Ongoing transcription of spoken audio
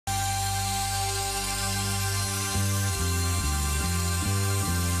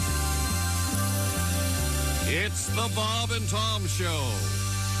It's the Bob and Tom Show.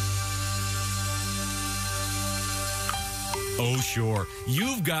 Oh, sure.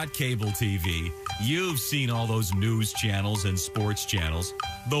 You've got cable TV. You've seen all those news channels and sports channels,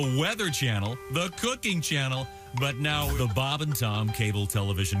 the weather channel, the cooking channel. But now the Bob and Tom Cable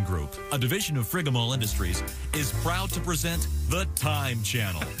Television Group, a division of Frigamall Industries, is proud to present the Time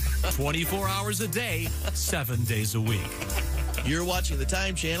Channel. 24 hours a day, 7 days a week. You're watching the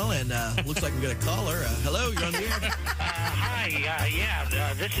Time Channel, and looks like we got a caller. Hello, you're on the air.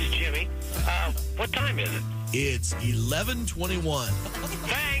 Hi, this is Jimmy. What time is it? It's 11:21.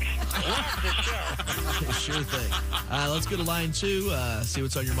 Thanks. Love the show. Sure thing. Let's go to line 2, see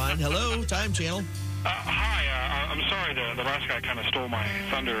what's on your mind. Hello, Time Channel. Hi, I'm sorry the last guy kind of stole my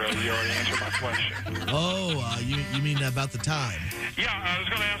thunder. You already answered my question. Oh, you mean about the time? Yeah, I was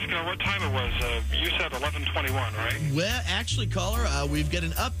going to ask what time it was. You said 11:21, right? Well, actually, caller, we've got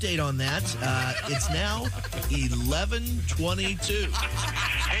an update on that. It's now 11:22.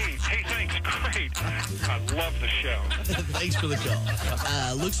 Hey, thanks. Great. I love the show. Thanks for the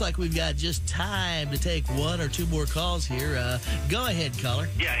call. Looks like we've got just time to take 1 or 2 more calls here. Go ahead, caller.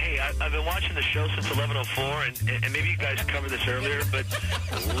 Yeah, hey, I've been watching the show since 11:04, and maybe you guys covered this earlier, but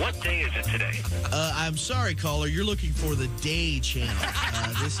what day is it today? I'm sorry, caller. You're looking for the day channel.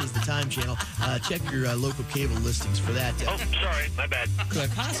 This is the Time Channel. Check your local cable listings for that. Oh, sorry, my bad. Could I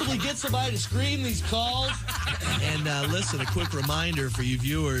possibly get somebody to screen these calls? And listen, a quick reminder for you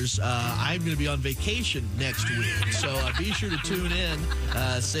viewers, I'm going to be on vacation next week. So be sure to tune in,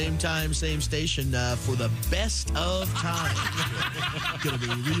 same time, same station, for the best of time. Going to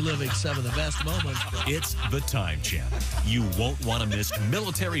be reliving some of the best moments. It's the Time Channel. You won't want to miss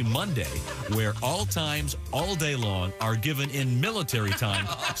Military Monday, where all times, all day long, are given in military time,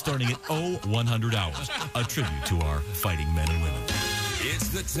 starting at 0100 hours. A tribute to our fighting men and women. It's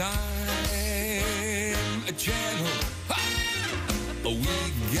the Time Channel. We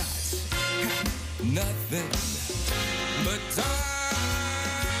got nothing but time.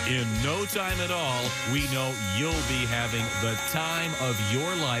 In no time at all, we know you'll be having the time of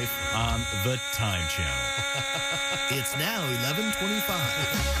your life on the Time Channel. It's now 11:25.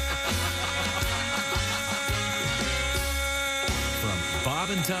 Bob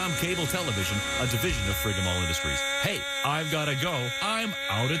and Tom Cable Television, a division of Frigamall Industries. Hey, I've got to go. I'm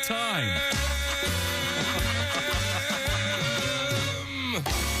out of time.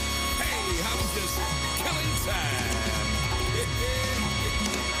 Hey, I'm just killing time.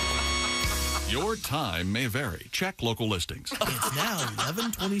 Your time may vary. Check local listings. It's now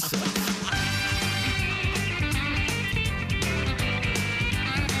 11:27.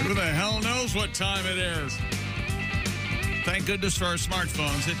 Who the hell knows what time it is? Thank goodness for our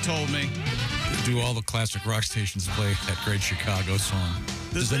smartphones. It told me. Do all the classic rock stations play that great Chicago song?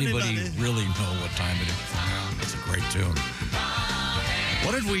 Does anybody really know what time it is? It's a great tune.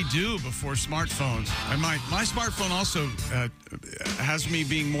 What did we do before smartphones? And my smartphone also has me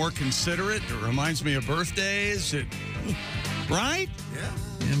being more considerate. It reminds me of birthdays. Right? Yeah,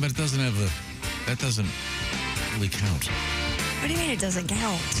 but it doesn't have that doesn't really count. What do you mean it doesn't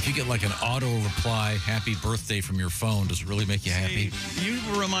count? If you get like an auto reply, happy birthday from your phone, does it really make you happy? You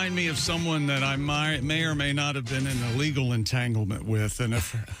remind me of someone that I may or may not have been in a legal entanglement with. And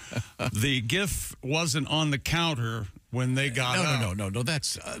if the GIF wasn't on the counter when they got out. No.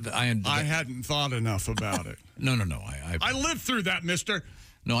 That's I hadn't thought enough about it. No. I lived through that, mister.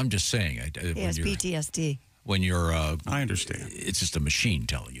 No, I'm just saying. He has PTSD. When you're, I understand. It's just a machine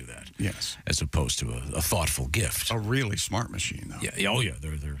telling you that. Yes. As opposed to a thoughtful gift. A really smart machine, though. Yeah. Oh, yeah.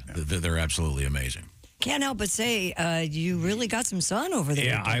 They're absolutely amazing. Can't help but say you really got some sun over there.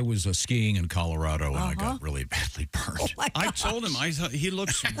 Yeah, I was skiing in Colorado, and I got really badly burned. Oh I told him, he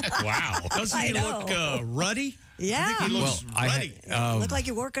looks, wow. Doesn't he look ruddy? Yeah. I think he looks ruddy. Look like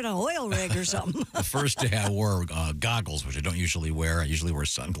you're working an oil rig or something. The first day I wore goggles, which I don't usually wear. I usually wear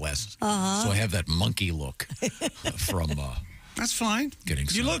sunglasses. So I have that monkey look from that's fine. Getting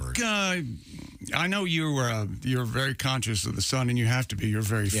sunburned. You look, I know you're very conscious of the sun, and you have to be. You're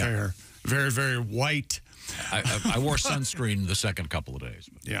very fair. Very, very white. I wore sunscreen the second couple of days.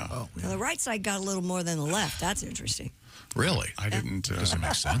 But. Yeah. Well, the right side got a little more than the left. That's interesting. Really? I didn't. Doesn't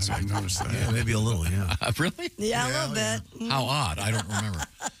make sense. I didn't notice that. Yeah, maybe a little, yeah. Really? Yeah, a little bit. How odd. I don't remember.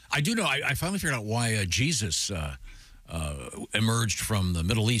 I do know. I finally figured out why Jesus emerged from the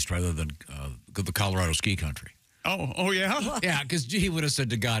Middle East rather than the Colorado ski country. Oh, yeah? Yeah, because he would have said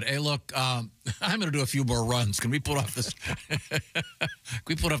to God, hey, look, I'm going to do a few more runs. Can we put off this? Can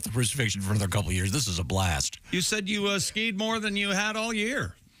we put off the crucifixion for another couple of years? This is a blast. You said you skied more than you had all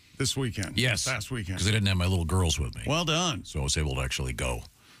year this weekend. Yes. Last weekend. Because I didn't have my little girls with me. Well done. So I was able to actually go.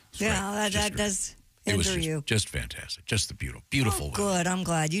 Yeah, that does It was you? just fantastic. Just the beautiful weather. Good. I'm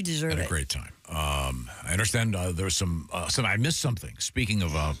glad you deserve Had it. a great time. I understand there was some. I missed something. Speaking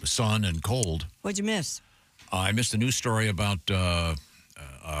of sun and cold, What'd you miss? I missed a news story about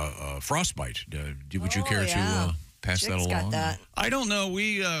frostbite. Would you care to pass that Chick's along? got that. I don't know.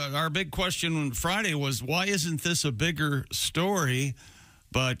 Our big question Friday was, why isn't this a bigger story?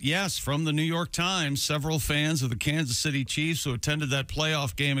 But yes, from the New York Times, several fans of the Kansas City Chiefs who attended that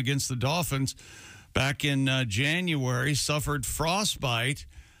playoff game against the Dolphins back in January suffered frostbite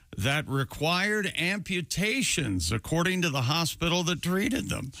that required amputations, according to the hospital that treated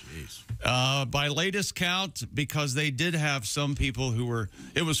them. By latest count, because they did have some people who were,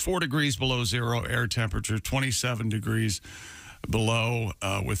 it was 4 degrees below zero air temperature, 27 degrees below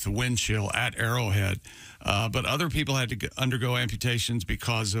with the wind chill at Arrowhead. But other people had to undergo amputations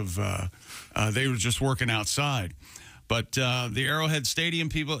because of they were just working outside. But the Arrowhead Stadium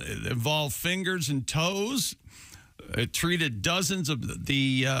people, it involved fingers and toes. It treated dozens of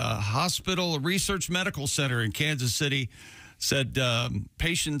the Hospital Research Medical Center in Kansas City said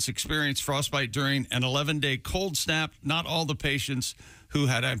patients experienced frostbite during an 11-day cold snap. Not all the patients who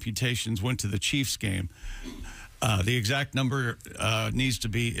had amputations went to the Chiefs game. The exact number needs to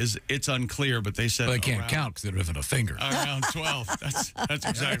be, it's unclear, but they said... Well, they can't count because they're missing a finger. Around 12. That's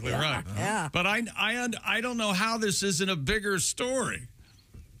exactly right. Yeah. But I don't know how this isn't a bigger story.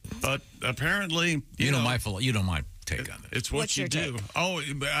 But apparently, you know my take on this. It's what you do. Take? Oh,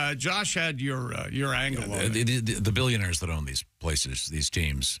 Josh had your angle on it. The billionaires that own these places, these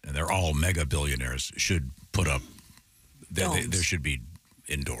teams, and they're all mega billionaires, should put up... There should be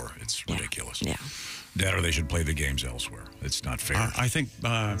indoor. It's ridiculous. Yeah. That or they should play the games elsewhere. It's not fair. I think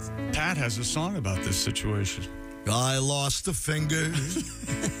Pat has a song about this situation. I lost a finger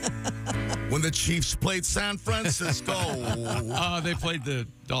when the Chiefs played San Francisco. They played the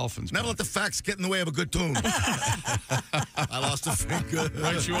Dolphins. Never let the facts get in the way of a good tune. I lost a finger.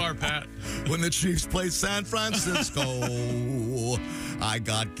 Right you are, Pat. When the Chiefs played San Francisco, I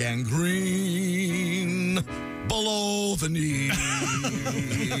got gangrene below the knee.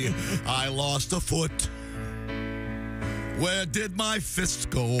 I lost a foot. Where did my fists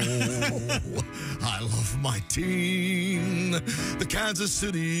go? I love my team, the Kansas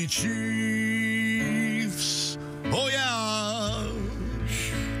City Chiefs. Oh, yeah.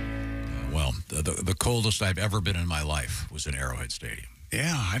 Well, the coldest I've ever been in my life was in Arrowhead Stadium.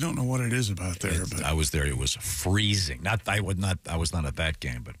 Yeah, I don't know what it is about there. But I was there. It was freezing. I was not at that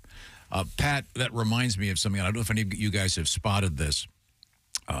game, but Pat, that reminds me of something. I don't know if any of you guys have spotted this,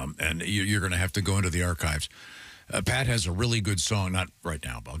 and you're going to have to go into the archives. Pat has a really good song, not right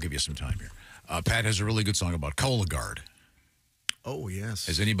now, but I'll give you some time here. Pat has a really good song about Cologuard. Oh, yes.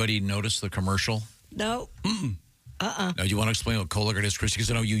 Has anybody noticed the commercial? No. Now, do you want to explain what Cologuard is, Christy?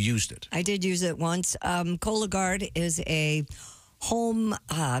 Because I know you used it. I did use it once. Cologuard is a home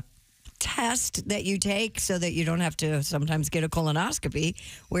test that you take so that you don't have to sometimes get a colonoscopy,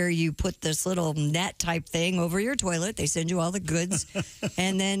 where you put this little net type thing over your toilet. They send you all the goods,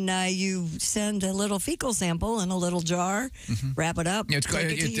 and then you send a little fecal sample in a little jar, wrap it up, take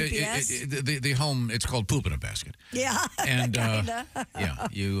it to UPS. The home, it's called poop in a basket. Yeah, and kinda.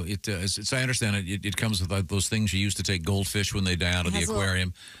 As I understand it, it comes with those things you used to take goldfish when they die out of the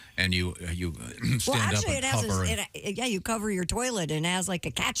aquarium. And you stand up and cover. You cover your toilet, and it has like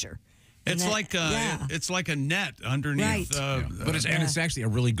a catcher. It's like a net underneath. Right. But it's actually a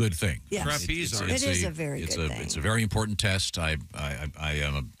really good thing. Yes. Trapeze. It is a very good thing. It's a very important test. I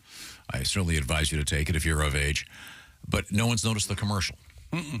certainly advise you to take it if you're of age. But no one's noticed the commercial.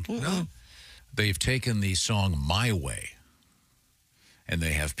 No. They've taken the song "My Way," and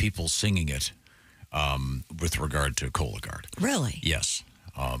they have people singing it with regard to Cologuard. Really? Yes.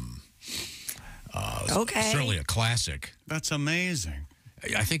 Okay. Certainly a classic. That's amazing.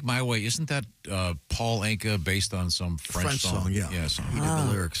 I think "My Way" isn't that Paul Anka based on some French song? Yeah. Yes. He did the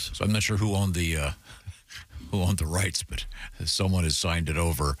lyrics. So I'm not sure who owned the rights, but someone has signed it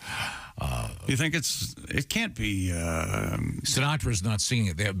over. You think it can't be Sinatra's not singing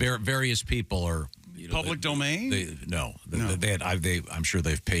it. They have various people are public domain? I'm sure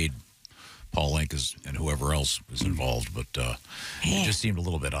they've paid Paul Anka and whoever else was involved, but it just seemed a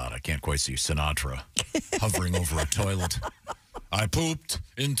little bit odd. I can't quite see Sinatra hovering over a toilet. I pooped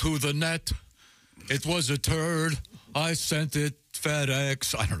into the net. It was a turd. I sent it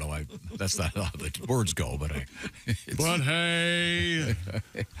FedEx. I don't know. That's not how the words go, but But hey,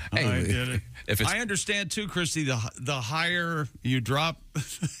 I did it. I understand too, Christy. The higher you drop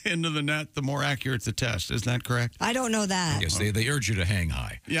into the net, the more accurate the test. Isn't that correct? I don't know that. Yes, they urge you to hang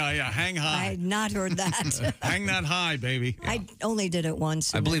high. Yeah, hang high. I had not heard that. Hang that high, baby. I only did it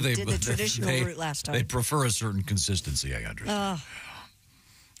once. I believe they did the traditional route last time. They prefer a certain consistency. I understand.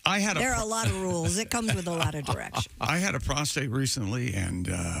 There are a lot of rules. It comes with a lot of direction. I had a prostate recently, and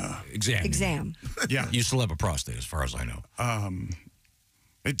exam. Yeah, you still have a prostate, as far as I know.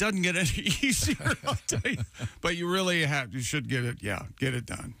 It doesn't get any easier, I'll tell you. But you really you should get it. Yeah, get it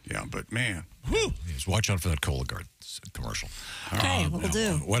done. Yeah, but man, whew. Yes, watch out for that Cologuard commercial. Okay, we'll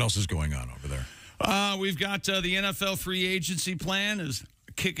do. What else is going on over there? We've got the NFL free agency plan is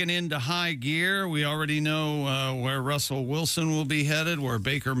kicking into high gear. We already know where Russell Wilson will be headed, where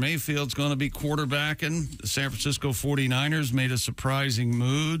Baker Mayfield's going to be quarterbacking. The San Francisco 49ers made a surprising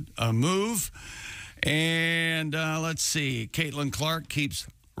move. And let's see, Caitlin Clark keeps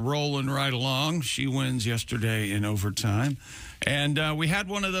rolling right along. She wins yesterday in overtime. And we had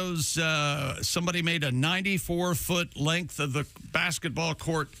one of those, somebody made a 94-foot length of the basketball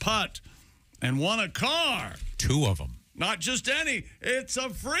court putt and won a car. 2 of them. Not just any. It's a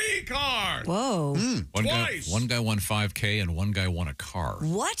free car. Whoa. Twice. One guy won 5K and one guy won a car.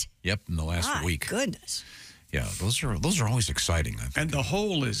 What? Yep, in the last week. Goodness. Yeah, those are always exciting. I think. And the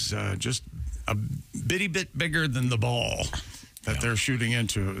hole is just a bitty bit bigger than the ball that they're shooting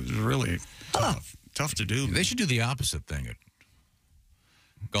into. It's really tough. Tough to do. They should do the opposite thing at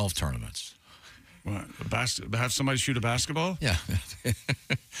golf tournaments. What? Have somebody shoot a basketball? Yeah.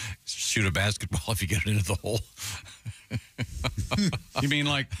 Shoot a basketball if you get it into the hole. You mean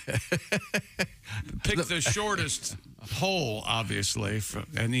like pick the shortest hole, obviously,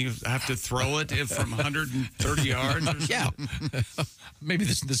 and you have to throw it from 130 yards or something? Yeah. Maybe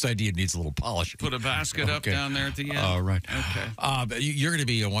this idea needs a little polish. Put a basket up down there at the end. All right. Okay. You're going to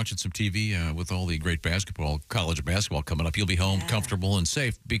be watching some TV with all the great college basketball coming up. You'll be home comfortable and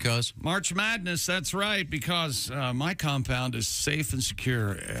safe because? March Madness, that's right, because my compound is safe and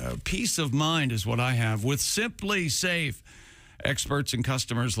secure. Peace of mind is what I have with Simply Safe. Experts and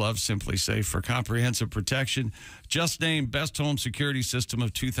customers love Simply Safe for comprehensive protection. Just named Best Home Security System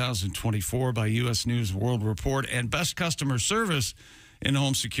of 2024 by U.S. News World Report and Best Customer Service in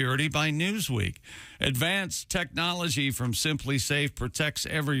Home Security by Newsweek. Advanced technology from Simply Safe protects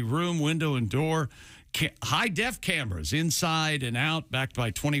every room, window, and door. High-def cameras inside and out, backed by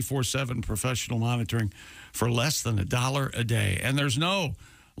 24/7 professional monitoring for less than $1 a day. And there's no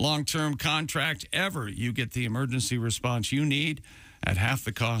long-term contract ever. You get the emergency response you need at half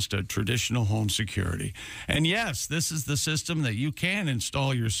the cost of traditional home security. And yes, this is the system that you can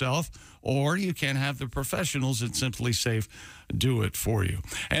install yourself, or you can have the professionals at Simply Safe do it for you.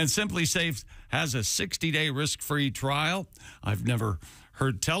 And Simply Safe has a 60-day risk-free trial. I've never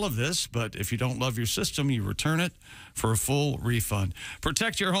heard tell of this, but if you don't love your system, you return it for a full refund.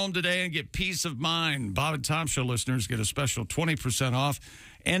 Protect your home today and get peace of mind. Bob and Tom Show listeners get a special 20% off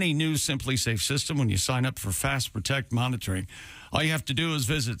any new Simply Safe system when you sign up for Fast Protect monitoring. All you have to do is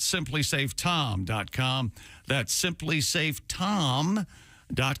visit simplysafetom.com. That's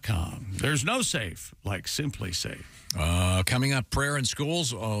simplysafetom.com. There's no safe like Simply Safe. Coming up, prayer in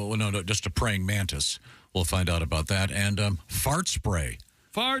schools. Oh, no, just a praying mantis. We'll find out about that. And fart spray.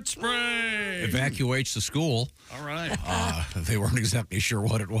 Fart spray! Evacuates the school. All right. They weren't exactly sure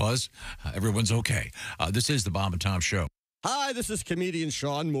what it was. Everyone's okay. This is the Bob and Tom Show. Hi, this is comedian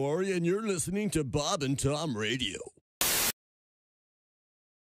Sean Morey, and you're listening to Bob and Tom Radio.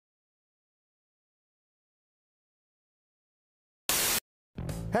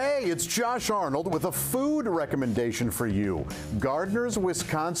 Hey, it's Josh Arnold with a food recommendation for you. Gardner's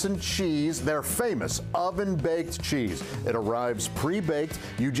Wisconsin cheese, their famous oven-baked cheese. It arrives pre-baked.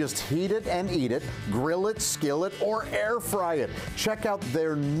 You just heat it and eat it, grill it, skillet, or air fry it. Check out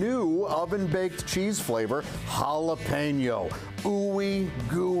their new oven-baked cheese flavor, jalapeno. Ooey,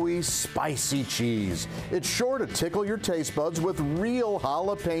 gooey, spicy cheese. It's sure to tickle your taste buds with real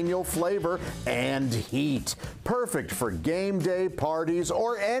jalapeno flavor and heat. Perfect for game day parties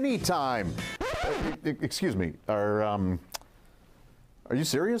or any time. Excuse me, are you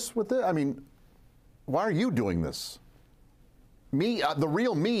serious with this? I mean, why are you doing this? Me, the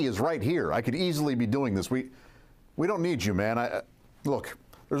real me is right here. I could easily be doing this. We don't need you, man. Look,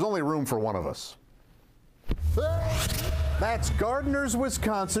 there's only room for one of us. That's Gardner's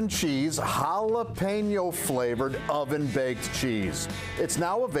Wisconsin Cheese, jalapeno flavored oven baked cheese. It's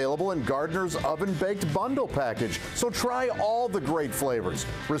now available in Gardner's oven baked bundle package. So try all the great flavors.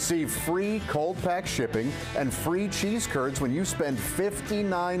 Receive free cold pack shipping and free cheese curds when you spend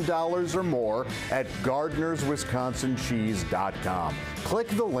 $59 or more at Gardner'sWisconsinCheese.com. Click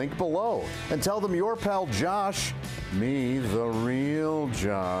the link below and tell them your pal Josh, me, the real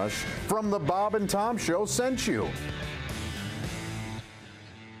Josh, from the Bob and Tom Show sent you.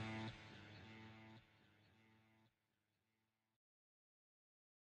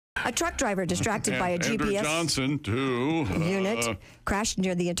 A truck driver distracted by a Andrew GPS Johnson, too. unit crashed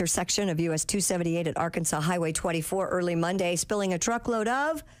near the intersection of US 278 at Arkansas Highway 24 early Monday, spilling a truckload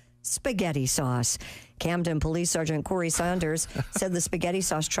of spaghetti sauce. Camden Police Sergeant Corey Saunders said the spaghetti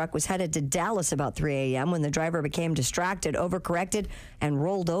sauce truck was headed to Dallas about 3 a.m. when the driver became distracted, overcorrected, and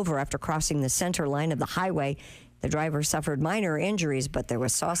rolled over after crossing the center line of the highway. The driver suffered minor injuries, but there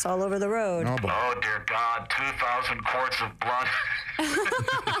was sauce all over the road. Oh, dear God, 2,000 quarts of blood.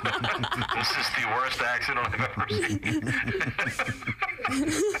 This is the worst accident I've ever seen.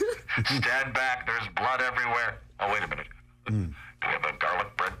 Stand back, there's blood everywhere. Oh, wait a minute. Do we have a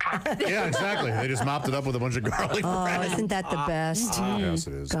garlic bread truck? Yeah, exactly. They just mopped it up with a bunch of garlic bread. Isn't that the best? Yes,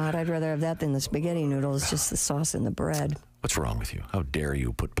 it is. God, I'd rather have that than the spaghetti noodles, just the sauce and the bread. What's wrong with you? How dare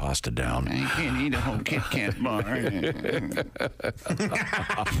you put pasta down? I can't eat a whole Kit Kat bar.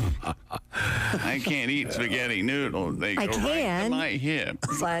 I can't eat spaghetti noodles. They go right to my hip.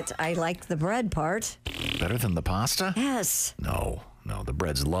 But I like the bread part. Better than the pasta? Yes. No, the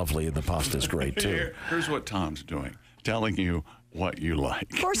bread's lovely and the pasta's great, too. Here's what Tom's doing. Telling you what you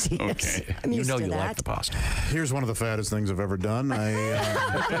like. Of course he is. Okay. I'm You used know to you that. like the pasta. Here's one of the fattest things I've ever done.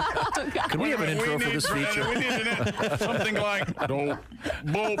 Can we have an intro for this feature? We need something like dope,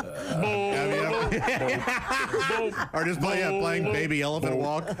 boop, boop, Or just playing Baby Elephant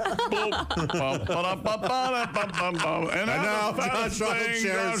Walk. and I know, Josh Arnold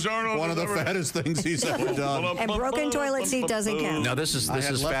shares one of the fattest things he's ever done. And broken toilet seat doesn't count. No, this is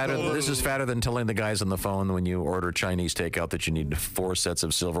fatter. This is fatter than telling the guys on the phone when you order Chinese takeout that you need 4 sets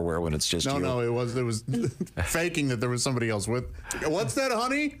of silverware when it's just you. No, it was faking that there was somebody else with. What's that,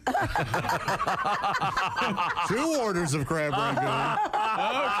 honey? 2 orders of crab rangoon.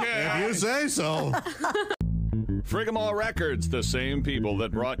 Okay. If you say so. Frigamall Records, the same people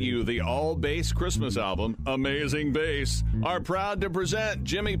that brought you the all-bass Christmas album, Amazing Bass, are proud to present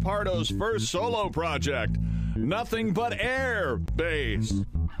Jimmy Pardo's first solo project, Nothing But Air Bass.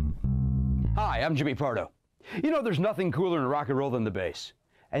 Hi, I'm Jimmy Pardo. You know, there's nothing cooler in rock and roll than the bass.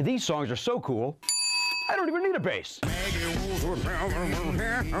 And these songs are so cool, I don't even need a bass.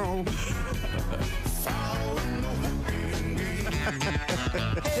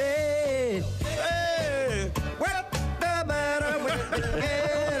 Hey, hey, what the matter with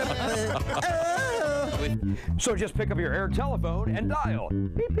So just pick up your Air telephone and dial.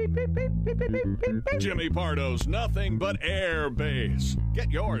 Beep, beep, beep, beep, beep, beep, beep, beep, beep. Jimmy Pardo's Nothing But Air Bass. Get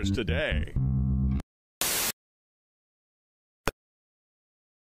yours today.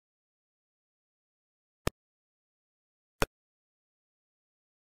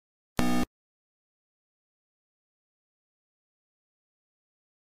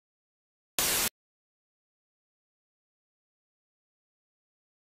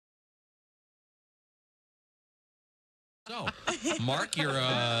 So, Mark, you're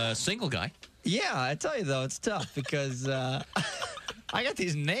a single guy. Yeah, I tell you, though, it's tough because I got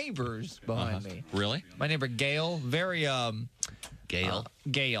these neighbors behind me. Really? My neighbor, Gail, very... Gail?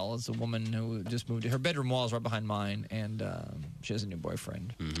 Gail is a woman who just moved. Her bedroom wall is right behind mine, and she has a new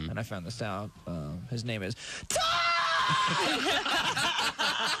boyfriend. And I found this out. His name is...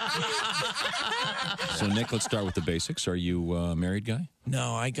 So, Nick, let's start with the basics. Are you a married guy?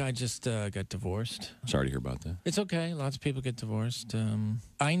 No, I just got divorced. Sorry to hear about that. It's okay. Lots of people get divorced.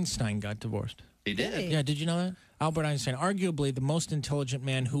 Einstein got divorced. He did? Yeah, did you know that? Albert Einstein, arguably the most intelligent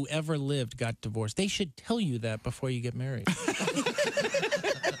man who ever lived, got divorced. They should tell you that before you get married.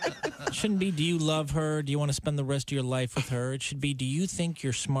 It shouldn't be, do you love her? Do you want to spend the rest of your life with her? It should be, do you think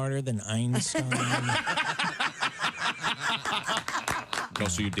you're smarter than Einstein? Oh,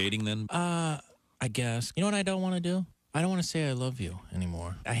 so you're dating then? I guess. You know what I don't want to do? I don't want to say I love you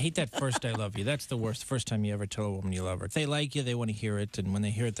anymore. I hate that first I love you. That's the worst. First time you ever tell a woman you love her. If they like you, they want to hear it. And when they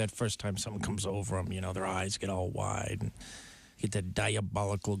hear it that first time, something comes over them. You know, their eyes get all wide and get that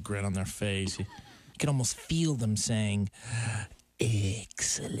diabolical grin on their face. You can almost feel them saying,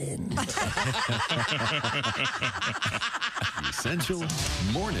 excellent. Essential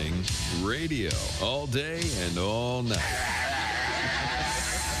morning radio. All day and all night.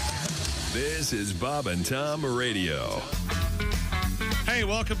 This is Bob and Tom Radio. Hey,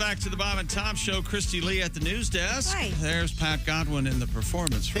 welcome back to the Bob and Tom Show. Christy Lee at the news desk. Hi. There's Pat Godwin in the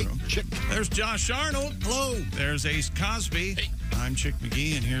performance room. Chick. There's Josh Arnold. Hello. There's Ace Cosby. Hey. I'm Chick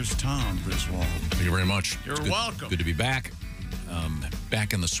McGee, and here's Tom Griswold. Thank you very much. You're welcome. Good to be back.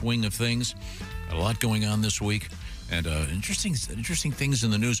 Back in the swing of things. Got a lot going on this week. And interesting things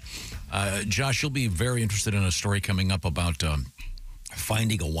in the news. Josh, you'll be very interested in a story coming up about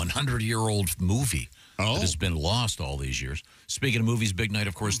finding a 100-year-old movie that has been lost all these years. Speaking of movies, big night,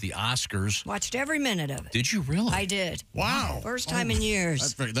 of course, the Oscars. Watched every minute of it. Did you really? I did. Wow. First time in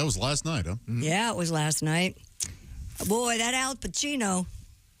years. That was last night, huh? Yeah, it was last night. Boy, that Al Pacino.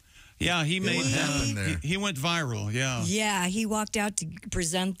 Yeah, he made What happened there? he went viral. Yeah. Yeah, he walked out to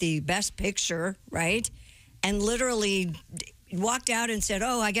present the Best Picture, right? And literally walked out and said,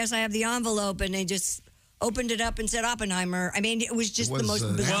 "Oh, I guess I have the envelope," and they just opened it up and said Oppenheimer. I mean, it was just the most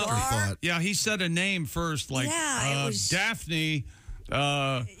bizarre. Yeah, he said a name first, like Yeah, it was- Daphne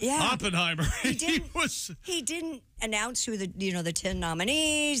Yeah. Oppenheimer. He didn't announce who the 10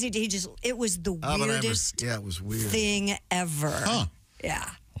 nominees. He just it was the weirdest Yeah, it was weird. thing ever. Huh. Yeah.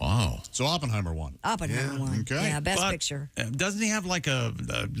 Wow. So Oppenheimer won. Oppenheimer won. Okay. Yeah, Best But, Picture. Doesn't he have like a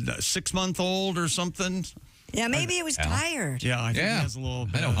 6-month-old or something? Yeah, maybe it was tired. Yeah, I think he has a little.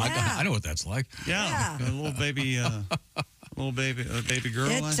 I know what that's like. Yeah, a little baby, baby girl.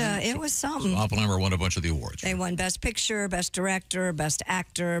 It was something. So Oppenheimer won a bunch of the awards. They won Best Picture, Best Director, Best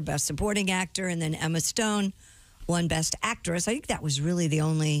Actor, Best Supporting Actor, and then Emma Stone won Best Actress. I think that was really the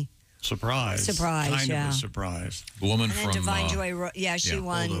only surprise. Kind of a surprise. The woman and then from Divine Joy, she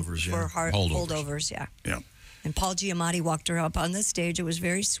won Holdovers, for yeah. Holdovers, yeah. Yeah. And Paul Giamatti walked her up on the stage. It was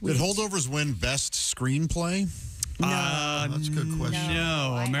very sweet. Did Holdovers win Best Screenplay? No. That's a good question.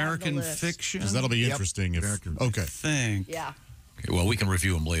 No, I have American the list. Fiction. Because that'll be interesting if. Okay. Thing. Yeah. Okay, well, we can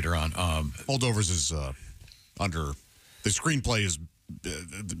review them later on. Holdovers is under the screenplay is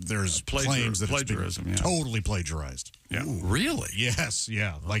there's claims that plagiarism, it's been totally plagiarized. Yeah. Really? Yes.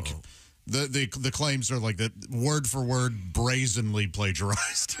 Yeah. Like the claims are like that word for word brazenly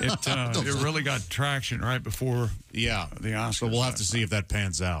plagiarized. It really got traction right before the Oscars. So we'll have to see if that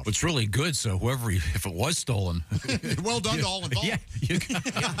pans out. It's really good. So if it was stolen, well done to all involved.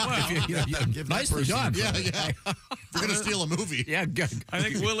 Nicely done. Yeah. You're gonna steal a movie. Yeah. I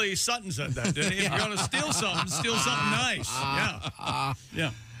think Willie Sutton said that, didn't he? If you're going to steal something nice.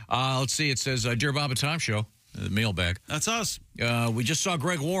 Yeah. Let's see. It says, Dear Bob and Tom Show, the mailbag. That's us. We just saw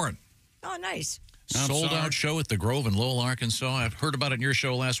Greg Warren. Oh, nice. Sold out show at the Grove in Lowell, Arkansas. I've heard about it in your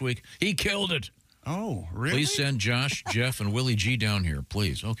show last week. He killed it. Oh, really? Please send Josh, Jeff, and Willie G down here,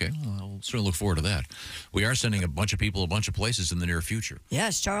 please. Okay, well, I'll certainly look forward to that. We are sending a bunch of people a bunch of places in the near future.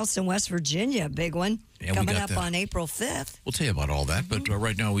 Yes, Charleston, West Virginia, big one. Yeah, we coming got up that. on April 5th. We'll tell you about all that, but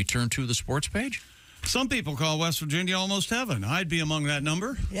right now we turn to the sports page. Some people call West Virginia almost heaven. I'd be among that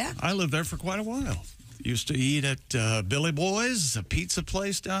number. Yeah. I lived there for quite a while. Used to eat at Billy Boy's, a pizza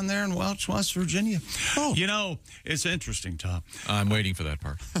place down there in Welch, West Virginia. Oh. You know, it's interesting, Tom. I'm waiting for that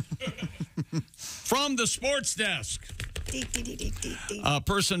part. From the sports desk. A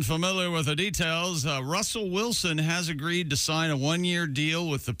person familiar with the details, Russell Wilson has agreed to sign a one-year deal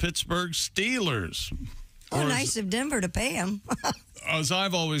with the Pittsburgh Steelers. Oh, nice of Denver to pay him. As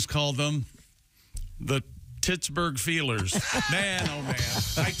I've always called them, the Pittsburgh Feelers. Man, oh, man.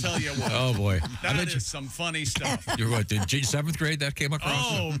 I tell you what. Oh, boy. That is some funny stuff. You're what, did 7th grade that came across?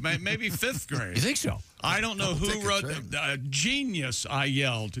 Oh, maybe 5th grade. You think so? I don't know who wrote genius, I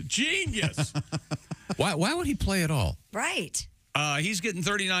yelled. Genius. Why would he play at all? Right. He's getting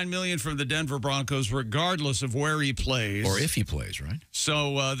 $39 million from the Denver Broncos regardless of where he plays. Or if he plays, right?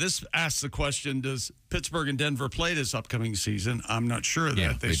 So this asks the question, does Pittsburgh and Denver play this upcoming season? I'm not sure of that.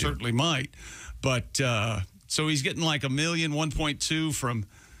 Yeah, they certainly might. But so he's getting like $1 million, 1.2 from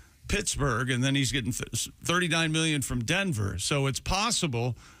Pittsburgh, and then he's getting $39 million from Denver. So it's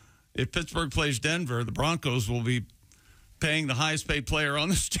possible if Pittsburgh plays Denver, the Broncos will be paying the highest paid player on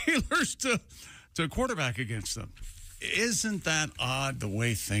the Steelers to quarterback against them. Isn't that odd the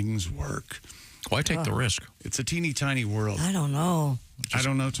way things work? Why take the risk? It's a teeny tiny world. I don't know. I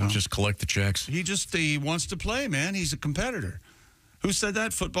don't know, Tom. Just collect the checks. He wants to play, man. He's a competitor. Who said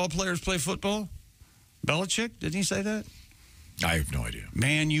that? Football players play football? Belichick? Didn't he say that? I have no idea.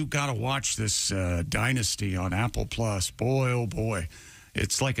 Man, you got to watch this Dynasty on Apple Plus. Boy, oh boy.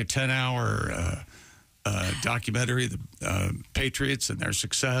 It's like a 10-hour documentary, the Patriots and their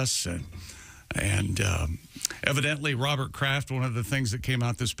success. And evidently, Robert Kraft, one of the things that came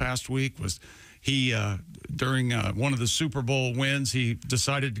out this past week was he, during one of the Super Bowl wins, he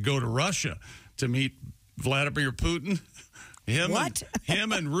decided to go to Russia to meet Vladimir Putin.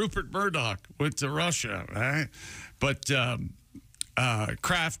 Him and Rupert Murdoch went to Russia, right? But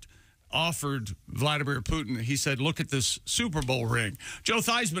Kraft offered Vladimir Putin, he said, look at this Super Bowl ring. Joe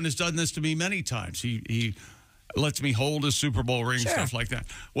Theismann has done this to me many times. He lets me hold a Super Bowl ring, stuff like that.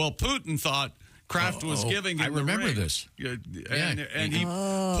 Well, Putin thought Kraft was giving him the ring. I remember this. And he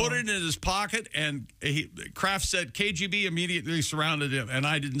put it in his pocket, and Kraft said KGB immediately surrounded him, and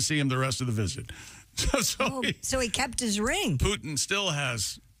I didn't see him the rest of the visit. So he kept his ring. Putin still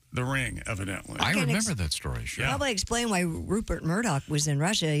has the ring, evidently. I remember that story. Sure. Probably explain why Rupert Murdoch was in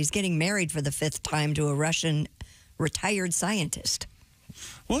Russia. He's getting married for the 5th time to a Russian retired scientist.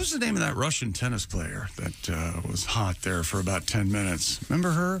 What was the name of that Russian tennis player that was hot there for about 10 minutes?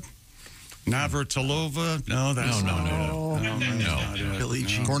 Remember her? Navratilova? No, that's no. Billie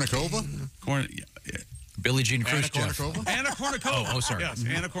Jean Kornikova? Billie Jean Anna Khrushchev. Kornikova? Anna Kornikova. Oh, sorry. Yes,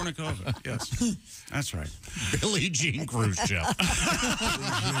 Anna Kornikova. Yes, that's right. Billie Jean Khrushchev.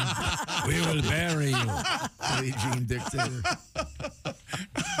 We will bury you. Billie Jean dictator.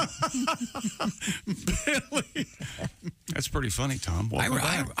 Billy. That's pretty funny, Tom.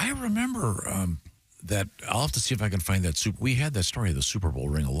 I remember that. I'll have to see if I can find that. We had that story of the Super Bowl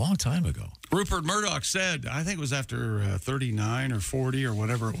ring a long time ago. Rupert Murdoch said, I think it was after 39 or 40 or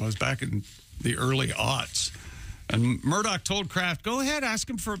whatever it was, back in the early aughts. And Murdoch told Kraft, go ahead, ask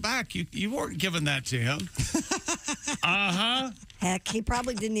him for it back. You weren't giving that to him. Heck, he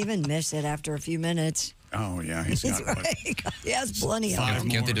probably didn't even miss it after a few minutes. Oh, yeah. He's got He has plenty of them.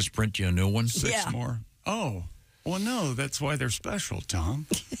 Can't they just print you a new one? 6 more. Oh, well, no, that's why they're special, Tom.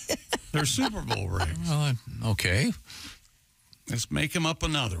 They're Super Bowl rings. Well, okay. Let's make him up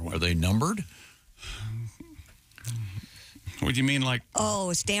another one. Are they numbered? What do you mean, like?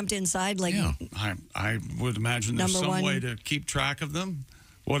 Oh, stamped inside, like. Yeah, I would imagine there's some #1. way to keep track of them.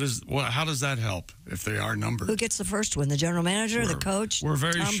 How does that help if they are numbered? Who gets the first one? The general manager, the coach? We're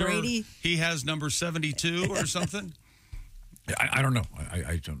very Tom sure Brady? he has number 72 or something. I don't know.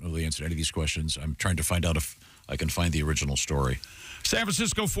 I don't know the answer to any of these questions. I'm trying to find out if I can find the original story. San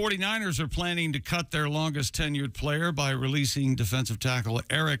Francisco 49ers are planning to cut their longest tenured player by releasing defensive tackle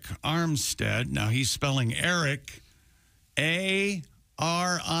Eric Armstead. Now, he's spelling Eric A-R-I-K.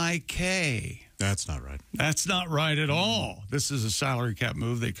 That's not right. That's not right at all. This is a salary cap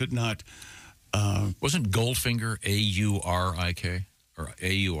move. They could not. Wasn't Goldfinger A-U-R-I-K or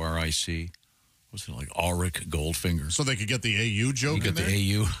A-U-R-I-C? Wasn't it like Ulrich Goldfinger? So they could get the AU joke You in get there?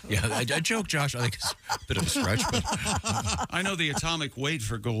 the AU. Yeah, I joke, Josh. I think it's a bit of a stretch. But I know the atomic weight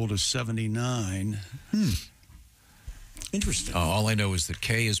for gold is 79. Interesting. All I know is that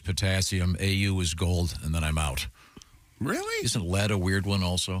K is potassium, AU is gold, and then I'm out. Really? Isn't lead a weird one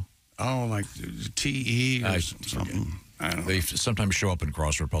also? Oh, like TE or something. I don't know. They sometimes show up in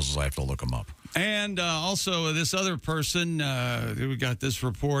crossword puzzles. I have to look them up. And also this other person, we got this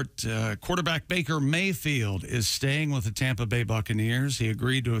report, quarterback Baker Mayfield is staying with the Tampa Bay Buccaneers. He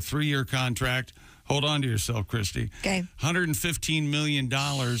agreed to a 3-year contract. Hold on to yourself, Christy. Okay. $115 million,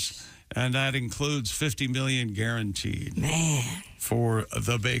 and that includes $50 million guaranteed. Man. For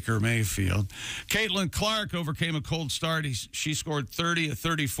the Baker Mayfield. Caitlin Clark overcame a cold start. She scored 30 of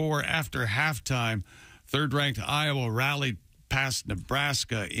 34 after halftime. Third-ranked Iowa rallied past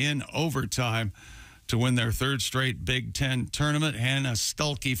Nebraska in overtime to win their third straight Big Ten tournament. Hannah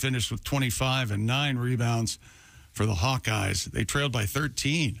Stuelke finished with 25 and 9 rebounds for the Hawkeyes. They trailed by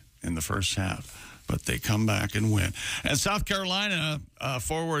 13 in the first half, but they come back and win. And South Carolina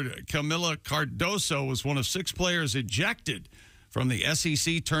forward Camila Cardoso was one of 6 players ejected from the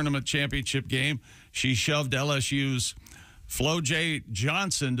SEC tournament championship game. She shoved LSU's Flo J.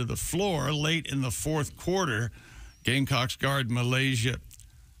 Johnson to the floor late in the fourth quarter. Gamecocks guard Malaysia.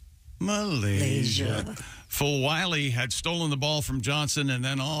 Full Wiley had stolen the ball from Johnson, and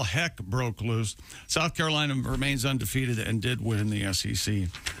then all heck broke loose. South Carolina remains undefeated and did win the SEC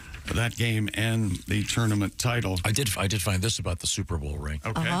for that game and the tournament title. I did find this about the Super Bowl ring.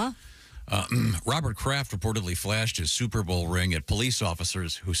 Okay. Robert Kraft reportedly flashed his Super Bowl ring at police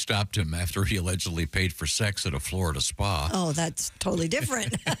officers who stopped him after he allegedly paid for sex at a Florida spa. Oh, that's totally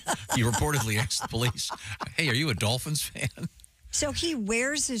different. He reportedly asked the police, "Hey, are you a Dolphins fan?" So he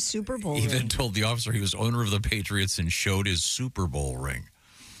wears his Super Bowl He ring. then told the officer he was owner of the Patriots and showed his Super Bowl ring.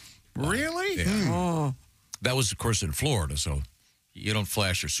 Really? Yeah. Oh. That was, of course, in Florida, so you don't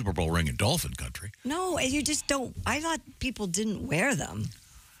flash your Super Bowl ring in Dolphin country. No, and you just don't. I thought people didn't wear them.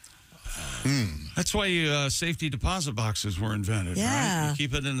 That's why safety deposit boxes were invented, Yeah. right? You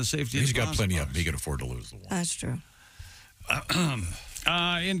keep it in the safety He's deposit got plenty box. of them. He can afford to lose the one. That's true.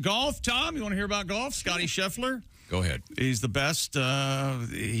 In golf, Tom, you want to hear about golf? Scotty Scheffler. Go ahead. He's the best.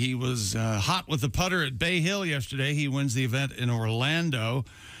 He was hot with the putter at Bay Hill yesterday. He wins the event in Orlando.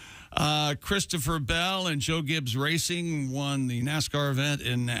 Christopher Bell and Joe Gibbs Racing won the NASCAR event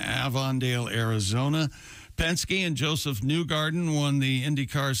in Avondale, Arizona. Penske and Joseph Newgarden won the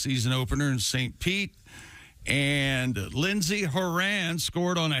IndyCar season opener in St. Pete. And Lindsey Horan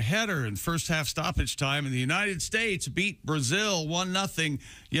scored on a header in first half stoppage time, and the United States beat Brazil 1-0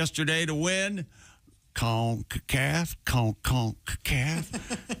 yesterday to win CONCACAF, CONCACAF,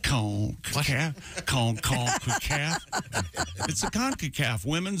 CONCACAF. It's the CONCACAF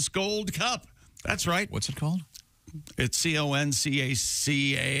Women's Gold Cup. That's right. What's it called? It's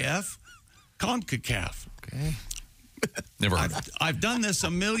CONCACAF, CONCACAF. Okay. Never heard of it. I've done this a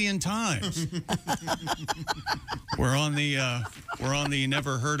million times. We're on the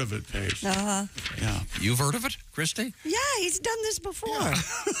never heard of it page. Uh-huh. Yeah. You've heard of it, Christy? Yeah, he's done this before.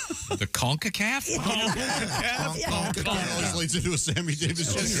 The CONCACAF? Yeah. CONCACAF translates into a Sammy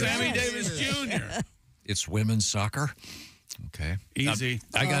Davis Jr. Sammy Davis Jr. It's women's soccer. Okay. Easy.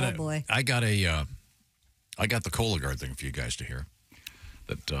 I got boy. I got the Cologuard thing for you guys to hear.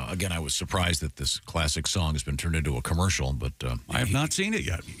 But again, I was surprised that this classic song has been turned into a commercial, but I have not seen it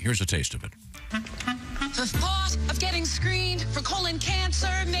yet. Here's a taste of it. The thought of getting screened for colon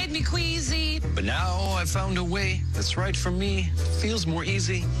cancer made me queasy. But now I found a way that's right for me. Feels more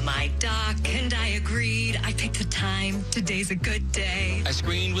easy. My doc and I agreed. I picked the time. Today's a good day. I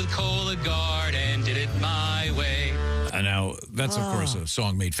screened with Cologuard and did it my way. And now, that's, of course, a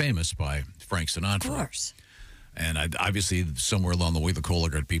song made famous by Frank Sinatra. Of course. And obviously, somewhere along the way, the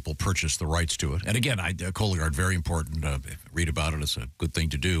Cologuard people purchased the rights to it. And again, Cologuard, very important. Read about it. It's a good thing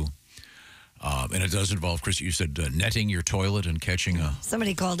to do. And it does involve, Chris, you said netting your toilet and catching a...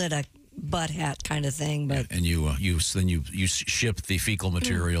 Somebody called it a butt hat kind of thing, but... And you ship the fecal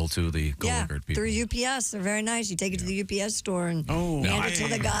material to the Cologuard people. Through UPS. They're very nice. You take it to the UPS store and hand it to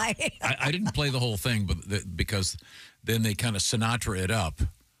the guy. I didn't play the whole thing, but because then they kind of Sinatra it up.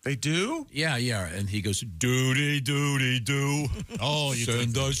 They do? Yeah. And he goes, duty, duty, do. Oh, you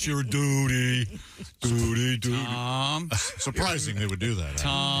send us your duty. Duty, duty. Tom. Surprising they would do that.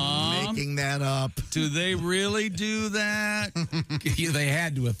 Tom. Making that up. Do they really do that? They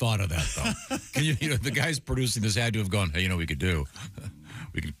had to have thought of that, though. The guys producing this had to have gone, hey, we could do.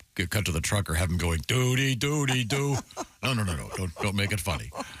 We could cut to the truck or have him going, duty, duty, do. No. Don't make it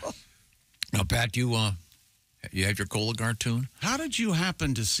funny. Now, Pat, you have your Cologuard tune? How did you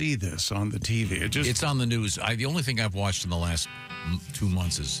happen to see this on the TV? It's on the news. The only thing I've watched in the last 2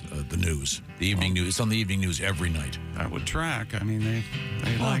 months is the news, the evening news. It's on the evening news every night. That would track. I mean,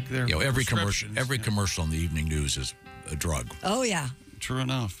 they like their every commercial on the evening news is a drug. Oh, yeah. True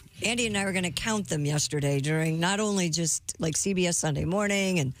enough. Andy and I were going to count them yesterday during not only just like CBS Sunday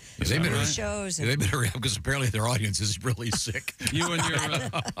Morning and shows. They better have, because apparently their audience is really sick. You and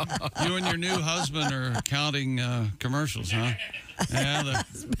your new husband are counting commercials, huh? Yeah,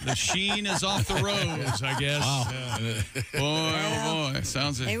 the sheen is off the rose, I guess. Wow. Boy, oh boy,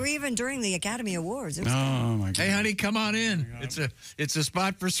 sounds. They were even during the Academy Awards. It was my God. Hey, honey, come on in. It's a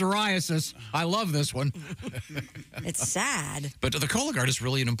spot for psoriasis. I love this one. It's sad. But the Cologuard is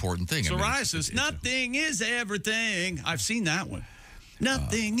really an important thing. Psoriasis, nothing is everything. I've seen that one.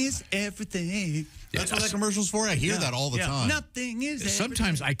 Nothing is everything. That's what that commercial's for? I hear that all the time. Nothing is everything.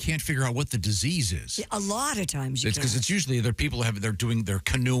 Sometimes I can't figure out what the disease is. Yeah, a lot of times it's because it's usually they're doing their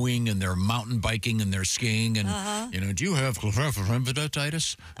canoeing and their mountain biking and their skiing and do you have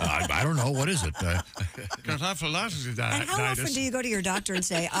hepatitis? I don't know, what is it? And how often do you go to your doctor and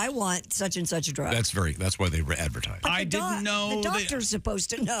say, I want such and such a drug? That's why they advertise. But I didn't know the doctor's supposed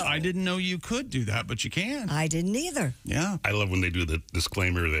to know. I didn't know you could do that, but you can. I didn't either. Yeah. I love when they do the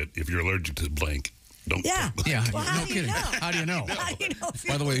disclaimer that if you're allergic to blank, don't. Yeah. Well, no kidding. How do you know? How do you know?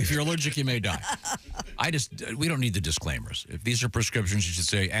 By the way, if you're allergic, you may die. We don't need the disclaimers. If these are prescriptions, you should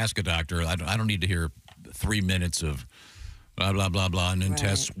say, ask a doctor. I don't need to hear 3 minutes of blah, blah, blah, blah, and then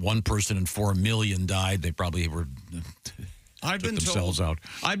tests. 1 person in 4 million died. They probably were took themselves out.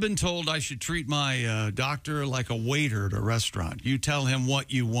 I've been told I should treat my doctor like a waiter at a restaurant. You tell him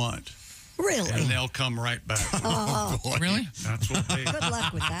what you want. Really? And they'll come right back. Oh, really? That's what they... Good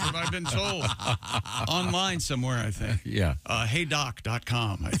luck with that. That's what I've been told. Online somewhere, I think. Yeah.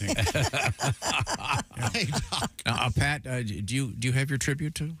 Heydoc.com, I think. Hey, Doc. Pat, do you have your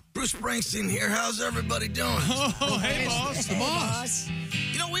tribute to? Bruce Springsteen here. How's everybody doing? Oh, hey, boss. It's the boss.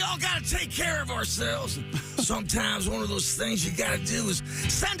 You know, we all got to take care of ourselves. Sometimes one of those things you got to do is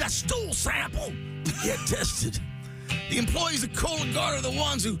send a stool sample to get tested. The employees of Cologuard are the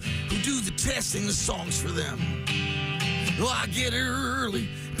ones who do the testing, the songs for them. Well, I get early,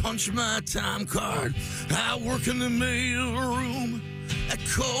 punch my time card. I work in the mail room. at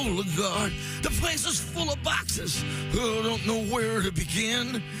Cologuard. The place is full of boxes. Oh, don't know where to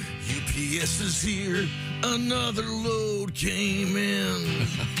begin. UPS is here. Another load came in.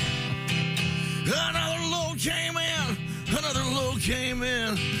 Another load came in. Another load came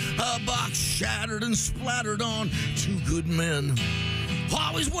in. A box shattered and splattered on two good men.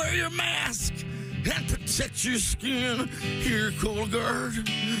 Always wear your mask and protect your skin. Here, Cologuard,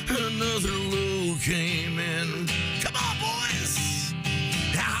 another load came in. Come on, boys!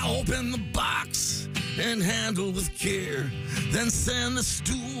 Now open the box and handle with care. Then send the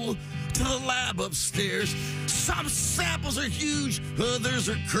stool to the lab upstairs. Some samples are huge, others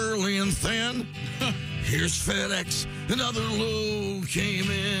are curly and thin. Here's FedEx, another load came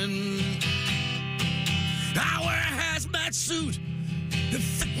in. I wear a hazmat suit and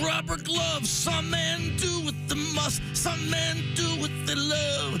thick rubber gloves. Some men do what they must, some men do what they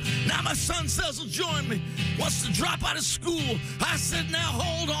love. Now my son says he'll join me, wants to drop out of school. I said, now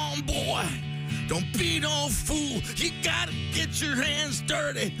hold on, boy. Don't be no fool. You gotta get your hands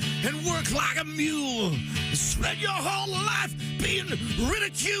dirty and work like a mule. Spend your whole life being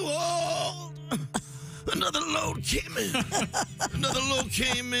ridiculed. Another load came in. Another load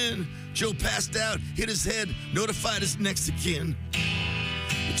came in. Joe passed out, hit his head, notified his next of kin.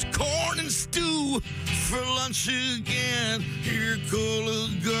 It's corn and stew for lunch again. Here,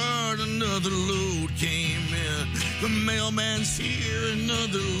 Cologuard, another load came in. The mailman's here,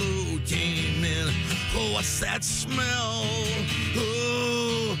 another load came in. Oh, what's that smell?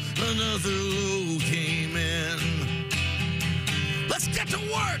 Oh, another load came in. Let's get to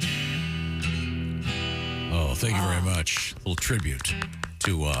work. Oh, thank you very much. A little tribute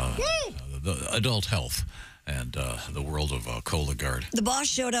to the adult health and the world of Cologuard. The boss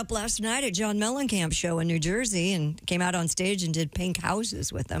showed up last night at John Mellencamp's show in New Jersey and came out on stage and did pink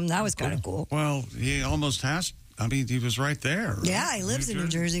houses with them. That was kind of cool. Well, he almost has. I mean, he was right there. Right? Yeah, he lives in New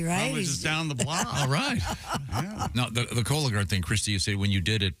Jersey, right? Probably just down the block. All right. Yeah. Now, the Cologuard thing, Christy, you say when you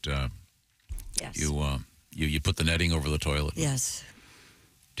did it, yes. you put the netting over the toilet. Yes.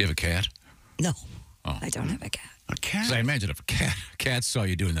 Do you have a cat? No. Oh. I don't have a cat. A cat? So I imagine if a cat saw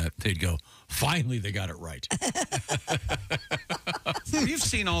you doing that, they'd go, finally, they got it right. You've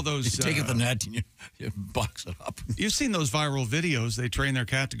seen all those. You take it the net and you box it up. You've seen those viral videos. They train their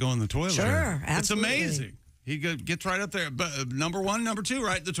cat to go in the toilet. Sure, absolutely. It's amazing. He gets right up there. But number one, number two,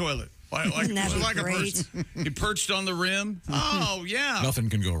 right in the toilet. Isn't that like great? He perched on the rim. Oh, yeah. Nothing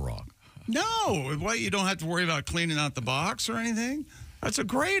can go wrong. No. Well, you don't have to worry about cleaning out the box or anything. That's a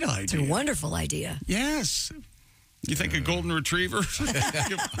great idea. It's a wonderful idea. Yes. You think a golden retriever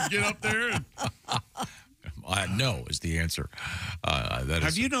get up there? No is the answer.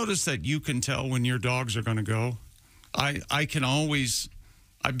 Have you noticed that you can tell when your dogs are going to go? I can always.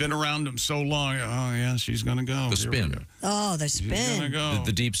 I've been around them so long. Oh, yeah, she's going to go. The spin. Oh, the spin. She's going to go.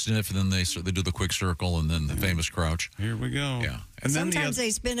 The deep sniff, and then they do the quick circle, and then the famous crouch. Here we go. Yeah. And then sometimes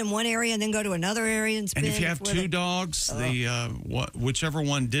they spin in one area and then go to another area and spin. And if you have two dogs, whichever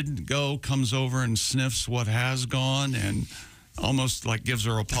one didn't go comes over and sniffs what has gone and almost like gives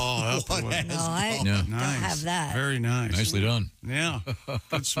her a paw up. I don't have that. Very nice. Nicely done. Yeah.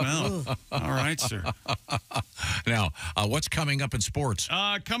 Good smell. All right, sir. Now, what's coming up in sports?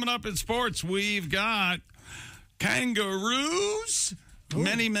 Coming up in sports, we've got kangaroos,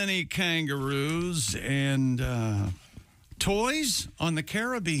 many kangaroos, and toys on the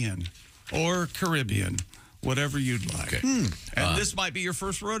Caribbean or Caribbean, whatever you'd like. Okay. And this might be your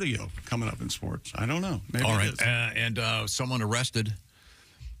first rodeo coming up in sports. I don't know. Maybe all right. it is. And someone arrested.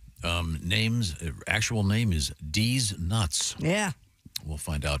 Actual name is Deez Nuts. Yeah. We'll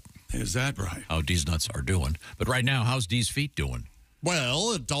find out. Is that right? How Deez Nuts are doing. But right now, how's Deez feet doing?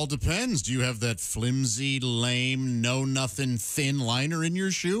 Well, it all depends. Do you have that flimsy, lame, know-nothing, thin liner in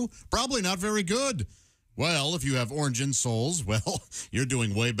your shoe? Probably not very good. Well, if you have orange insoles, well, you're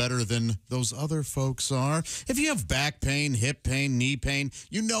doing way better than those other folks are. If you have back pain, hip pain, knee pain,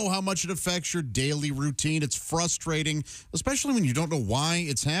 you know how much it affects your daily routine. It's frustrating, especially when you don't know why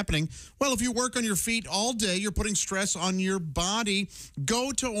it's happening. Well, if you work on your feet all day, you're putting stress on your body.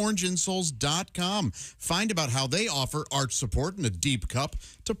 Go to orangeinsoles.com. Find about how they offer arch support in a deep cup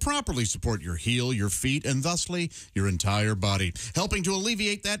to properly support your heel, your feet, and thusly your entire body. Helping to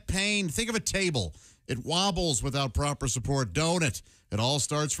alleviate that pain. Think of a table. It wobbles without proper support, don't it? It all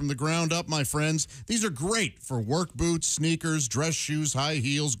starts from the ground up, my friends. These are great for work boots, sneakers, dress shoes, high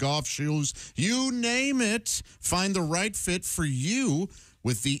heels, golf shoes, you name it. Find the right fit for you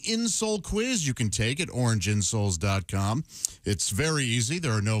with the insole quiz you can take at orangeinsoles.com. It's very easy.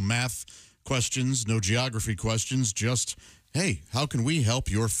 There are no math questions, no geography questions, just Hey, how can we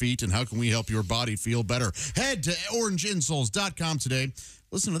help your feet and how can we help your body feel better? Head to orangeinsoles.com today.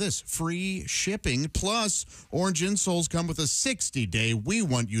 Listen to this, free shipping, plus Orange Insoles come with a 60-day we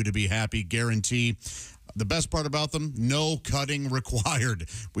want you to be happy guarantee. The best part about them, no cutting required.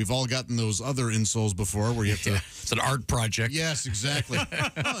 We've all gotten those other insoles before where you have to... It's an art project. Yes, exactly.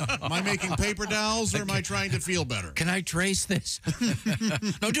 Am I making paper towels or am I trying to feel better? Can I trace this?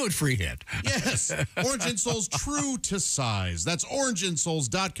 No, do it freehand. Yes. Orange Insoles, true to size. That's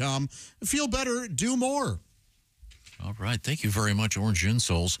orangeinsoles.com. Feel better, do more. All right. Thank you very much, Orange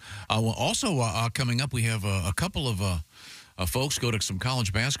Insoles. Also, coming up, we have a couple of folks go to some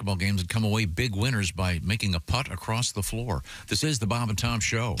college basketball games and come away big winners by making a putt across the floor. This is the Bob and Tom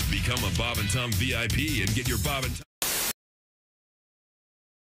Show. Become a Bob and Tom VIP and get your Bob and Tom.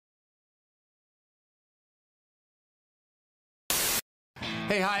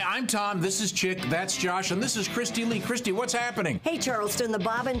 Hey, hi, I'm Tom. This is Chick. That's Josh. And this is Christy Lee. Christy, what's happening? Hey, Charleston, the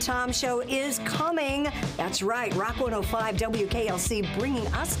Bob and Tom Show is coming. That's right. Rock 105 WKLC bringing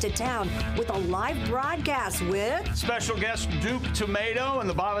us to town with a live broadcast with special guest Duke Tomato and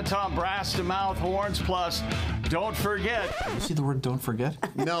the Bob and Tom Brass to Mouth Horns. Plus, don't forget. You see the word "don't forget"?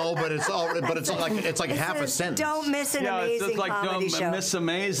 No, but it's like half a sentence. Don't miss an amazing comedy show. Don't miss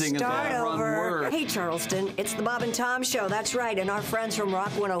amazing. Start over. Word. Hey, Charleston, it's the Bob and Tom Show. That's right, and our friends from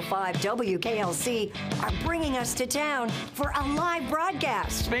Rock 105 WKLC are bringing us to town for a live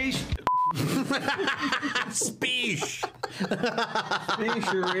broadcast. Speech.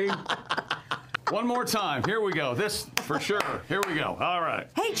 One more time. Here we go. This for sure. Here we go. All right.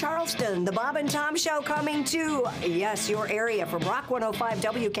 Hey, Charleston, the Bob and Tom Show coming to, yes, your area from Rock 105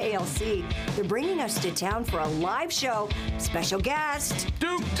 WKLC. They're bringing us to town for a live show. Special guest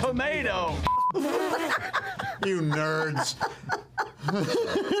Duke Tomato. You nerds.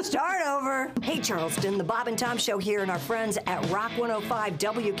 Start over. Hey, Charleston, the Bob and Tom Show here and our friends at Rock 105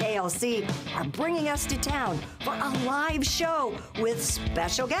 WKLC are bringing us to town for a live show with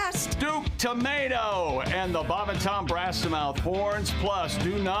special guest Duke Tomato and the Bob and Tom Brass to Mouth Horns. Plus,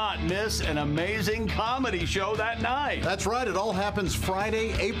 do not miss an amazing comedy show that night. That's right. It all happens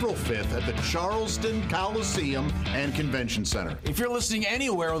Friday, April 5th at the Charleston Coliseum and Convention Center. If you're listening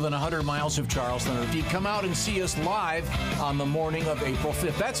anywhere within 100 miles of Charleston, or if you come out and see us live on the morning of April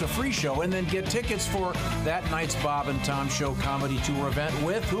 5th, that's a free show, and then get tickets for that night's Bob and Tom Show comedy tour event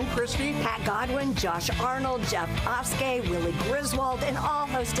with who, Christy? Pat Godwin, Josh Arnold, Jeff Oskey, Willie Griswold, and all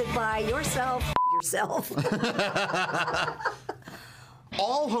hosted by yourself.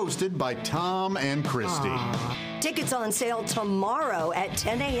 All hosted by Tom and Christy. Tickets on sale tomorrow at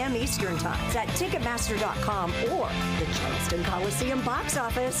 10 a.m. Eastern Time. It's at Ticketmaster.com or the Charleston Coliseum box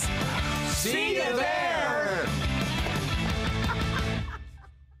office. See you there!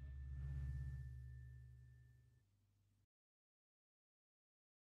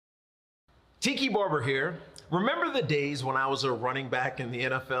 Tiki Barber here. Remember the days when I was a running back in the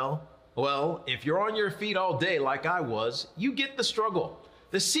NFL? Well, if you're on your feet all day like I was, you get the struggle.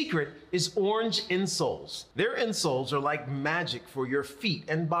 The secret is Orange Insoles. Their insoles are like magic for your feet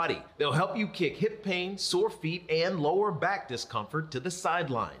and body. They'll help you kick hip pain, sore feet, and lower back discomfort to the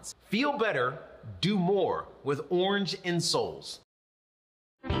sidelines. Feel better, do more with Orange Insoles.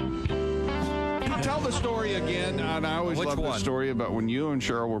 Tell the story again, and I always love the story about when you and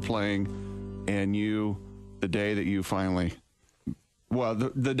Cheryl were playing. And the day that you finally,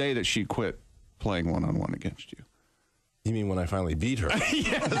 the day that she quit playing one-on-one against you. You mean when I finally beat her?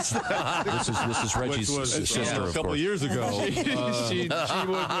 Yes. This is Reggie's sister, a couple years ago. She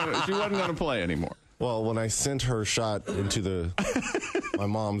wasn't going to play anymore. Well, when I sent her shot into my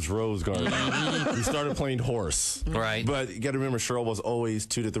mom's rose garden, we started playing horse. Right. But you got to remember, Cheryl was always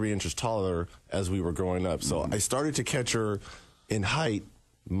 2 to 3 inches taller as we were growing up. So I started to catch her in height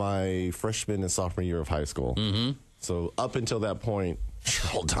my freshman and sophomore year of high school. So up until that point,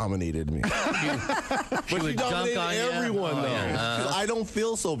 Cheryl dominated me. But she dominated everyone, though. I don't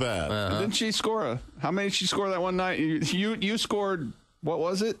feel so bad. Didn't she score how many did she score that one night? You scored, what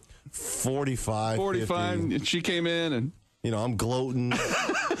was it? 45. 45. She came in and... You know, I'm gloating.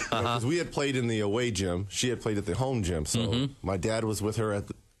 Because we had played in the away gym. She had played at the home gym. So my dad was with her at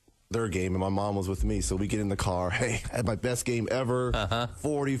their game, and my mom was with me. So we get in the car. Hey, I had my best game ever.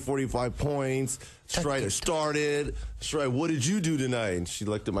 40, 45 points. Strider started. Strider, what did you do tonight? And she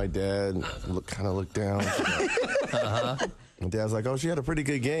looked at my dad and kind of looked down. And Dad's like, oh, she had a pretty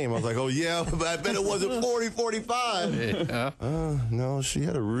good game. I was like, oh, yeah, but I bet it wasn't 40-45. Yeah. No, she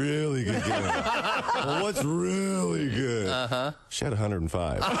had a really good game. Well, what's really good? Uh-huh. She had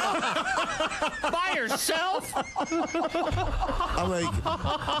 105. By herself? I'm like,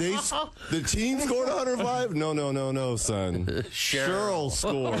 the team scored 105? No, son. Cheryl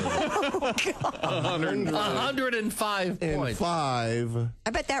scored 105 points. 5. I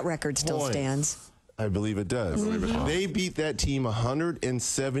bet that record still points. stands. I believe it does. They beat that team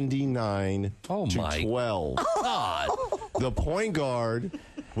 179 to 12. God. The point guard,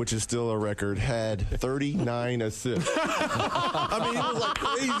 which is still a record, had 39 assists. I mean, it was like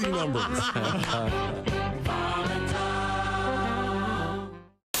crazy numbers.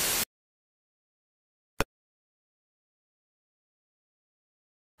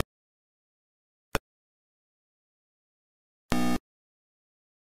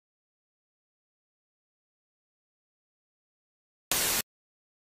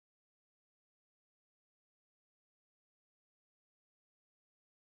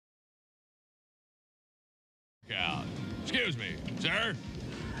 Excuse me, sir.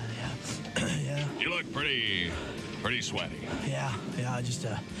 Yeah. You look pretty sweaty. Yeah. I just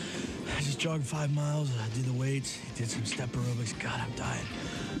jogged 5 miles. I did the weights. Did some step aerobics. God, I'm dying.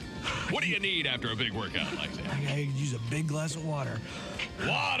 What do you need after a big workout like that? I could use a big glass of water.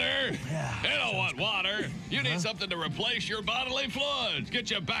 Water? Yeah. You don't want water. You need something to replace your bodily fluids. Get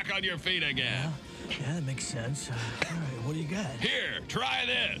you back on your feet again. Yeah, that makes sense. All right, what do you got? Here, try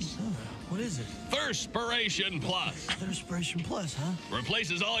this. What is it? Thirspiration Plus. Thirspiration Plus, huh?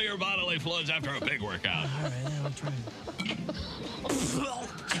 Replaces all your bodily fluids after a big workout. All right, I'll try it.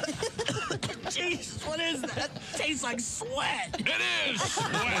 Jesus, what is that? Tastes like sweat. It is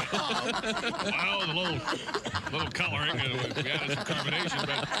sweat. Well, the little coloring. We added some carbonation,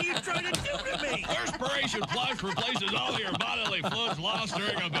 but... What are you trying to do to me? Thirspiration Plus replaces all your bodily fluids lost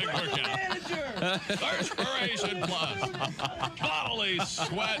during a big workout. Thirspiration Plus. Bodily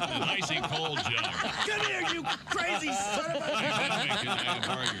sweat and icy cold jug. Come here, you crazy son of a... Can I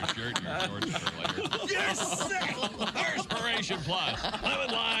borrow your shirt and your shorts for later? You're sick. Thirspiration Plus.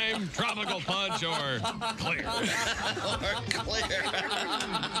 Lemon lime, tropical punch, or clear.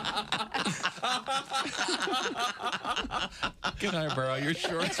 Can I borrow your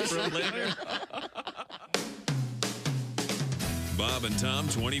shorts for later? Bob and Tom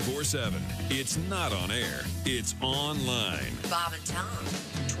 24/7. It's not on air. It's online. Bob and Tom,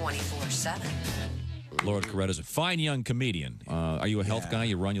 24/7. Lord Coretta's a fine young comedian. Are you a health guy?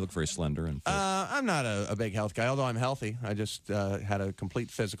 You run, you look very slender. And I'm not a big health guy, although I'm healthy. I just had a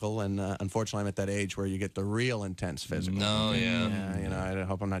complete physical, and unfortunately I'm at that age where you get the real intense physical. No, yeah. You know, I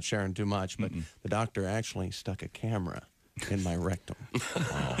hope I'm not sharing too much, but the doctor actually stuck a camera in my rectum.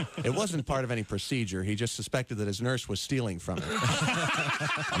 It wasn't part of any procedure. He just suspected that his nurse was stealing from him.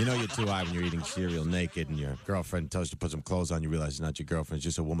 You know you're too high when you're eating cereal naked and your girlfriend tells you to put some clothes on. You realize it's not your girlfriend. It's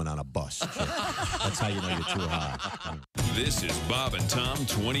just a woman on a bus. That's how you know you're too high. This is Bob and Tom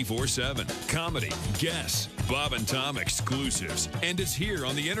 24/7. Comedy, guests, Bob and Tom exclusives, and it's here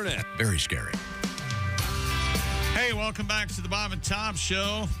on the internet. Very scary. Hey, welcome back to the Bob and Tom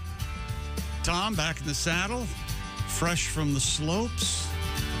Show. Tom, back in the saddle, fresh from the slopes.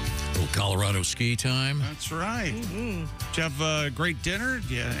 A little Colorado ski time. That's right. Did you have a great dinner?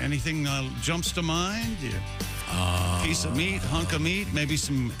 Yeah. Anything jumps to mind? Piece of meat, hunk of meat, maybe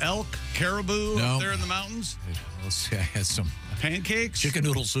some elk, caribou up there in the mountains? Let's see, I had some pancakes, chicken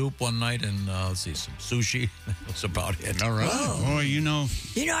noodle soup one night, and let's see, some sushi. That's about it. All right. Oh. Boy, you know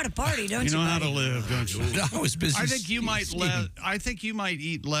how to party, don't you? You know how to live, don't you? I was busy. I think you might. I think you might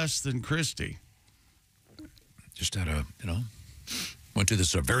eat less than Christy. Just had went to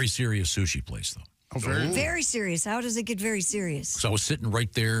this very serious sushi place, though. Oh, very serious. How does it get very serious? So I was sitting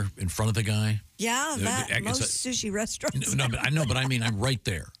right there in front of the guy. Yeah, most sushi restaurants. No, but I mean, I'm right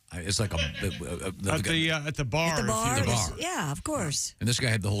there. It's like at the bar. At the bar. The bar. Yeah, of course. And this guy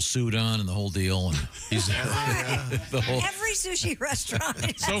had the whole suit on and the whole deal, and he's every sushi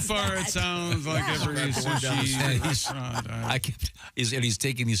restaurant. So far, it sounds like every sushi restaurant. He's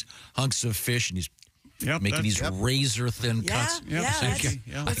taking these hunks of fish and he's making these razor thin cuts.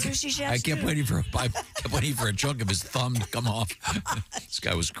 I kept waiting for a chunk of his thumb to come off. This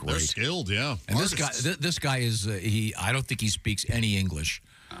guy was great. They're skilled, yeah. And this guy is I don't think he speaks any English.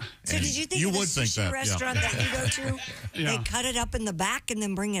 So did you think of the sushi restaurant that you go to? They cut it up in the back and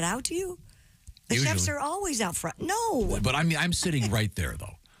then bring it out to you? The chefs are always out front. No. But I'm sitting right there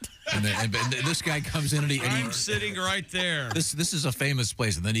though. And this guy comes in and I'm sitting right there. This is a famous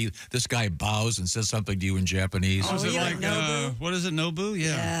place, and then this guy bows and says something to you in Japanese. Oh, is it like what is it, Nobu?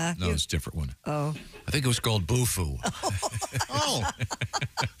 Yeah. No, it's a different one. Oh. I think it was called Bufu. Oh.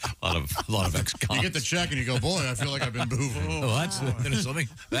 a lot of ex-cons. You get the check and you go, boy, I feel like I've been boofing. Oh,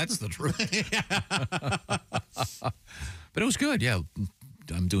 that's the truth. But it was good, yeah.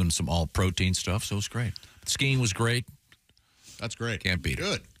 I'm doing some all-protein stuff, so it was great. Skiing was great. That's great. Can't beat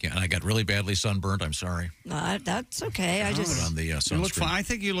Good. it. And I got really badly sunburned. I'm sorry. That's okay. I just put on the You look sunscreen. fine. I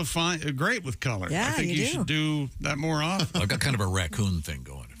think you look fine. Great with color. Yeah, I think you you do. should do that more often. I've got kind of a raccoon thing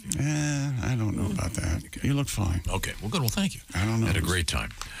going. I don't know about that. You look fine. Okay, well, good. Well, thank you. I don't know. Had a great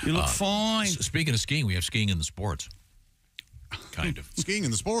time. You look fine. Speaking of skiing, we have skiing in the sports. Kind of. Skiing in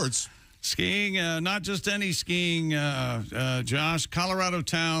the sports. Skiing, not just any skiing, Josh. Colorado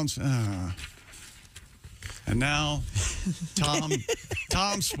towns. And now,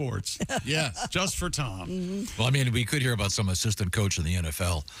 Tom Sports. Yes. Just for Tom. Well, I mean, we could hear about some assistant coach in the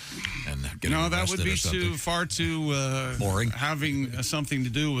NFL. And getting No, that arrested would be or something. far too boring. Having something to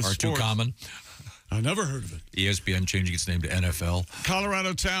do with Or sports. too common. I never heard of it. ESPN changing its name to NFL.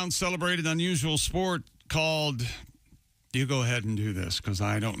 Colorado town celebrated unusual sport called. You go ahead and do this because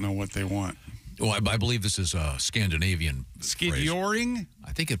I don't know what they want. Well, I believe this is a Scandinavian Ski-joring?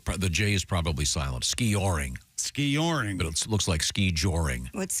 I think the J is probably silent. Ski-joring. Ski-joring. But it looks like ski-joring.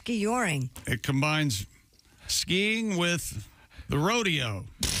 What's ski-joring? It combines skiing with the rodeo.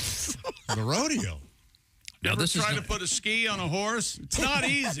 The rodeo? Now, Ever this is try to not- put a ski on a horse? It's not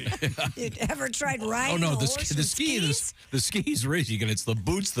easy. You ever tried riding Oh no, a the horse the with ski skis? the ski's racing, and it's the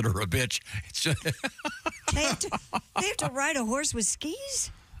boots that are a bitch. It's just They have to ride a horse with skis?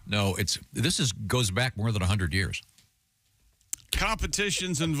 no. This goes back more than 100 years.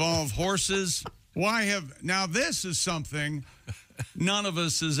 Competitions involve horses. Now this is something none of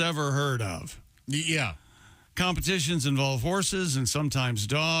us has ever heard of. Yeah. Competitions involve horses and sometimes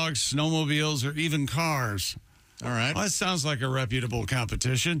dogs, snowmobiles, or even cars. All right. Well, that sounds like a reputable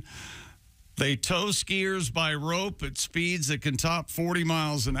competition. They tow skiers by rope at speeds that can top 40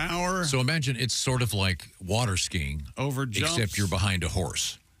 miles an hour. So imagine it's sort of like water skiing, over jumps except you're behind a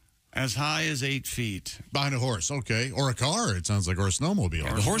horse. as high as 8 feet. Behind a horse, okay. Or a car, it sounds like, or a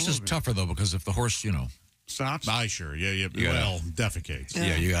snowmobile. The horse is tougher, though, because if the horse, stops? Aye, sure. Yeah. You gotta- defecates.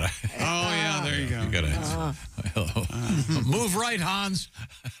 Yeah, you got to. Oh, yeah, there you go. You got to. Move right, Hans.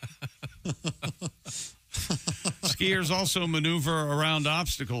 Skiers also maneuver around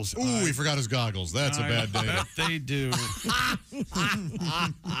obstacles. Ooh, he forgot his goggles. That's a bad day. I bet they do.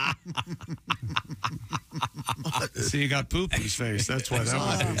 See, you got poop in his face. That's why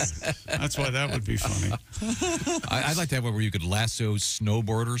that would be funny. I'd like to have one where you could lasso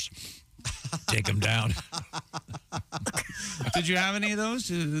snowboarders, take them down. Did you have any of those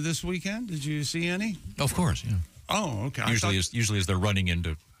this weekend? Did you see any? Of course, yeah. Oh, okay. Usually as they're running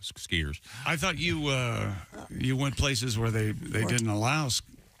into skiers. I thought you went places where they didn't allow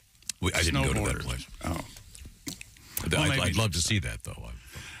I didn't go to that snowboarders. place. Oh. I'd love to see that, though.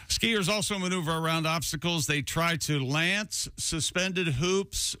 Skiers also maneuver around obstacles. They try to lance suspended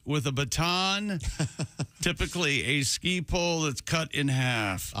hoops with a baton, typically a ski pole that's cut in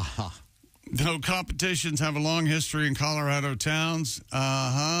half. Uh-huh. Though competitions have a long history in Colorado towns.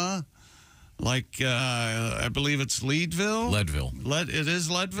 Like, I believe it's Leadville? Leadville. It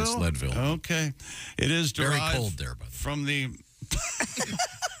is Leadville? It's Leadville. Okay. It is derived Very cold there, by the way. from the...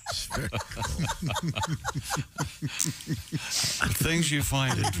 Things you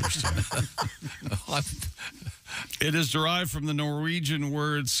find interesting. It is derived from the Norwegian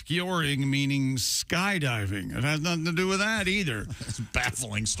word skjoring, meaning skydiving. It has nothing to do with that either. It's a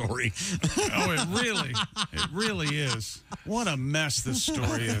baffling story. Oh, it really is. What a mess this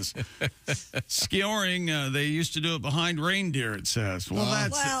story is. Skjoring, they used to do it behind reindeer, it says. Well,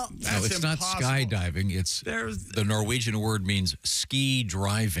 that's no, it's not impossible. skydiving. It's the Norwegian word means ski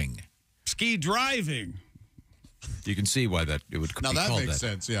driving. Ski driving. You can see why it would Now be that called makes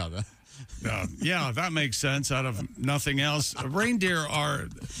that. sense, yeah. Yeah, that makes sense out of nothing else. Reindeer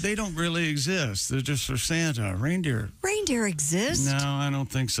they don't really exist. They're just for Santa. Reindeer exist? No, I don't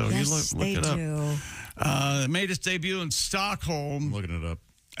think so. Yes, You look it they up. do. It made its debut in Stockholm. I'm looking it up.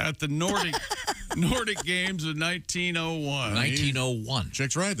 At the Nordic Games in 1901. 1901.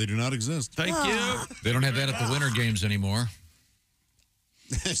 Chick's right. They do not exist. Thank you. They don't have that at the Winter Games anymore.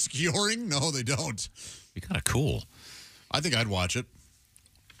 Skjoring? No, they don't. Be kind of cool. I think I'd watch it.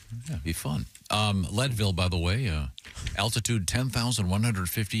 Yeah, it'd be fun. Leadville, by the way, altitude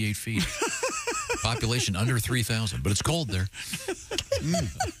 10,158 feet. Population under 3,000, but it's cold there.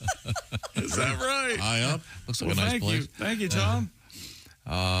 Is that right? High up. Looks like a nice thank place. you. Thank you, Tom.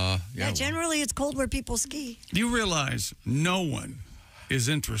 Yeah, generally it's cold where people ski. You realize no one is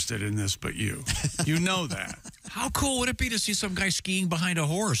interested in this but you. You know that. How cool would it be to see some guy skiing behind a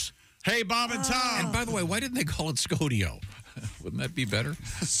horse? Hey, Bob and Tom. And by the way, why didn't they call it Scodio? Wouldn't that be better?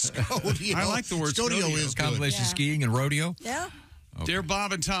 Scodio. I like the word Scodio. Is combination skiing and rodeo. Yeah. Okay. Dear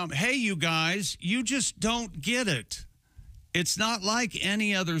Bob and Tom, hey, you guys, you just don't get it. It's not like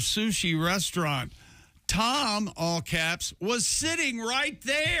any other sushi restaurant. Tom, all caps, was sitting right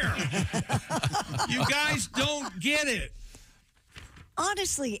there. You guys don't get it.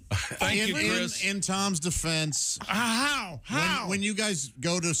 Honestly, Thank you, Chris. In Tom's defense, how? When you guys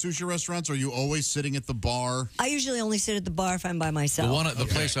go to sushi restaurants, are you always sitting at the bar? I usually only sit at the bar if I'm by myself. The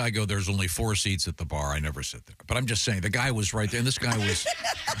place I go, there's only 4 seats at the bar. I never sit there. But I'm just saying, the guy was right there, and this guy was.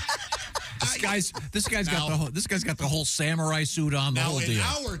 This guy's got the whole samurai suit on, the whole deal.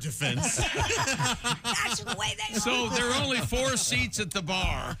 Now, in our defense, that's the way they are. So there are only 4 seats at the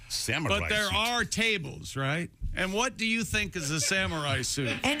bar, but there are tables, right? And what do you think is a samurai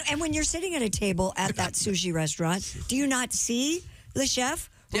suit? And when you're sitting at a table at that sushi restaurant, do you not see the chef?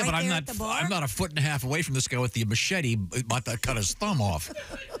 Yeah, right but there at the bar? I'm not a foot and a half away from this guy with the machete about to cut his thumb off.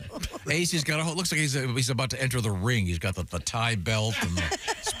 Ace, looks like he's about to enter the ring. He's got the tie belt and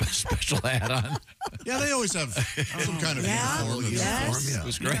the special hat on. Yeah, they always have some kind of uniform. Yes. It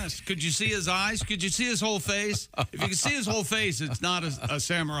was great. Yes. Could you see his eyes? Could you see his whole face? If you can see his whole face, it's not a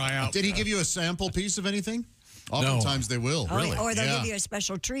samurai outfit. Did he give you a sample piece of anything? Oftentimes they will. Really? Or they'll give you a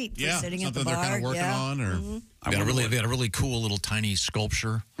special treat for sitting at the bar. Something they're kind of working on. Or They had a really cool little tiny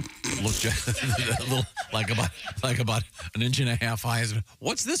sculpture. Looked like about an inch and a half high.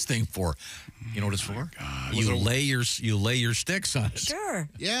 What's this thing for? You know what it's for? You lay your sticks on it. Sure.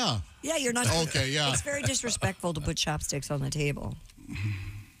 Yeah. Yeah, you're not. Okay, yeah. It's very disrespectful to put chopsticks on the table.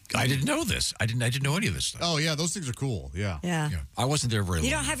 I didn't know this. I didn't know any of this stuff. Oh yeah, those things are cool. Yeah. I wasn't there very long.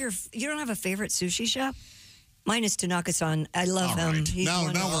 You don't have a favorite sushi shop? Mine is Tanaka-san. I love him. Right. Now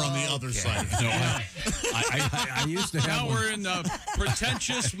we're on the other side. No, I used to have Now we're in the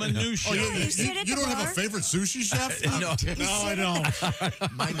pretentious minutiae. You don't have a favorite sushi chef? No, I don't.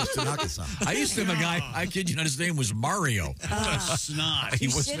 Mine is Tanaka-san. I used to have a guy, I kid you not, his name was Mario. Snot. You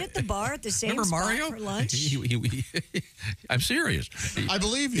sit at the bar at the same Remember spot Mario? for lunch? I'm serious. I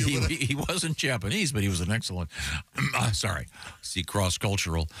believe you. He wasn't Japanese, but he was an excellent. Sorry. See,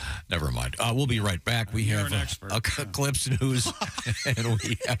 cross-cultural. Never mind. We'll be right back. We have Clips News, and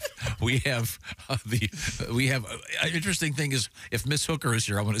we have interesting thing is, if Miss Hooker is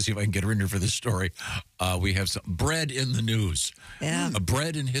here, I want to see if I can get her in here for this story. We have some bread in the news. Yeah.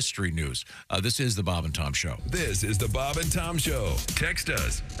 Bread in history news. This is the Bob and Tom Show. This is the Bob and Tom Show. Text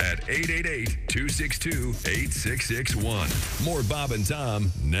us at 888-262-8661. More Bob and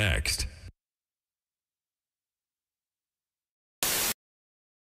Tom next.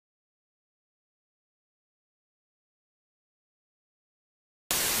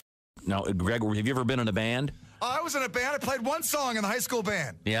 Now, Greg, have you ever been in a band? I was in a band. I played one song in the high school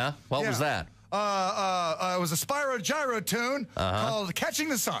band. Yeah? What was that? It was a Spyro Gyro tune called Catching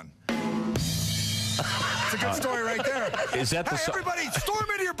the Sun. It's a good story right there. Is that the everybody, storm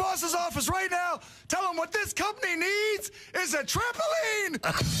into your boss's office right now. Tell him what this company needs is a trampoline.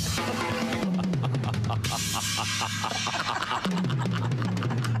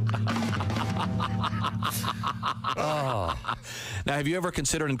 Oh. Now, have you ever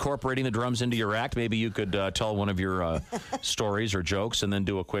considered incorporating the drums into your act? Maybe you could tell one of your stories or jokes and then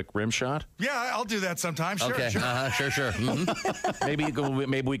do a quick rim shot? Yeah, I'll do that sometime. Sure, okay. Sure.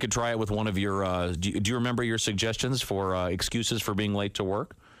 Mm-hmm. Maybe we could try it with one of your... do you remember your suggestions for excuses for being late to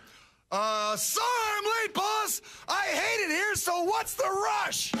work? Sorry I'm late, boss. I hate it here, so what's the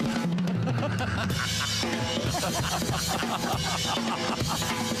rush?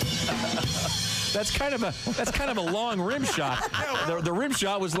 That's kind of a long rim shot. Yeah, well, the rim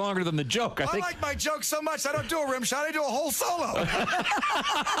shot was longer than the joke. I think. Like my joke so much, I don't do a rim shot. I do a whole solo.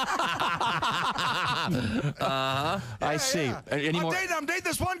 I see. Yeah. I'm dating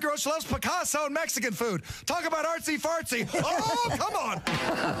this one girl. She loves Picasso and Mexican food. Talk about artsy fartsy. Oh, come on.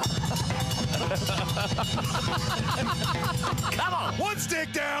 Come on. One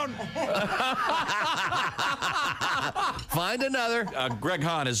stick down. Find another. Greg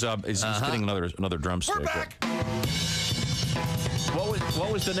Hahn is getting another drumstick. We're back.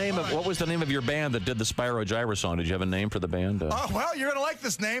 What was the name of your band that did the Spyro Gyro song? Did you have a name for the band? Oh well, you're gonna like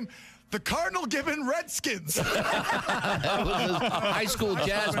this name. The Cardinal Gibbon Redskins. It was a high school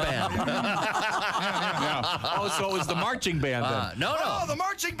jazz band. Oh, so it was the marching band then? No. Oh, the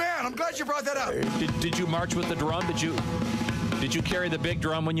marching band. I'm glad you brought that up. Did you march with the drum? Did you carry the big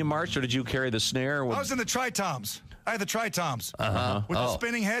drum when you marched, or did you carry the snare? I was in the tritoms. I had the tri-toms. Uh-huh. With the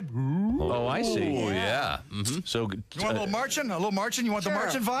spinning head. Oh, I see. Oh, yeah. So, You want a little marching? A little marching? You want the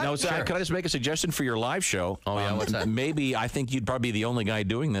marching vibe? Now, can I just make a suggestion for your live show? Oh, yeah, what's that? Maybe I think you'd probably be the only guy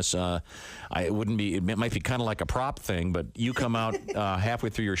doing this. It might be kind of like a prop thing, but you come out halfway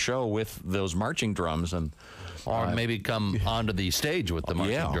through your show with those marching drums and. Or maybe come onto the stage with the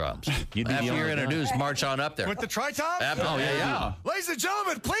marching drums. After you're introduced, march on up there. With the tri-toms? Oh, yeah. Ladies and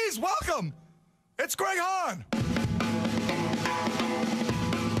gentlemen, please welcome. It's Greg Hahn.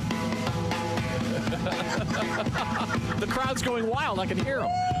 The crowd's going wild. I can hear them.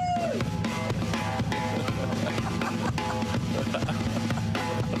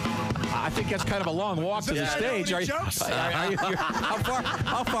 I think that's kind of a long walk to the stage. How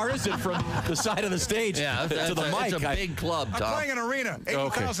far is it from the side of the stage to the mic? It's a big club, Tom. I'm playing an arena,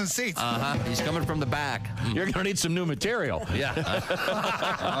 80,000 seats. He's coming from the back. You're going to need some new material. Yeah.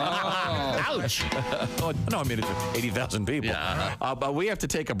 Ouch. No, I mean, it's 80,000 people. Yeah. But we have to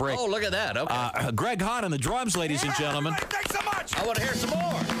take a break. Oh, look at that. Okay. Greg Hahn on the drums, ladies and gentlemen. Thanks so much. I want to hear some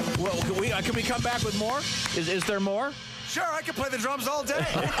more. Well, can we come back with more? Is there more? Sure, I can play the drums all day.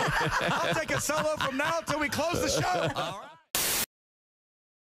 I'll take a solo from now until we close the show. All right.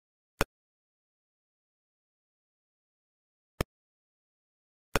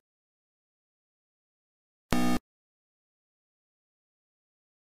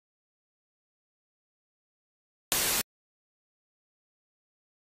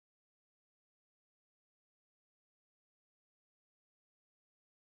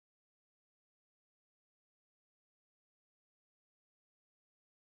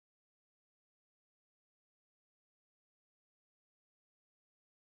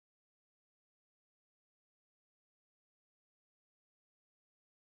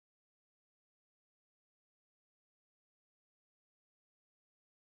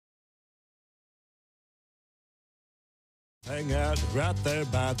 Hang out right there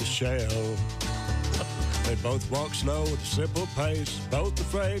by the shell. They both walk slow at a simple pace, both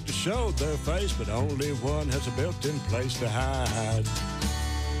afraid to show their face, but only one has a built-in place to hide.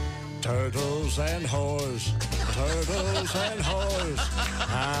 Turtles and whores, turtles and whores.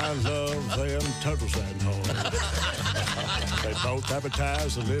 I love them turtles and whores. They both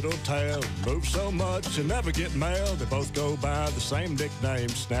advertise a little tail, move so much you never get mail. They both go by the same nickname,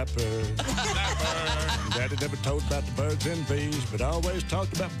 Snapper. Daddy never told about the birds and bees, but always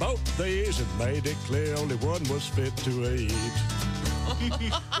talked about both these and made it clear only one was fit to eat.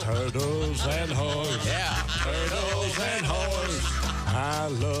 Turtles and whores. Yeah. Turtles and whores. I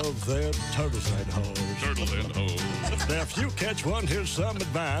love them turtles and whores. Turtle and whores. Now, if you catch one, here's some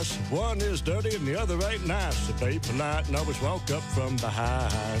advice. One is dirty and the other ain't nice. So be polite and always walk up from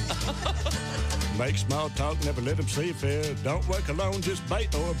behind. Make small talk, never let them see fear. Don't work alone, just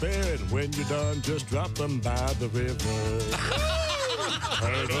bait or beer. And when you're done, just drop them by the river.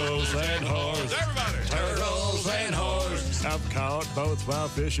 Turtles and whores. Everybody. Turtles and whores. I've caught both while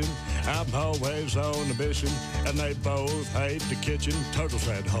fishing. I'm always on a mission. And they both hate the kitchen. Turtles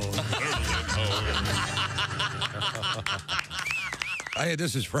and whores. Hey,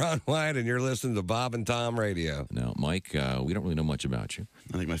 this is Ron White, and you're listening to Bob and Tom Radio. Now, Mike, we don't really know much about you.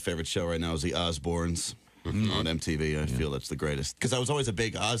 I think my favorite show right now is The Osbournes on MTV. I feel that's the greatest. Because I was always a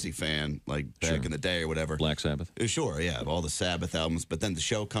big Ozzy fan, like back in the day or whatever. Black Sabbath? Sure, yeah, all the Sabbath albums. But then the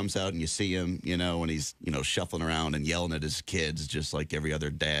show comes out and you see him, when he's, shuffling around and yelling at his kids just like every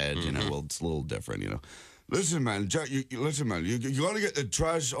other dad, well, it's a little different, Listen, man, Jack, you got to get the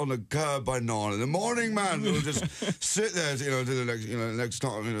trash on the curb by 9 in the morning, man. We'll just sit there, till the next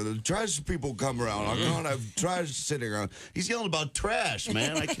time, the trash people come around. I can't have trash sitting around. He's yelling about trash,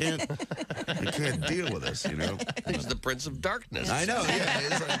 man. I can't deal with this, He's the Prince of Darkness. I know, yeah.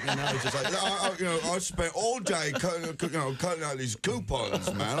 It's like, it's just like, I spent all day cutting out these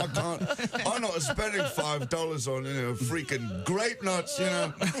coupons, man. I'm not spending $5 on, freaking grape nuts, They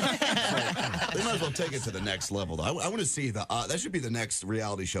might as well take it to the next level, though. I want to see that should be the next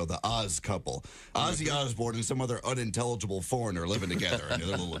reality show, the Oz couple. Ozzy Osbourne and some other unintelligible foreigner living together and their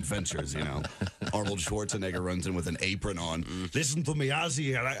little adventures, Arnold Schwarzenegger runs in with an apron on. Listen to me,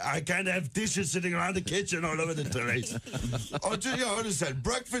 Ozzy, I can't have dishes sitting around the kitchen all over the place. I just said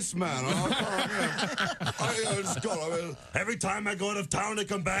breakfast, man. Every time I go out of town, I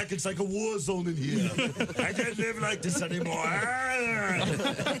come back, it's like a war zone in here. I can't live like this anymore. I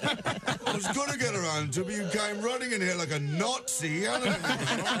was going to get around to you came running in here like a Nazi. As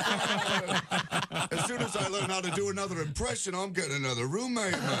soon as I learn how to do another impression, I'm getting another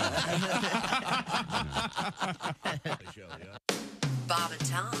roommate, man. Bob and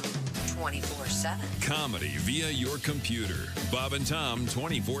Tom, 24/7. Comedy via your computer. Bob and Tom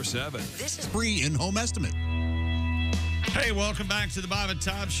 24/7. This is free in-home estimate. Hey, welcome back to the Bob and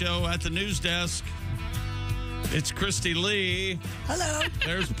Tom Show at the news desk. It's Christy Lee. Hello.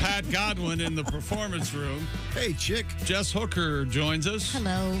 There's Pat Godwin in the performance room. Hey, chick. Jess Hooker joins us.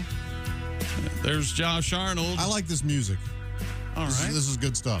 Hello. There's Josh Arnold. I like this music. All right. This is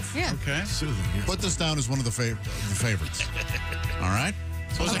good stuff. Yeah. Okay. Put this down as one of the favorites. All right?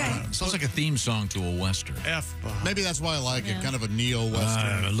 Sounds like a theme song to a Western. F-bomb. Maybe that's why I like it. Kind of a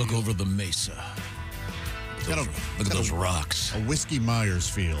neo-Western. Look over the mesa. Look at those rocks. A Whiskey Myers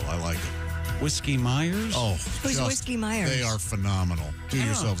feel. I like it. Whiskey Myers? Oh. Who's Whiskey Myers? They are phenomenal. Do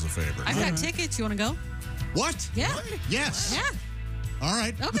yourselves a favor. I've got tickets. You want to go? What? Yeah. Yes. Yeah. All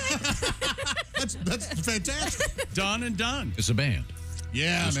right. Okay. That's fantastic. Done and done. It's a band.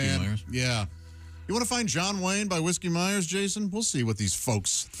 Yeah, Whiskey man. Myers. Yeah. You want to find John Wayne by Whiskey Myers, Jason? We'll see what these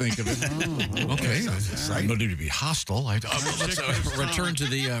folks think of it. Okay. No need to be hostile. Let's return to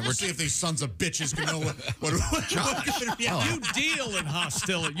the... Let's see if these sons of bitches can know what You deal in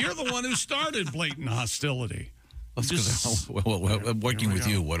hostility. You're the one who started blatant hostility. Working with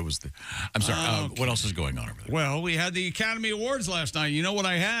you, what was the... I'm sorry, what else is going on over there? Well, we had the Academy Awards last night. You know what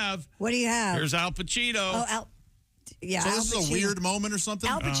I have? What do you have? Here's Al Pacino. Oh, yeah. So Al this is a Pacino. weird moment or something?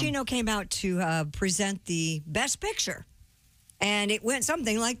 Al Pacino came out to present the Best Picture, and it went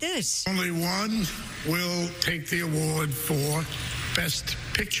something like this. Only one will take the award for Best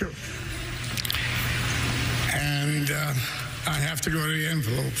Picture. And I have to go to the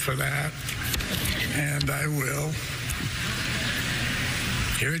envelope for that. And I will.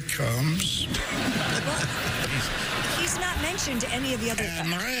 Here it comes. He's not mentioned any of the other...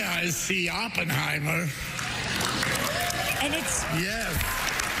 And may I see Oppenheimer? And it's... Yes.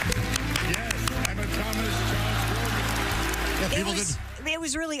 I'm a Thomas Charles It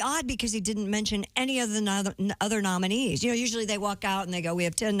was really odd because he didn't mention any of the other nominees. You know, usually they walk out and they go, "We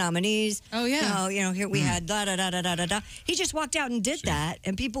have 10 nominees." Oh yeah. You know, here we had da da da da da da. He just walked out and did that,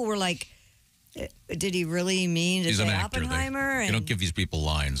 and people were like, "Did he really mean to He's say an actor. Oppenheimer?" You don't give these people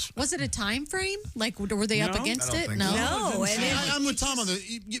lines. Was it a time frame? Like, were they up against it? No. No. I'm with Tom on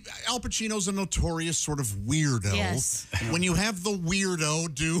Al Pacino's a notorious sort of weirdo. Yes. When you have the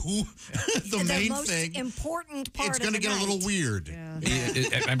weirdo do the main most thing, important part it's going to get a little weird.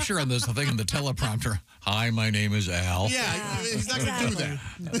 Yeah. I'm sure on this thing in the teleprompter. Hi, my name is Al. Yeah, he's not going to do that.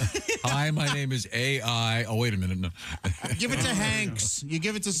 Hi, my name is AI. Oh, wait a minute. No. Give it to Hanks. You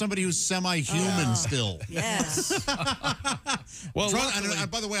give it to somebody who's semi-human still. Yes. Well,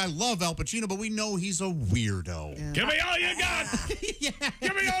 by the way, I love Al Pacino, but we know he's a weirdo. Yeah. Give me all you got.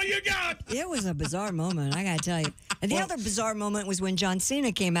 Give me all you got. It was a bizarre moment, I got to tell you. And the other bizarre moment was when John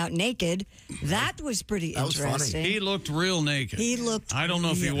Cena came out naked. That was pretty interesting. He looked real naked. He looked. I don't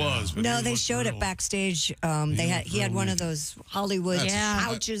know if he was. But no, they showed it backstage. He had one of those Hollywood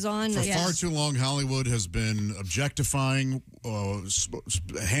pouches on. For far too long, Hollywood has been objectifying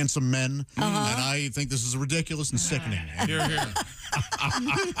handsome men, and I think this is ridiculous and sickening. Here.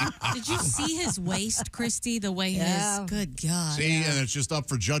 Did you see his waist, Christy? The way his... Good God. See, and it's just up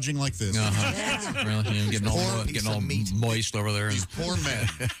for judging like this. Really, getting all moist over there. These poor men.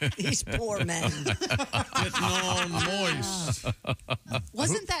 These poor men. Getting all moist.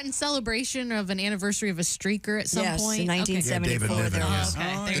 Wasn't that in celebration of an anniversary of a streaker at some point? In 1974.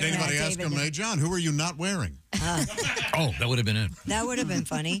 Okay. Did anybody ask him, "Hey, John, who are you not wearing?" Oh, that would have been it. That would have been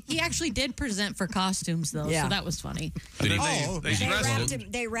funny. He actually did present for costumes, though, so that was funny.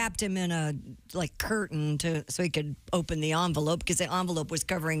 They wrapped him in a curtain so he could open the envelope because the envelope was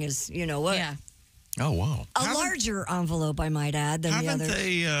covering his, you know what? Yeah. Oh, wow. A larger envelope, I might add, than the others. Haven't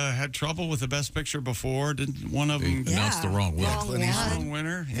they had trouble with the Best Picture before? Didn't one of them announced the wrong winner? Wrong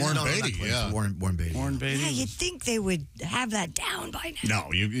winner? Warren Beatty, Warren Beatty. Warren Beatty. Yeah, you'd think they would have that down by now.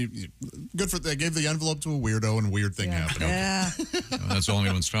 No, good for they gave the envelope to a weirdo and a weird thing happened. Yeah. That's all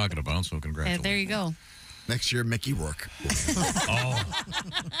anyone's talking about, so congratulations. There you go. Next year, Mickey Rourke.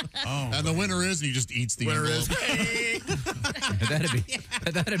 And the winner is, and he just eats the envelope.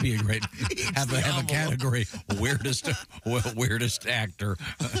 That'd be a great have a category weirdest actor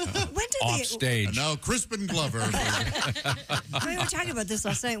off stage. No, Crispin Glover. We were talking about this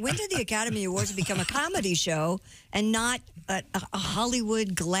last night. When did the Academy Awards become a comedy show and not a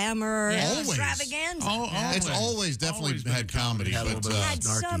Hollywood glamour extravaganza? It's always definitely had comedy, but had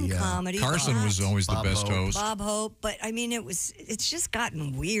some comedy. Carson was always the best host. Bob Hope, but I mean, it's just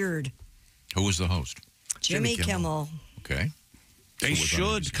gotten weird. Who was the host? Jimmy Kimmel. Okay. They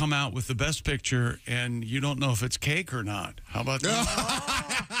should come out with the best picture, and you don't know if it's cake or not. How about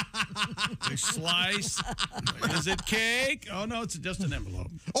that? They slice. Is it cake? Oh, no, it's just an envelope.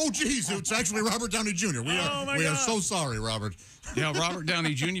 Oh, geez, it's actually Robert Downey Jr. We are so sorry, Robert. Yeah, Robert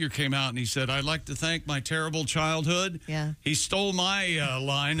Downey Jr. came out and he said, "I'd like to thank my terrible childhood." Yeah. He stole my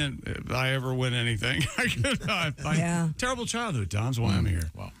line, and if I ever win anything, terrible childhood, Tom's why I'm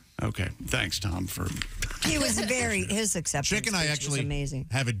here. Wow. Okay, thanks, Tom, for... He was his acceptance Chick and I speech actually was amazing.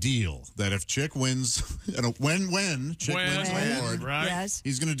 have a deal that if Chick wins, when Chick wins the award, right? Yes.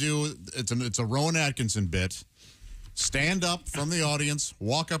 he's going to do, it's a Rowan Atkinson bit, stand up from the audience,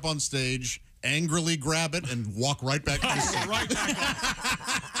 walk up on stage, angrily grab it, and walk right back to the seat. Right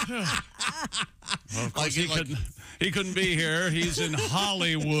back up. Well, of course, he couldn't be here. He's in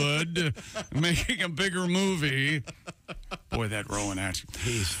Hollywood making a bigger movie. Boy, that Rowan Atkinson.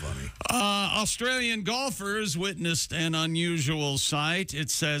 He's funny. Australian golfers witnessed an unusual sight. It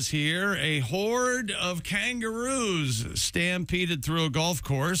says here, a horde of kangaroos stampeded through a golf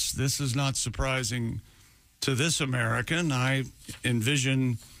course. This is not surprising to this American. I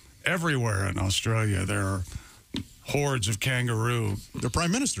envision everywhere in Australia there are hordes of kangaroo. The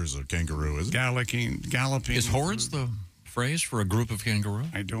Prime Minister's a kangaroo, isn't it? Galloping. Is hordes the phrase for a group of kangaroo?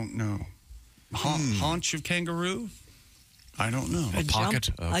 I don't know. Haunch of kangaroo? I don't know. A pocket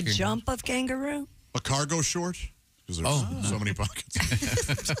of a jump of kangaroo? A cargo short? Because there's so many pockets.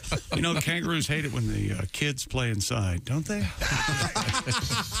 You know, kangaroos hate it when the kids play inside, don't they?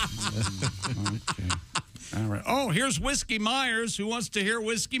 Okay. All right. Oh, here's Whiskey Myers. Who wants to hear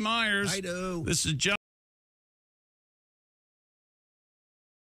Whiskey Myers? I do. This is John.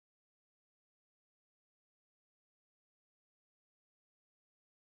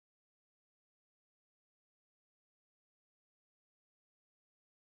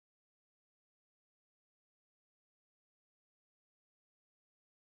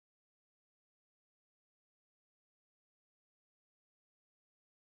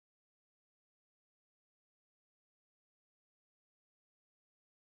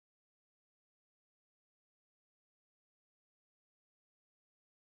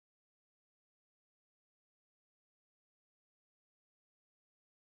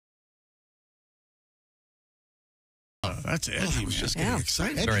 That's Eddie. Was just getting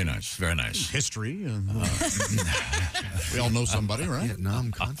excited. Very nice. Very nice. History. We all know somebody, right?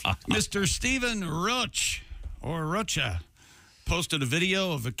 Vietnam conflict. Mr. Stephen Roach, or Rocha, posted a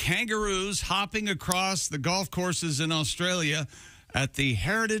video of the kangaroos hopping across the golf courses in Australia at the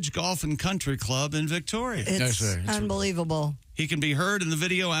Heritage Golf and Country Club in Victoria. It's unbelievable. He can be heard in the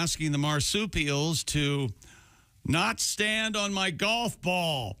video asking the marsupials to not stand on my golf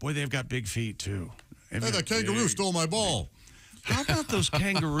ball. Boy, they've got big feet, too. Hey, that kangaroo stole my ball. How about those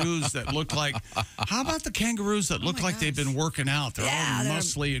kangaroos that look like? How about the kangaroos that look like they've been working out? They're all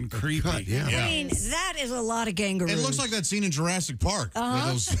muscly and creepy. I mean, that is a lot of kangaroos. It looks like that scene in Jurassic Park where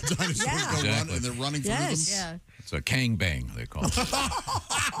those dinosaurs go run and they're running through them. Yeah. It's a kang bang, they call it.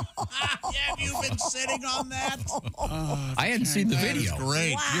 Have you been sitting on that? I hadn't seen the video.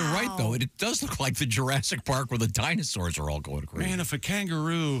 Great. Wow. You're right, though. It does look like the Jurassic Park where the dinosaurs are all going crazy. Man, if a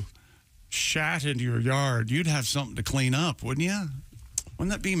kangaroo shat into your yard, you'd have something to clean up, wouldn't you?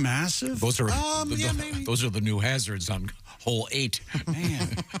 Wouldn't that be massive? Those are maybe. Those are the new hazards on hole 8. Man.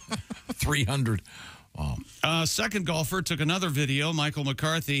 300. Wow. Second golfer took another video, Michael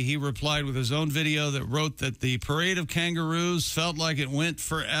McCarthy. He replied with his own video that wrote that the parade of kangaroos felt like it went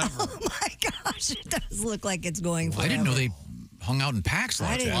forever. Oh, my gosh. It does look like it's going forever. I didn't know they hung out in packs like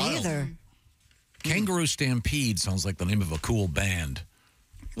that. I didn't either. Kangaroo Stampede sounds like the name of a cool band.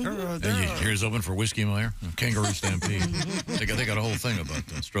 Here's open for Whiskey Meyer, Kangaroo Stampede. they got a whole thing about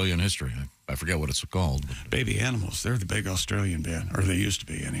Australian history. I forget what it's called. But. Baby Animals. They're the big Australian band, or they used to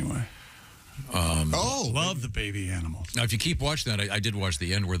be anyway. Love the Baby Animals. Now, if you keep watching that, I did watch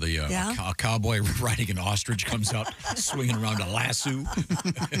the end where the a cowboy riding an ostrich comes out swinging around a lasso.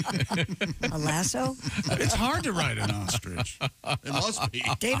 A lasso? It's hard to ride an ostrich. It must be.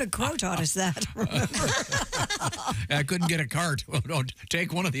 David Crow taught us that. Remember? I couldn't get a cart. Don't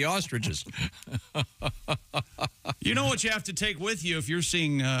take one of the ostriches. You know what you have to take with you if you're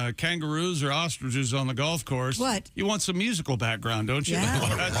seeing kangaroos or ostriches on the golf course? What? You want some musical background, don't you?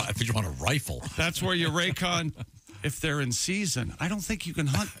 Yeah. If you want a rifle. That's where you raycon if they're in season. I don't think you can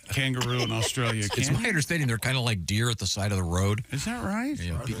hunt kangaroo in Australia, can It's you? my understanding they're kind of like deer at the side of the road. Is that right?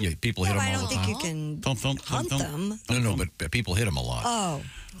 Yeah, people hit them I all don't the think time. you can Thump, thump, hunt thump, thump. them. No, but people hit them a lot. Oh.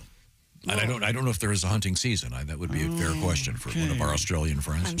 And I don't know if there is a hunting season. That would be a fair question for one of our Australian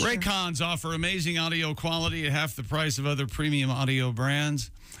friends. Sure. Raycons offer amazing audio quality at half the price of other premium audio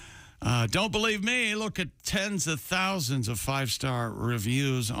brands. Don't believe me? Look at tens of thousands of 5-star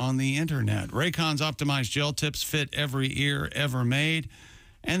reviews on the internet. Raycon's optimized gel tips fit every ear ever made,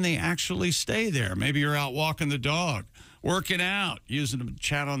 and they actually stay there. Maybe you're out walking the dog, working out, using them to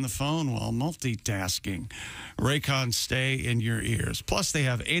chat on the phone while multitasking. Raycons stay in your ears. Plus, they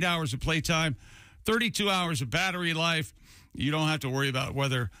have 8 hours of playtime, 32 hours of battery life. You don't have to worry about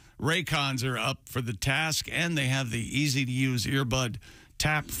whether Raycons are up for the task, and they have the easy-to-use earbud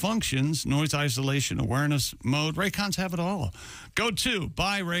tap functions, noise isolation, awareness mode. Raycons have it all. Go to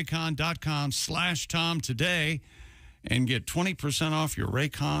buyraycon.com/Tom today and get 20% off your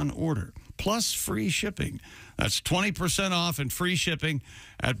Raycon order, plus free shipping. That's 20% off and free shipping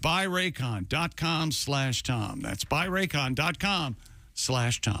at buyraycon.com/Tom. That's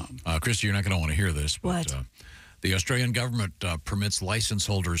buyraycon.com/Tom. Christy, you're not going to want to hear this, but What? The Australian government permits license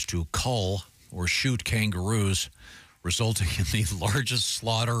holders to cull or shoot kangaroos, resulting in the largest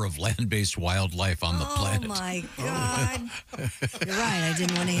slaughter of land-based wildlife on the planet. Oh, my God. You're right. I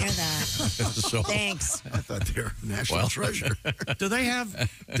didn't want to hear that. So, Thanks. I thought they were national treasure. They have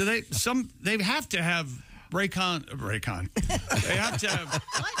to have Raycon. They have to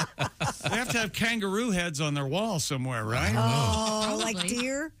have kangaroo heads on their wall somewhere, right? Oh, like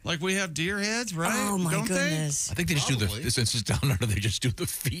deer? Like we have deer heads, right? Oh, my Don't goodness. I think they just do since it's down under, they just do the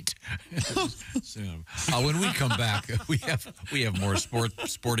feet. When we come back, we have more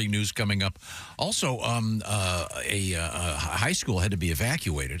sporting news coming up. Also, a high school had to be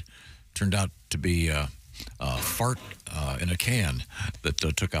evacuated. Turned out to be a fart in a can that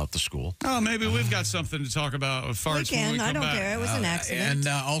took out the school. Oh, maybe we've got something to talk about with farts when we come I don't back. care. It was an accident. And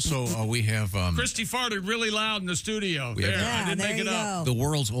also, we have... Christy farted really loud in the studio. We have- I didn't make it up. The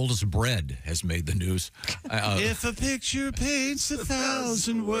world's oldest bread has made the news. If a picture paints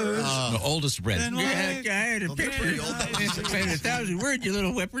 1,000 words. The oldest bread. Then why- I had a picture. Paint 1,000 words, you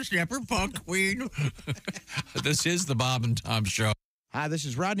little whippersnapper, punk queen. This is the Bob and Tom Show. Hi, this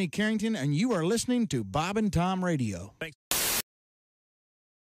is Rodney Carrington, and you are listening to Bob and Tom Radio. Thanks.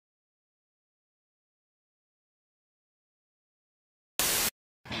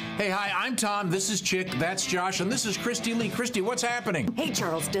 Hey, hi, I'm Tom. This is Chick. That's Josh. And this is Christy Lee. Christy, what's happening? Hey,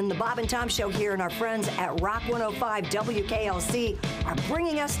 Charleston. The Bob and Tom Show here and our friends at Rock 105 WKLC are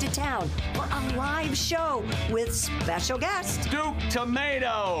bringing us to town for a live show with special guest Duke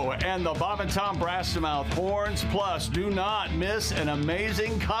Tomato and the Bob and Tom Brassmouth Horns. Plus, do not miss an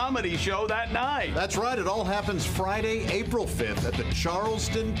amazing comedy show that night. That's right. It all happens Friday, April 5th at the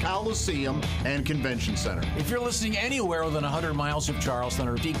Charleston Coliseum and Convention Center. If you're listening anywhere within 100 miles of Charleston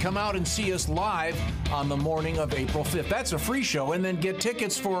or D, come out and see us live on the morning of April 5th. That's a free show. And then get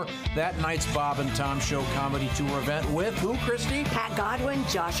tickets for that night's Bob and Tom Show comedy tour event with who, Christy? Pat Godwin,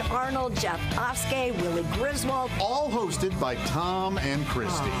 Josh Arnold, Jeff Oskey, Willie Griswold. All hosted by Tom and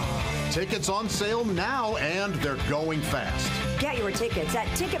Christy. Tickets on sale now, and they're going fast. Get your tickets at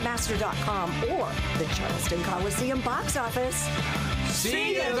Ticketmaster.com or the Charleston Coliseum box office.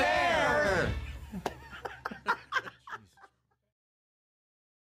 See you there!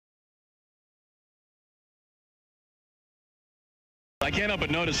 I can't help but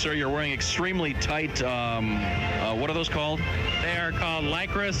notice, sir, you're wearing extremely tight, what are those called? They are called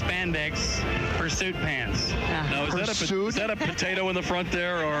Lycra Spandex Pursuit Pants. Now, is that a potato in the front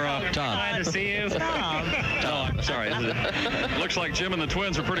there, or Tom? Glad to see you. Tom. Oh, I'm sorry. Looks like Jim and the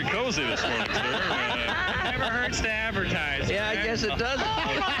twins are pretty cozy this morning, sir. Never hurts to advertise. Yeah, I guess it doesn't.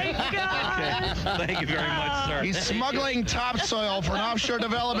 Oh, my God. Okay. Thank you very much, sir. He's smuggling topsoil for an offshore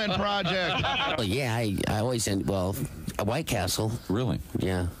development project. Well, yeah, I always end, well, a White Castle. Really?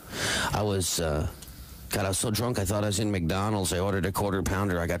 Yeah. I was so drunk I thought I was in McDonald's. I ordered a quarter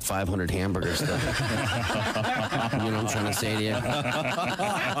pounder. I got 500 hamburgers. You know what I'm trying to say to you?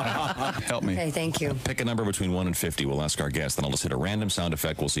 Help me. Okay, thank you. Pick a number between 1 and 50. We'll ask our guest, then I'll just hit a random sound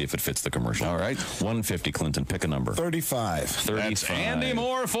effect. We'll see if it fits the commercial. All right. 1 and 50, Clinton. Pick a number. 35. 35. That's Andy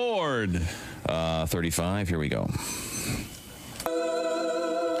Moore Ford. 35. Here we go.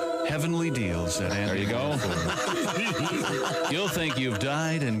 Heavenly deals at Andy. There you go. You'll think you've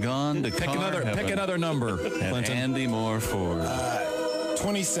died and gone to Pick another number, Clinton. Andy Moore Ford.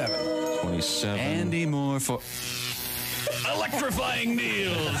 27. 27. Andy Moore Ford. Electrifying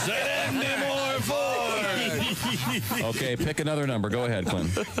deals at Andy Moore Ford. Okay, pick another number. Go ahead,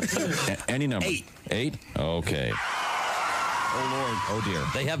 Clinton. Any number. 8. 8? Okay. Oh, Lord. Oh, dear.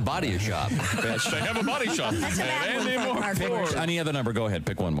 They have body shop. They have a body shop. That's a bad Andy one for Moore Mark Ford. Ford. Any other number. Go ahead.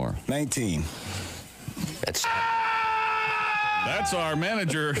 Pick one more. 19. That's That's our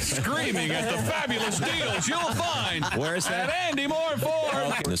manager screaming at the fabulous deals you'll find. Where's that? At Andy Moore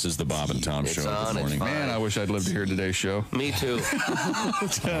Ford. This is the Bob and Tom Show. Good morning. Man, I wish I'd lived to hear today's show. Me too.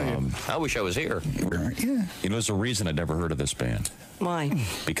 I wish I was here. You know, there's a reason I'd never heard of this band. Why?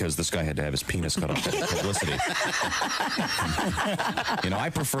 Because this guy had to have his penis cut off for publicity. You know, I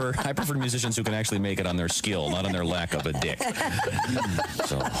prefer musicians who can actually make it on their skill, not on their lack of a dick.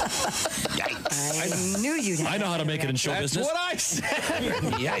 So, yikes! I knew you'd. I know how to make it in show business. That's what I said.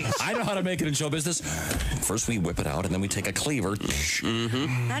 Yikes! I know how to make it in show business. First, we whip it out, and then we take a cleaver.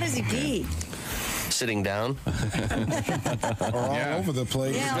 How does he pee? Sitting down. Or all over the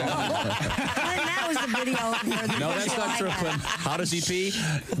place. Yeah, that was the video. No, that's not true. How does he pee?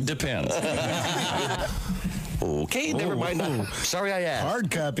 Depends. Okay, never mind. Sorry I asked.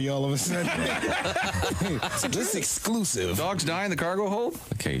 Hard copy all of a sudden. This exclusive. Dogs die in the cargo hold?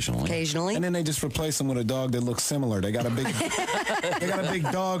 Occasionally. And then they just replace them with a dog that looks similar. They got a big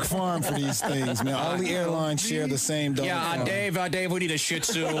dog farm for these things, man. All the airlines share the same dog farm. Dave, we need a Shih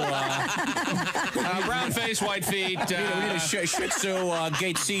Tzu. Brown face, white feet. We need a Shih Tzu,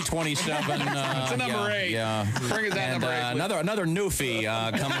 gate C27. It's a number 8. Yeah. Bring us that number 8. Another newfie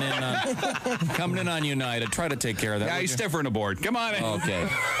coming in on United. Try to take care of that. Yeah, he's stiffer than a board. Come on in. Okay.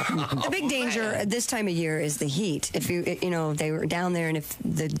 The big danger at this time of year is the heat. If they were down there and if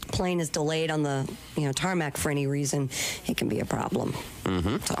the plane is delayed on the tarmac for any reason, it can be a problem.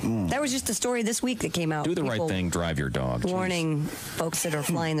 So, that was just the story this week that came out. Do the right thing. Drive your dog. Warning folks that are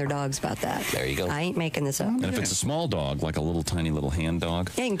flying their dogs about that. There you go. I ain't making this up. And if it's a small dog, like a little tiny little hand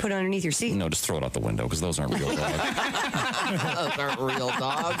dog, yeah, you can put it underneath your seat. No, just throw it out the window because those aren't real dogs. Those aren't real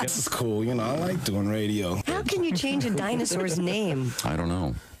dogs. This is cool. I like doing radio. How can you change a dinosaur's name? I don't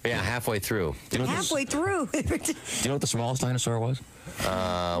know. Yeah, halfway through. Halfway through. Do you know what the smallest dinosaur was?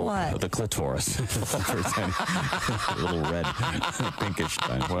 What? The clitoris. Little red, pinkish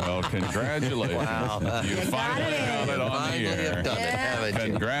dinosaur. Well, congratulations. Wow. You finally got it on the air. Done it, haven't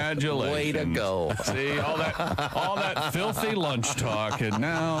you? Congratulations. Way to go. See, all that filthy lunch talk, and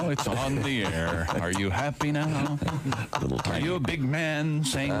now it's on the air. Are you happy now? Are you a big man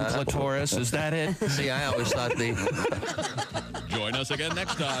saying clitoris? Is that it? See, I always thought Join us again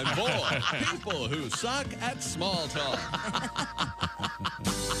next time for People Who Suck at Small Talk.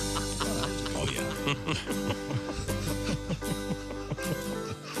 Oh, yeah.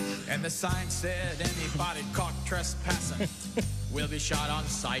 And the sign said anybody caught trespassing will be shot on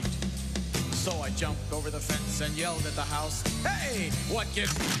sight. So I jumped over the fence and yelled at the house, "Hey, what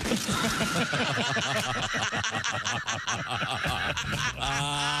gives..."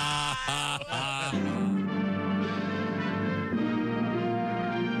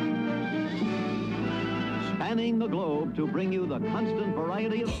 Spanning the globe to bring you the constant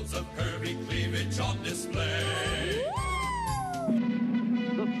variety of loads of curvy cleavage on display.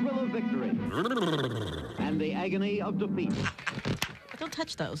 The thrill of victory and the agony of defeat. Don't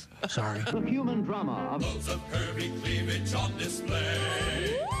touch those. Sorry. The human drama of loads of curvy cleavage on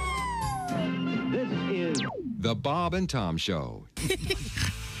display. This is The Bob and Tom Show.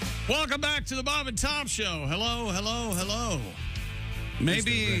 Welcome back to the Bob and Tom Show. Hello, hello, hello.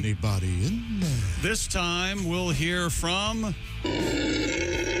 Maybe Is there anybody in there? This time we'll hear from.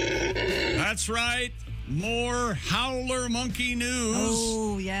 That's right. More Howler Monkey news.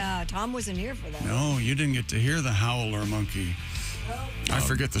 Oh, yeah. Tom wasn't here for that. No, you didn't get to hear the Howler Monkey. I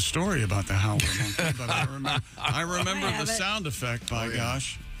forget the story about the Howler Monkey, but I remember the sound effect, by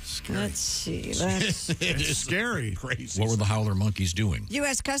gosh. Scary. Let's see. It's scary. Crazy. What were the Howler monkeys doing?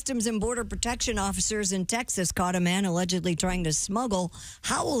 U.S. Customs and Border Protection officers in Texas caught a man allegedly trying to smuggle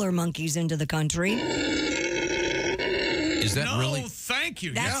howler monkeys into the country. Is that really? Thank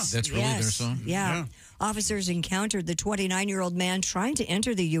you. That's really their song? Yeah. Officers encountered the 29-year-old man trying to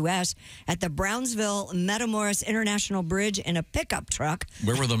enter the U.S. at the Brownsville Metamoris International Bridge in a pickup truck.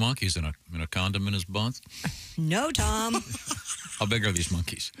 Where were the monkeys? In a condom in his butt? No, Tom. How big are these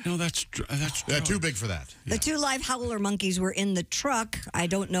monkeys? No, that's too big for that. The two live howler monkeys were in the truck. I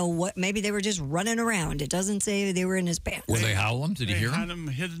don't know what. Maybe they were just running around. It doesn't say they were in his pants. Were they howling? Did you hear them? them?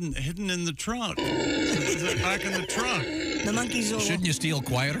 Had them hidden in the trunk. Back in the trunk. The monkeys will... Shouldn't you steal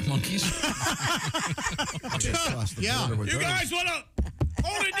quieter monkeys? Yeah. You guys want to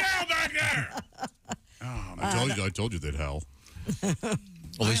hold it down back there. Oh, I told you they'd howl.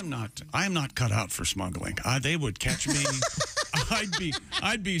 I am not cut out for smuggling. They would catch me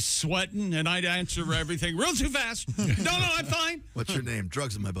I'd be sweating, and I'd answer everything real too fast. No, I'm fine. What's your name?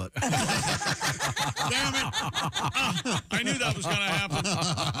 Drugs in my butt. Damn it! I knew that was going to happen.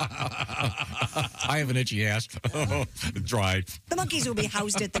 I have an itchy ass. Dry. The monkeys will be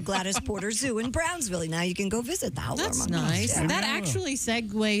housed at the Gladys Porter Zoo in Brownsville. Now you can go visit the Howler That's monkeys. nice. Yeah. That actually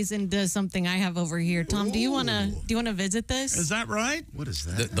segues into something I have over here. Tom, do you want to visit this? Is that right? What is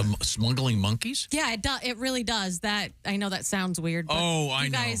that? The smuggling monkeys? Yeah, it really does. That I know that sounds weird. But I you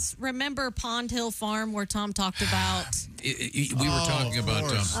know. guys remember Pond Hill Farm where Tom talked about? We were talking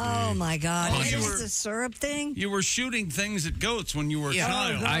about. Oh my God! Oh, It you is were- the syrup thing. You were shooting things at goats when you were a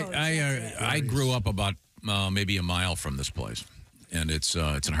child. I grew up about maybe a mile from this place, and it's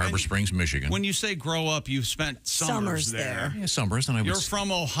in Harbor Springs, Michigan. When you say grow up, you've spent summers there. Yeah, summers, and You're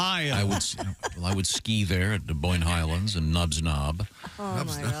from Ohio. I would ski there at the Boyne Highlands and Nubs Knob. Oh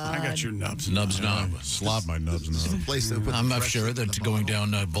my God! I got your nubs. Nubs Knob. Slob my nubs knob. I'm not sure that going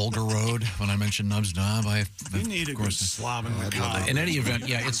down Volga Road when I mentioned Nubs Knob, You need a good slob in the cob. In any event,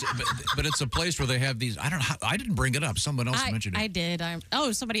 yeah, but it's a place where they have these. I don't know. I didn't bring it up. Someone else mentioned it. I did.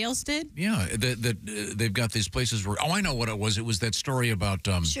 Somebody else did? Yeah, they've got these places where. Oh, I know what it was. It was that story about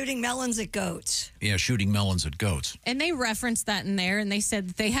Shooting melons at goats. yeah, shooting melons at goats. And they referenced that in there, and they said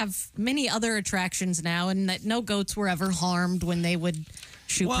that they have many other attractions now, and that no goats were ever harmed when they would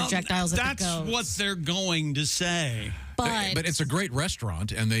shoot projectiles at the goats. That's what they're going to say. But it's a great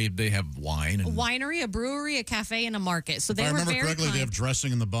restaurant, and they have wine. a And winery, a brewery, a cafe, and a market. So If they I were remember very correctly, kind. they have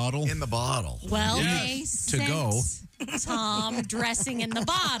dressing in the bottle. In the bottle. Well, Yes. they To go. sent Tom dressing in the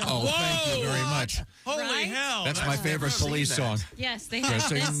bottle. Oh, thank you very much. Holy Right? hell. That's my favorite police song. Yes, they have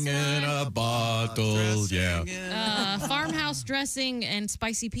Dressing this in a bottle, yeah. farmhouse dressing and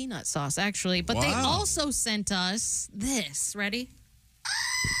spicy peanut sauce, actually. But they Wow. also sent us this. Ready?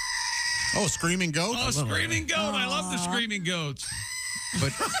 Oh, screaming goat. Oh, screaming goat. I love the screaming goats.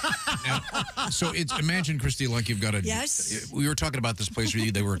 But now, so it's imagine, Christy, like you've got a. Yes. We were talking about this place where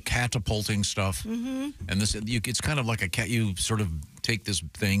they were catapulting stuff, and this it's kind of like a cat. You sort of take this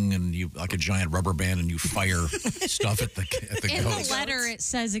thing and you like a giant rubber band and you fire stuff at the In goats. the letter, it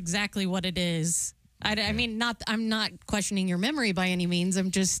says exactly what it is. I mean, I'm not questioning your memory by any means.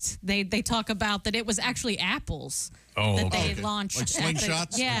 I'm just they talk about that it was actually apples that they launched. Like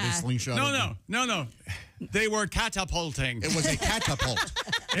slingshots? Yeah. They slingshotted No. They were catapulting. It was a catapult.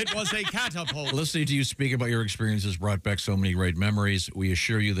 It was a catapult. Listening to you speak about your experiences brought back so many great memories. We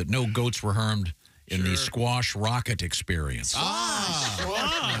assure you that no goats were harmed in the squash rocket experience.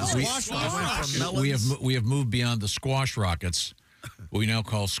 We have moved beyond the squash rockets. We now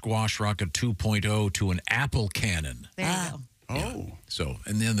call squash rocket 2.0 to an apple cannon. There you go. Oh. So,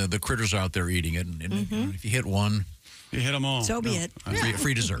 and then the critters are out there eating it. And if you hit one, you hit them all. So be it.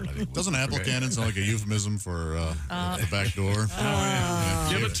 Free dessert, I think. Doesn't apple cannon sound like a euphemism for the back door?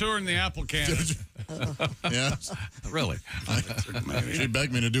 Give a tour in the apple cannon. Yeah. Really? She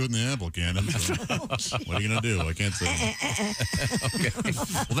begged me to do it in the apple cannon. So what are you going to do? I can't say. Okay.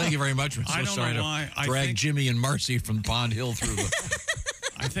 Well, thank you very much. I'm so I don't sorry know why. to drag Jimmy and Marcy from Pond Hill through the...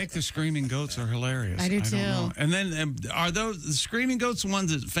 I think the screaming goats are hilarious. I do don't too. know. And then are those the screaming goats the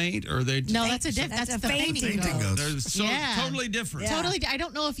ones that faint, or are they? No, that's a That's a the fainting fainting goat. They're so Yeah. totally different. Yeah. Totally. I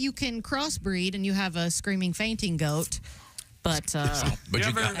don't know if you can crossbreed and you have a screaming fainting goat, but You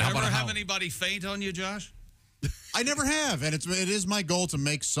ever how about have how- anybody faint on you, Josh? I never have, and it is my goal to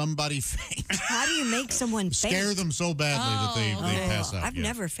make somebody faint. How do you make someone faint? Scare them so badly that they pass out. I've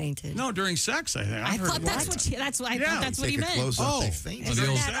never fainted. No, during sex, I think. I thought that's what I thought that's what he meant. Close up, they faint. Isn't the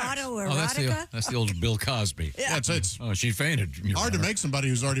old- that autoerotica? that's the old Bill Cosby. Yeah, it's Oh, she fainted. Your hard to Honor. make somebody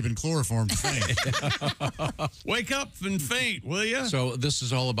who's already been chloroformed faint. Wake up and faint, will you? So this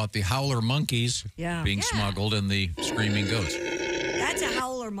is all about the howler monkeys being smuggled and the screaming goats. That's a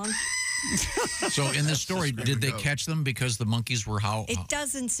howler monkey. So in this story, did they catch them because the monkeys were It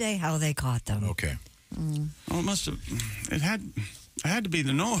doesn't say how they caught them. Okay. Oh, it must have. It had to be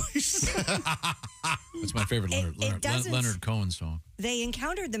the noise. That's my favorite doesn't- Leonard Cohen song. They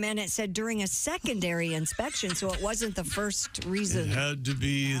encountered the man, it said, during a secondary inspection, so it wasn't the first reason. It had to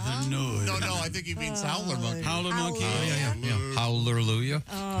be the noise. No, I think he means howler monkey. Howler monkey. Yeah. Howlerluya.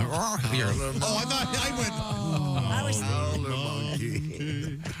 Oh, I thought I went. I was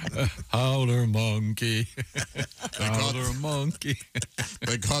Howler monkey. Howler monkey.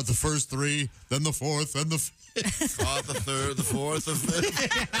 They caught the first three, then the fourth, then the fifth. Caught the third, the fourth, the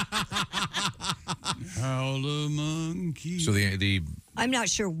fifth. Howler monkey. So the I'm not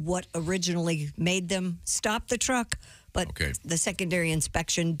sure what originally made them stop the truck, but the secondary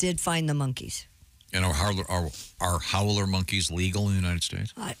inspection did find the monkeys. And are howler monkeys legal in the United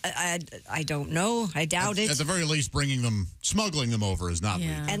States? I don't know. I doubt it. At the very least, smuggling them over is not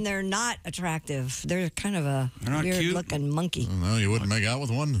legal. And they're not attractive. They're kind of a not cute? weird-looking monkey. No, you wouldn't make out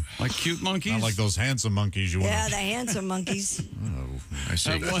with one. Like cute monkeys? Not like those handsome monkeys you Yeah, want. the handsome monkeys. I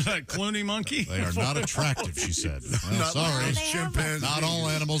see. That Clooney monkey? They are not attractive, she said. Well, sorry. Chimpanzees. Not all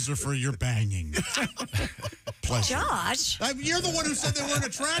animals are for your banging. Pleasure. Josh. You're the one who said they weren't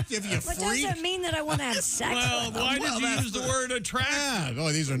attractive, you But freak. doesn't mean that I want to have sex Well, with them. why did you use the word attractive? Yeah,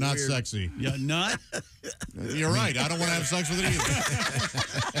 boy, these are not sexy. Yeah, nut? You're right. I don't want to have sex with it either.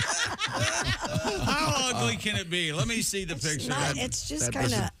 How ugly can it be? Let me see the picture. It's just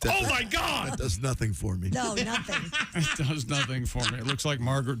kind of... Oh, my God! That does nothing for me. No, nothing. It does nothing for me. It looks like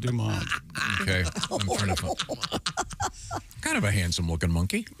Margaret Dumont. Okay. I'm trying to kind of a handsome-looking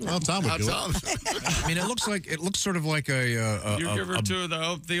monkey. Well, Tom would do it. I mean, it looks sort of like a You give her to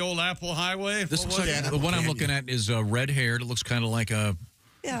the old Apple Highway? This looks like the one I'm looking at is red-haired. It looks kind of like an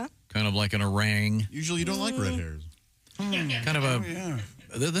orang. Usually you don't like red hairs. Kind of a.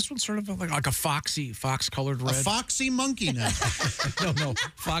 This one's sort of like a fox-colored red. A foxy monkey now. No,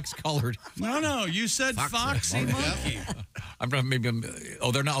 fox-colored. No, you said foxy monkey.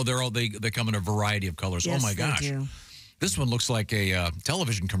 They're not. They come in a variety of colors. Yes, oh my gosh. they do. This one looks like a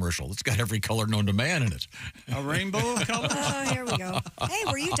television commercial. It's got every color known to man in it. A rainbow of color? Oh, here we go. Hey,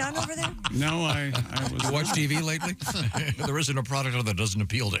 were you done over there? No, I was. You watch TV lately? There isn't a product out there that doesn't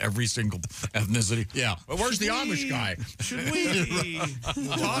appeal to every single ethnicity. Yeah. But where's the Amish guy? Should we be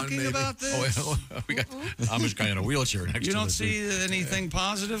talking about this? We got Amish guy in a wheelchair next to You don't us. see anything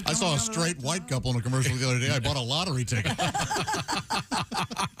positive? I saw a straight white couple in a commercial the other day. I bought a lottery ticket.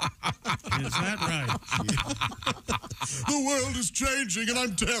 Is that right? The world is changing and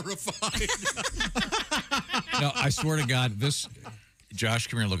I'm terrified. No, I swear to God, this... Josh,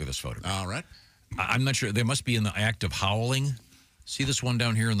 come here and look at this photo. All right. I'm not sure. They must be in the act of howling. See this one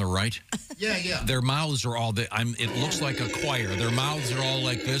down here on the right? Yeah. Their mouths are all... it looks like a choir. Their mouths are all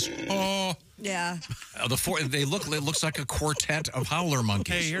like this. Oh... Yeah. It looks like a quartet of howler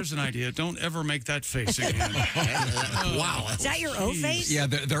monkeys. Hey, here's an idea. Don't ever make that face again. Wow. Is that your O face? Yeah,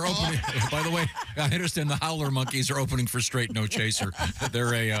 they're opening. By the way, I understand the howler monkeys are opening for Straight No Chaser.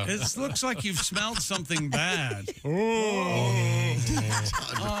 They're a. It looks like you've smelled something bad.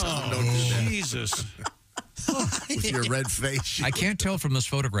 Jesus. With your red face. I can't tell from this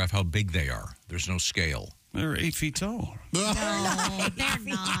photograph how big they are. There's no scale. They're 8 feet tall. No, they're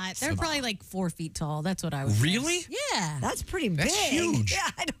not. They're probably like 4 feet tall. That's what I would Really? guess. Yeah. That's pretty big. That's huge. Yeah,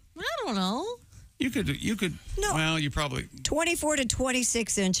 I don't know. You could. No. Well, you probably. 24 to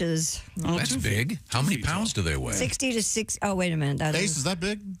 26 inches. Oh, that's big. How many pounds do they weigh? 60 to 6. Oh, wait a minute. Ace, is that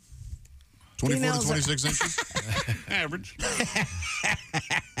big? 24 Females to 26 inches? Average.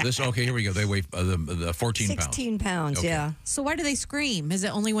 Okay, here we go. They weigh the 14 pounds. 16 pounds, Okay. yeah. So why do they scream? Is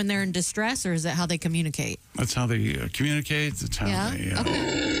it only when they're in distress, or is it how they communicate? That's how they communicate. That's how they.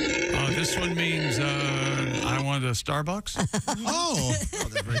 Okay. This one means I want a Starbucks. Oh,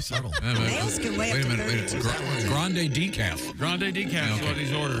 they're very subtle. Males can weigh Wait up a to minute. 30. Grande decaf. Grande decaf is what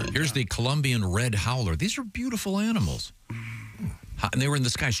he's ordering. Here's the Colombian red howler. These are beautiful animals. And they were in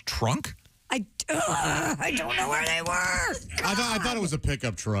this guy's trunk? I don't know where they were. I thought it was a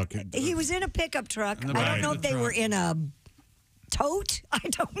pickup truck. He was in a pickup truck. the I back don't know of if the they truck. were in a tote. I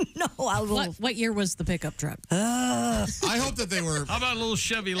don't know. What year was the pickup truck? I hope that they were. How about a little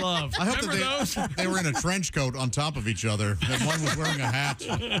Chevy Love? I hope Remember those? that they were in a trench coat on top of each other, and one was wearing a hat.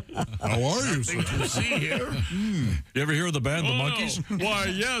 How are you, sir? Nothing to see here. You ever hear of the band The Oh, Monkeys? no. Why,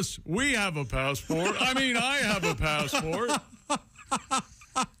 yes, we have a passport. I mean, I have a passport.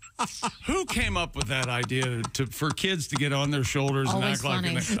 Who came up with that idea for kids to get on their shoulders Always and act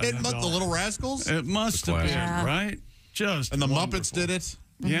funny. like an The Little Rascals? It must have been, Yeah. right? Just And the wonderful. Muppets did it?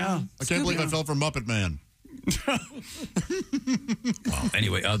 Yeah. I can't believe I fell for Muppet Man. Well,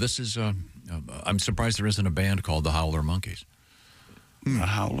 anyway, this is. I'm surprised there isn't a band called the Howler Monkeys. The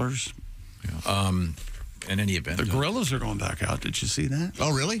Howlers. In any event, The Gorillas are going back out. Did you see that?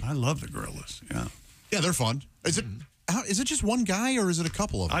 Oh, really? I love the Gorillas. Yeah. Yeah, they're fun. Is it just one guy or is it a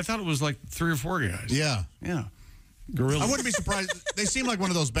couple of them? I thought it was like 3 or 4 guys. Yeah. Yeah. Gorillas. I wouldn't be surprised. They seem like one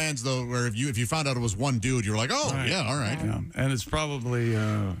of those bands, though, where if you found out it was one dude, you were like, oh, Right. yeah, all right. Yeah. And it's probably,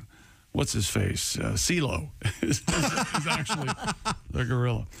 what's his face? CeeLo is actually the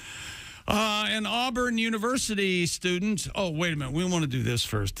gorilla. An Auburn University student. Oh, wait a minute. We want to do this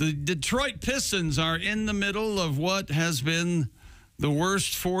first. The Detroit Pistons are in the middle of what has been the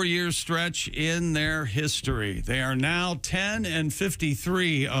worst 4-year stretch in their history. They are now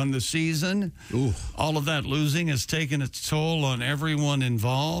 10-53 on the season. Ooh. All of that losing has taken its toll on everyone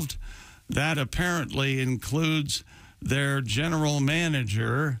involved. that apparently includes their general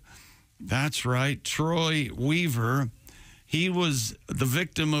manager. That's right, Troy Weaver. He was the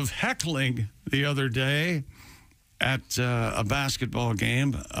victim of heckling the other day at a basketball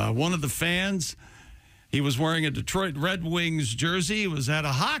game. One of the fans, he was wearing a Detroit Red Wings jersey. He was at a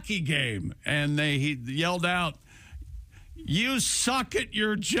hockey game, and he yelled out, "You suck at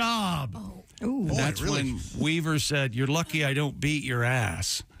your job." Ooh. And that's when Weaver said, "You're lucky I don't beat your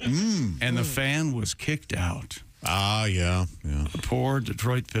ass." And the fan was kicked out. Yeah. The poor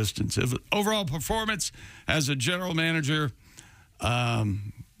Detroit Pistons. Overall performance as a general manager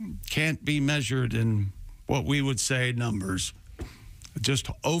can't be measured in what we would say numbers. Just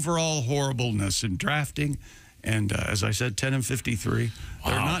overall horribleness in drafting. And as I said, 10-53.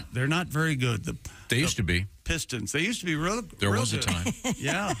 Wow. They're not very good. They used to be. Pistons. They used to be real. There real was a good. time.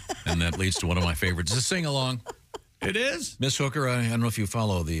 Yeah. And that leads to one of my favorites. It's a sing-along. It is? Miss Hooker, I don't know if you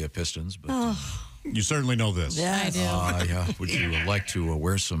follow the Pistons, but... You certainly know this. Yeah, I do. Yeah. Would you like to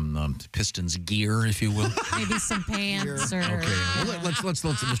wear some Pistons gear, if you will? Maybe some pants or... Okay, well, let's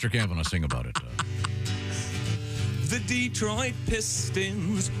Mr. Kavanaugh sing about it. The Detroit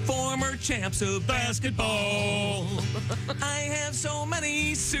Pistons, former champs of basketball. I have so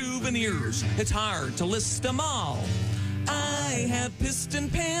many souvenirs, it's hard to list them all. I have piston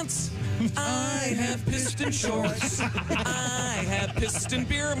pants, I have piston shorts, I have piston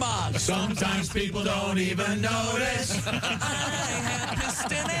beer mugs. Sometimes people don't even notice. I have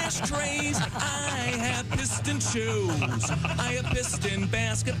piston ashtrays, I have piston shoes, I have piston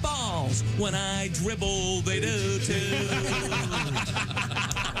basketballs. When I dribble, they do too.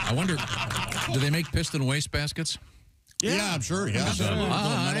 I wonder, do they make piston waste baskets? Yeah, I'm sure. Yeah.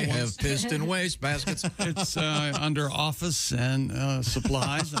 I have piston waste baskets. It's under office and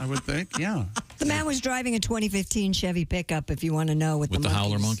supplies, I would think. Yeah. The man was driving a 2015 Chevy pickup, if you want to know, with the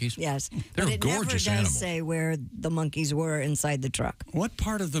howler monkeys? Yes. They're but it gorgeous never does animals. say where the monkeys were inside the truck. What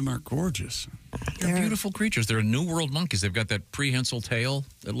part of them are gorgeous? They're beautiful creatures. They're New World monkeys. They've got that prehensile tail,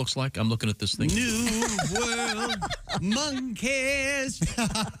 it looks like. I'm looking at this thing. New World monkeys.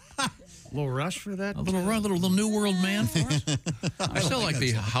 A little rush for that? A little New World man for us? I still like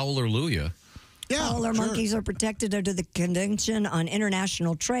the Howlerluya. Yeah, Howler monkeys are protected under the Convention on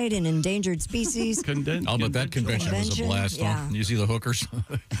International Trade in Endangered Species. Oh, but that convention was a blast. Yeah. You see the hookers?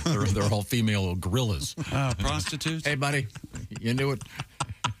 they're all female gorillas. Prostitutes? Hey, buddy, you into it?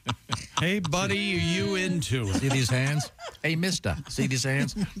 Hey, buddy, you into it? See these hands? Hey, mister, see these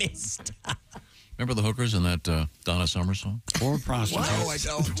hands? Mister. Remember the hookers in that Donna Summer song? Or prostitutes? No, I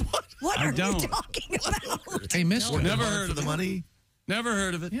don't. What I are don't. you talking about? Hey, mister. Never heard for of the it. money. Never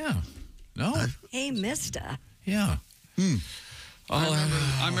heard of it. Yeah. No? Hey, mister. Yeah.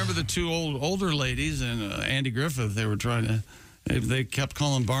 I remember the two older ladies and Andy Griffith. They were trying to. They kept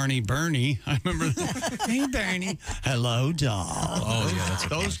calling Barney Bernie. I remember. Hey, Bernie. Hello, doll. Oh, yeah, that's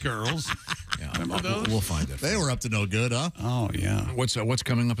those girls. Yeah, Remember those? We'll find it. They were up to no good, huh? Oh yeah. What's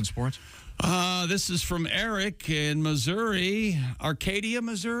coming up in sports? This is from Eric in Missouri, Arcadia,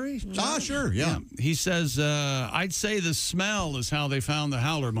 Missouri. Ah, sure, yeah. He says, I'd say the smell is how they found the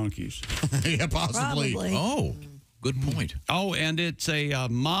howler monkeys. Yeah, possibly. Probably. Oh, good point. Oh, and it's a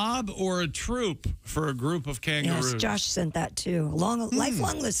mob or a troop for a group of kangaroos. Yes, Josh sent that too.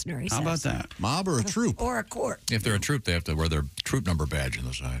 Lifelong listener, he How says. about that? Mob or a troop? Or a court. If they're a troop, they have to wear their troop number badge on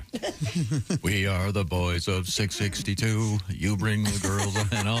the side. We are the boys of 662. You bring the girls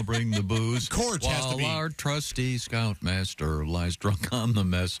and I'll bring the booze. Court has to be. While our trusty scoutmaster lies drunk on the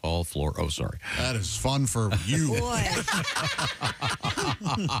mess hall floor. Oh, sorry. That is fun for you. Boy.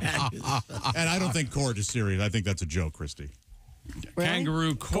 And I don't think court is serious. I think that's a joke, Christy. Really?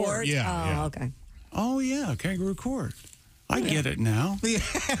 Kangaroo court. Yeah, Oh, yeah. okay. Oh, yeah, kangaroo court. I get it now.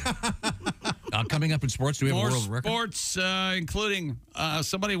 Coming up in sports, do we have More a world record? sports, including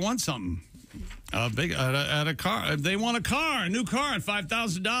somebody won something. Big at a car. They won a new car at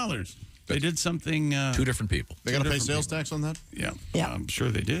 $5,000. They did something. Two different people. They got to pay sales tax on that? Yeah. Yeah. I'm sure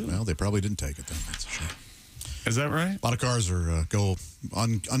they do. Well, they probably didn't take it then. That's a shame. Is that right? A lot of cars are go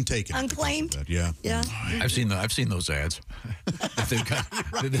untaken. Unclaimed? Yeah. Yeah. I've seen those ads.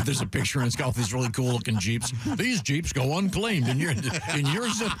 There's a picture and it's got all these really cool looking Jeeps. These Jeeps go unclaimed in your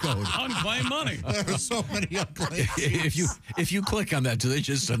zip code. Unclaimed money. There's so many unclaimed Jeeps. If you click on that, do they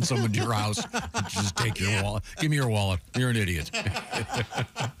just send someone to your house? Just take your wallet. Give me your wallet. You're an idiot.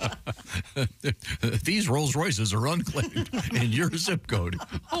 These Rolls Royces are unclaimed in your zip code.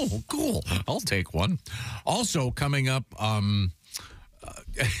 Oh, cool. I'll take one. Also coming up, I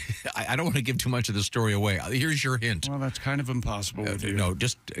don't want to give too much of the story away. Here's your hint. Well, that's kind of impossible with you. No,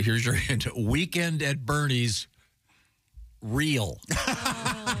 just here's your hint. Weekend at Bernie's real.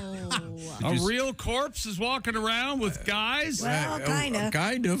 A real corpse is walking around with guys? Well, kind of.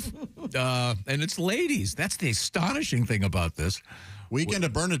 Kind of. And it's ladies. That's the astonishing thing about this. Weekend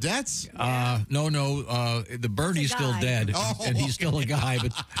of Bernadette's? No. The Bernie's still dead, and he's still a guy,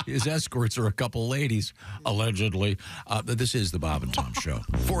 but his escorts are a couple ladies, allegedly. This is the Bob and Tom Show.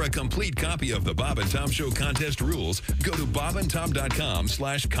 For a complete copy of the Bob and Tom Show contest rules, go to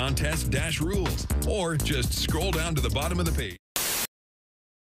bobandtom.com/contest-rules, or just scroll down to the bottom of the page.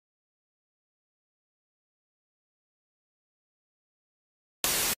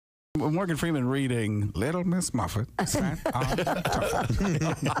 Morgan Freeman reading Little Miss Muffet sat on the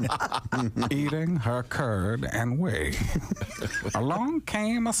top, eating her curd and whey. Along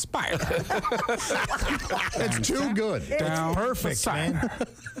came a spider. It's too good. Down Perfect, man.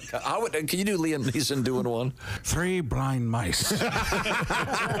 Can you do Liam Neeson doing one? 3 blind mice.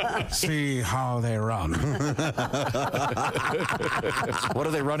 See how they run. What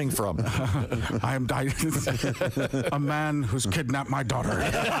are they running from? I'm a man who's kidnapped my daughter.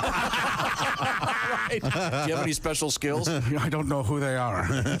 Right. Do you have any special skills? I don't know who they are.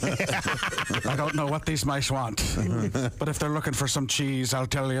 I don't know what these mice want. But if they're looking for some cheese, I'll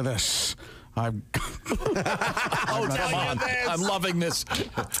tell you this. Oh, come on. I'm loving this.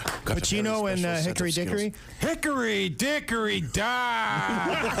 Pacino and Hickory Dickory? Hickory Dickory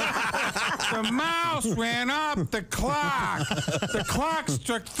died. The mouse ran up the clock. The clock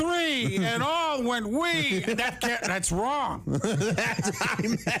struck 3 and all went wee. That's wrong.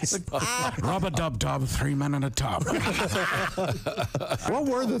 Rub-a-dub-dub, 3 men in a tub. What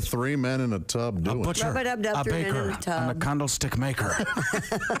were the 3 men in a tub doing? A butcher, Rub-a-dub-dub, a 3 men in baker, a tub. and a candlestick maker.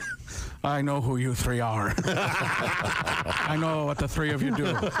 I know who you 3 are. I know what the 3 of you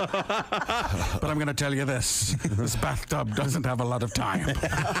do. But I'm going to tell you this. This bathtub doesn't have a lot of time.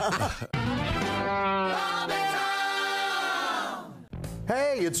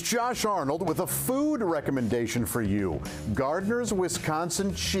 Hey, it's Josh Arnold with a food recommendation for you. Gardner's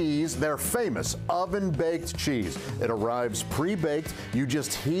Wisconsin cheese, their famous oven-baked cheese. It arrives pre-baked. You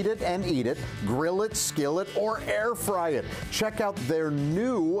just heat it and eat it, grill it, skillet, or air fry it. Check out their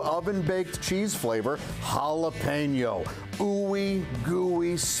new oven-baked cheese flavor, jalapeno. Ooey,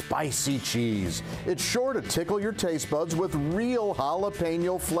 gooey, spicy cheese. It's sure to tickle your taste buds with real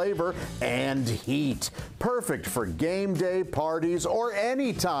jalapeno flavor and heat. Perfect for game day, parties, or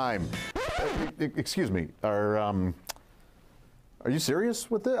any time. Excuse me, are you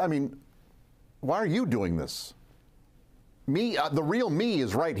serious with this? I mean, why are you doing this? Me, the real me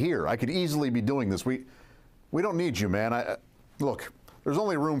is right here. I could easily be doing this. We don't need you, man. Look, there's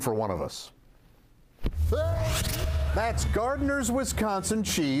only room for one of us. That's Gardner's Wisconsin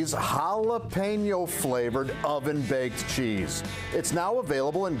cheese, jalapeno flavored oven baked cheese. It's now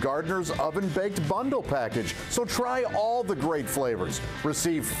available in Gardner's oven baked bundle package. So try all the great flavors.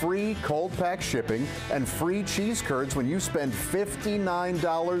 Receive free cold pack shipping and free cheese curds when you spend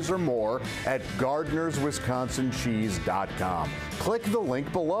 $59 or more at Gardner'sWisconsinCheese.com. Click the link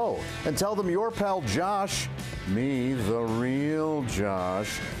below and tell them your pal Josh, me, the real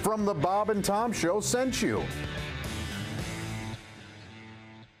Josh, from the Bob and Tom Show sent you.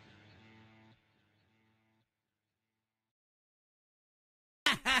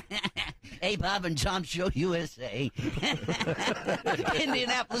 Hey, Bob and Tom Show USA.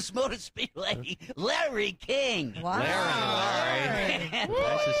 Indianapolis Motor Speedway, Larry King. Wow. Larry.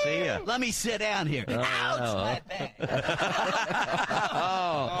 Nice to see you. Let me sit down here. Ouch, my back.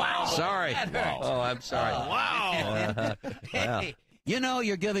 Wow. Sorry. Oh, I'm sorry. Wow. Hey, you know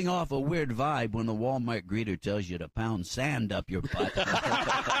you're giving off a weird vibe when the Walmart greeter tells you to pound sand up your butt.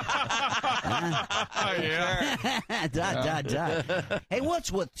 Hey,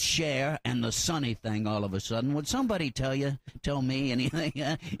 what's with Cher and the Sunny thing all of a sudden? Would somebody tell me anything?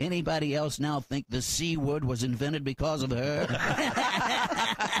 Anybody else now think the C word was invented because of her?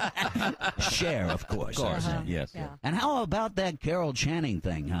 Cher, of course. Of course, yes. Yeah. And how about that Carol Channing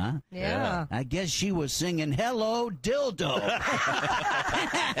thing, huh? Yeah. I guess she was singing Hello Dildo.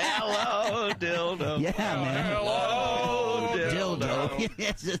 Hello, dildo. Yeah, man. Hello, dildo.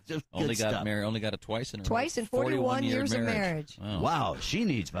 Yes, it's just Only good got stuff. married. Only got it twice in Twice in 41 years of marriage. Wow, she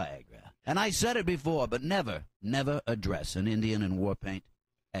needs Viagra. And I said it before, but never address an Indian in war paint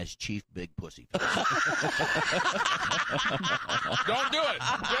as Chief Big Pussy. Don't do it.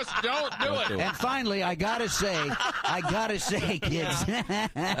 Just don't do it. And finally, I gotta say, kids,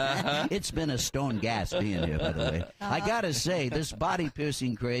 it's been a stone gas being here, by the way. I gotta say, this body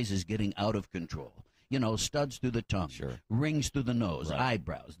piercing craze is getting out of control. You know, studs through the tongue, rings through the nose,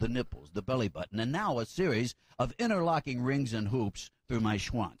 eyebrows, the nipples, the belly button, and now a series of interlocking rings and hoops through my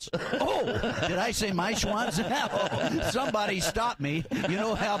schwanz. Oh, did I say my schwanz? Oh, somebody stop me. You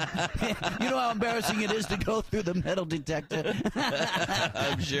know how embarrassing it is to go through the metal detector?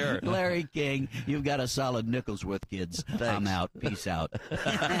 I'm sure. Larry King, you've got a solid nickel's worth, kids. Thanks. I'm out. Peace out.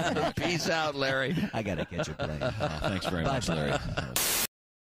 Peace out, Larry. I got to catch a plane. Oh, thanks very much, Larry.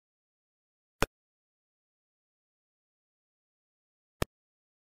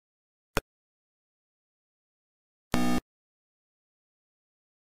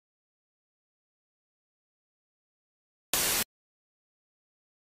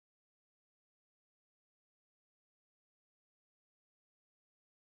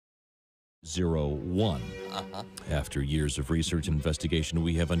 One. After years of research and investigation,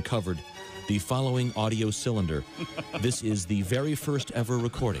 we have uncovered the following audio cylinder. This is the very first ever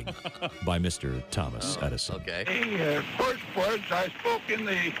recording by Mr. Thomas Edison. Okay. The first words I spoke in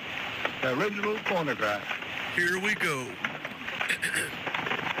the original phonograph. Here we go.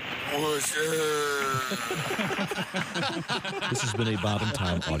 What's This has been a Bob and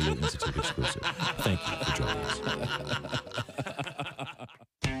Tom Audio Institute exclusive. Thank you for joining us.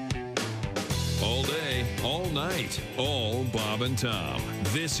 All day, all night, all Bob and Tom.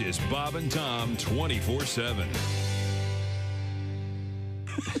 This is Bob and Tom 24/7.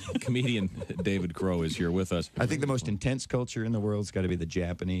 Comedian David Crow is here with us. I think the most intense culture in the world's got to be the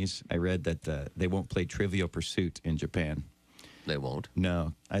Japanese. I read that they won't play Trivial Pursuit in Japan. They won't?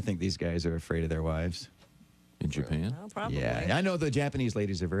 No. I think these guys are afraid of their wives. In Japan? Well, probably. Yeah. I know the Japanese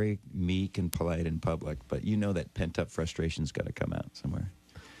ladies are very meek and polite in public, but you know that pent-up frustration's got to come out somewhere.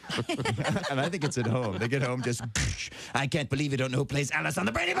 And I think it's at home. They get home just, I can't believe you don't know who plays Alice on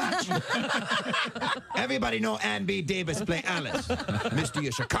the Brady Bunch. Everybody know Ann B. Davis play Alice. Mr.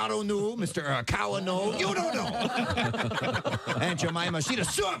 Yoshikaro knew, Mr. Arakawa know. You don't know. Aunt Jemima, she the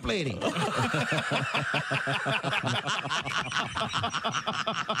swamp lady.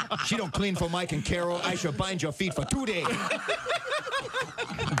 She don't clean for Mike and Carol. I shall bind your feet for 2 days.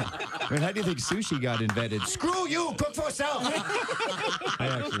 I mean, how do you think sushi got invented? Screw you, cook for yourself. I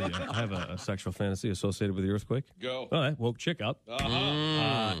actually have a sexual fantasy associated with the earthquake. Go. All right, woke chick up.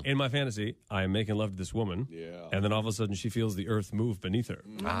 In my fantasy, I am making love to this woman. Yeah. And then all of a sudden, she feels the earth move beneath her.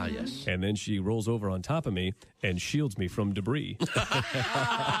 Ah, yes. And then she rolls over on top of me and shields me from debris.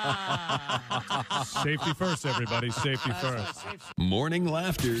 Safety first, everybody. Safety first. Morning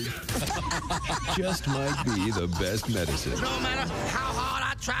laughter just might be the best medicine. No matter how hard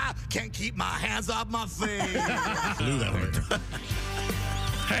I try, can't keep my hands off my face. Blew that one.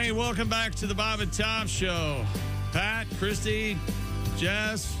 Hey, welcome back to the Bob and Tom Show. Pat, Christy,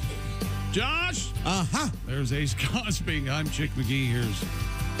 Jess, Josh. There's Ace Cosby. I'm Chick McGee. Here's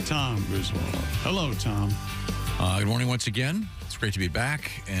Tom Griswold. Hello, Tom. Good morning once again. It's great to be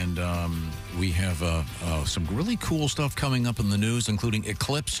back. And we have some really cool stuff coming up in the news, including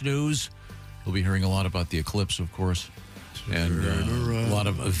eclipse news. We'll be hearing a lot about the eclipse, of course. And a lot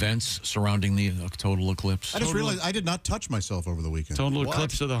of events surrounding the total eclipse. I just realized I did not touch myself over the weekend. Total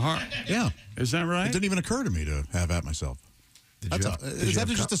eclipse of the heart. Yeah. Is that right? It didn't even occur to me to have at myself. Is that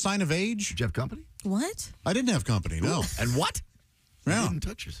just a sign of age? Did you have company? What? I didn't have company, no. And what? Yeah. You didn't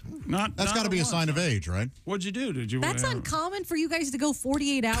touch yourself. That's got to be a sign of age, right? What'd you do? Did you? That's uncommon for you guys to go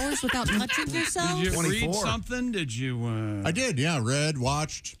 48 hours without touching yourselves. Did you read something? Did you? I did, yeah. Read,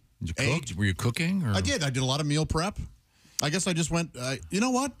 watched, ate. Were you cooking? Or? I did. I did a lot of meal prep. I guess I just went, you know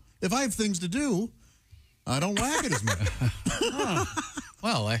what? If I have things to do, I don't whack it as much.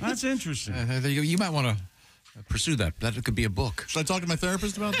 Well, that's interesting. You might want to pursue that. That could be a book. Should I talk to my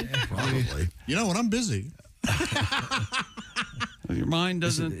therapist about that? Probably. You know, when I'm busy. Your mind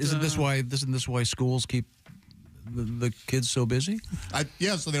doesn't. Isn't this why schools keep the kids so busy?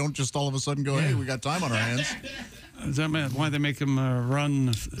 Yeah, so they don't just all of a sudden go, hey, we got time on our hands. Is that why they make them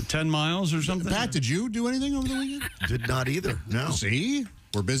run 10 miles or something? Pat, did you do anything over the weekend? Did not either, no. See?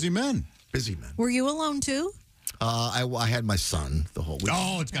 We're busy men. Busy men. Were you alone too? I had my son the whole week.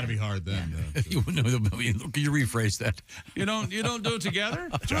 Oh, it's got to be hard then. Can you rephrase that? You don't do it together?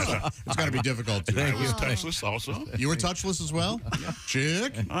 It's got to be difficult. Thank you. Touchless also. You were touchless as well?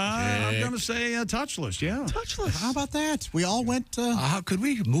 Chick? I'm going to say touchless, yeah. Touchless. How about that? We all went... could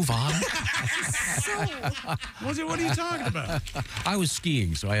we move on? What are you talking about? I was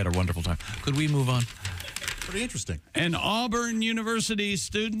skiing, so I had a wonderful time. Could we move on? Pretty interesting. An Auburn University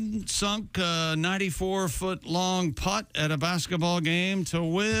student sunk a 94-foot-long putt at a basketball game to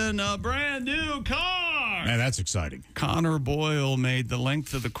win a brand new car. Man, that's exciting. Connor Boyle made the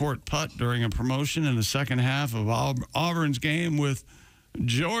length of the court putt during a promotion in the second half of Auburn's game with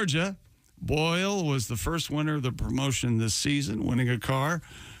Georgia. Boyle was the first winner of the promotion this season, winning a car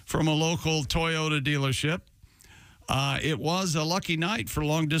from a local Toyota dealership. It was a lucky night for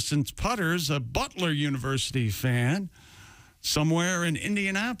long-distance putters. A Butler University fan somewhere in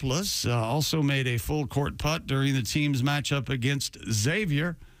Indianapolis also made a full-court putt during the team's matchup against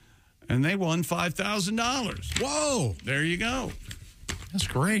Xavier, and they won $5,000. Whoa! There you go. That's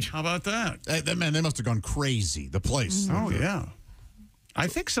great. How about that? Man, they must have gone crazy, the place. Oh, yeah. I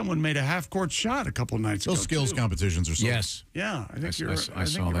think someone made a half-court shot a couple nights ago. Those skills competitions are so... Yes. Yeah, I think I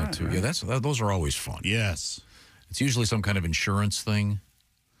saw that, too. Right? Yeah, those are always fun. Yes. It's usually some kind of insurance thing.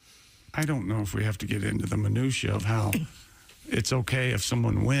 I don't know if we have to get into the minutia of how it's okay if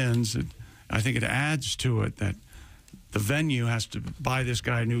someone wins. I think it adds to it that the venue has to buy this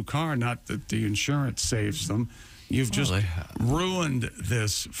guy a new car, not that the insurance saves them. You've just ruined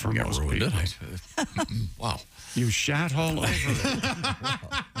this for most people. Wow. You shat all over it.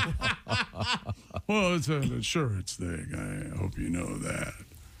 Well, it's an insurance thing. I hope you know that.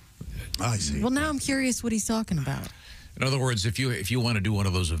 I see. Well, now I'm curious what he's talking about. In other words, if you want to do one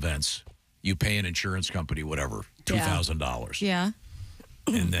of those events, you pay an insurance company whatever, $2,000. Yeah.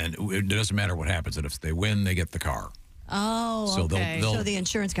 And then it doesn't matter what happens. And if they win, they get the car. Oh, so okay. So the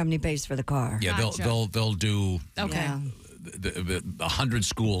insurance company pays for the car. Yeah, they'll do. Okay. Yeah. 100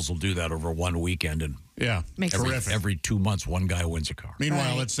 schools will do that over one weekend, and Makes sense. every 2 months, one guy wins a car.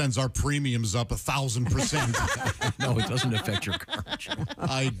 Meanwhile, it sends our premiums up 1,000%. No, it doesn't affect your car.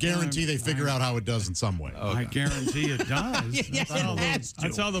 I guarantee they figure out how it does in some way. I guarantee it does.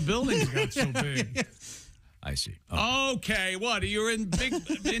 That's how the buildings got so big. I see. Okay, what? You're in big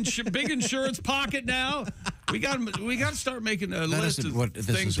insurance pocket now? We got to start making a list of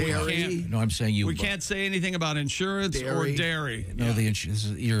things we can't. No, I'm saying we can't say anything about insurance or dairy. No, the insurance.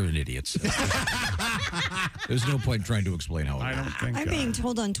 You're an idiot. There's no point trying to explain how. I don't think. I'm being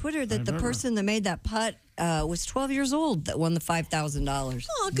told on Twitter that the person that made that putt was 12 years old that won the $5,000.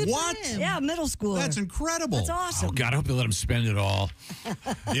 Oh, good What? for him. Yeah, middle schooler. That's incredible. That's awesome. Oh God, I hope they let him spend it all.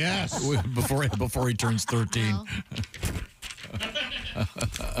 Yes. before he turns 13.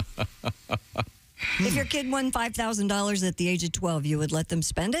 If your kid won $5,000 at the age of 12, you would let them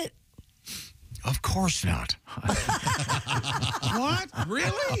spend it? Of course not. What?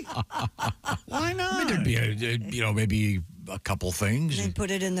 Really? Why not? I mean, there'd be maybe a couple things. They put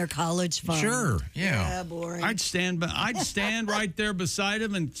it in their college fund. Sure. Yeah. Yeah, boring. I'd stand right there beside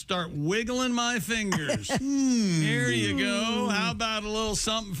him and start wiggling my fingers. Here you go. How about a little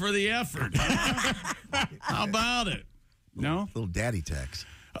something for the effort? Huh? How about it? No? Little daddy tax.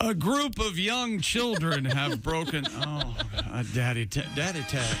 A group of young children have broken. Daddy tag.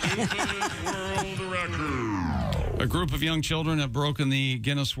 World record. A group of young children have broken the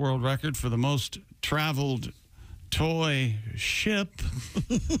Guinness World Record for the most traveled toy ship.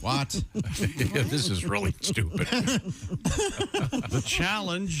 What? Yeah, this is really stupid. The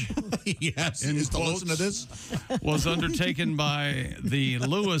challenge, yes, in is to quotes, listen to this, was undertaken by the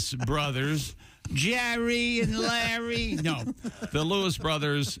Lewis brothers. Jerry and Larry. No, the Lewis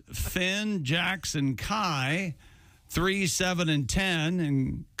brothers, Finn, Jax, and Kai, 3, 7, and 10,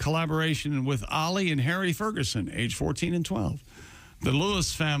 in collaboration with Ollie and Harry Ferguson, age 14 and 12. The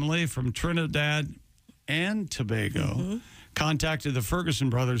Lewis family from Trinidad and Tobago contacted the Ferguson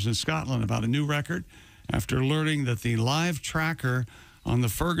brothers in Scotland about a new record after learning that the live tracker on the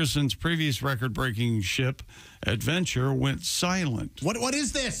Ferguson's previous record-breaking ship, Adventure, went silent. What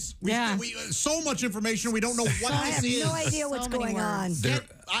is this? We, so much information, we don't know what this is. I have no idea what's going on.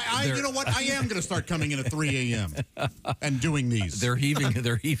 You know what? I am going to start coming in at 3 a.m. and doing these. They're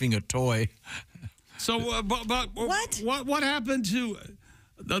heaving a toy. So, what happened to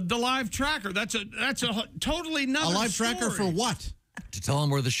the live tracker? That's a totally another live story. tracker for what? To tell them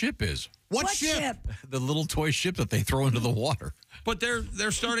where the ship is. What ship? The little toy ship that they throw into the water. But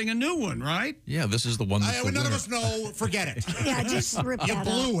they're starting a new one, right? Yeah, this is the one that's none of us know. Forget it. Yeah, just rip You that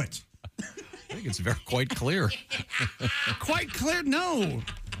blew up. it. I think it's quite clear. Quite clear? No.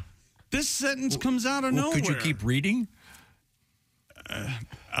 This sentence comes out of nowhere. Could you keep reading?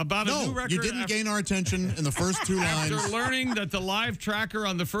 About a new record. You didn't gain our attention in the first 2 lines. After learning that the live tracker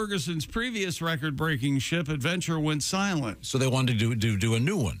on the Ferguson's previous record-breaking ship, Adventure, went silent. So they wanted to do a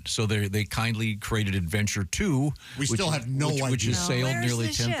new one. So they kindly created Adventure 2. We still have no idea. Which has sailed nearly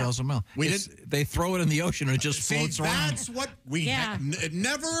 10,000 miles. They throw it in the ocean and it just floats around. That's what we it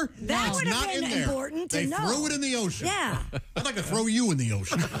never. That would have not been in there. important to they know. threw it in the ocean. Yeah. I'd like to throw you in the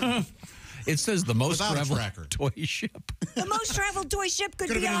ocean. It says the most Without a traveled tracker. toy ship. The most traveled toy ship could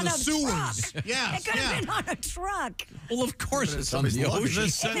Could've be been in on the a sewers. truck. Yes, It could have been on a truck. Well, of course it's on the luggage. ocean.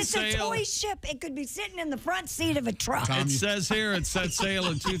 This If set it's a sail. toy ship, it could be sitting in the front seat of a truck. It says here it set sail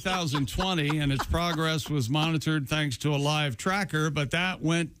in 2020, and its progress was monitored thanks to a live tracker, but that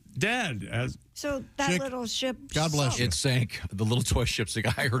went dead. So that Chick, little ship. God bless you. It sank. The little toy ship's the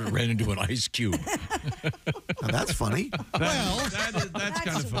guy I heard it ran into an ice cube. That's funny. Well, that's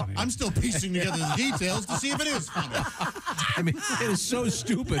kind of funny. I'm still piecing together the details to see if it is funny. I mean, it is so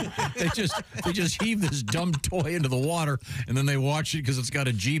stupid. They just heave this dumb toy into the water, and then they watch it because it's got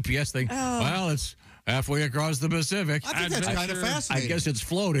a GPS thing. Oh. Well, it's halfway across the Pacific. I think that's kind of fascinating. I guess it's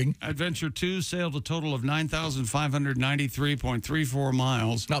floating. Adventure 2 sailed a total of 9,593.34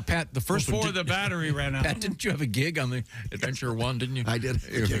 miles. Now, Pat, the first before one, the battery ran out. Pat, didn't you have a gig on the Adventure 1, didn't you? I did.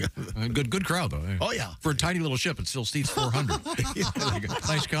 Good crowd, though. Oh, yeah. For a tiny little ship, it still seats 400.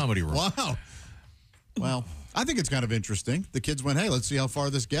 Nice comedy room. Wow. Well, I think it's kind of interesting. The kids went, hey, let's see how far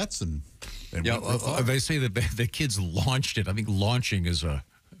this gets. And they went real far. They say that the kids launched it. I think launching is a...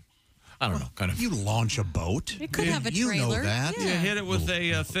 I don't know, kind of. You launch a boat. It could have a You know trailer. that. You hit it with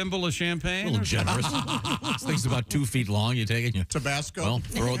a thimble of champagne. A little generous. This thing's about 2 feet long. You take it, you Tabasco. Well,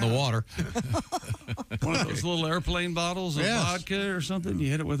 throw it in the water. One of those little airplane bottles of vodka or something. You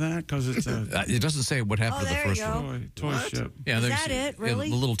hit it with that because it's a. It doesn't say what happened to the there you first go. one. Toy ship. Yeah, Is there's that it, really?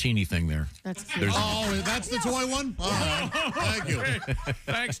 the little teeny thing there. That's cute. There's, Oh, that's the toy one? All right. Thank you.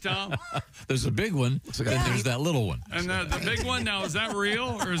 Thanks, Tom. there's a big one, then there's that little one. And the big one now, is that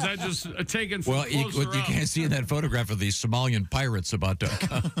real or is that just taken from Well, what you can't see in that photograph of these Somalian pirates about to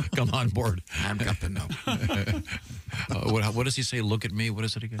come on board. I'm Captain now. What does he say? Look at me. What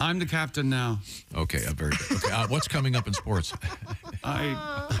is it again? I'm the captain now. Okay, very good. Okay, what's coming up in sports?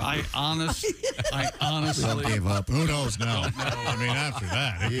 I honestly gave up. Who knows now? I mean, after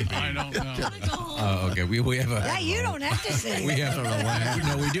that, it could be. I don't know. Okay, we have a. Yeah, you don't have to say We it. have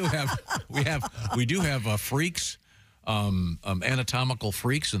no. We do have freaks, anatomical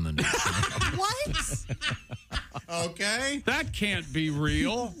freaks in the news. What? Okay. That can't be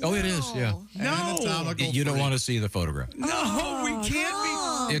real. Oh, it is. Yeah. No. Anatomical You don't freak. want to see the photograph. No, we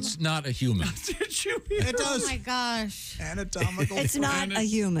can't be. It's not a human. Did you? It does. Oh my gosh. Anatomical It's not And a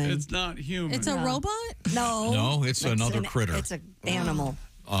human. It's not human. It's a robot? No. No, it's another critter. It's an animal.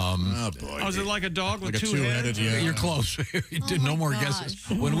 Oh, boy. Oh, is it like a dog with Like a two heads? two-headed, yeah. You're close. You did no more gosh. guesses.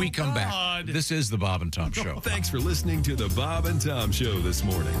 When we come back, God. this is the Bob and Tom Show. Thanks for listening to the Bob and Tom Show this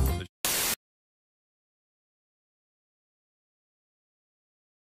morning.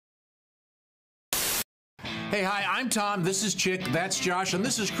 Hey, hi, I'm Tom. This is Chick. That's Josh. And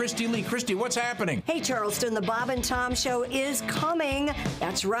this is Christy Lee. Christy, what's happening? Hey, Charleston, the Bob and Tom Show is coming.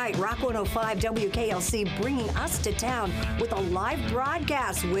 That's right, Rock 105 WKLC bringing us to town with a live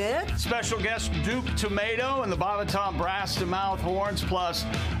broadcast with special guest Duke Tomato and the Bob and Tom Brass to Mouth Horns. Plus,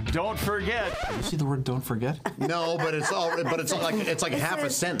 don't forget. You see the word "don't forget"? No, but it's like half a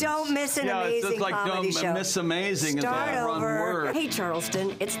sentence. Don't miss an amazing it's like comedy don't show. miss amazing. is Start all one over. word. Hey,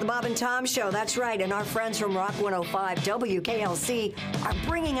 Charleston, it's the Bob and Tom Show. That's right, and our friends from Rock 105 WKLC are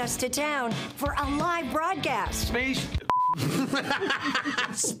bringing us to town for a live broadcast. Speech.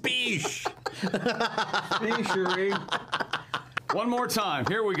 Speechery. One more time.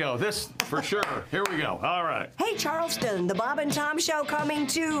 Here we go. This for sure. Here we go. All right. Hey, Charleston, the Bob and Tom Show coming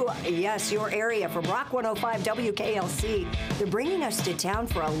to, yes, your area from Rock 105 WKLC. They're bringing us to town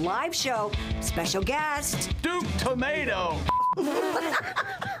for a live show. Special guest, Duke Tomato.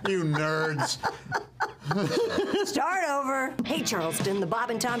 You nerds. Start over. Hey, Charleston, the Bob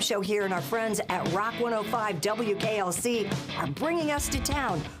and Tom Show here and our friends at Rock 105 WKLC are bringing us to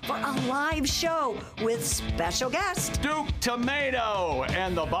town for a live show with special guest Duke Tomato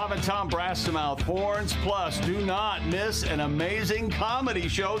and the Bob and Tom Brass to Mouth Horns. Plus, do not miss an amazing comedy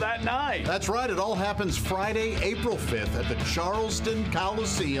show that night. That's right. It all happens Friday, April 5th at the Charleston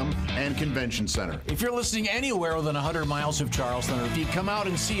Coliseum and Convention Center. If you're listening anywhere within 100 miles of Charleston, or if you come out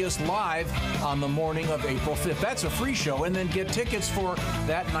and see us live on the morning of April 5th, that's a free show. And then get tickets for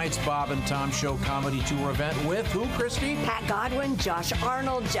that night's Bob and Tom Show comedy tour event with who, Christy? Pat Godwin, Josh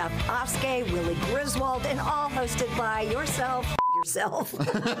Arnold, Jeff Oskey, Willie Griswold, and all hosted by yourself.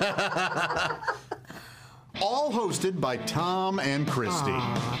 All hosted by Tom and Christy.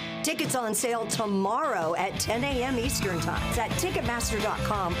 Tickets on sale tomorrow at 10 a.m. Eastern Time. It's at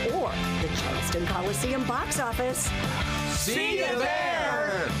Ticketmaster.com or the Charleston Coliseum box office. See you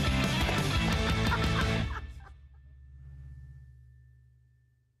there!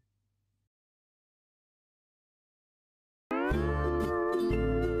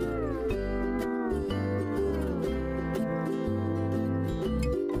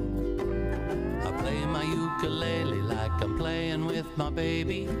 I'm playing with my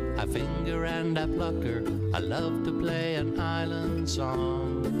baby. I finger and I pluck her. I love to play an island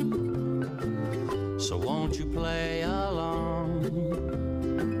song. So won't you play along?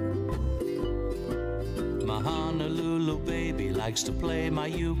 My Honolulu baby likes to play my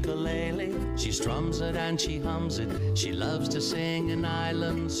ukulele. She strums it and she hums it. She loves to sing an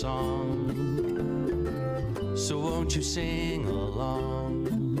island song. So won't you sing along?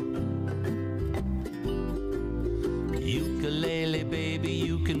 Ukulele baby,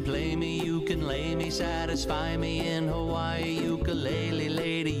 you can play me, you can lay me, satisfy me in Hawaii. Ukulele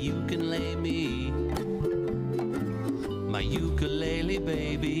lady, you can lay me, my ukulele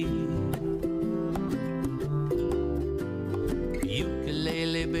baby.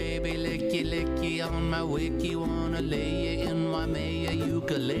 Ukulele baby, licky licky on my wiki, wanna lay you in Waimea.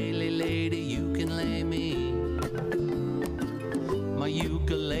 Ukulele lady, you can lay me, my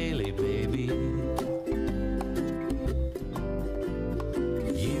ukulele baby.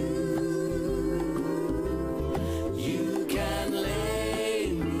 You can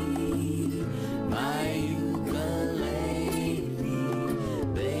lay me, my ukulele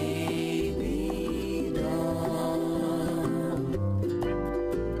baby doll.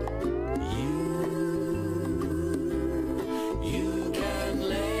 You can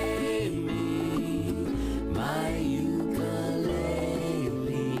lay me, my ukulele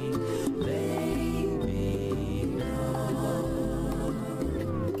baby doll.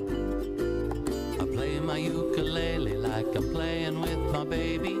 I play my ukulele like I'm playing with my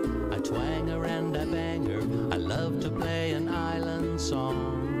baby. I twang her and I bang her. I love to play an island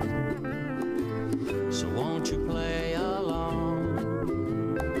song. So won't you play along?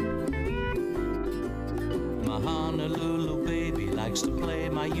 My Honolulu baby likes to play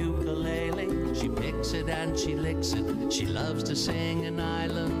my ukulele. She picks it and she licks it. She loves to sing an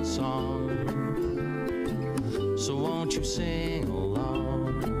island song. So won't you sing along?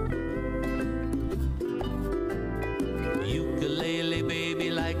 Ukulele baby,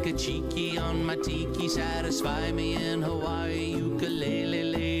 like a cheeky on my tiki, satisfy me in Hawaii. Ukulele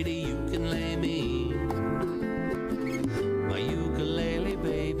lady, you can lay me, my ukulele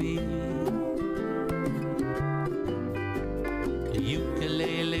baby.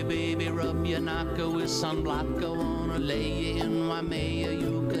 Ukulele baby, rub your knocker with sunblock. I wanna lay you in Waimea.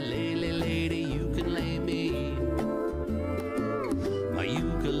 Ukulele lady, you can lay me, my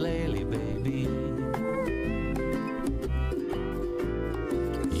ukulele baby.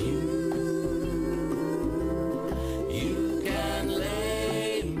 You can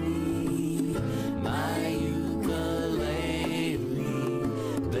lay me, my ukulele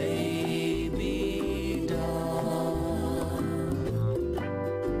baby doll.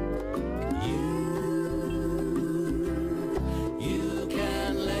 You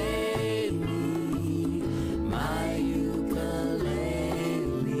can lay me, my ukulele baby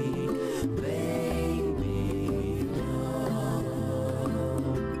doll.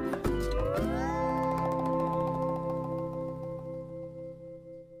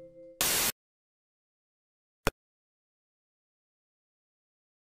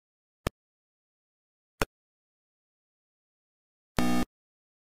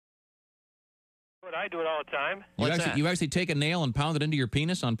 I do it all the time. You actually take a nail and pound it into your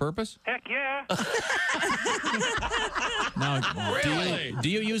penis on purpose? Heck yeah. Now, Really? do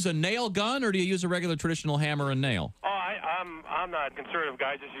you use a nail gun or do you use a regular traditional hammer and nail? Oh, I'm not a conservative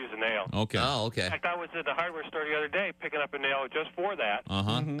guy. I just use a nail. Okay. Oh, okay. In fact, I was at the hardware store the other day picking up a nail just for that.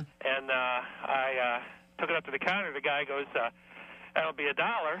 Uh-huh. And I took it up to the counter. The guy goes, that'll be $1.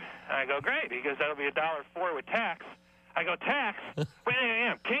 I go, great. He goes, that'll be $1.04 with tax. I go, tax? Wait,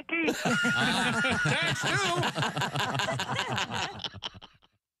 I am kinky? Tax too.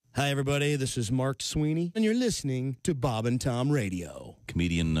 Hi, everybody. This is Mark Sweeney, and you're listening to Bob and Tom Radio.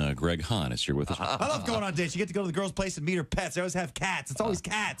 Comedian Greg Hahn is here with us. I love going on dates. You get to go to the girl's place and meet her pets. They always have cats. It's always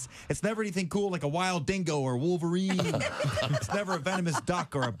cats. It's never anything cool like a wild dingo or Wolverine. It's never a venomous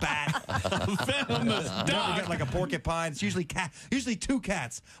duck or a bat. Venomous Never duck. get like a porcupine. It's usually usually two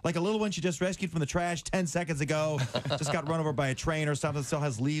cats. Like a little one she just rescued from the trash 10 seconds ago. Just got run over by a train or something. Still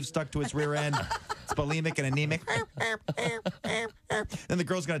has leaves stuck to its rear end. It's bulimic and anemic. Then the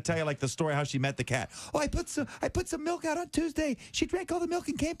girl's going to tell you like the story how she met the cat. Oh, I put some milk out on Tuesday. She drank all the milk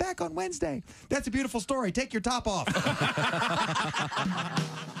and came back on Wednesday. That's a beautiful story. Take your top off.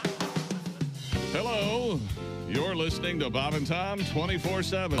 Hello. You're listening to Bob and Tom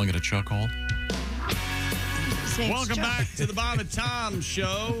 24/7. I'll get a chuck hole. Welcome back to the Bob and Tom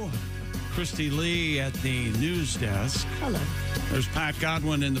Show. Christy Lee at the news desk. Hello. There's Pat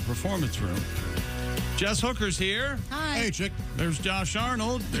Godwin in the performance room. Jess Hooker's here. Hi. Hey, chick. There's Josh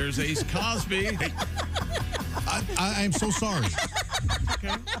Arnold. There's Ace Cosby. I'm so sorry.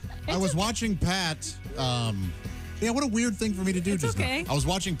 Okay. I was watching Pat. What a weird thing for me to do just now. I was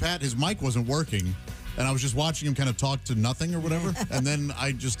watching Pat. His mic wasn't working. And I was just watching him kind of talk to nothing or whatever. And then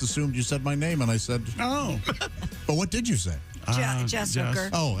I just assumed you said my name. And I said, oh. But what did you say? Jess Hooker.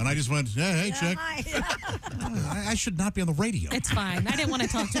 Oh, and I just went, hey, chick. I should not be on the radio. It's fine. I didn't want to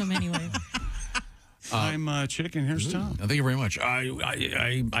talk to him anyway. I'm Chick, and here's Tom. Thank you very much.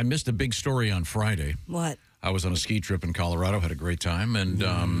 I missed a big story on Friday. What? I was on a ski trip in Colorado, had a great time, and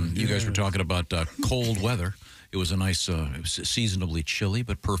you guys were talking about cold weather. It was a nice, it was seasonably chilly,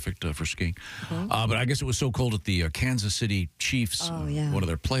 but perfect for skiing. But I guess it was so cold at the Kansas City Chiefs, one of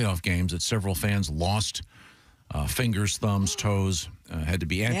their playoff games, that several fans lost fingers, thumbs, toes, had to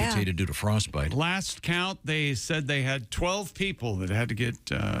be amputated due to frostbite. Last count, they said they had 12 people that had to get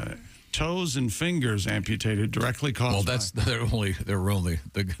toes and fingers amputated directly caused. Well, that's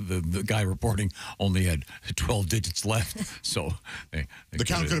the guy reporting only had 12 digits left, so the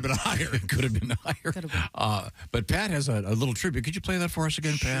count could have been higher. It could have been higher. But Pat has a little tribute. Could you play that for us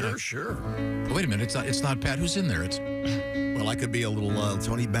again, Pat? Sure. Wait a minute, it's not Pat. Who's in there? It's well, I could be a little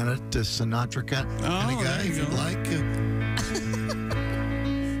Tony Bennett, Sinatra kind of guy if you'd like.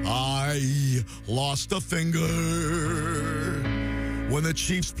 I lost a finger when the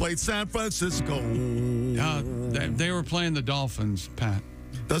Chiefs played San Francisco. They were playing the Dolphins, Pat.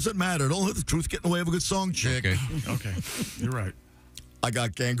 Doesn't matter. Don't let the truth get in the way of a good song, chick. Okay. You're right. I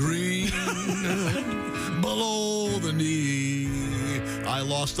got gangrene below the knee. I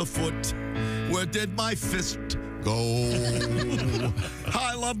lost a foot. Where did my fist go?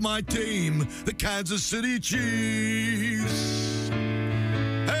 I love my team, the Kansas City Chiefs.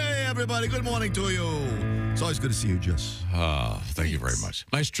 Hey, everybody. Good morning to you. It's always good to see you, Jess. Thank you very much.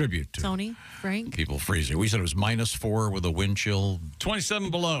 Nice tribute to Tony, Frank. People freezing. We said it was -4 with a wind chill.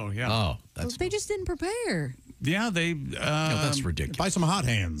 27 below, yeah. Oh, Well, they just didn't prepare. Yeah, they... no, that's ridiculous. Buy some hot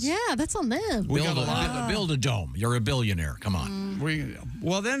hands. Yeah, that's on them. Build a dome. You're a billionaire. Come on.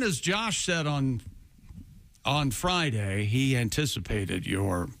 Well, then, as Josh said on Friday, he anticipated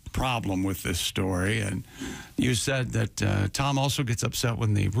your problem with this story, and you said that Tom also gets upset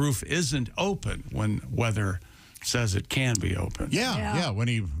when the roof isn't open when weather says it can be open. Yeah. When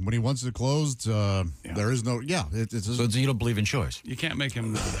he wants it closed, there is no. Yeah, so you don't believe in choice. You can't make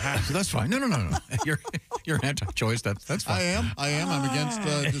him happy. So that's fine. No. You're anti-choice. That's fine. I am. I'm against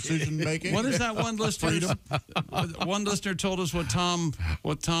decision making. What is that one listener? One listener told us what Tom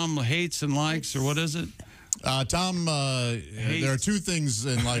hates and likes, or what is it? Tom, there are two things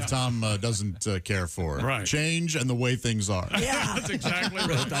in life Tom doesn't care for. Right. Change and the way things are. Yeah, that's exactly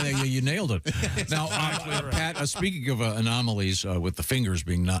right. I think you nailed it. Now, Pat, speaking of anomalies with the fingers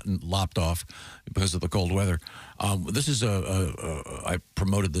being not lopped off because of the cold weather, this is I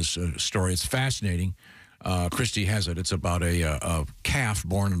promoted this story. It's fascinating. Christy has it. It's about a calf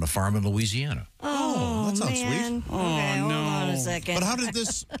born on a farm in Louisiana. Oh, that sounds man. sweet. Okay, hold on a second. But how did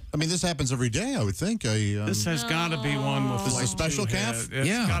this? I mean, this happens every day. I would think. This has got to be one with a special calf.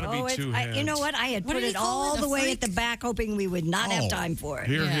 It's got to be two heads. You know what? I had put it all the way at the back, hoping we would not have time for it.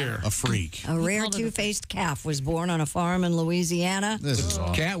 Here. A freak. A rare two-faced calf was born on a farm in Louisiana.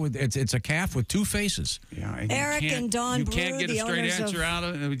 It's a calf with two faces. Yeah, Eric and Don Brew, you can't get a straight owners answer out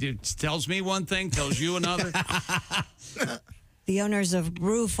of it. It tells me one thing, tells you another. The owners of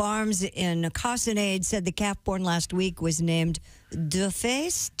Brew Farms in Caussinade said the calf born last week was named De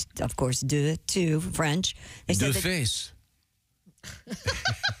Face. Of course, De, two, French. They said De Face.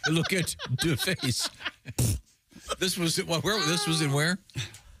 Look at De Face. This was in where?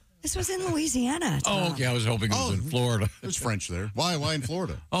 This was in Louisiana. Tom. Oh, okay. I was hoping it was in Florida. There's French there. Why in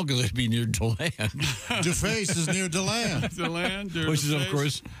Florida? Oh, because it'd be near DeLand. DeFace is near DeLand. DeLand, which is, of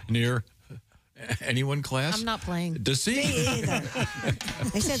course, near anyone class? I'm not playing. Deceit. Me either.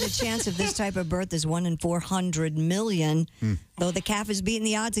 They said the chance of this type of birth is 1 in 400 million. Though the calf has beaten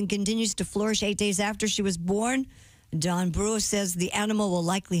the odds and continues to flourish 8 days after she was born, Don Brewer says the animal will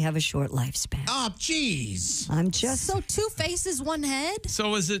likely have a short lifespan. Oh, jeez. I'm just... So 2 faces, 1 head?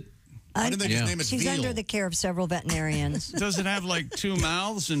 So is it... Why didn't they just name it She's Veal? under the care of several veterinarians. Does it have like 2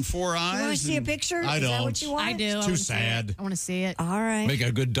 mouths and 4 eyes? You want to see a picture? I Is that don't. what you want? I do. Too sad. I want to see it. All right. Make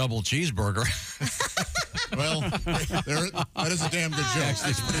a good double cheeseburger. Well, that is a damn good joke.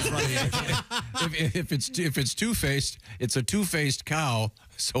 Actually, it's pretty funny. Actually. If it's two-faced, it's a two-faced cow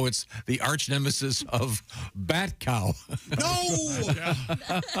So it's the arch nemesis of Bat Cow. No!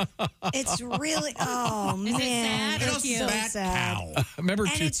 It's really, oh, man. sad or It's cute? so Bat sad. Cow. Remember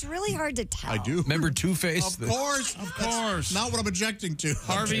And it's really hard to tell. I do. Remember Two-Face? Of course. Of course. Not what I'm objecting to.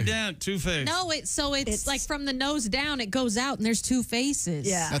 Harvey Dent, Two-Face. No, it's like from the nose down, it goes out, and there's two faces.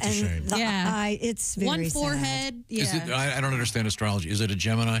 Yeah. That's a and shame. the Yeah. eye, it's very One sad. forehead. Is Yeah. it, I don't understand astrology. Is it a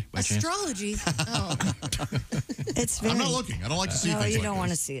Gemini by chance? Astrology. Oh, It's very, I'm not looking. I don't like to see no, things you like don't this.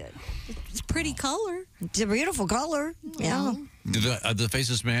 want to see it. it's pretty color. It's a beautiful color. Yeah. Do the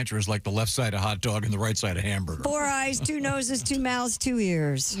faces match, or is like the left side a hot dog and the right side a hamburger? 4 eyes, 2 noses, 2 mouths, 2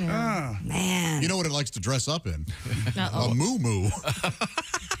 ears. Ah. Man. You know what it likes to dress up in? Uh-oh. A moo-moo.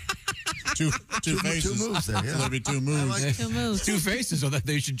 two faces. Two moves there, yeah. So there'd be 2 moves. Two moves. Two faces, so that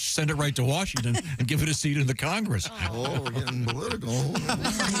they should send it right to Washington and give it a seat in the Congress. Oh, we're getting political.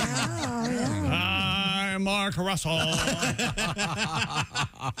 I'm Mark Russell.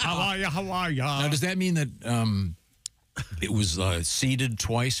 How are ya? How are ya? Now, does that mean that it was seeded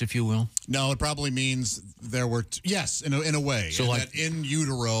twice, if you will? No, it probably means there were yes, in a way. So, And like- that in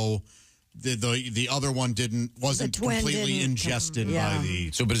utero, the other one wasn't twin completely didn't ingested yeah. by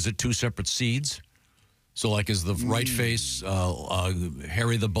the. So, but is it two separate seeds? So, like, is the right face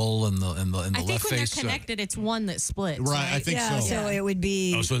Harry the Bull and the I left think when face? they're connected, it's one that splits. Right, I think Yeah, so it would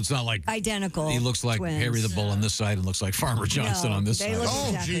be Oh, so it's not like identical. he looks like twins. Harry the Bull on this side and looks like Farmer Johnson No, on this they side. look Oh,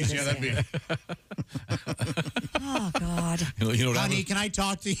 exactly geez, the yeah, that'd be. Oh, God. You know what Honey, happens? can I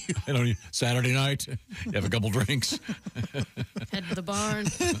talk to you? You know, Saturday night, you have a couple drinks. Head to the barn.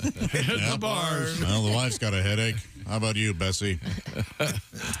 Yeah. the bars. Well, the wife's got a headache. How about you, Bessie?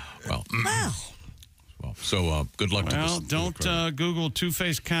 Well, Wow. so good luck to Well, this. don't Google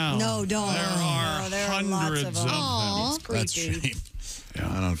Two-Faced Cow. No, don't. There are No, there are lots hundreds of of them. them. Aw. That's a shame.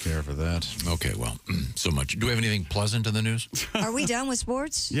 I don't care for that. Okay, well, so much. Do we have anything pleasant in the news? Are we done with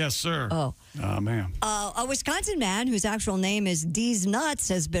sports? Yes, sir. Oh. Man. A Wisconsin man whose actual name is Deez Nuts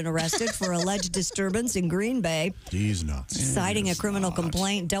has been arrested for alleged disturbance in Green Bay, Deez Nuts. citing a criminal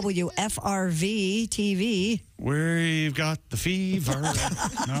complaint. WFRV TV We've got the fever.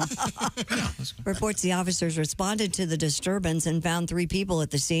 No? reports the officers responded to the disturbance and found 3 people at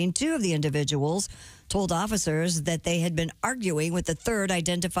the scene. 2 of the individuals told officers that they had been arguing with the third,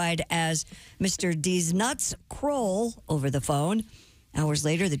 identified as Mr. Deez Nuts Kroll, over the phone. Hours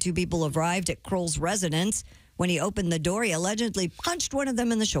later, the 2 people arrived at Kroll's residence. When he opened the door, he allegedly punched one of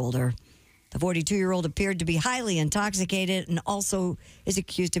them in the shoulder. The 42-year-old appeared to be highly intoxicated and also is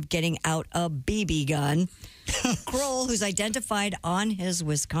accused of getting out a BB gun. Kroll, who's identified on his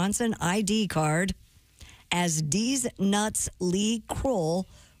Wisconsin ID card as Deez Nuts Lee Kroll,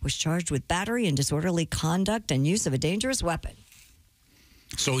 was charged with battery and disorderly conduct and use of a dangerous weapon.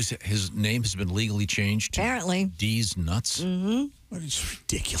 So his name has been legally changed to Apparently. Deez Nuts? Mm-hmm. What is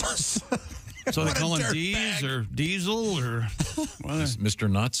ridiculous? So they What a call him dirtbag. Deez or Diesel or what? Mr.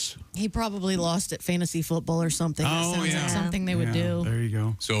 Nuts? He probably lost at fantasy football or something. That Oh, sounds yeah. like something they would do. There you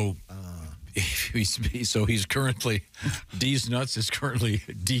go. So, he's currently, Deez Nuts is currently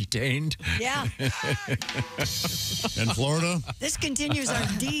detained. Yeah. In Florida? This continues our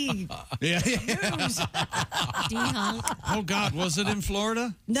D Yeah. news. D-hunk. Oh, God. Was it in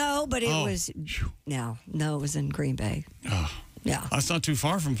Florida? No, but it Oh. was, no, it was in Green Bay. Oh. Yeah. That's not too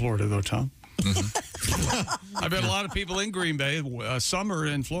far from Florida, though, Tom. I bet a lot of people in Green Bay, summer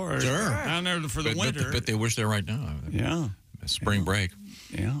in Florida, Sure. down there for the winter. But they wish they're right now. Yeah. Spring break.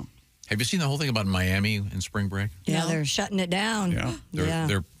 Yeah. Have you seen the whole thing about Miami in spring break? Yeah, they're shutting it down. Yeah.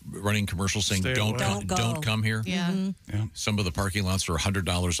 They're running commercials saying Stay don't away. come, Don't go. don't come here. Yeah. Yeah. Some of the parking lots are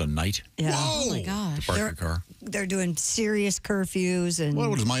 $100 a night Yeah. Oh, my gosh. to park your car. They're doing serious curfews and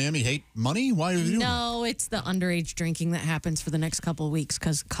What does Miami hate money? Why are they doing that? No, it's the underage drinking that happens for the next couple of weeks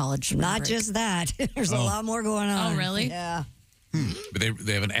because college. spring not break. just that. There's a lot more going on. Oh, really? Yeah. But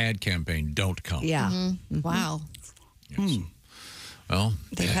they have an ad campaign, don't come. Yeah. Mm-hmm. Wow. Yes. Well,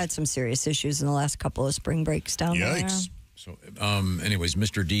 They've had some serious issues in the last couple of spring breaks down Yikes. so anyways,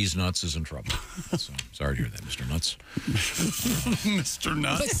 Mr. Deez Nuts is in trouble. So sorry to hear that, Mr. Nuts. Mr.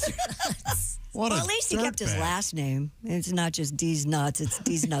 Nuts. there. What Well, a at least he kept his dirtbag. last name. It's not just Deez Nuts. It's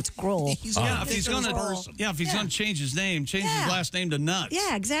Deez Nuts Kroll. Yeah, if he's Different gonna, role. gonna change his name, change his Yeah. last name to Nuts.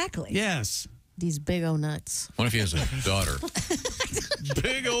 Yeah, exactly. Yes. These big O nuts. What if he has a daughter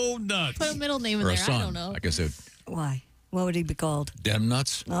Big old Nuts. Put a middle name in or a there. son? I don't know. Like I said, Why? What would he be called? Dem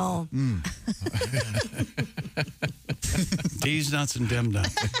Nuts? Oh. Deez Nuts and Dem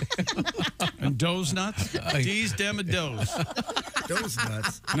Nuts. And Doze Nuts? Deez, Dem, and Doze. Doze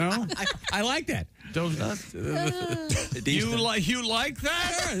Nuts. No? I like that. Doze Nuts? You like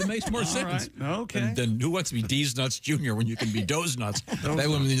that? Yeah, it makes more sense. Right. Okay. And then who wants to be Deez Nuts Jr. when you can be Doze Nuts? That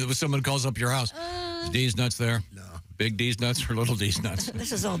when someone calls up your house, is Deez Nuts there? No. Big Deez Nuts or little Deez Nuts?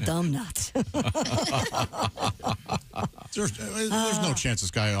 This is all dumb nuts. There's no chance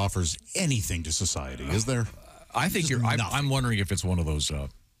this guy offers anything to society, is there? I think I'm wondering if it's one of those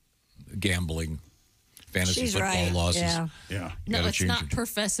gambling fantasy She's football right. losses. Yeah. No, it's not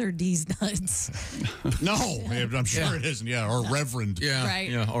Professor Deez Nuts. No, I'm sure it isn't. Yeah, or Reverend. Yeah, Right.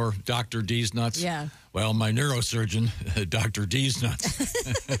 Yeah, or Dr. Deez Nuts. Yeah. Well, my neurosurgeon, Dr. Deez Nuts.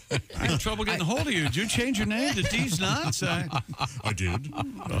 I had trouble getting a hold of you. Did you change your name to Deez Nuts? I did.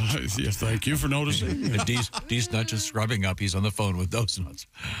 Yes, thank you for noticing. Deez Nuts is scrubbing up. He's on the phone with those nuts.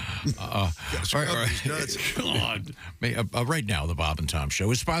 All right. God. Right now, the Bob and Tom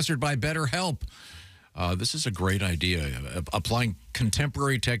Show is sponsored by BetterHelp. This is a great idea, applying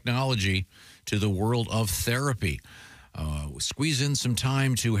contemporary technology to the world of therapy. Squeeze in some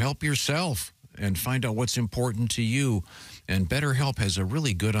time to help yourself and find out what's important to you. And BetterHelp has a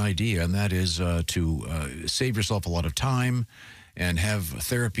really good idea, and that is to save yourself a lot of time and have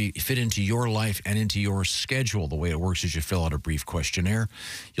therapy fit into your life and into your schedule. The way it works is you fill out a brief questionnaire.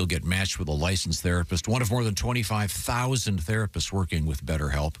 You'll get matched with a licensed therapist, one of more than 25,000 therapists working with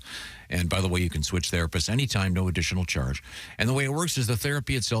BetterHelp. And by the way, you can switch therapists anytime, no additional charge. And the way it works is the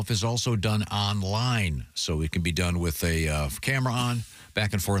therapy itself is also done online. So it can be done with a camera on,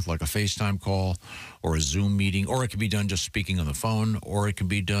 back and forth like a FaceTime call or a Zoom meeting, or it can be done just speaking on the phone, or it can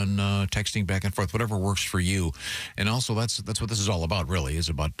be done texting back and forth, whatever works for you. And also that's what this is all about, really, is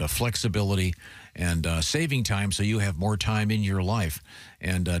about flexibility and saving time so you have more time in your life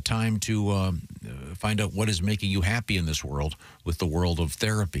and time to find out what is making you happy in this world with the world of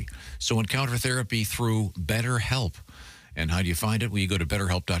therapy. So encounter therapy through BetterHelp. And how do you find it? Well, you go to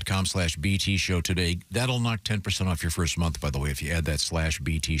betterhelp.com/BT show today. That'll knock 10% off your first month, by the way, if you add that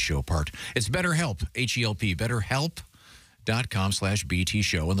 /BT show part. It's BetterHelp, H-E-L-P, betterhelp.com/BT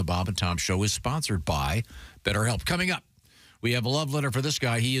show. And the Bob and Tom Show is sponsored by BetterHelp. Coming up, we have a love letter for this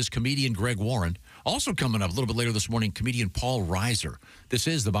guy. He is comedian Greg Warren. Also coming up a little bit later this morning, comedian Paul Reiser. This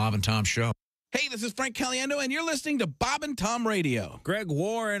is the Bob and Tom Show. Hey, this is Frank Caliendo, and you're listening to Bob and Tom Radio. Greg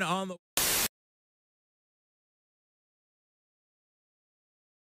Warren on the...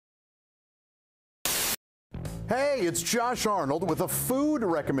 Hey, it's Josh Arnold with a food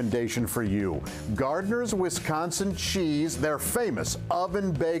recommendation for you. Gardner's Wisconsin cheese, their famous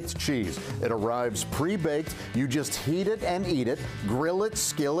oven-baked cheese. It arrives pre-baked. You just heat it and eat it, grill it,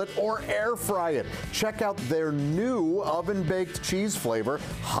 skillet, or air fry it. Check out their new oven-baked cheese flavor,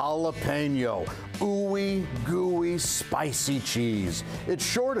 jalapeno. Ooey, gooey, spicy cheese. It's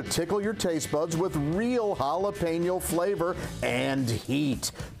sure to tickle your taste buds with real jalapeno flavor and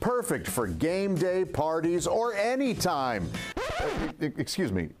heat. Perfect for game day, parties, or any time.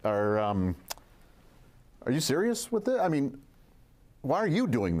 Excuse me, are you serious with this? I mean, why are you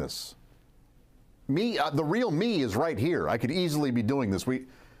doing this? Me, the real me is right here. I could easily be doing this. We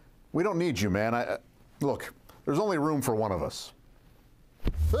don't need you, man. Look, there's only room for one of us.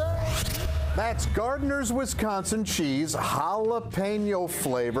 That's Gardner's Wisconsin cheese, jalapeno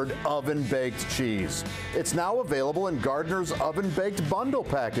flavored oven baked cheese. It's now available in Gardner's oven baked bundle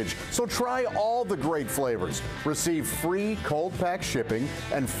package. So try all the great flavors. Receive free cold pack shipping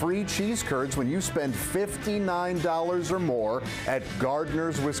and free cheese curds when you spend $59 or more at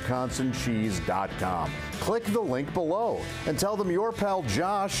Gardner'sWisconsinCheese.com. Click the link below and tell them your pal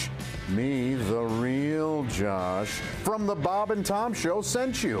Josh, me, the real Josh, from the Bob and Tom Show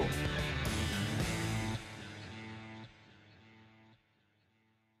sent you.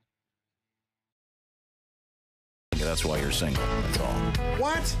 That's why you're single. That's all.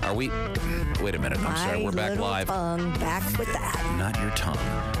 What? Are we? Wait a minute. I'm sorry. We're back live. Back with that. Not your tongue.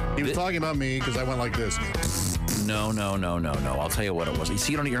 He was talking about me because I went like this. No. I'll tell you what it was. You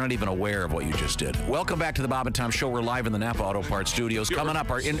see, you're not even aware of what you just did. Welcome back to the Bob and Tom Show. We're live in the Napa Auto Parts Studios. Coming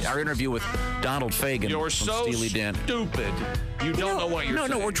up, our interview with Donald Fagen. You're from so Steely Dan. stupid. You don't know what you're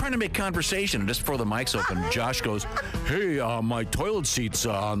saying. No, we're trying to make conversation. Just before the mic's open, Josh goes, hey, my toilet seat's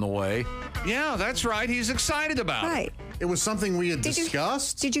on the way. Yeah, that's right. He's excited about Right. It was something we had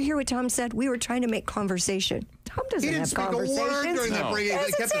discussed. Did you hear what Tom said? We were trying to make conversation. Tom doesn't have conversations.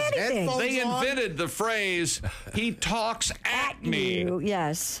 They invented the phrase, he talks at me.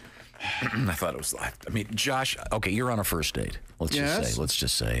 Yes. I thought it was, I mean, Josh, okay, you're on a first date. Let's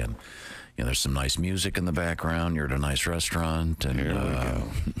just say, and there's some nice music in the background. You're at a nice restaurant, and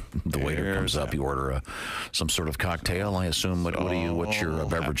the waiter comes up. You order some sort of cocktail, I assume. What's your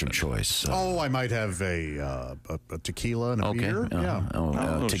beverage of choice? I might have a tequila and a beer.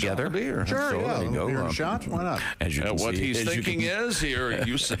 Together? Beer. Sure, there you go. Beer and a shot. Why not? As you can what see, he's thinking is here.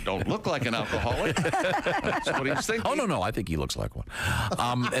 You don't look like an alcoholic. That's what he's thinking. Oh no, I think he looks like one.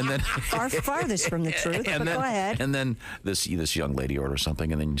 And then farthest from the truth. And but then, go ahead. And then this young lady orders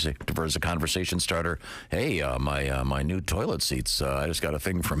something, and then you say, as a conversation starter, "Hey, my new toilet seats. I just got a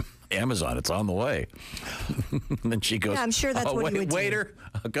thing from Amazon. It's on the way." And then she goes, Yeah, I'm sure that's what he would do. Waiter,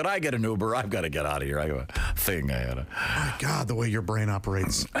 could I get an Uber? I've got to get out of here. I got a thing. My God, the way your brain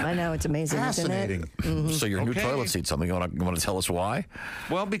operates. I know, it's amazing, Fascinating. isn't it? So your new toilet seat, something you want to tell us why?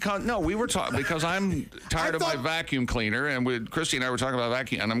 Well, we were talking because I'm tired of my vacuum cleaner, and Christy and I were talking about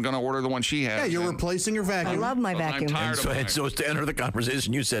vacuum, and I'm going to order the one she has. Yeah, you're replacing your vacuum. I love my vacuum. I'm tired of And so to enter the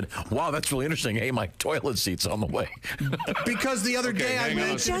conversation, you said, "Wow, that's really interesting. Hey, my toilet seat's on the way." Because the other day I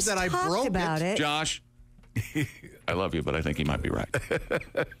mentioned that I broke it. Josh, I love you, but I think he might be right.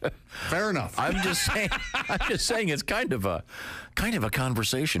 Fair enough. I'm just saying it's kind of a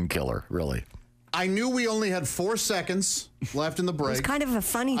conversation killer, really. I knew we only had 4 seconds left in the break. It's kind of a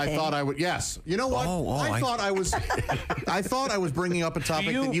funny thing. I thought I would. Yes. You know what? I thought I was bringing up a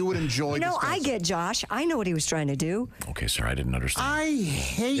topic that you would enjoy. I get Josh. I know what he was trying to do. Okay, sir, I didn't understand. I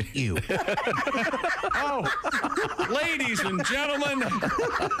hate you. Ladies and gentlemen,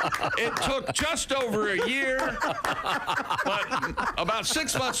 it took just over a year, but about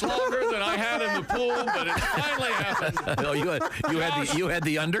 6 months longer than I had in the pool, but it finally happened. No, you had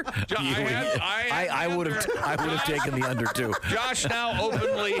the under. I would have taken the under too. Josh now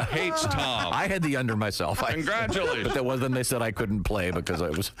openly hates Tom. I had the under myself. Congratulations. But then they said I couldn't play because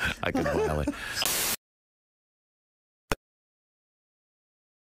I could violate.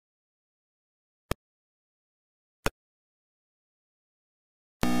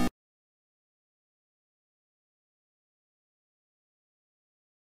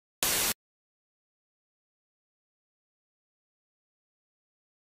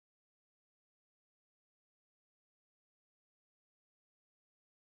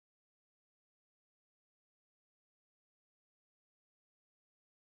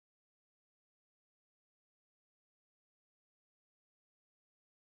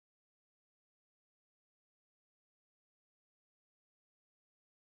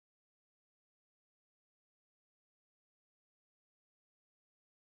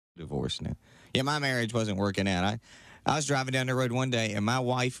 Divorced now. Yeah, my marriage wasn't working out. I was driving down the road one day, and my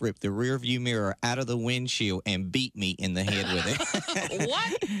wife ripped the rear view mirror out of the windshield and beat me in the head with it.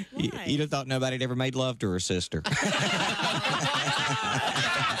 What? You'd have thought nobody had ever made love to her sister. But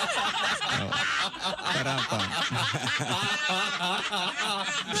I'm fine.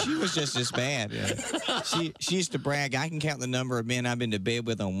 She was just as bad. She used to brag, I can count the number of men I've been to bed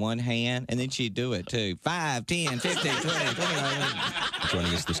with on one hand, and then she'd do it too. 5, 10, 15, 20, 21.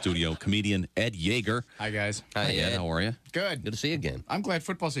 Joining us in the studio, comedian Ed Yeager. Hi, guys. Hi, Ed. How are you? Good. Good to see you again. I'm glad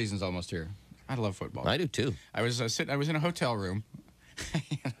football season's almost here. I love football. I do too. I was I was in a hotel room,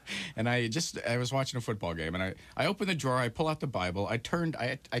 and I was watching a football game, and I opened the drawer, I pull out the Bible, I turned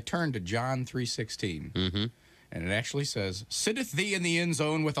to John 3:16, and it actually says, "Sitteth thee in the end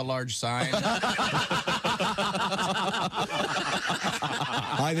zone with a large sign."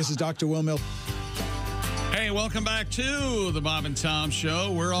 Hi, this is Dr. Will Mill. Hey, welcome back to the Bob and Tom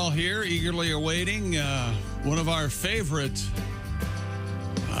Show. We're all here eagerly awaiting one of our favorite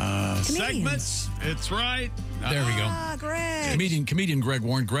segments. It's right. There we go. Ah, Greg. Comedian Greg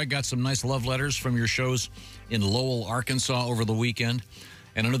Warren. Greg got some nice love letters from your shows in Lowell, Arkansas over the weekend.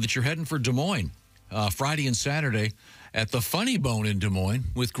 And I know that you're heading for Des Moines Friday and Saturday at the Funny Bone in Des Moines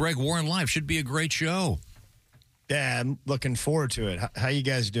with Greg Warren Live. Should be a great show. Yeah, I'm looking forward to it. How you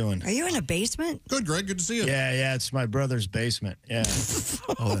guys doing? Are you in a basement? Good, Greg. Good to see you. Yeah, it's my brother's basement. Yeah.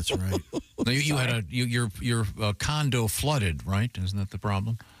 Oh, that's right. Now, you had your condo flooded, right? Isn't that the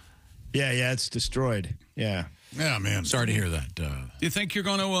problem? Yeah, it's destroyed. Yeah. Yeah, man. Sorry to hear that. You think you're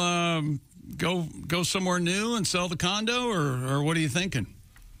going to go somewhere new and sell the condo, or what are you thinking?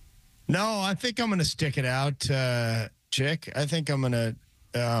 No, I think I'm going to stick it out, Chick. I think I'm going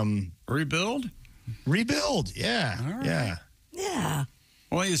to rebuild. Rebuild, yeah, right. Yeah.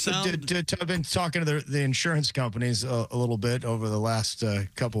 Well, you sound. I've been talking to the insurance companies a little bit over the last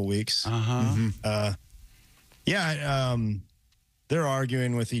couple weeks. They're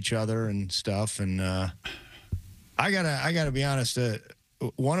arguing with each other and stuff, and I gotta be honest.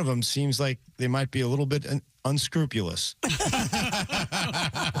 One of them seems like they might be a little bit unscrupulous.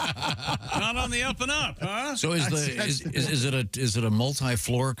 Not on on the up and up, huh? So is it a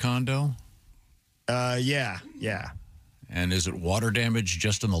multi-floor condo? Yeah. And is it water damage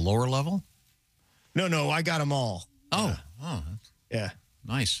just in the lower level? No, I got them all. Oh, yeah.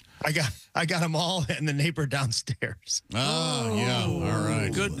 Nice. I got them all, and the neighbor downstairs. Oh, yeah. All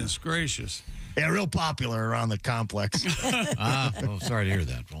right. Goodness gracious. Yeah, real popular around the complex. Well, sorry to hear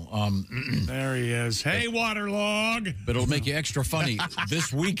that. Well, there he is. Hey, waterlog. But it'll make you extra funny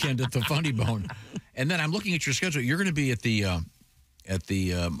this weekend at the Funny Bone. And then I'm looking at your schedule. You're going to be at the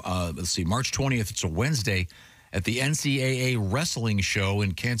let's see, March 20th. It's a Wednesday at the NCAA wrestling show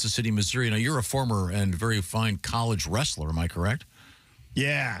in Kansas City, Missouri. Now, you're a former and very fine college wrestler. Am I correct?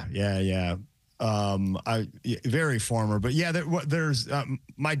 Yeah. Very former, but yeah, there's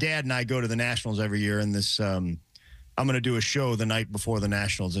my dad and I go to the Nationals every year, and this I'm going to do a show the night before the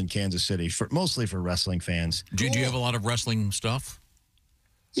Nationals in Kansas City, mostly for wrestling fans. Do you have a lot of wrestling stuff?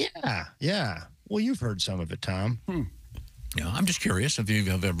 Yeah. Well, you've heard some of it, Tom. Yeah, I'm just curious if you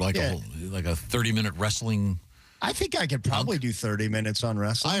have like a 30-minute wrestling. I think I could probably do 30 minutes on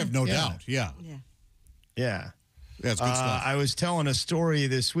wrestling. I have no doubt. Yeah. That's good stuff. I was telling a story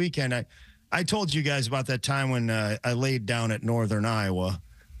this weekend. I told you guys about that time when I laid down at Northern Iowa.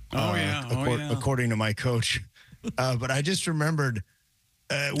 According to my coach. But I just remembered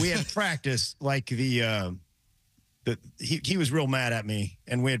we had practice like he was real mad at me,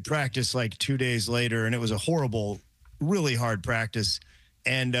 and we had practice like 2 days later, and it was a horrible, really hard practice.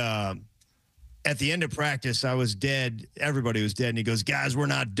 And at the end of practice, I was dead. Everybody was dead. And he goes, guys, we're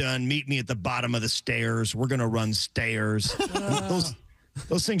not done. Meet me at the bottom of the stairs. We're going to run stairs.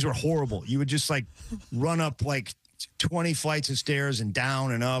 Those things were horrible. You would just like run up like 20 flights of stairs and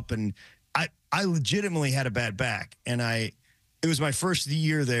down and up. And I legitimately had a bad back. And it was my first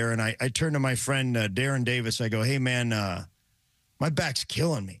year there. And I turned to my friend, Darren Davis. I go, hey, man, my back's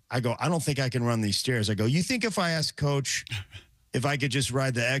killing me. I go, I don't think I can run these stairs. I go, you think if I asked Coach if I could just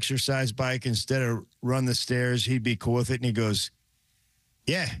ride the exercise bike instead of run the stairs, he'd be cool with it? And he goes,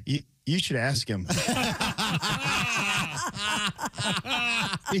 yeah, you should ask him.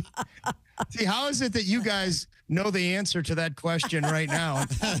 See, how is it that you guys know the answer to that question right now?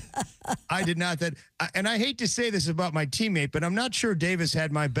 I did not. And I hate to say this about my teammate, but I'm not sure Davis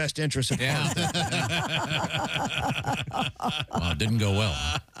had my best interest at heart. Well, it didn't go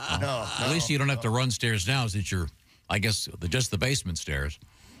well. No. At least you don't have to run stairs now, since you're, I guess, just the basement stairs.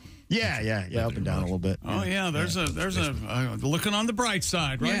 Yeah, up and down a little bit. Oh yeah, there's a looking on the bright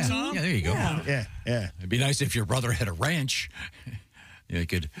side, right, Tom? Yeah, there you go. Yeah. It'd be nice if your brother had a ranch. You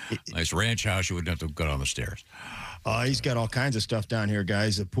could nice ranch house. You wouldn't have to go down the stairs. He's got all kinds of stuff down here,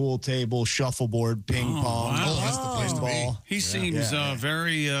 guys. A pool table, shuffleboard, ping pong. Wow. That's the place to be. He seems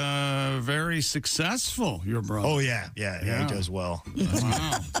very successful, your brother. Oh yeah, he does well.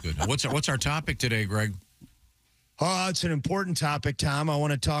 Wow. Good. What's our topic today, Greg? Oh, it's an important topic, Tom. I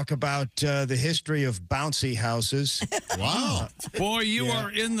want to talk about the history of bouncy houses. Wow. Boy, you are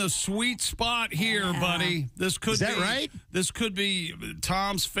in the sweet spot here, buddy. Is that right? This could be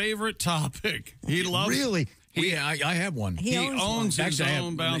Tom's favorite topic. He loves Really? I have one. He owns his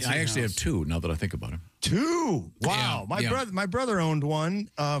own bouncy I actually house. have two, now that I think about it. Two? Wow. My brother owned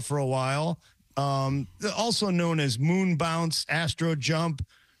one for a while. Also known as Moon Bounce, Astro Jump,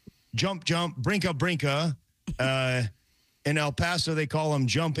 Jump, Brinka Brinka. In El Paso, they call them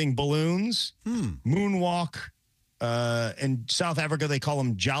jumping balloons. Moonwalk. In South Africa, they call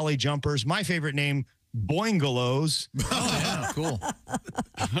them jolly jumpers. My favorite name, boingalos. Oh, yeah, cool.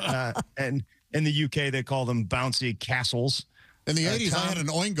 And in the UK, they call them bouncy castles. In the 80s, I had an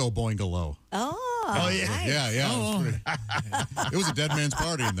Oingo Boingalo. Oh, yeah. Nice. Yeah. It was a dead man's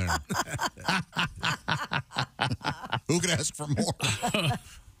party in there. Who could ask for more?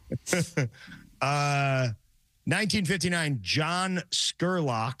 1959, John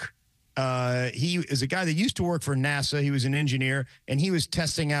Skurlock. He is a guy that used to work for NASA. He was an engineer, and he was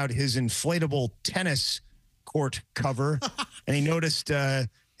testing out his inflatable tennis court cover, and he noticed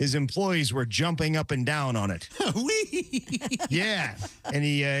his employees were jumping up and down on it. Yeah, and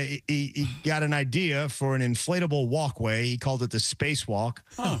he got an idea for an inflatable walkway. He called it the spacewalk,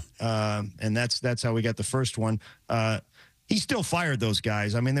 and that's how we got the first one. He still fired those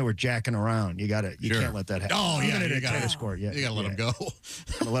guys. I mean, they were jacking around. You can't let that happen. Oh, yeah. Even at a tennis court. Yeah, you got to let them go.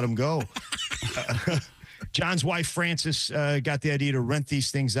 Let them go. John's wife, Frances, got the idea to rent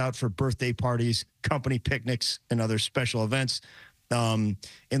these things out for birthday parties, company picnics, and other special events. In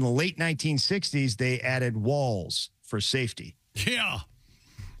the late 1960s, they added walls for safety. Yeah.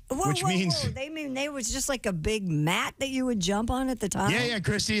 Which means they mean they was just like a big mat that you would jump on at the top. Yeah,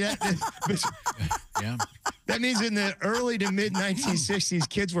 Christy. That means in the early to mid 1960s,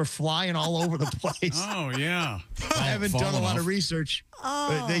 kids were flying all over the place. Oh, yeah. I haven't done a lot of research.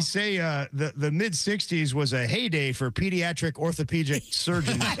 But they say the mid 60s was a heyday for pediatric orthopedic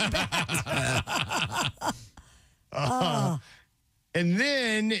surgeons. And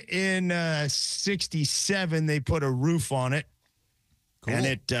then in 67, they put a roof on it. Cool. And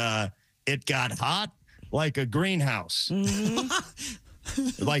it got hot like a greenhouse.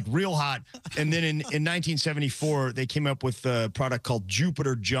 Like real hot. And then in 1974, they came up with a product called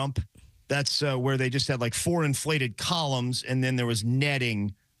Jupiter Jump. That's where they just had like 4 inflated columns, and then there was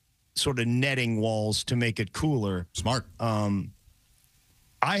netting, sort of netting walls to make it cooler. Smart.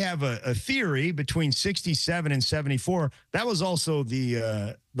 I have a theory between 67 and 74. That was also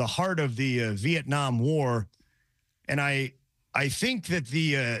the heart of the Vietnam War. And I think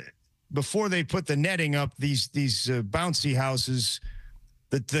that before they put the netting up, these bouncy houses,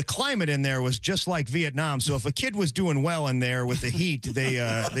 the climate in there was just like Vietnam. So if a kid was doing well in there with the heat,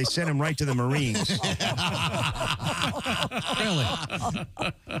 they sent him right to the Marines. Really?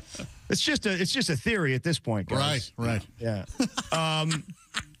 It's just a theory at this point, guys. Right. Yeah.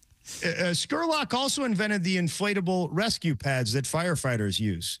 Skurlock also invented the inflatable rescue pads that firefighters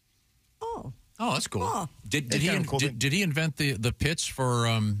use. Oh, that's cool. Oh. Did he invent the pits for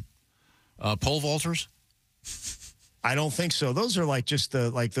pole vaulters? I don't think so. Those are like just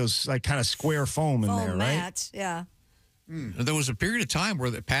those kind of square foam in there, right? Mats, yeah. There was a period of time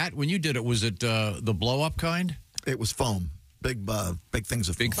where Pat, when you did it, was it the blow up kind? It was foam. Big things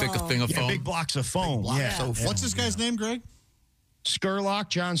of big, foam. thick thing of foam. Big blocks of foam. What's this guy's name, Greg? Skurlock,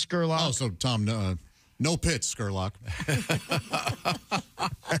 John Skurlock. Oh, so Tom, no pits, Skurlock. I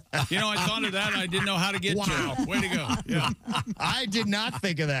thought of that. And I didn't know how to get to it. Way to go. Yeah. I did not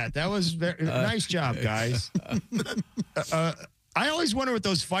think of that. That was nice job, guys. I always wonder with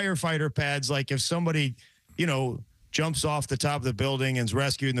those firefighter pads, like if somebody, jumps off the top of the building and is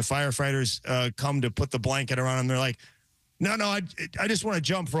rescued and the firefighters come to put the blanket around them, they're like, no, I just want to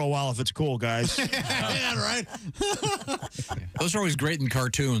jump for a while if it's cool, guys. Yeah, right. Those are always great in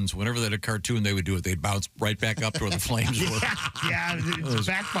cartoons. Whenever they had a cartoon, they would do it. They'd bounce right back up to where the flames were. Yeah, it's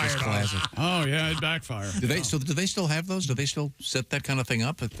backfired. Oh, yeah, it backfired. Do they still have those? Do they still set that kind of thing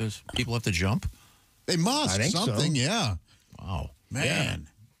up if there's people have to jump? They must. I think something, so. Yeah. Wow. Man.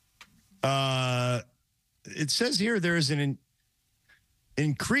 It says here there is an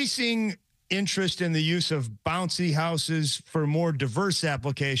increasing interest in the use of bouncy houses for more diverse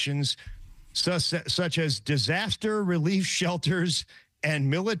applications, such as disaster relief shelters and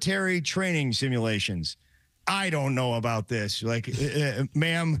military training simulations. I don't know about this. Like,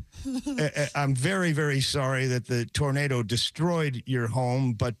 ma'am, I'm very, very sorry that the tornado destroyed your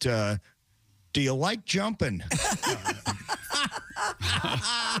home, but do you like jumping?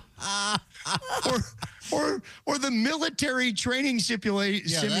 or the military training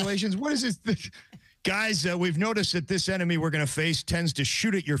simulations. What is this? Guys, we've noticed that this enemy we're going to face tends to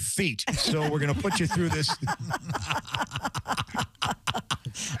shoot at your feet, so we're going to put you through this.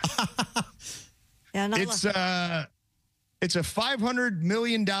 It's a $500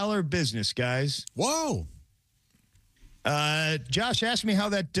 million business, guys. Whoa. Josh asked me how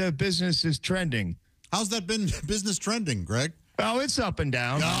that business is trending. How's that business trending, Greg? Oh, it's up and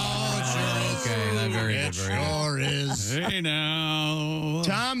down. Oh, it sure is. Okay, that's very good. Very good. Sure is. Hey, now.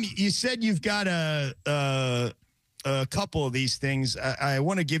 Tom, you said you've got a couple of these things. I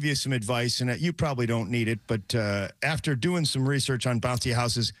want to give you some advice, and you probably don't need it, but after doing some research on bouncy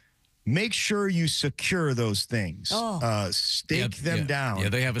houses, make sure you secure those things. Stake them down. Yeah,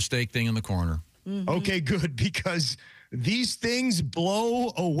 they have a stake thing in the corner. Mm-hmm. Okay, good, because these things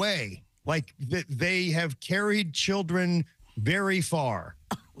blow away. Like they have carried children very far.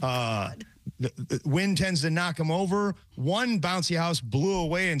 The wind tends to knock them over. One bouncy house blew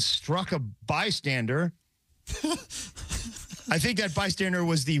away and struck a bystander. I think that bystander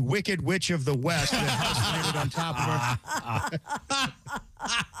was the Wicked Witch of the West that house landed on top of her.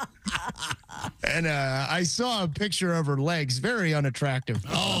 And I saw a picture of her legs, very unattractive.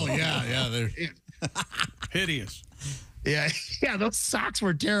 Oh, yeah, they're hideous. Yeah, those socks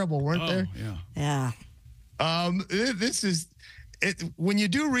were terrible, weren't they? Yeah. This is it. When you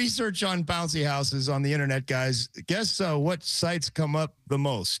do research on bouncy houses on the internet, guys, guess what sites come up the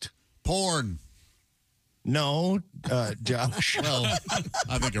most? Porn. No, Josh. Well,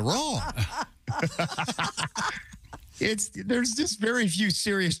 I think you're wrong. There's just very few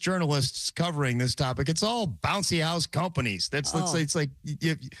serious journalists covering this topic. It's all bouncy house companies. It's like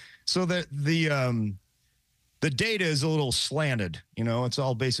so that the data is a little slanted. It's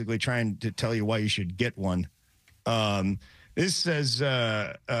all basically trying to tell you why you should get one. This says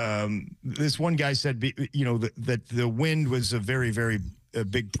this one guy said, that the wind was a very, very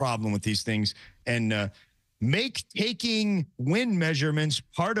big problem with these things, and make taking wind measurements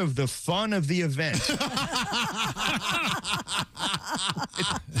part of the fun of the event.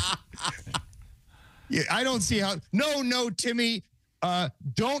 Yeah, I don't see how. No, Timmy.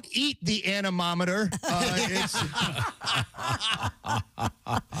 Don't eat the anemometer.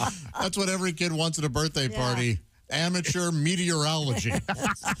 That's what every kid wants at a birthday party. Amateur meteorology.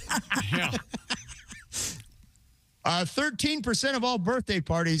 Yeah. 13% of all birthday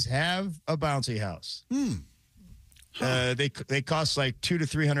parties have a bouncy house. They cost like $200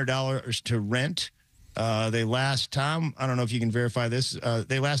 to $300 to rent. They last, Tom, I don't know if you can verify this.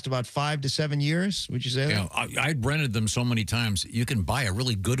 They last about 5 to 7 years. Would you say that? I rented them so many times. You can buy a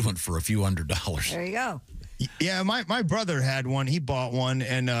really good one for a few $100s. There you go. Yeah, my brother had one. He bought one,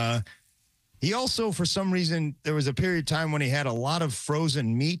 and he also, for some reason, there was a period of time when he had a lot of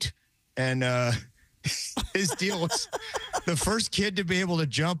frozen meat, and his deal was the first kid to be able to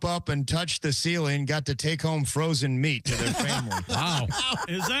jump up and touch the ceiling got to take home frozen meat to their family. Wow.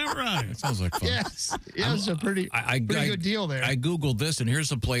 Is that right? That sounds like fun. Yes. Yeah, it's a pretty good deal there. I Googled this, and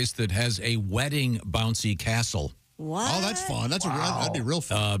here's a place that has a wedding bouncy castle. What? Oh, that's fun. That'd be real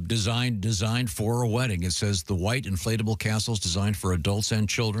fun. Designed for a wedding. It says the white inflatable castle is designed for adults and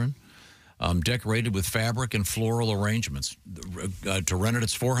children. Decorated with fabric and floral arrangements. To rent it,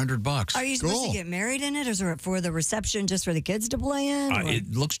 it's $400. Are you supposed to get married in it, or is it for the reception, just for the kids to play in?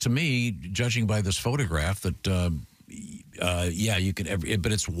 It looks to me, judging by this photograph, that you could.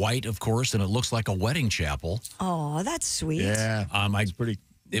 But it's white, of course, and it looks like a wedding chapel. Oh, that's sweet. Yeah, it's pretty.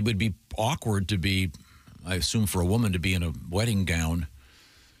 It would be awkward to be, I assume, for a woman to be in a wedding gown,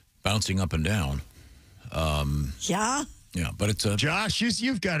 bouncing up and down. Yeah. Yeah, but it's a Josh.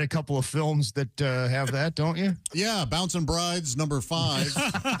 You've got a couple of films that have that, don't you? Yeah, Bouncing Brides #5.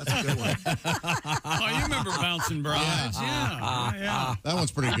 That's a good one. Oh, you remember Bouncing Brides? Yeah. That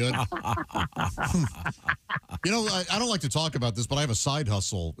one's pretty good. I don't like to talk about this, but I have a side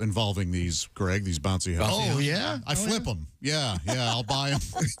hustle involving these, Greg, these bouncy houses. Oh, yeah? I flip them. Yeah, I'll buy them.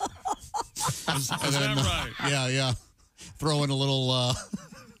 Is that right? Yeah. Throw in a little,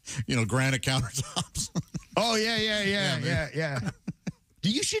 granite countertops. Oh, yeah.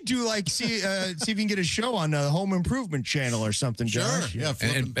 You should do see if you can get a show on the Home Improvement Channel or something, Josh. Sure. Yeah.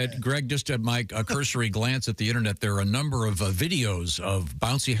 And Greg, just at my cursory glance at the internet, there are a number of videos of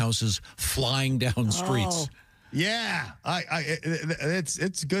bouncy houses flying down streets. Oh. Yeah,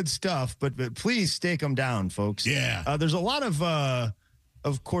 it's good stuff, but please stake them down, folks. Yeah. There's a lot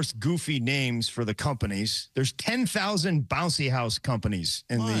of course, goofy names for the companies. There's 10,000 bouncy house companies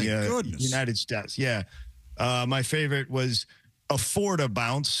in the United States. Yeah. My favorite was Afford a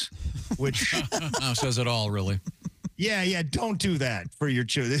Bounce, which says it all, really. Yeah. Don't do that for your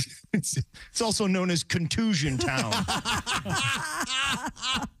children. It's also known as Contusion Town.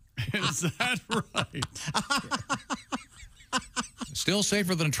 Is that right? Still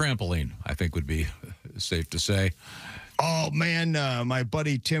safer than a trampoline, I think would be safe to say. Oh, man, my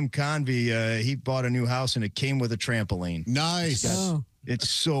buddy Tim Convey, he bought a new house, and it came with a trampoline. Nice. It's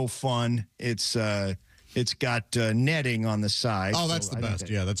so fun. It's got netting on the side. Oh, that's the best.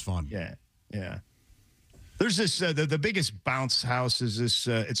 Yeah, that's fun. Yeah. There's this, the biggest bounce house is this,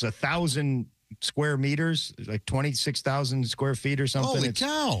 it's 1,000 square meters, like 26,000 square feet or something. Holy it's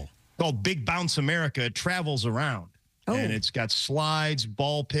cow. called Big Bounce America. It travels around. Oh. And it's got slides,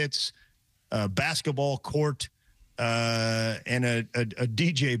 ball pits, basketball court, and a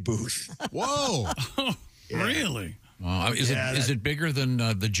DJ booth. Whoa. Yeah. Really? Is it bigger than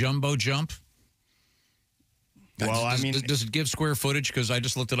the jumbo jump? Well, does it give square footage? Because I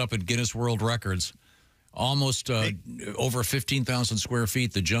just looked it up at Guinness World Records. Almost over 15,000 square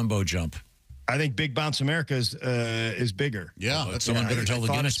feet, the jumbo jump. I think Big Bounce America is bigger. Yeah, someone better tell the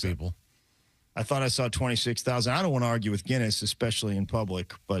Guinness people. I thought I saw 26,000. I don't want to argue with Guinness, especially in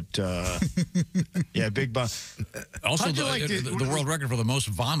public, but yeah, Big Bounce. Also, the world record for the most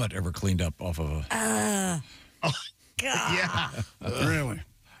vomit ever cleaned up off of a. God. Yeah. Really?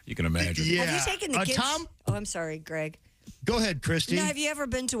 You can imagine. Yeah. Have you taken the kids? Tom? Oh, I'm sorry, Greg. Go ahead, Christy. Now, have you ever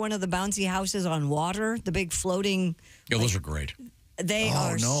been to one of the bouncy houses on water? The big floating. Yeah, those are great. They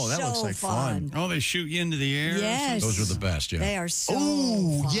are that so looks like fun. Oh, they shoot you into the air? Yes. Those are the best, yeah. They are so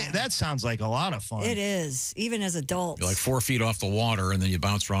fun. Yeah, that sounds like a lot of fun. It is, even as adults. You're like 4 feet off the water, and then you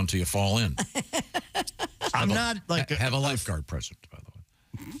bounce around until you fall in. Have a lifeguard present, by the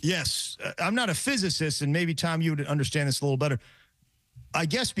way. Yes. I'm not a physicist, and maybe, Tom, you would understand this a little better. I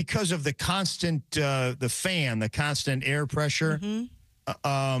guess because of the constant, the fan, the constant air pressure,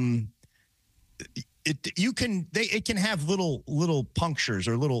 it can have little punctures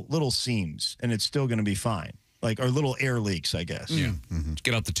or little seams, and it's still going to be fine. Or little air leaks, I guess. Yeah.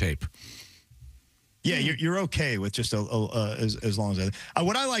 Get out the tape. Yeah, you're okay with just as long as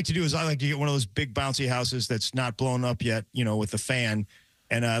what I like to do is I like to get one of those big bouncy houses that's not blown up yet, with a fan,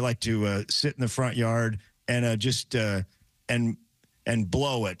 and I like to sit in the front yard and just and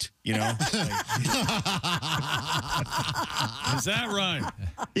blow it, Is that right?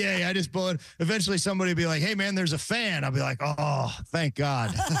 Yeah, I just blow it. Eventually somebody will be like, hey, man, there's a fan. I'll be like, oh, thank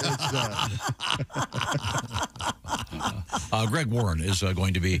God. Greg Warren is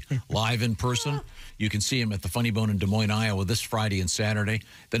going to be live in person. You can see him at the Funny Bone in Des Moines, Iowa this Friday and Saturday.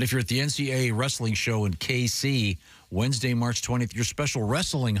 Then if you're at the NCAA Wrestling Show in KC, Wednesday, March 20th, your special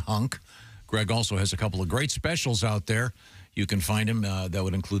wrestling hunk. Greg also has a couple of great specials out there. You can find him. That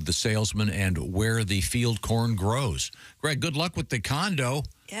would include The Salesman and Where the Field Corn Grows. Greg, good luck with the condo.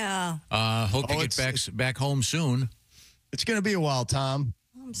 Yeah. Hope you get back home soon. It's going to be a while, Tom.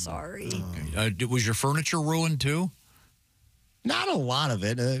 I'm sorry. Was your furniture ruined, too? Not a lot of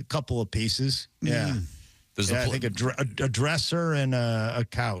it. A couple of pieces. Yeah. I think a dresser and a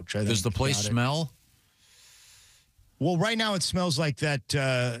couch. Does the place smell? Well, right now it smells like that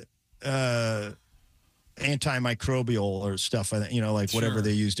antimicrobial or stuff, whatever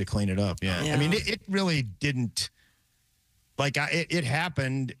they use to clean it up. Yeah. I mean, it really didn't. It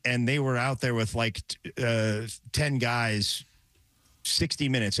happened, and they were out there with 10 guys 60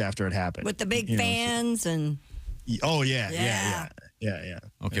 minutes after it happened. With the big fans and... Oh, yeah.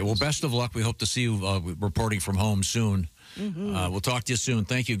 Okay, well, best of luck. We hope to see you reporting from home soon. Mm-hmm. We'll talk to you soon.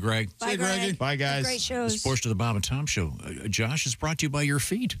 Thank you, Greg. Bye, Greg. Bye, guys. Great shows. This portion of the Bob and Tom Show, Josh, is brought to you by Your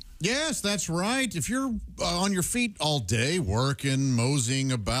Feet. Yes, that's right. If you're on your feet all day, working,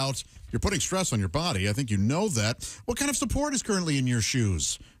 moseying about, you're putting stress on your body. I think you know that. What kind of support is currently in your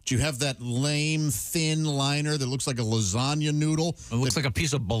shoes? Do you have that lame, thin liner that looks like a lasagna noodle? It looks like a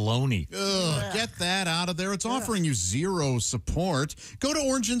piece of bologna. Get that out of there. It's offering you zero support. Go to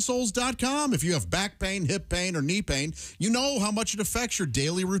orangeinsoles.com. If you have back pain, hip pain, or knee pain, you know how much it affects your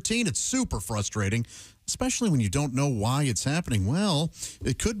daily routine. It's super frustrating, especially when you don't know why it's happening. Well,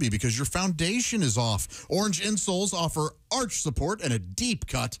 it could be because your foundation is off. Orange insoles offer arch support and a deep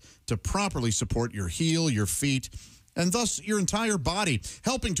cut to properly support your heel, your feet, and thus your entire body,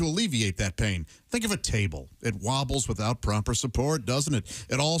 helping to alleviate that pain. Think of a table. It wobbles without proper support, doesn't it?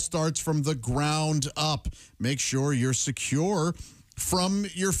 It all starts from the ground up. Make sure you're secure from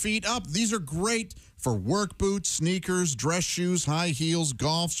your feet up. These are great for work boots, sneakers, dress shoes, high heels,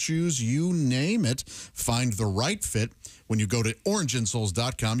 golf shoes, you name it. Find the right fit. When you go to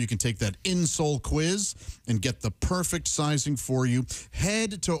orangeinsoles.com, you can take that insole quiz and get the perfect sizing for you.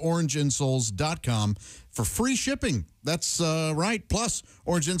 Head to orangeinsoles.com for free shipping. That's right. Plus,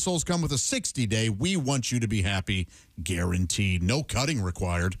 Orange Insoles come with a 60-day We Want You to Be Happy guaranteed. No cutting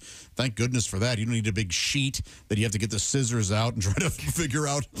required. Thank goodness for that. You don't need a big sheet that you have to get the scissors out and try to figure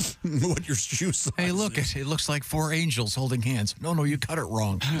out what your shoe size Hey, look, it looks like four angels holding hands. No, you cut it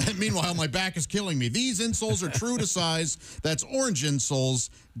wrong. And meanwhile, my back is killing me. These insoles are true to size. That's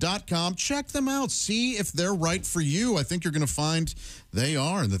orangeinsoles.com. Check them out. See if they're right for you. I think you're going to find they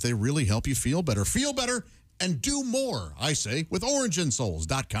are and that they really help you feel better. Feel better and do more, I say, with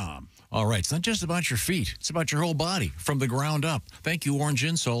orangeinsoles.com. All right, it's not just about your feet. It's about your whole body from the ground up. Thank you, Orange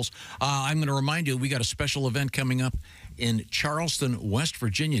Insoles. I'm going to remind you, we got a special event coming up in Charleston, West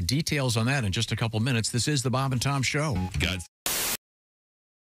Virginia. Details on that in just a couple minutes. This is the Bob and Tom Show. God.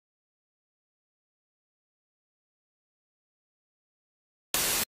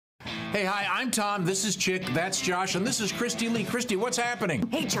 Hey, hi, I'm Tom. This is Chick. That's Josh. And this is Christy Lee. Christy, what's happening?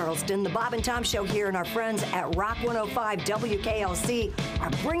 Hey, Charleston, the Bob and Tom Show here, and our friends at Rock 105 WKLC are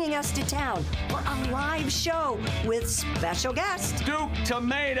bringing us to town for a live show with special guests. Duke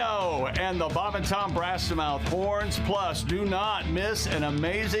Tomato and the Bob and Tom Brassmouth Horns. Plus, do not miss an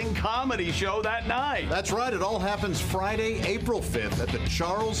amazing comedy show that night. That's right. It all happens Friday, April 5th at the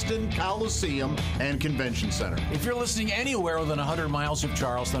Charleston Coliseum and Convention Center. If you're listening anywhere within 100 miles of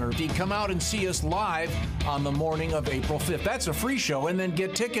Charleston, or come out and see us live on the morning of April 5th. That's a free show. And then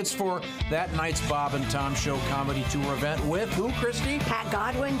get tickets for that night's Bob and Tom Show comedy tour event with who, Christy? Pat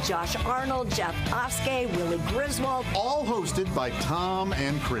Godwin, Josh Arnold, Jeff Oskey, Willie Griswold. All hosted by Tom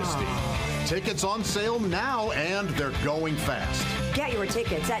and Christy. Tickets on sale now, and they're going fast. Get your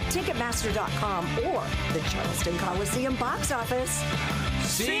tickets at Ticketmaster.com or the Charleston Coliseum box office.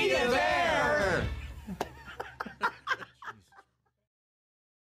 See you there!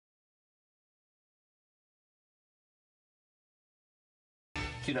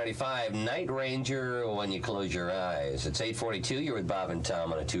 Q95 Night Ranger when you close your eyes. It's 8:42. You're with Bob and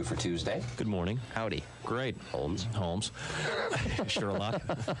Tom on a 2 for Tuesday. Good morning. Howdy. Great. Holmes. Sherlock.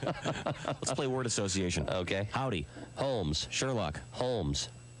 Let's play word association. Okay. Howdy. Holmes. Sherlock. Holmes.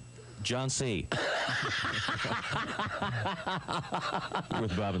 John C.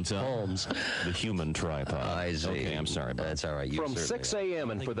 With Bob and Tom. Holmes. The human tripod. I see. Okay, I'm sorry, Bob. That's all right. From 6 a.m.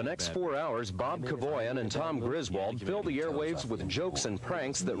 and for the next 4 hours, Bob Kavoyan and Tom Griswold fill the airwaves with jokes and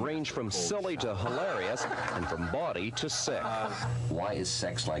pranks that range from silly to hilarious and from bawdy to sick. Why is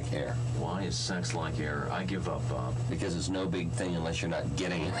sex like air? Why is sex like air? I give up, Bob. Because it's no big thing unless you're not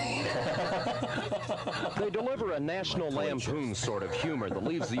getting it. They deliver a National Lampoon sort of humor that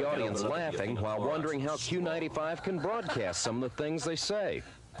leaves the audience laughing while wondering how Q95 can broadcast some of the things they say.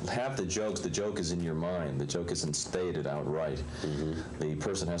 Half the joke is in your mind. The joke isn't stated outright. The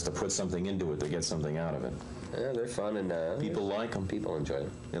person has to put something into it to get something out of it. Yeah, they're fun and people like them. People enjoy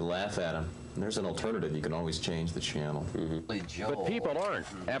them. They laugh at them. And there's an alternative. You can always change the channel. But people aren't.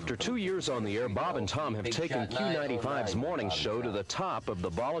 After 2 years on the air, Bob and Tom have taken Q95's morning show to the top of the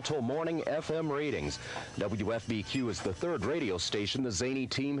volatile morning FM ratings. WFBQ is the third radio station the zany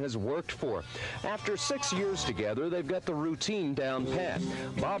team has worked for. After 6 years together, they've got the routine down pat.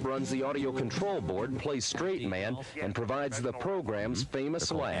 Bob runs the audio control board, plays straight man, and provides the program's famous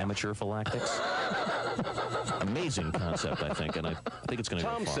laugh. Amateur phylactics. Amazing concept, I think, and I think it's going to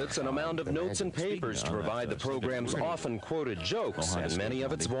go Tom far. sits on a mound of notes and papers to provide the program's often quoted jokes and many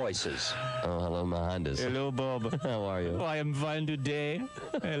of its voices. Oh, hello, Mohandas. Hello, Bob. How are you? Oh, I am fine today.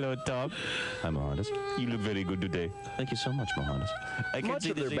 Hello, Tom. Hi, Mohandas. You look very good today. Thank you so much, Mohandas. Much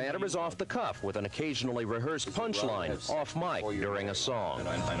of their banter is off the cuff, with an occasionally rehearsed punchline off mic during a song.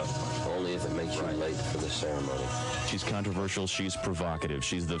 Only if it makes you late for the ceremony. She's controversial. She's provocative.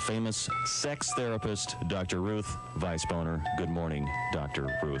 She's the famous sex therapist, Dr. Ruth Weisboner. Good morning, Dr.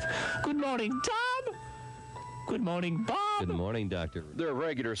 Ruth. Good morning, Tom. Good morning, Bob. Good morning, Dr. Their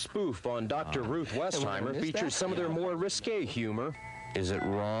regular spoof on Dr. Ruth Westheimer features some of their more risque humor. Is it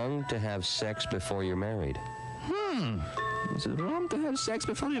wrong to have sex before you're married? Is it wrong to have sex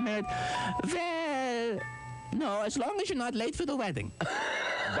before you're married? Well, no, as long as you're not late for the wedding.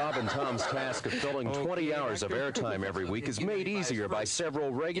 Bob and Tom's task of filling 20 hours of airtime every week is made easier by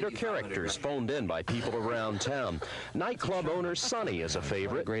several regular characters phoned in by people around town. Nightclub owner Sonny is a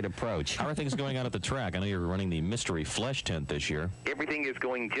favorite. Great approach. How are things going on at the track? I know you're running the mystery flesh tent this year. Everything is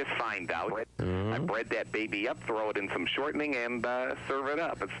going just fine, Dow. I bred that baby up, throw it in some shortening, and serve it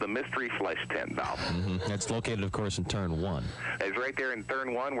up. It's the mystery flesh tent, Dow. It's located, of course, in Turn 1. It's right there in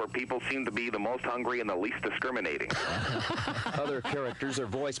Turn 1 where people seem to be the most hungry and the least discriminating. Other characters are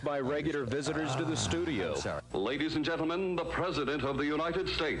voiced by regular visitors to the studio. Ladies and gentlemen, the President of the United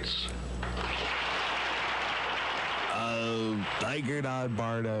States. Tiger Dog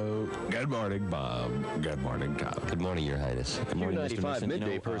Bardo. Good morning, Bob. Good morning, Tom. Good morning, Your Highness. Good morning, Mr. Q95 Nixon.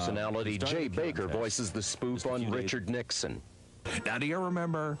 midday personality Jay Baker voices the spoof on Richard Nixon. Now, do you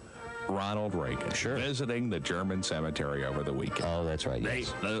remember Ronald Reagan visiting the German cemetery over the weekend? Oh, that's right,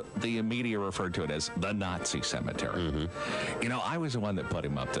 yes. The media referred to it as the Nazi cemetery. You know, I was the one that put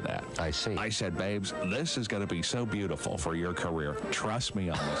him up to that. I see. I said, babes, this is going to be so beautiful for your career. Trust me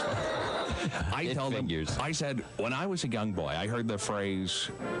on this one. I told him, I said, when I was a young boy, I heard the phrase,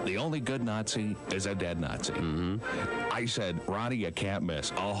 the only good Nazi is a dead Nazi. I said, Ronnie, you can't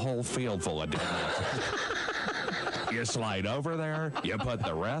miss a whole field full of dead Nazis. You slide over there, you put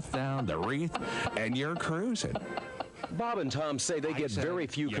the wreath down, the wreath, and you're cruising. Bob and Tom say they get very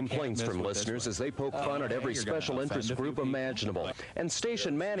few complaints from listeners as they poke fun at every special interest group imaginable. And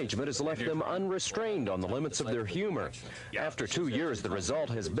station management has left them unrestrained on the limits of their humor. After 2 years, the result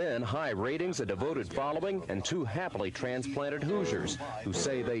has been high ratings, a devoted following, and 2 happily transplanted Hoosiers who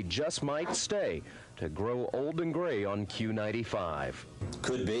say they just might stay to grow old and gray on Q95.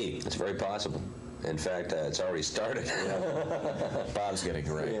 Could be. It's very possible. In fact, it's already started. Bob's getting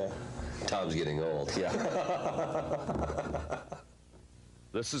gray. Yeah. Tom's getting old. Yeah.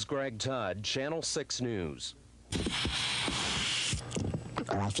 This is Greg Todd, Channel 6 News.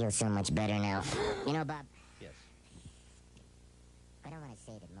 Oh, I feel so much better now. You know, Bob. Yes. I don't want to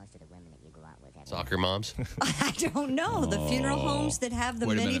say that most of the women that you go out with have Soccer moms? I don't know. The funeral homes that have the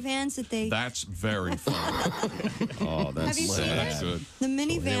Wait a minute. minivans that they... That's very funny. Oh, that's Have you seen that's it? good. The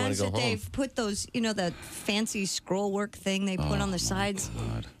minivans go that they've put those, you know, the fancy scroll work thing they put on the sides.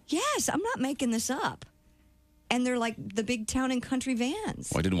 God. Yes, I'm not making this up. And they're like the big town and country vans.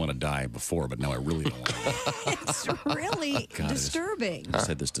 Well, I didn't want to die before, but now I really don't want to. It's really disturbing. I just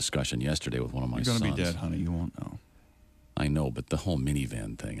had this discussion yesterday with one of my sons. You're going to be dead, honey. You won't know. I know, but the whole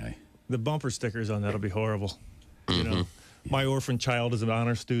minivan thing, The bumper stickers on that'll be horrible. You know, My orphan child is an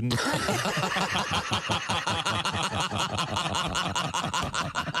honor student.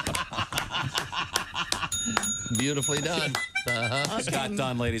 Beautifully done. Scott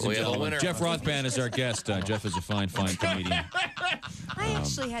Dunn, ladies and We have a gentlemen. winner. Jeff Rothband is our guest. Jeff is a fine comedian. I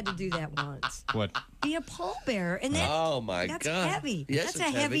actually had to do that once. What? Be a pallbearer, and that, Oh, my that's God. heavy. Yes, that's a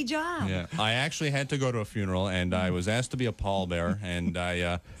it's heavy job. Yeah, I actually had to go to a funeral, and I was asked to be a pallbearer, and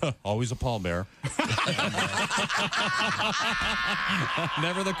I always a pallbearer.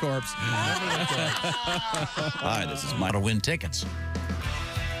 Never the corpse. Hi, this is Mike. To win tickets.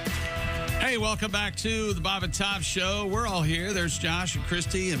 Hey, welcome back to the Bob and Tom Show. We're all here. There's Josh and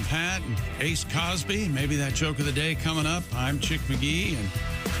Christy and Pat and Ace Cosby. Maybe that joke of the day coming up. I'm Chick McGee, and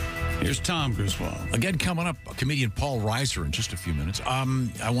here's Tom Griswold. Again, coming up, comedian Paul Reiser in just a few minutes.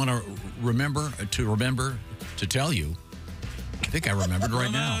 I want to remember to tell you. I think I remembered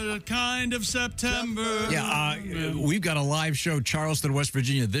right now. Kind of September. Yeah, we've got a live show, Charleston, West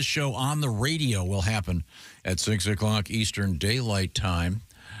Virginia. This show on the radio will happen at 6 o'clock Eastern Daylight Time.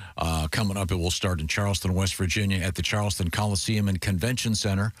 Coming up, it will start in Charleston, West Virginia at the Charleston Coliseum and Convention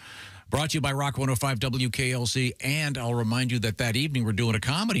Center. Brought to you by Rock 105 WKLC. And I'll remind you that evening we're doing a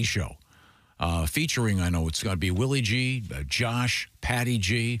comedy show featuring, I know it's going to be Willie G, Josh, Patty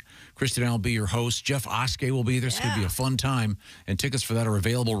G. Kristen and I will be your host. Jeff Oskey will be there. It's going to be a fun time. And tickets for that are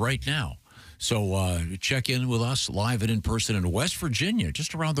available right now. So check in with us live and in person in West Virginia,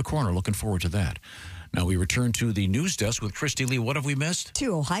 just around the corner. Looking forward to that. Now we return to the news desk with Christy Lee. What have we missed?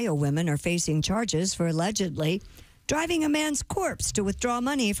 2 Ohio women are facing charges for allegedly driving a man's corpse to withdraw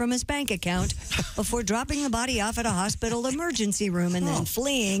money from his bank account before dropping the body off at a hospital emergency room and then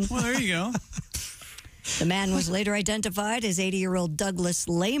fleeing. Well, there you go. The man was later identified as 80-year-old Douglas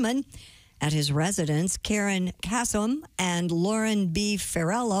Lehman. At his residence, Karen Casum and Lauren B.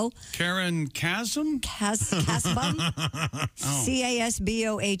 Ferrello. Karen Casum? Casbum?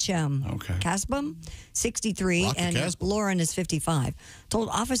 C-A-S-B-O-H-M. Okay. Casbum, 63, Rock the and Casbah. Lauren is 55. Told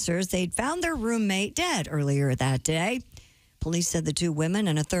officers they'd found their roommate dead earlier that day. Police said the 2 women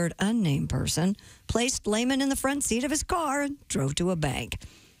and a third unnamed person placed Lehman in the front seat of his car and drove to a bank.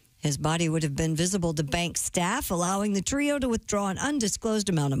 His body would have been visible to bank staff, allowing the trio to withdraw an undisclosed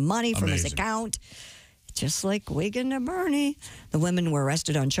amount of money from his account. Just like Wiggin and Bernie. The women were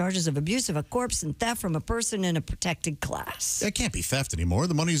arrested on charges of abuse of a corpse and theft from a person in a protected class. That can't be theft anymore.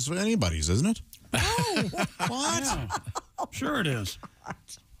 The money's anybody's, isn't it? What? Yeah. Sure it is.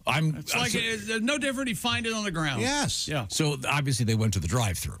 It's like it's no different. You find it on the ground. Yes. Yeah. So obviously they went to the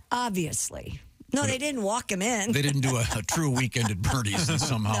drive-thru. Obviously. No, they didn't walk him in. They didn't do a true weekend at Bernie's and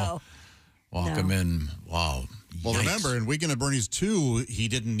somehow walk him in. Wow. Well, remember, in Weekend at Bernie's 2, he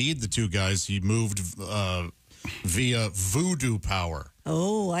didn't need the 2 guys. He moved via voodoo power.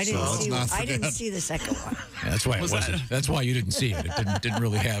 Oh, I didn't So see. let's not I didn't forget. see the second one. Yeah, that's why it wasn't. That's why you didn't see it. It didn't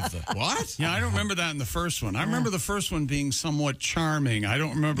really have the What? Yeah, I don't remember that in the first one. I remember the first one being somewhat charming. I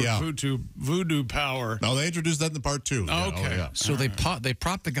don't remember voodoo power. No, they introduced that in the part 2. Yeah, Okay. oh, yeah. So they propped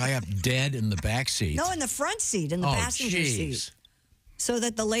the guy up dead in the back seat. No, in the front seat, in the passenger jeez. seat. So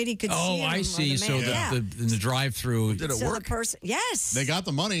that the lady could see him. I see. So in the drive-through. Did it So work? the person, yes. They got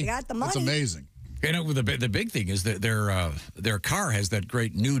the money. They got the That's money. amazing. You know, the big thing is that their car has that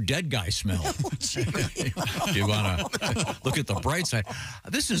great new dead guy smell. You want to look at the bright side.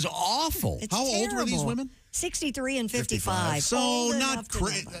 This is awful. It's How old were these terrible. women? 63 and 55. So Old not enough to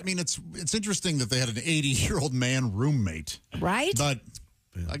crazy. know. I mean, it's interesting that they had an 80-year-old man roommate. Right? But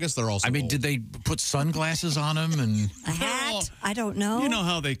I guess they're also I mean, old. did they put sunglasses on him and A hat? I don't know. You know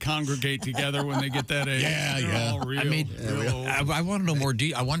how they congregate together when they get that age. They're all real, I mean, real old. I want to know more.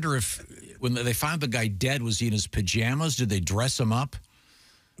 I wonder if when they found the guy dead, was he in his pajamas? Did they dress him up?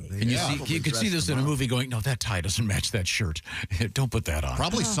 And you could see this in a movie going, no, that tie doesn't match that shirt. Don't put that on.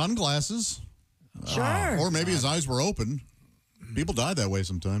 Probably sunglasses. Sure. Or maybe his eyes were open. People die that way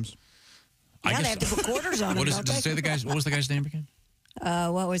sometimes. Yeah, they have to put quarters on him. What don't they? What was the guy's name again?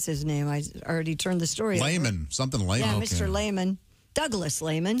 What was his name? I already turned the story over. Layman. Something Layman. Yeah, Mr. Layman. Douglas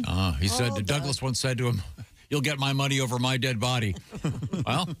Layman. He said, Oh, Douglas once said to him, "You'll get my money over my dead body."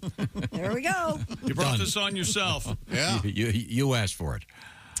 Well, there we go. You brought Done. this on yourself. Yeah. You asked for it.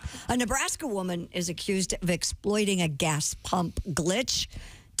 A Nebraska woman is accused of exploiting a gas pump glitch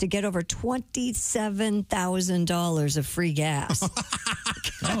to get over $27,000 of free gas.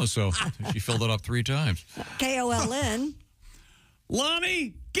 Oh, so she filled it up 3 times. KOLN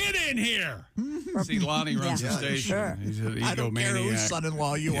Lonnie, get in here. See, Lonnie runs the station. Sure. He's an I don't care whose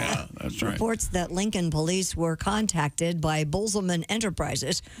son-in-law you are. That's right. Reports that Lincoln police were contacted by Bolzelman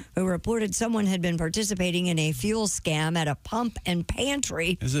Enterprises, who reported someone had been participating in a fuel scam at a pump and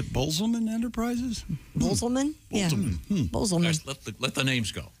pantry. Is it Bolzelman Enterprises? Bolzelman? Yeah. Bolzelman. Guys, let the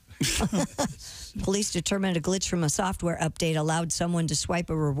names go. Police determined a glitch from a software update allowed someone to swipe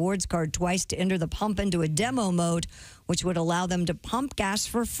a rewards card twice to enter the pump into a demo mode, which would allow them to pump gas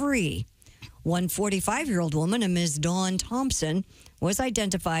for free. One 45-year-old woman, a Ms. Dawn Thompson, was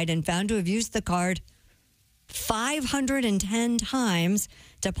identified and found to have used the card 510 times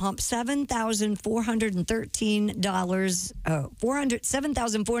to pump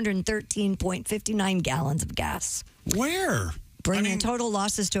 $7,413.59 gallons of gas. Where? Bringing total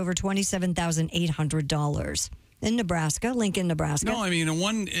losses to over $27,800. In Nebraska, Lincoln, Nebraska. No, I mean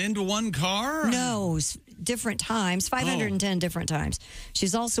into one car? No, different times, 510 different times.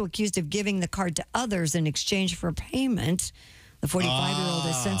 She's also accused of giving the card to others in exchange for payment. The 45-year-old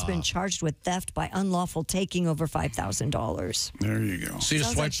has since been charged with theft by unlawful taking over $5,000. There you go. So you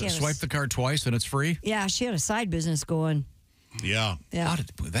just swipe the card twice and it's free? Yeah, she had a side business going. Yeah.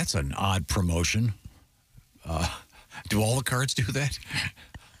 That's an odd promotion. Do all the cards do that?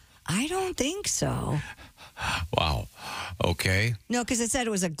 I don't think so. Wow. Okay. No, because it said it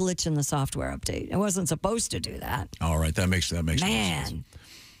was a glitch in the software update. It wasn't supposed to do that. All right. That makes Man. sense.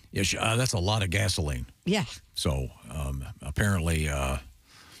 Yeah, that's a lot of gasoline. Yeah. So apparently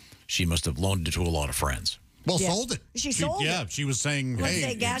she must have loaned it to a lot of friends. Well, sold it. She sold it. Yeah, she was saying, Let's hey,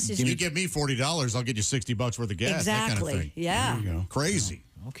 say gas is- you give me $40, I'll get you $60 worth of gas. Exactly. That kind of thing. Yeah. There you go. Crazy.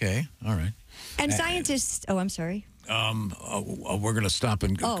 Okay. All right. And scientists, I'm sorry. We're going to stop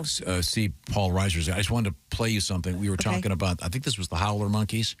and see Paul Reiser's. I just wanted to play you something. We were talking about, I think this was the howler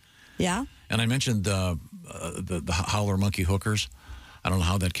monkeys. Yeah. And I mentioned the howler monkey hookers. I don't know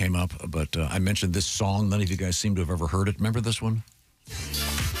how that came up, but I mentioned this song. None of you guys seem to have ever heard it. Remember this one?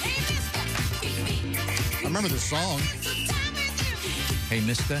 I remember this song. Hey,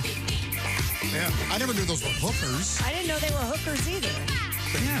 mister. Yeah. I never knew those were hookers. I didn't know they were hookers either.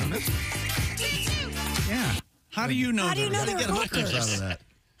 Yeah. How do you know? How do you know they're hookers? Out of that.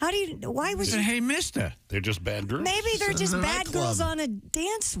 How do you? Why would you? Hey, mister. They're just bad girls. Maybe they're just bad girls on a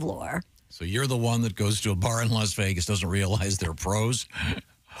dance floor. So you're the one that goes to a bar in Las Vegas, doesn't realize they're pros?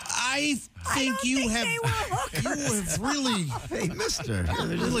 I think you have really, hey, mister,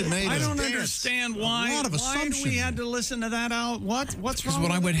 really made I us don't dance. understand why. A lot of Why assumption. we had to listen to that out? What's Because wrong?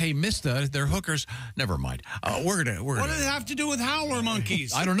 when I with went, it? hey, mister, they're hookers. Never mind. We're gonna. What does it have to do with howler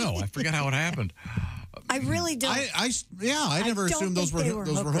monkeys? I don't know. I forget how it happened. I really don't. I never don't assumed those think were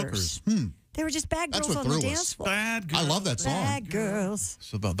they were hookers. They were just bad That's girls what on the threw dance us. floor. Bad girls. I love that song. Bad girls.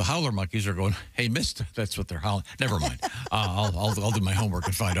 So the howler monkeys are going, hey, mister. That's what they're howling. Never mind. I'll do my homework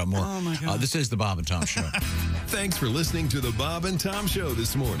and find out more. Oh, my God. This is the Bob and Tom Show. Thanks for listening to the Bob and Tom Show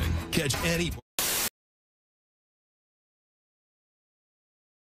this morning. Catch any...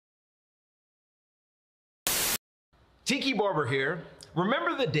 Tiki Barber here.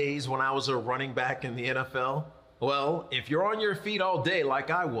 Remember the days when I was a running back in the NFL? Well, if you're on your feet all day like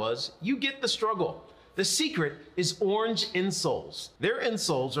I was, you get the struggle. The secret is orange insoles. Their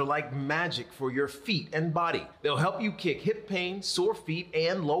insoles are like magic for your feet and body. They'll help you kick hip pain, sore feet,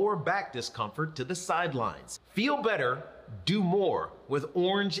 and lower back discomfort to the sidelines. Feel better, do more with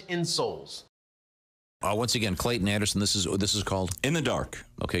orange insoles. Once again, Clayton Anderson, this is called In the Dark.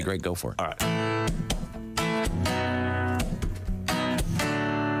 Okay, great, go for it. All right.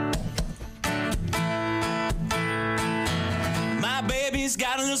 My baby's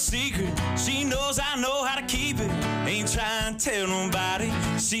got a little secret. She knows I know how to keep it. Ain't trying to tell nobody.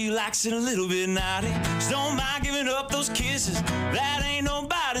 She likes it a little bit naughty. She don't mind giving up those kisses. That ain't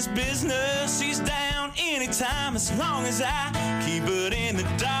nobody's business. She's down anytime as long as I keep it in the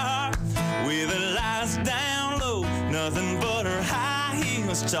dark. With her lights down low, nothing but her high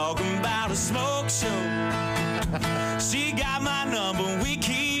heels, talking about a smoke show. She got my number, we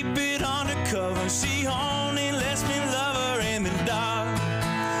keep it undercover. She only lets me love her in the dark.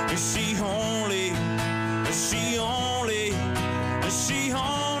 She only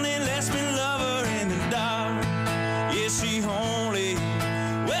lets me love her in the dark. Yeah, she only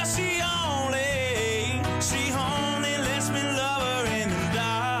lets me love her in the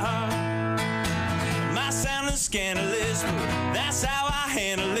dark. Might sound scandalous, but that's how I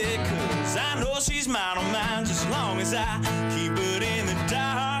handle it. 'Cause I know she's mine on mine, just as long as I keep it in the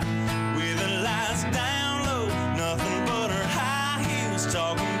dark. With the lights down low, nothing but her high heels,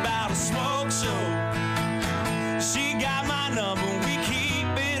 talking about a smoke show. She got my number, we keep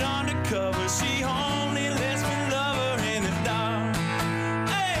it undercover. She only lets me love her in the dark.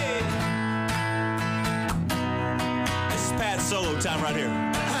 time right here.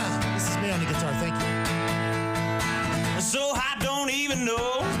 This is me on the guitar, thank you. So I don't even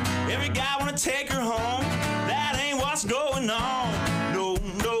know. Every guy wanna take her home. That ain't what's going on. No,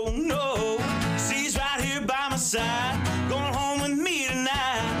 no, no. She's right here by my side. Going home with me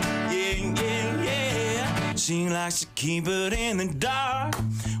tonight. Yeah, yeah, yeah. She likes to keep it in the dark.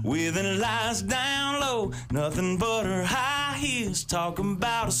 With her lights down low. Nothing but her high heels. Talking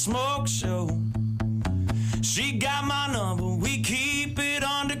about a smoke show. She got my number. We keep it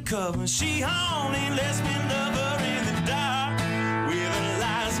undercover. She only lets me love her in the dark. With her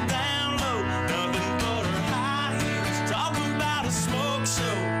lights down low. Nothing but her high heels. Talking about a smoke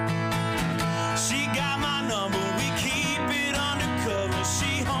show. She got my number. We keep it undercover.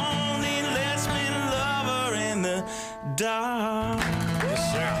 She only lets me love her in the dark.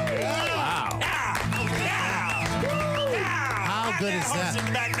 Wow. How good is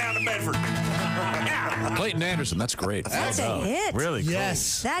that? Back down to Bedford. Clayton Anderson, that's great. That's a hit. Really cool.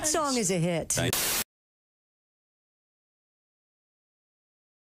 Yes. That song is a hit.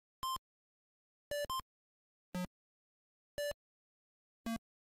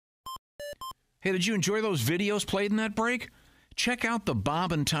 Hey, did you enjoy those videos played in that break? Check out the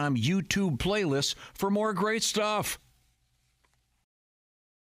Bob and Tom YouTube playlists for more great stuff.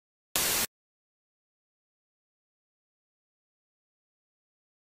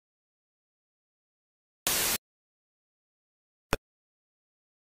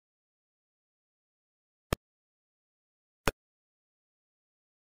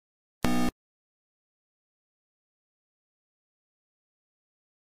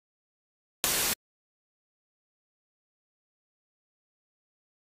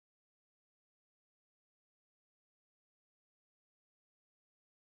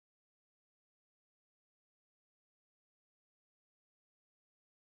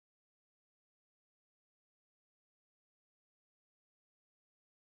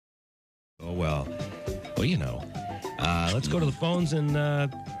 Oh, well, you know. Let's go to the phones and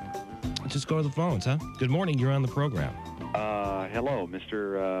just go to the phones, huh? Good morning. You're on the program. Hello,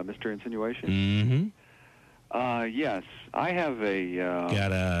 Mr. Insinuation. Mm-hmm. Yes, I have a...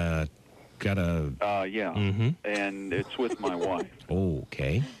 Got a... yeah, and it's with my wife.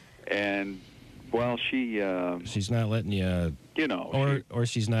 Okay. And, well, she's not letting you... You know. Or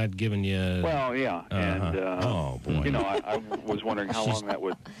she's not giving you... Well, yeah, and... oh, boy. You know, I was wondering how long that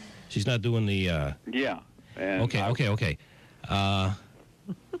would... She's not doing the... Yeah. And Okay. Have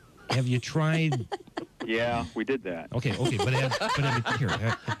you tried... Yeah, we did that. Okay, but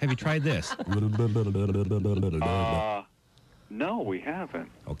have you tried this? No, we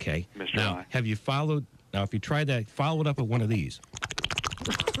haven't. Okay. Mr. Now, I. have you followed... Now, if you tried that, follow it up with one of these.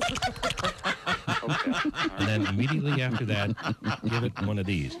 Okay. And then immediately after that, give it one of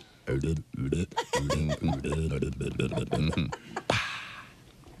these.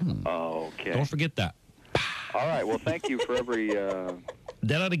 Okay. Don't forget that. All right. Well, thank you for every...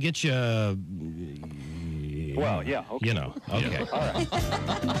 That ought to get you... well, yeah. Okay. You know. Okay. All right.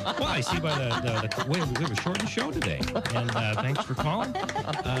 Well, I see by the way, we have a shortened show today. And thanks for calling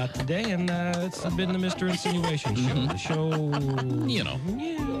today. And it's been the Mr. Insinuation Show. The show... You know.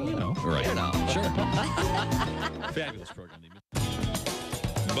 Right. Sure. Fabulous program.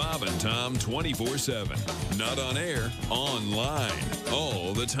 Bob and Tom 24/7. Not on air, online,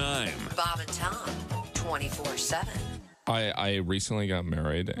 all the time. Bob and Tom, 24/7. I recently got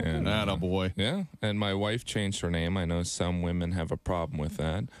married, and attaboy. Yeah, and my wife changed her name. I know some women have a problem with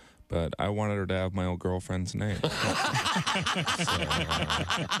that, but I wanted her to have my old girlfriend's name. She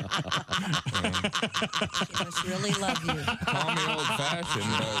must really love you. Call me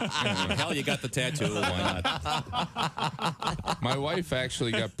old-fashioned, but Hell, you got the tattoo. Why not? My wife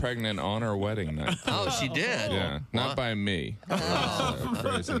actually got pregnant on our wedding night. Oh, she did? Yeah, not by me. It was a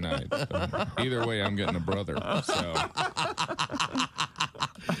crazy night. But either way, I'm getting a brother. So.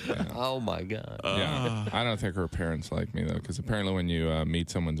 Yeah. Oh, my God. Yeah. I don't think her parents like me, though, because apparently when you meet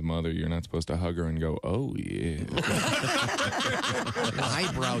someone's mother, you're not supposed to hug her and go, oh, yeah.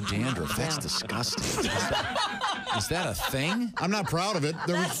 Eyebrow dandruff. That's disgusting. Is that a thing? I'm not proud of it.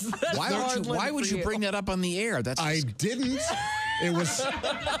 Why would you bring that up on the air? I didn't. It was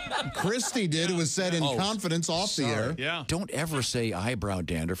Christy did. It was said in confidence off the air. Yeah. Don't ever say eyebrow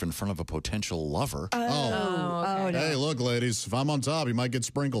dandruff in front of a potential lover. No. Hey, look, ladies. If I'm on top, you might get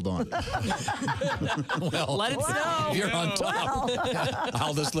sprinkled on. Well, let it snow. If you're on top,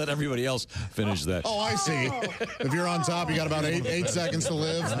 I'll just let everybody else finish that. Oh, I see. If you're on top, you got about eight seconds to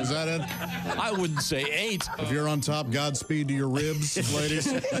live. Is that it? I wouldn't say 8. If you're on top, Godspeed to your ribs, ladies.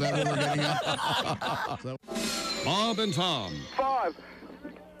 Is that what we're getting at? Bob and Tom. 5,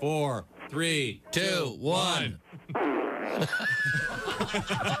 4, 3, 2, 1.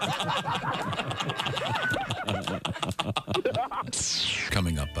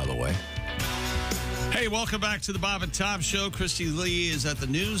 Coming up, by the way. Hey, welcome back to the Bob and Tom Show. Christy Lee is at the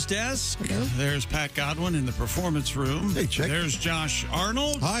news desk. There's Pat Godwin in the performance room. Hey, Chick. There's Josh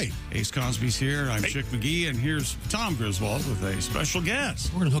Arnold. Hi. Ace Cosby's here. I'm Chick McGee, and here's Tom Griswold with a special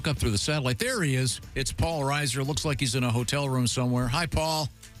guest. We're going to hook up through the satellite. There he is. It's Paul Reiser. Looks like he's in a hotel room somewhere. Hi, Paul.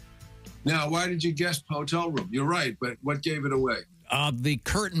 Now, why did you guess hotel room? You're right, but what gave it away? The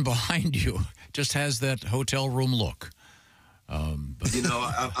curtain behind you just has that hotel room look. You know,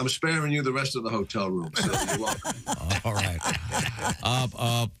 I'm sparing you the rest of the hotel room, so you're welcome. All right.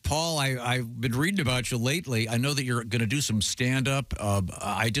 Paul, I've been reading about you lately. I know that you're going to do some stand-up.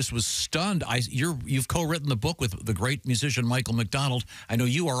 I just was stunned. You've co-written the book with the great musician Michael McDonald. I know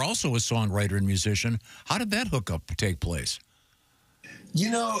you are also a songwriter and musician. How did that hookup take place? You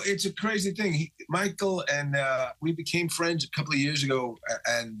know, it's a crazy thing. Michael and we became friends a couple of years ago,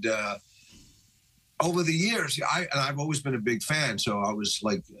 and over the years, I've always been a big fan, so I was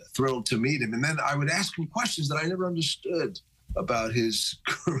like thrilled to meet him. And then I would ask him questions that I never understood about his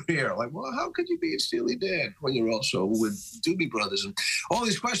career. Like, well, how could you be a Steely Dan when you're also with Doobie Brothers and all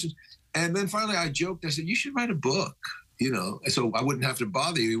these questions? And then finally I joked, I said, you should write a book, you know, so I wouldn't have to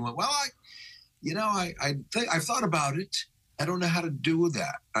bother you. He went, well, I've thought about it. I don't know how to do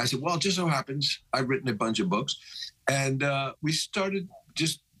that. I said, well, it just so happens I've written a bunch of books. And we started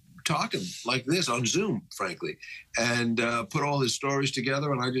just talking like this on Zoom, frankly, and put all his stories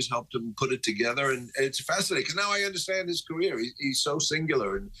together, and I just helped him put it together. And it's fascinating because now I understand his career. He's so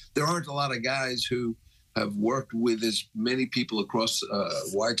singular, and there aren't a lot of guys who have worked with as many people across a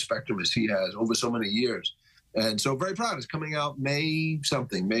wide spectrum as he has over so many years. And so very proud. It's coming out May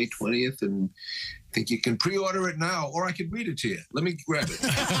 20th, and I think you can pre-order it now, or I could read it to you. Let me grab it.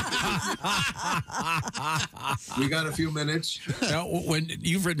 We got a few minutes. Now, when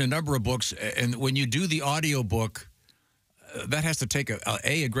you've written a number of books, and when you do the audio book, that has to take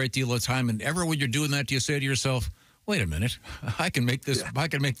a great deal of time. And ever when you're doing that, do you say to yourself, wait a minute, I can make this. I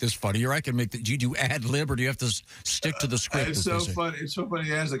can make this funny, or I can make. Do you do ad lib, or do you have to stick to the script? It's so funny. It's so funny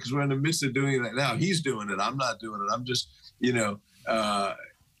you ask that because we're in the midst of doing that now. He's doing it. I'm not doing it. I'm just,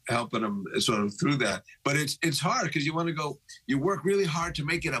 helping him sort of through that. But it's hard because you work really hard to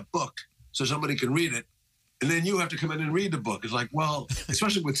make it a book so somebody can read it, and then you have to come in and read the book. It's like, well,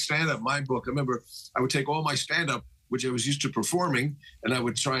 especially with stand-up, my book. I remember I would take all my stand-up, which I was used to performing, and I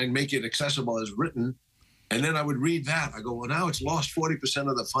would try and make it accessible as written. And then I would read that. I go, well, now it's lost 40%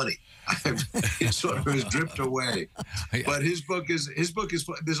 of the funny. It sort of has dripped away. But his book is.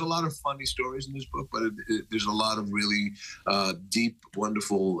 There's a lot of funny stories in this book, but there's a lot of really deep,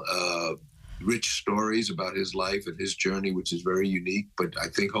 wonderful, rich stories about his life and his journey, which is very unique, but I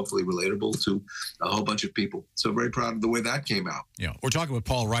think hopefully relatable to a whole bunch of people. So very proud of the way that came out. Yeah, we're talking with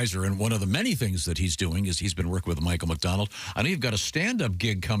Paul Reiser, and one of the many things that he's doing is he's been working with Michael McDonald. I know you've got a stand-up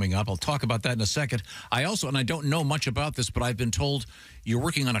gig coming up. I'll talk about that in a second. I also, and I don't know much about this, but I've been told you're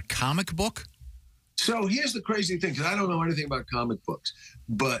working on a comic book? So here's the crazy thing, because I don't know anything about comic books,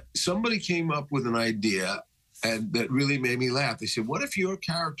 but somebody came up with an idea and that really made me laugh. They said, what if your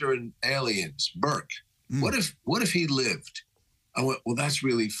character in Aliens, Burke, what if he lived? I went, well, that's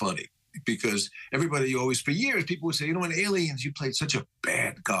really funny, because everybody always, for years, people would say, in Aliens, you played such a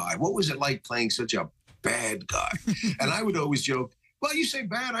bad guy. What was it like playing such a bad guy? And I would always joke, well, you say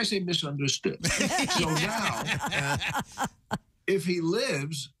bad, I say misunderstood. So now, if he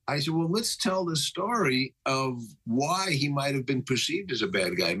lives, I said, well, let's tell the story of why he might have been perceived as a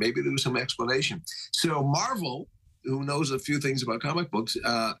bad guy. Maybe there was some explanation. So Marvel, who knows a few things about comic books,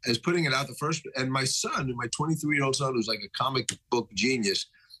 is putting it out the first. And my son, my 23-year-old son, who's like a comic book genius,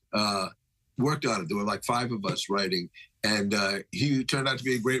 worked on it. There were like 5 of us writing. And he turned out to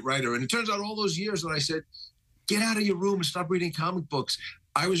be a great writer. And it turns out all those years that I said, get out of your room and stop reading comic books,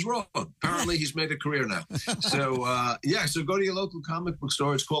 I was wrong. Apparently, he's made a career now. So, so go to your local comic book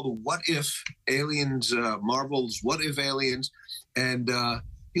store. It's called the What If Aliens, Marvel's What If Aliens. And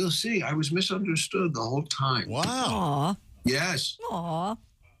you'll see, I was misunderstood the whole time. Wow. Yes. Aw.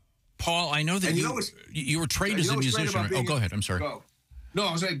 Paul, I know that you were trained as a musician. Oh, go ahead. I'm sorry. No,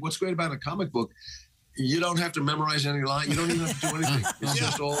 I was saying, what's great about a comic book, you don't have to memorize any line. You don't even have to do anything. It's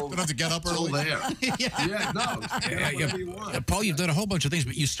just all. You don't have to get up early. All there. You want. Paul, you've done a whole bunch of things,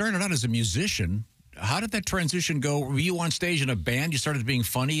 but you started out as a musician. How did that transition go? Were you on stage in a band? You started being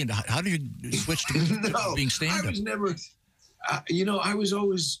funny, and how did you switch to being stand-up? I was never.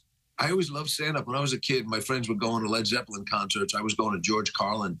 I I always loved stand-up. When I was a kid, my friends were going to Led Zeppelin concerts. I was going to George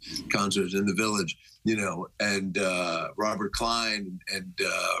Carlin concerts in the Village, and Robert Klein and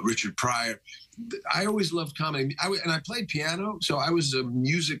Richard Pryor. I always loved comedy. And I played piano, so I was a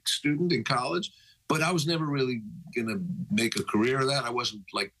music student in college, but I was never really going to make a career of that. I wasn't,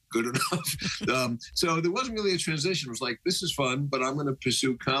 good enough. So there wasn't really a transition. It was like, this is fun, but I'm going to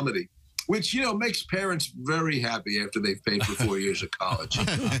pursue comedy. Which, makes parents very happy after they've paid for 4 years of college.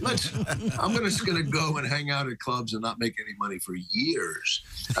 I'm just going to go and hang out at clubs and not make any money for years.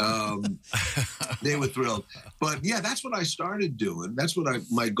 They were thrilled. But, yeah, that's what I started doing. That's what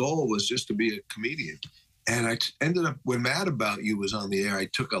my goal was, just to be a comedian. And I ended up, when Mad About You was on the air, I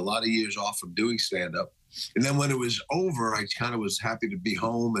took a lot of years off from doing stand-up. And then when it was over, I kind of was happy to be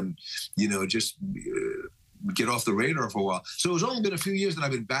home and, just get off the radar for a while. So it's only been a few years that I've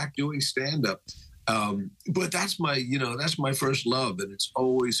been back doing stand-up. But that's my first love, and it's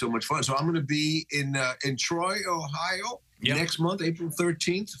always so much fun. So I'm going to be in Troy, Ohio next month, April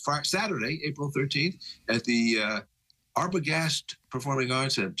 13th, Saturday, April 13th, at the Arbogast Performing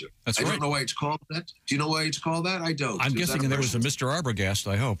Arts Center. That's I right. don't know why it's called that. Do you know why it's called that? I don't. I'm guessing there was a Mr. Arbogast,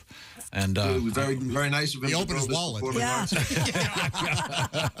 I hope. And it was very, very nice of him. He opened his wallet.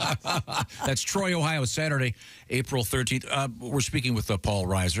 That's Troy, Ohio, Saturday, April 13th. We're speaking with Paul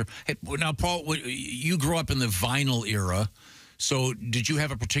Reiser. Hey, now, Paul, you grew up in the vinyl era. So did you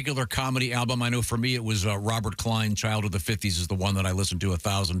have a particular comedy album? I know for me it was Robert Klein, Child of the 50s is the one that I listened to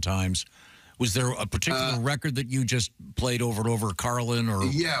 1,000 times. Was there a particular record that you just played over and over, Carlin or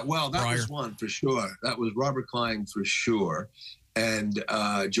Yeah, well, that Pryor? was one for sure. That was Robert Klein for sure. And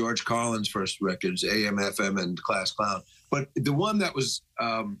George Carlin's first records, AM, FM, and Class Clown. But the one that was,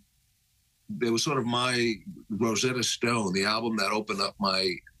 it was sort of my Rosetta Stone, the album that opened up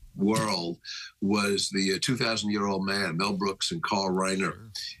my world, was the 2,000-Year-Old Man, Mel Brooks and Paul Reiser.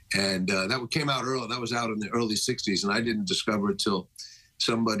 And that came out early. That was out in the early 60s, and I didn't discover it till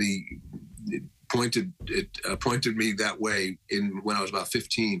somebody pointed me that way when I was about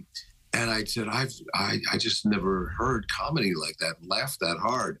 15. And I said, I just never heard comedy like that and laughed that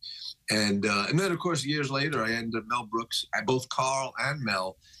hard. And then, of course, years later, I ended up Mel Brooks. Both Carl and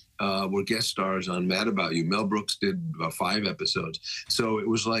Mel were guest stars on Mad About You. Mel Brooks did about 5 episodes. So it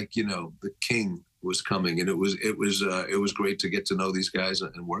was like, the king was coming. And it was great to get to know these guys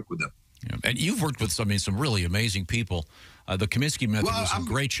and work with them. Yeah. And you've worked with some really amazing people. The Kaminsky Method was a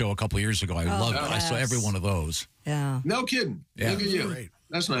great show a couple of years ago. I loved it. I saw every one of those. Yeah. No kidding. Yeah. Look at you. Great.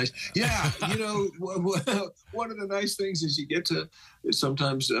 That's nice. Yeah. One of the nice things is you get to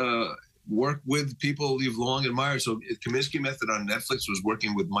sometimes work with people you've long admired. So Kaminsky Method on Netflix was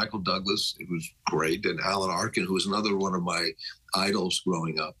working with Michael Douglas. It was great. And Alan Arkin, who was another one of my idols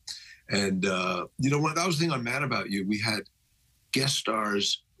growing up. And, when that was the thing on Mad About You, we had guest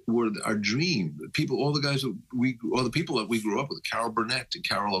stars were our dream. People, all the people that we grew up with, Carol Burnett and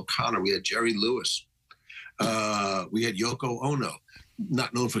Carol O'Connor. We had Jerry Lewis. We had Yoko Ono,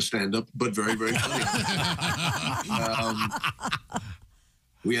 not known for stand-up, but very, very funny.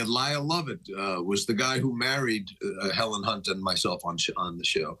 We had Lyle Lovett, was the guy who married Helen Hunt and myself on the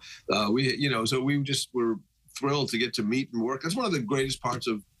show. So we just were thrilled to get to meet and work. That's one of the greatest parts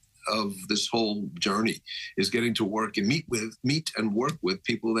of this whole journey, is getting to work and meet and work with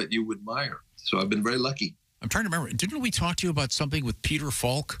people that you admire. So I've been very lucky. I'm trying to remember. Didn't we talk to you about something with Peter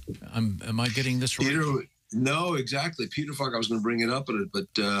Falk? Am I getting this right? No, exactly. Peter Falk. I was going to bring it up, but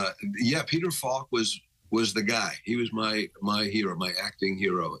yeah, Peter Falk was the guy. He was my hero, my acting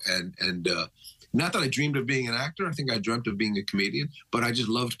hero, and not that I dreamed of being an actor. I think I dreamt of being a comedian, but I just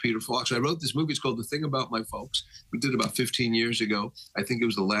loved Peter Falk. So I wrote this movie. It's called The Thing About My Folks. We did it about 15 years ago. I think it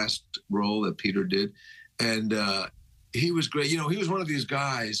was the last role that Peter did. And he was great. He was one of these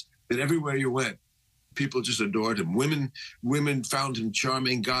guys that everywhere you went, people just adored him. Women found him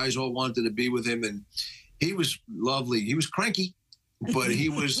charming. Guys all wanted to be with him. And he was lovely. He was cranky, but he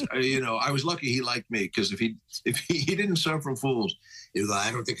was, I was lucky he liked me, because if he didn't serve for fools, he was like,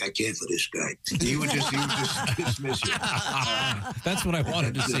 I don't think I care for this guy. He would just dismiss you. That's what I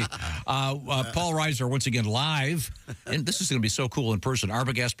wanted to see. Paul Reiser, once again, live. And this is going to be so cool in person.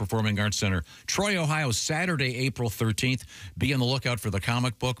 Arbogast Performing Arts Center, Troy, Ohio, Saturday, April 13th. Be on the lookout for the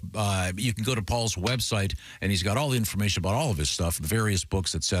comic book. You can go to Paul's website, and he's got all the information about all of his stuff, the various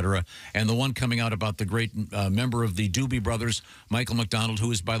books, etc. And the one coming out about the great member of the Doobie Brothers, Michael McDonald,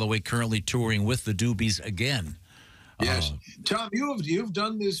 who is, by the way, currently touring with the Doobies again. Yes, Tom, you've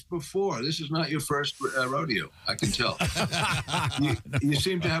done this before. This is not your first rodeo. I can tell. you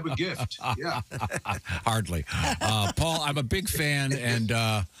seem to have a gift. Yeah, hardly. Paul, I'm a big fan, and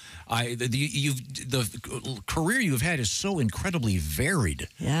the career you've had is so incredibly varied.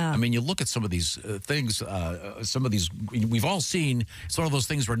 Yeah. I mean, you look at some of these things. Some of these we've all seen. It's one of those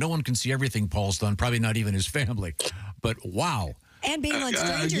things where no one can see everything Paul's done. Probably not even his family. But wow. And being on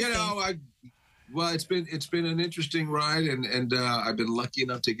Stranger Things. Well, it's been an interesting ride, and I've been lucky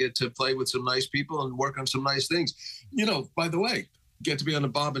enough to get to play with some nice people and work on some nice things. You know, by the way, get to be on the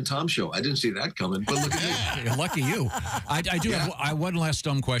Bob and Tom show. I didn't see that coming, but look at me. Lucky you. I do have one last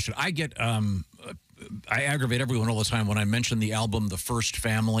dumb question. I get I aggravate everyone all the time when I mention the album The First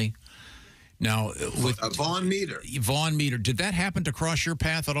Family. Now, with Vaughn Meter. Vaughn Meter, did that happen to cross your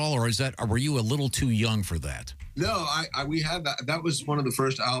path at all, or were you a little too young for that? No, we had that. That was one of the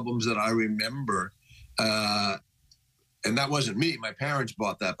first albums that I remember, and that wasn't me. My parents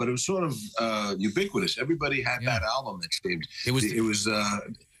bought that, but it was sort of ubiquitous. Everybody had that album. It seemed it was it was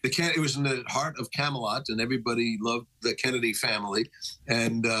in the heart of Camelot, and everybody loved the Kennedy family,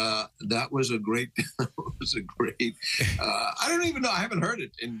 and that was a great. I don't even know. I haven't heard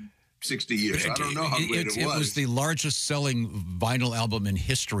it in 60 years. I don't know how great it was. It was the largest selling vinyl album in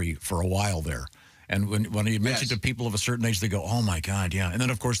history for a while there. And when you mention to people of a certain age, they go, "Oh my God, yeah!" And then,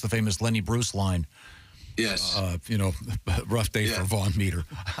 of course, the famous Lenny Bruce line. Yes. Rough day for Vaughn Meter.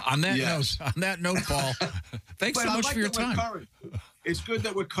 On that note, Paul, thanks so much for your time. It's good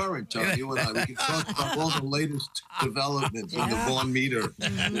that we're current, Tom. You and I. We can talk about all the latest developments in the Vaughn Meter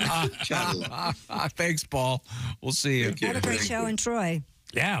channel. Thanks, Paul. We'll see you. Had a great show in Troy.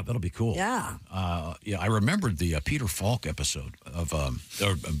 Yeah, that'll be cool. Yeah. I remembered the Peter Falk episode of a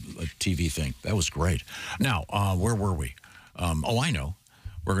TV thing. That was great. Now, where were we? I know.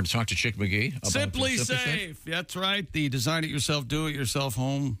 We're going to talk to Chick McGee about Simply Safe. That's right. The design-it-yourself, do-it-yourself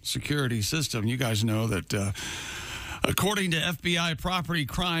home security system. You guys know that according to FBI property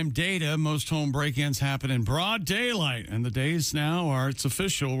crime data, most home break-ins happen in broad daylight. And the days now it's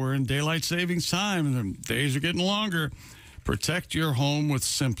official. We're in daylight savings time, and the days are getting longer. Protect your home with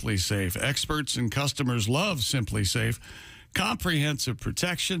Simply Safe. Experts and customers love Simply Safe. Comprehensive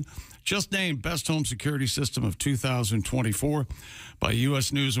protection. Just named Best Home Security System of 2024 by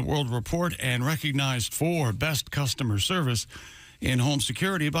U.S. News & World Report and recognized for Best Customer Service in Home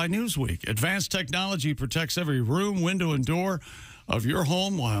Security by Newsweek. Advanced technology protects every room, window, and door of your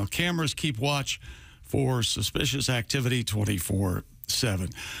home while cameras keep watch for suspicious activity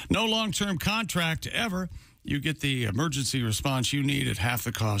 24/7. No long-term contract ever. You get the emergency response you need at half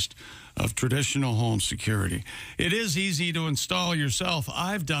the cost of traditional home security. It is easy to install yourself.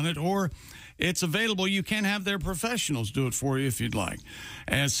 I've done it, or it's available. You can have their professionals do it for you if you'd like.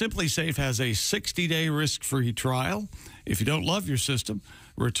 And Simply Safe has a 60-day risk-free trial. If you don't love your system,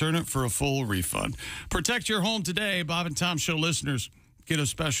 return it for a full refund. Protect your home today. Bob and Tom Show listeners get a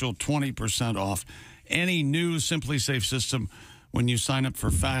special 20% off any new Simply Safe system when you sign up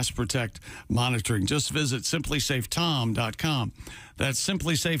for Fast Protect monitoring. Just visit simplysafetom.com. That's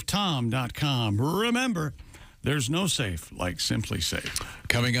simplysafetom.com. Remember, there's no safe like Simply Safe.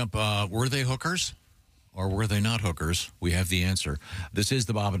 Coming up, were they hookers or were they not hookers? We have the answer. This is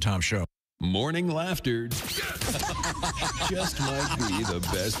the Bob and Tom Show. Morning laughter just might be the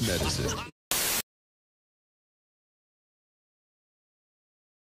best medicine.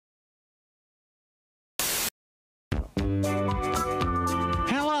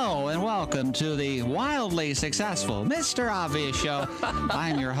 Welcome to the wildly successful Mr. Obvious Show.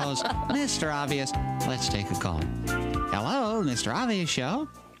 I'm your host, Mr. Obvious. Let's take a call. Hello, Mr. Obvious Show.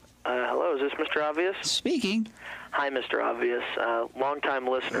 Hello, is this Mr. Obvious? Speaking. Hi, Mr. Obvious. Long-time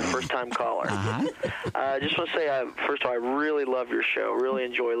listener, first-time caller. I just want to say, first of all, I really love your show. Really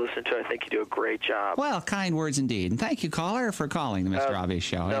enjoy listening to it. I think you do a great job. Well, kind words indeed. And thank you, caller, for calling the Mr. Obvious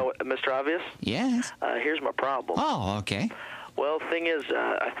Show. No, Mr. Obvious? Yes. Here's my problem. Oh, okay. Well, the thing is,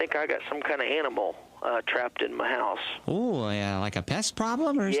 I think I got some kind of animal trapped in my house. Oh, yeah, like a pest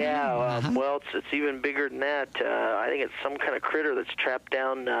problem or something? Yeah, well, it's even bigger than that. I think it's some kind of critter that's trapped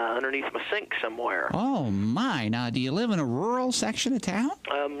down underneath my sink somewhere. Oh, my. Now, do you live in a rural section of town?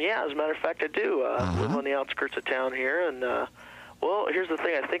 Yeah, as a matter of fact, I do. I live on the outskirts of town here, and well, here's the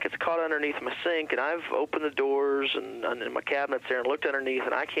thing. I think it's caught underneath my sink, and I've opened the doors and my cabinets there and looked underneath,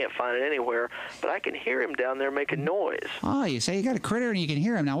 and I can't find it anywhere. But I can hear him down there making noise. Oh, you say you got a critter and you can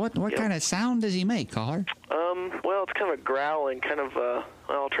hear him. Now, what kind of sound does he make, caller? Well, it's kind of a growling, kind of,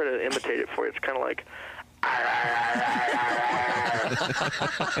 I'll try to imitate it for you. It's kind of like, Kind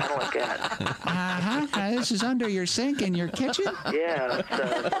of like that. This is under your sink in your kitchen? Yeah,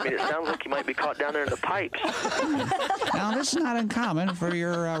 I mean, it sounds like you might be caught down there in the pipes. Now, this is not uncommon for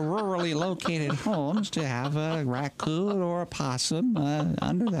your rurally located homes to have a raccoon or a possum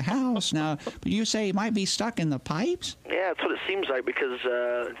under the house. Now, but you say he might be stuck in the pipes? Yeah, that's what it seems like because,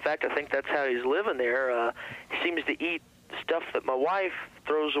 in fact, I think that's how he's living there. He seems to eat stuff that my wife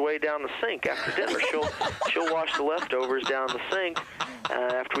throws away down the sink after dinner. She'll wash the leftovers down the sink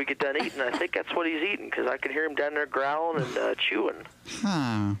after we get done eating. I think that's what he's eating because I can hear him down there growling and chewing.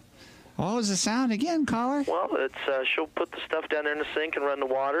 Huh. What was the sound again, caller? Well, it's she'll put the stuff down there in the sink and run the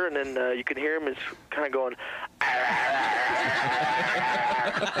water, and then you can hear him. It's kind of going, kind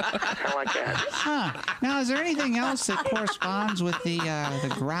of like that. Huh. Now, is there anything else that corresponds with the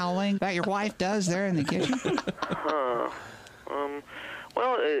growling that your wife does there in the kitchen?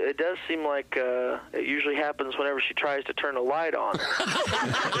 Well, it does seem like it usually happens whenever she tries to turn a light on.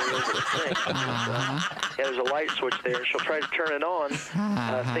 Yeah, there's a light switch there, and she'll try to turn it on.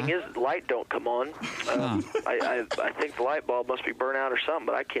 Thing is, the light don't come on. I think the light bulb must be burnt out or something,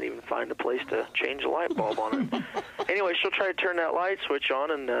 but I can't even find a place to change the light bulb on it. Anyway, she'll try to turn that light switch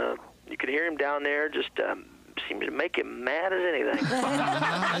on, and you can hear him down there just seems to make him mad as anything.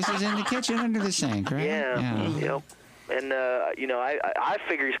 This is in the kitchen under the sink, right? Yeah. Yep. And, I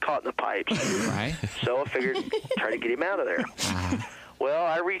figure he's caught in the pipes. Right. So I figured try to get him out of there. Well,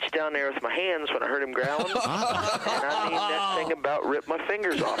 I reached down there with my hands when I heard him growling. And I mean, that thing about ripped my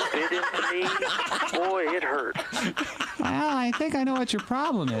fingers off. Bit into me. Boy, it hurt. Well, I think I know what your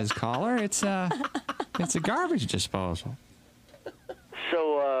problem is, caller. It's a garbage disposal.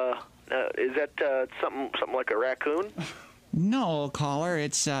 So, is that something like a raccoon? No, caller.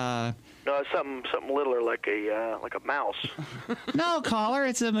 It's No, it's something littler like a mouse. No, caller.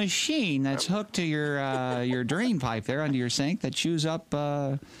 It's a machine that's hooked to your drain pipe there under your sink that chews up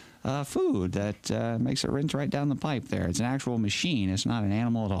food that makes it rinse right down the pipe there. It's an actual machine. It's not an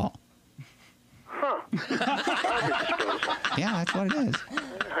animal at all. Huh. Yeah, that's what it is.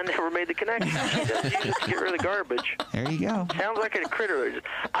 I never made the connection. She does use it to get rid of the garbage. There you go. Sounds like a critter. Just,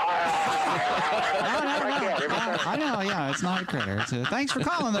 I know, yeah, it's not a critter. Thanks for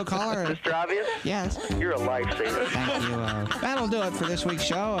calling, though, caller. Mr. Obvious? Yes. You're a lifesaver. Thank you. That'll do it for this week's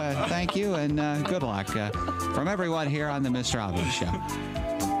show. Thank you, and good luck from everyone here on the Mr. Obvious Show.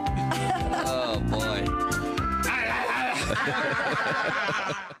 Oh, boy.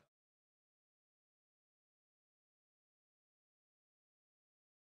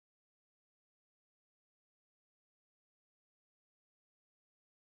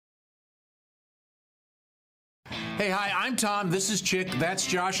 Hey, hi, I'm Tom. This is Chick. That's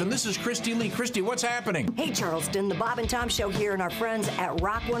Josh. And this is Christy Lee. Christy, what's happening? Hey, Charleston, the Bob and Tom Show here, and our friends at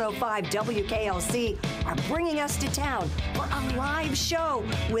Rock 105 WKLC are bringing us to town for a live show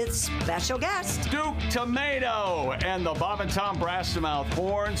with special guest Duke Tomato and the Bob and Tom Brass-Mouth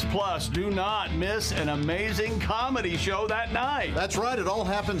Horns. Plus, do not miss an amazing comedy show that night. That's right. It all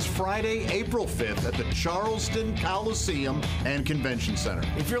happens Friday, April 5th at the Charleston Coliseum and Convention Center.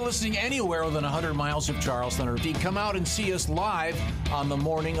 If you're listening anywhere within 100 miles of Charleston or D, come out and see us live on the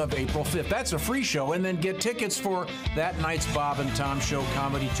morning of April 5th. That's a free show. And then get tickets for that night's Bob and Tom Show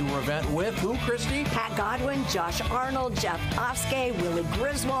comedy tour event with who, Christy? Pat Godwin, Josh Arnold, Jeff Oskey, Willie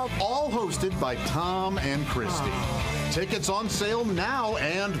Griswold. All hosted by Tom and Christy. Tickets on sale now,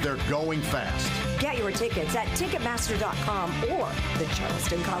 and they're going fast. Get your tickets at Ticketmaster.com or the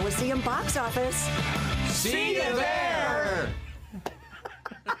Charleston Coliseum box office. See you there!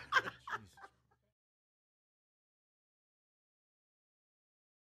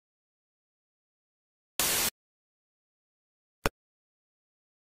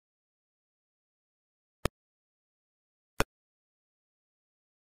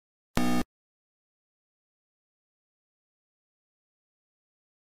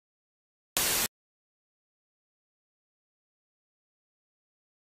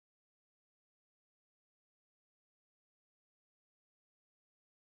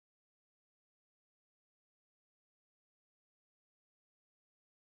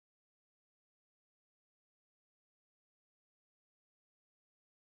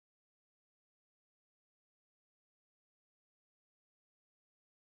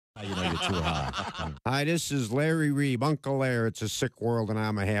 You know you're too high. Hi, this is Larry Reeb, Uncle Larry. It's a sick world, and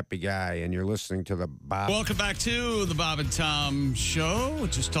I'm a happy guy. And you're listening to the Bob. Welcome back to the Bob and Tom Show. We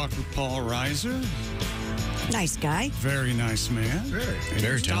just talked with Paul Reiser. Nice guy. Very nice man.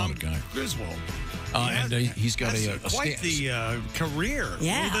 Very talented guy. Griswold. And he's got quite the career.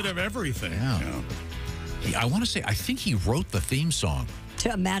 Yeah. A little bit of everything. Yeah. I want to say, I think he wrote the theme song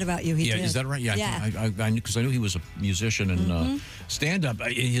mad about you. He Yeah, did. is that right? Yeah, because I knew he was a musician and stand-up.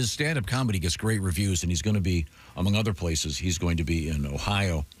 His stand-up comedy gets great reviews, and he's going to be, among other places, he's going to be in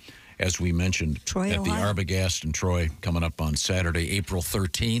Ohio, as we mentioned, Troy, at the Ohio? Arbogast in Troy, coming up on Saturday, April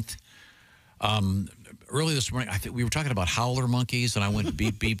 13th. Early this morning, I think we were talking about howler monkeys, and I went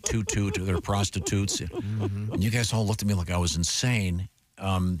beep, beep, toot, toot to their prostitutes. And you guys all looked at me like I was insane.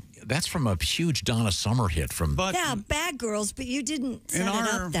 That's from a huge Donna Summer hit from... yeah, Bad Girls, but you didn't set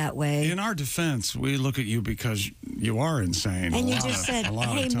it up that way. In our defense, we look at you because you are insane. And you just said,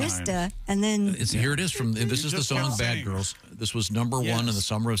 hey, mister, and then... Here it is from... This is the just song kept Bad saying. Girls. This was number one in the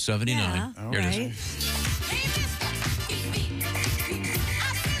summer of 79. Yeah, Here it is.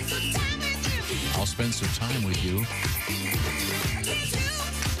 I'll spend some time with you.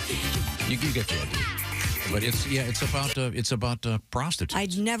 You get the idea. But it's about prostitutes. I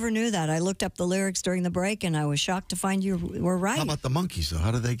never knew that. I looked up the lyrics during the break, and I was shocked to find you were right. How about the monkeys, though?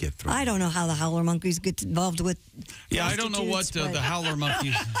 How do they get through? I don't know how the Howler Monkeys get involved with. Yeah, I don't know what prostitutes, the Howler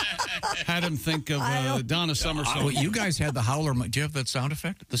Monkeys had him think of Donna Summer song. Well, you guys had the Howler. Do you have that sound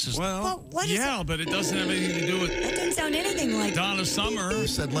effect? This is what is yeah, but it doesn't have anything to do with. That didn't sound anything like Donna Summer. You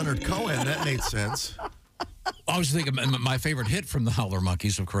said Leonard Cohen. That made sense. I was thinking my favorite hit from the Howler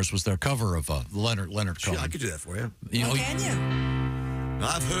Monkeys, of course, was their cover of Leonard Cohen. I could do that for you. You know, can you?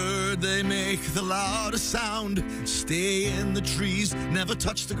 I've heard they make the loudest sound, stay in the trees, never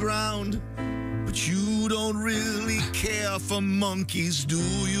touch the ground. But you don't really care for monkeys, do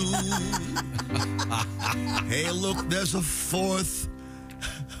you? Hey, look, there's a fourth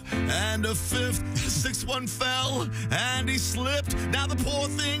and a fifth. The sixth one fell and he slipped. Now the poor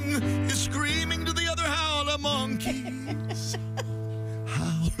thing is screaming to the other howler monkeys.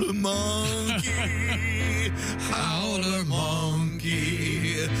 Howler monkey, howler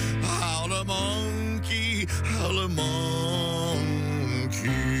monkey, howler monkey, howler monkey.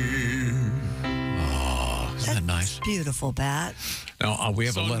 Oh, isn't that nice? Beautiful, Pat. Now, we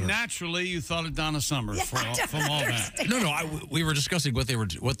have So a letter. naturally, you thought of Donna Summer from all that. No, we were discussing what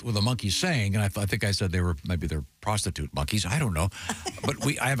the monkeys saying, and I think I said maybe they're prostitute monkeys. I don't know, but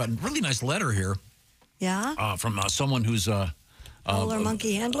I have a really nice letter here. Yeah. From someone who's Howler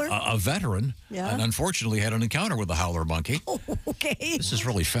monkey handler. a veteran, Yeah. and unfortunately had an encounter with a howler monkey. Okay. This is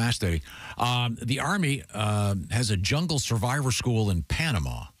really fascinating. The Army has a jungle survivor school in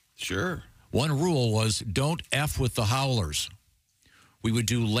Panama. Sure. One rule was don't F with the howlers. We would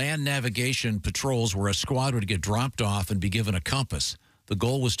do land navigation patrols where a squad would get dropped off and be given a compass. The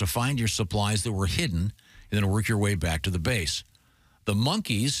goal was to find your supplies that were hidden and then work your way back to the base. The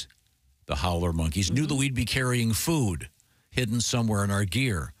monkeys, the howler monkeys, knew that we'd be carrying food hidden somewhere in our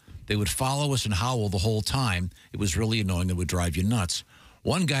gear. They would follow us and howl the whole time. It was really annoying. It would drive you nuts.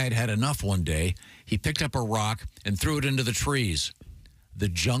 One guy had had enough one day. He picked up a rock and threw it into the trees. The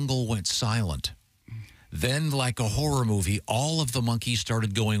jungle went silent. Then, like a horror movie, all of the monkeys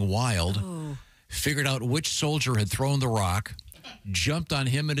started going wild, figured out which soldier had thrown the rock, jumped on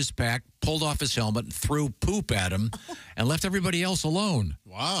him and his pack, pulled off his helmet, and threw poop at him, and left everybody else alone.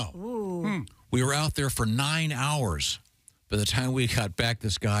 Wow. We were out there for 9 hours. By the time we got back,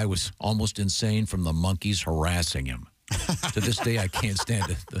 this guy was almost insane from the monkeys harassing him. To this day, I can't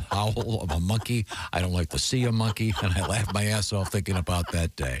stand the howl of a monkey. I don't like to see a monkey, and I laugh my ass off thinking about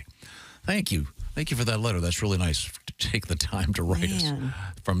that day. Thank you. Thank you for that letter. That's really nice to take the time to write us.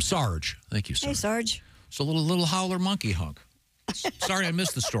 From Sarge. Thank you, Sarge. Hey, Sarge. It's a little howler monkey hunk. Sorry I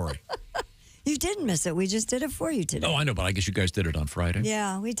missed the story. You didn't miss it. We just did it for you today. Oh, I know, but I guess you guys did it on Friday.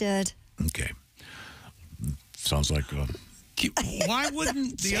 Yeah, we did. Okay. Sounds like... Why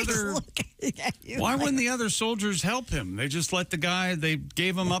wouldn't the other? Why wouldn't the other soldiers help him? They just let the guy. They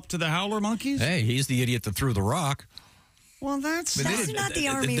gave him up to the howler monkeys. Hey, he's the idiot that threw the rock. Well, that's not the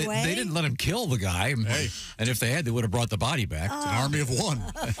Army way. They didn't let him kill the guy. Hey. And if they had, they would have brought the body back. It's an army of one.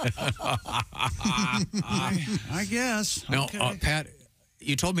 I guess. Now, Okay. Pat,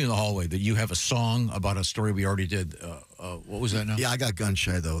 you told me in the hallway that you have a song about a story we already did. What was that now? Yeah, I got gun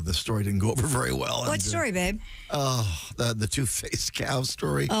shy, though. The story didn't go over very well. What story, babe? Oh, the two-faced cow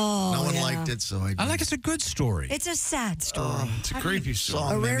story. Oh, no one yeah. liked it, so I did. I like it's a good story. It's a sad story. It's a creepy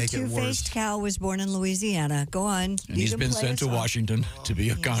story. A rare two-faced cow was born in Louisiana. Go on. And he's been sent to Washington to be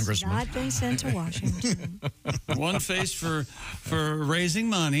a congressman. Not been sent to Washington. One face for raising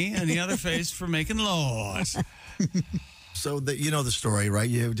money, and the other face for making laws. So you know the story, right?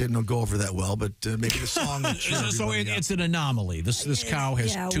 You didn't go over that well, but maybe the song. So it's an anomaly. This cow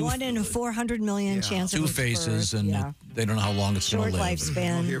has two 1 in 400 million chance of two its faces, birth. and Yeah. they don't know how long it's going Short to live.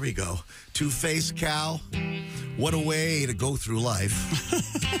 lifespan. Well, here we go. Two-faced cow. What a way to go through life.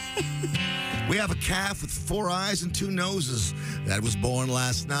 We have a calf with 4 eyes and 2 noses that was born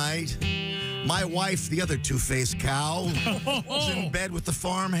last night. My wife, the other two-faced cow, is in bed with the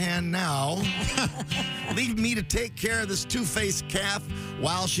farmhand now. Leave me to take care of this two-faced calf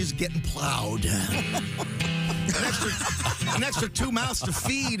while she's getting plowed. An extra 2 mouths to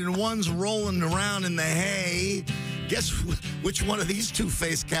feed, and one's rolling around in the hay. Guess which one of these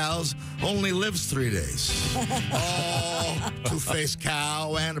two-faced cows only lives 3 days? Oh, two-faced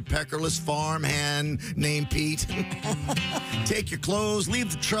cow and a peckerless farmhand named Pete. Take your clothes,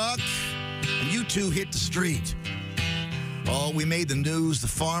 leave the truck, and you two hit the street. Oh, we made the news. The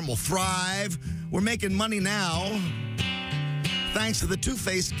farm will thrive. We're making money now. Thanks to the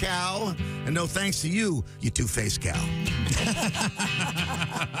two-faced cow, and no thanks to you, you two-faced cow.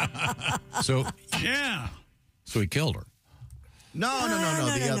 So, yeah. So he killed her. No.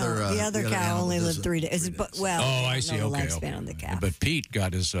 The other cow only lived 3 days. But, well, Oh, I see. the Okay. lifespan on the calf. But Pete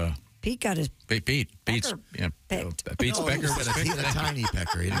got his. Pete's yeah. Pete's pecker. He had a tiny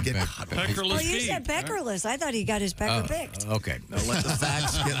pecker. He didn't get Oh, you said peckerless. I thought he got his pecker picked. Okay. Now let the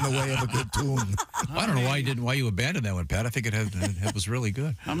facts get in the way of a good tune. I don't know why you abandoned that one, Pat. I think it was really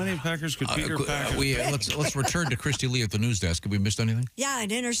good. How many peckers could Peter pack? Let's return to Christy Lee at the news desk. Have we missed anything? Yeah, an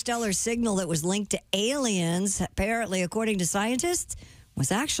interstellar signal that was linked to aliens, apparently, according to scientists,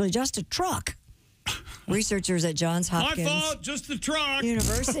 was actually just a truck. Researchers at Johns Hopkins My fault, just the truck.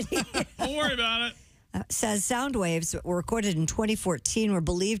 University Don't worry about it. Says sound waves that were recorded in 2014 were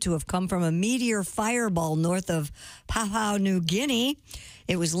believed to have come from a meteor fireball north of Papua New Guinea.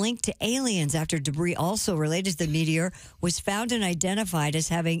 It was linked to aliens after debris also related to the meteor was found and identified as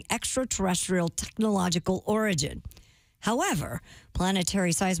having extraterrestrial technological origin. However,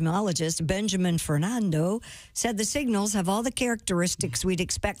 planetary seismologist Benjamin Fernando said the signals have all the characteristics we'd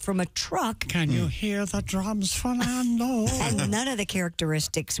expect from a truck. Can you hear the drums, Fernando? And none of the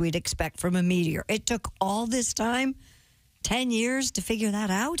characteristics we'd expect from a meteor. It took all this time, 10 years, to figure that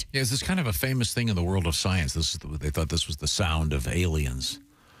out? Yeah, it's this kind of a famous thing in the world of science. They thought this was the sound of aliens,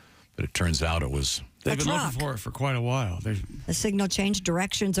 but it turns out it was. They've been looking for it for quite a while. The signal changed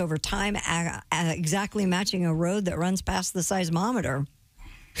directions over time, exactly matching a road that runs past the seismometer.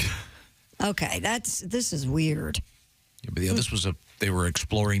 Okay, this is weird. Yeah, but they were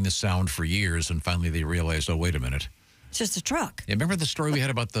exploring the sound for years, and finally they realized, oh, wait a minute. It's just a truck. Yeah, remember the story we had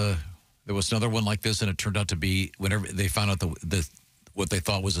about there was another one like this, and it turned out to be, whenever they found out what they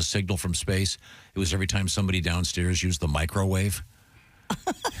thought was a signal from space, it was every time somebody downstairs used the microwave.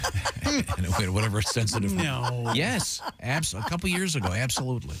 And it went whatever sensitive. No. Yes, a couple years ago,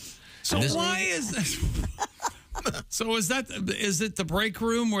 absolutely. So why is this? So is it the break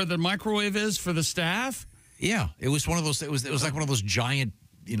room where the microwave is for the staff? Yeah, it was one of those. It was like one of those giant,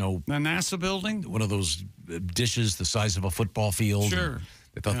 the NASA building. One of those dishes the size of a football field. Sure.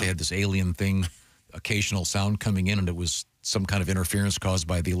 They thought they had this alien thing, occasional sound coming in, and it was some kind of interference caused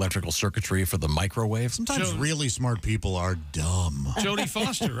by the electrical circuitry for the microwave. Sometimes really smart people are dumb. Jodie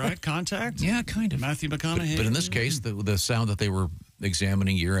Foster, right? Contact? Yeah, kind of. Matthew McConaughey. But in this case, the sound that they were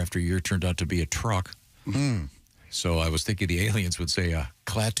examining year after year turned out to be a truck. So I was thinking the aliens would say,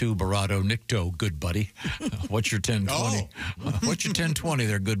 Klaatu Barado Nikto, good buddy. What's your 1020? What's your 1020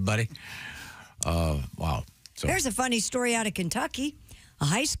 there, good buddy? Wow. So, There's a funny story out of Kentucky. A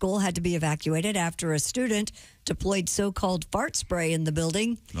high school had to be evacuated after a student deployed so-called fart spray in the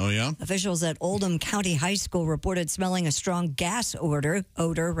building. Oh, yeah? Officials at Oldham County High School reported smelling a strong gas odor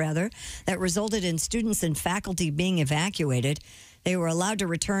that resulted in students and faculty being evacuated. They were allowed to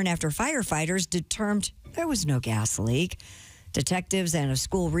return after firefighters determined there was no gas leak. Detectives and a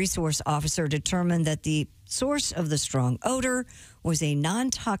school resource officer determined that the source of the strong odor was a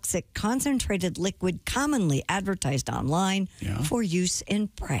non-toxic concentrated liquid commonly advertised online for use in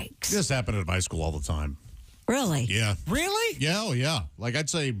pranks. This happened at my school all the time. Really? Yeah. Really? Yeah, oh yeah. Like I'd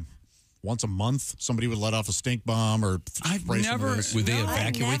say once a month, somebody would let off a stink bomb or spray some of this. Would they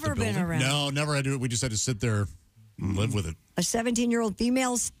evacuate the building? No, never had to do it. We just had to sit there and live with it. A 17-year-old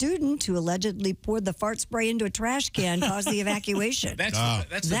female student who allegedly poured the fart spray into a trash can caused the evacuation. That's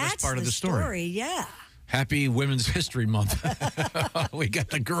the best part of the story. Yeah. Happy Women's History Month. We got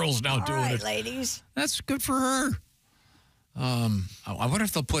the girls now doing All right, it. ladies. That's good for her. I wonder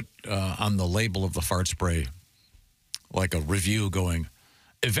if they'll put on the label of the fart spray like a review going,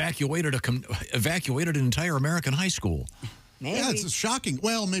 evacuated an entire American high school. Maybe. Yeah, it's shocking.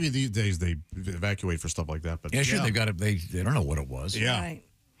 Well, maybe these days they evacuate for stuff like that. But yeah, sure, they got it. They don't know what it was. Yeah. Right.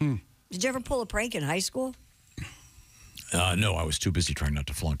 Did you ever pull a prank in high school? No, I was too busy trying not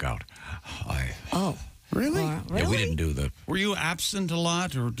to flunk out. Oh. Really? Yeah, we didn't do the. Were you absent a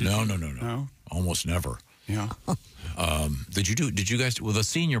lot, or no? Almost never. Yeah. Did you guys? Well, the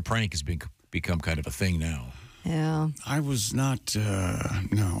senior prank has been become kind of a thing now. Yeah. I was not.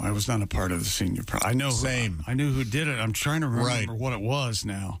 I was not a part of the senior prom. I know. Same. I knew who did it. I'm trying to remember Right. what it was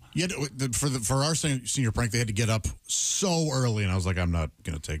now. Yeah, for our senior prank, they had to get up so early, and I was like, I'm not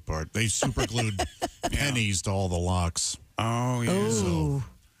going to take part. They super glued pennies to all the locks. Oh yeah. Ooh.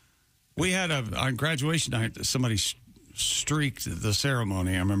 We had on graduation night. Somebody streaked the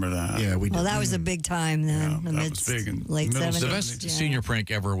ceremony. I remember that. Yeah, we did. Well, that was a big time then. Yeah, that was big in late middle 70s. The best senior prank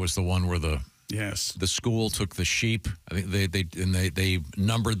ever was the one where the school took the sheep. I think they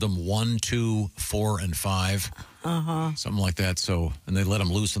numbered them 1, 2, 4, and 5. Something like that. So and they let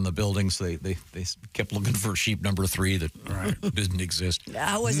them loose in the building. So they kept looking for sheep number 3 that didn't exist.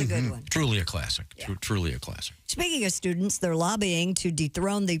 That was a good one. Truly a classic. Truly a classic. Speaking of students, they're lobbying to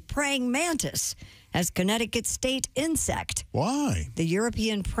dethrone the praying mantis as Connecticut's state insect. Why? The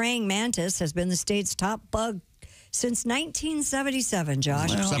European praying mantis has been the state's top bug since 1977,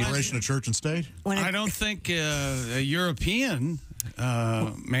 Josh. Separation of church and state? I don't think a European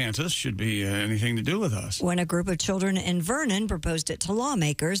mantis should be anything to do with us. When a group of children in Vernon proposed it to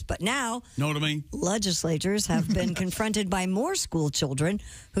lawmakers, but now Know what I mean? legislators have been confronted by more school children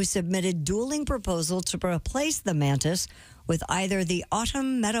who submitted dueling proposals to replace the mantis with either the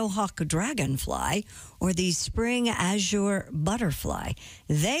autumn meadowhawk dragonfly or the spring azure butterfly.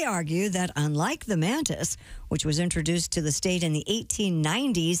 They argue that unlike the mantis, which was introduced to the state in the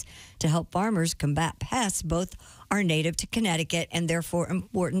 1890s to help farmers combat pests, both are native to Connecticut and therefore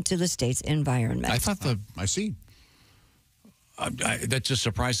important to the state's environment. I thought I see. That just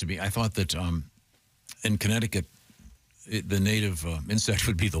surprised me. I thought that in Connecticut, the native insect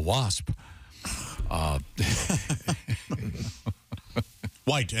would be the wasp.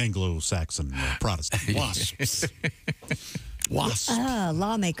 White Anglo-Saxon Protestant wasps. Wasps.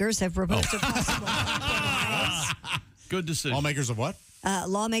 Lawmakers have proposed a possible compromise. Good decision. Lawmakers of what?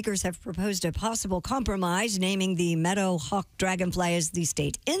 Lawmakers have proposed a possible compromise, naming the meadowhawk dragonfly as the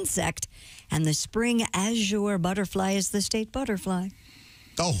state insect and the spring azure butterfly as the state butterfly.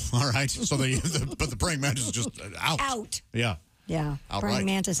 Oh, all right. So but the praying mantis is just out. Out. Yeah. Yeah. Outright. Praying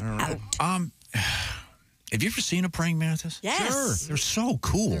mantis out. Have you ever seen a praying mantis? Yes. Sure. They're so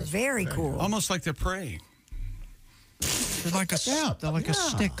cool. They're very cool. Almost like they're praying. They're like a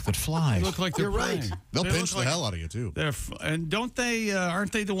stick that flies. They look like they're praying. They'll They pinch look the hell out of you, too. And don't they?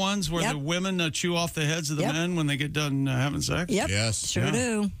 Aren't they the ones where the women chew off the heads of the men when they get done having sex? Yep. Yes. Sure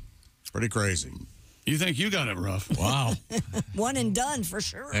do. It's pretty crazy. You think you got it rough? Wow. One and done for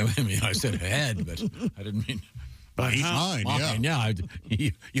sure. I mean, I said head, but I didn't mean. But mine, yeah.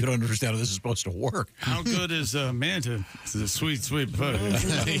 You don't understand how this is supposed to work. How good is manta? It's a sweet, sweet butter.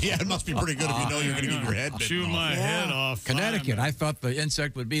 Yeah, it must be pretty good if you know you're going to get your head bitten Chew off. my head off. Connecticut. I thought the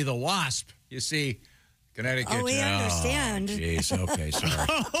insect would be the wasp. You see, Connecticut. Oh, we understand. Jeez. Okay, sorry.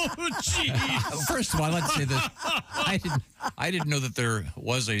 Oh, jeez. First of all, let's say this. I didn't know that there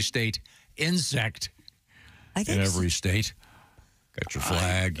was a state insect in every state. Got your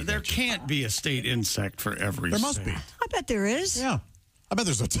flag. There can't be a state insect for every There state. must be. I bet there is. Yeah. I bet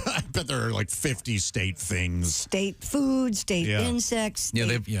there are like 50 state things. State food, state Yeah. insects,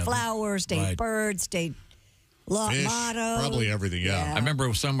 state flowers, state birds, state Fish, motto. probably everything, yeah. I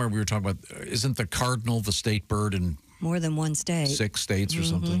remember somewhere we were talking about, isn't the cardinal the state bird in More than one state. 6 states or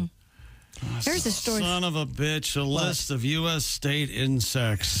something? There's a story. Son of a bitch, a list of U.S. state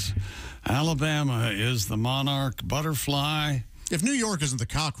insects. Alabama is the monarch butterfly. If New York isn't the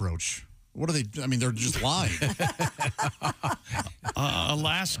cockroach, what are they? I mean, they're just lying.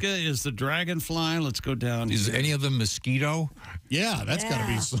 Alaska is the dragonfly. Let's go down. Is any of them mosquito? Yeah, that's got to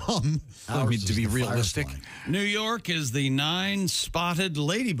be some. I mean, to be realistic. New York is the 9-spotted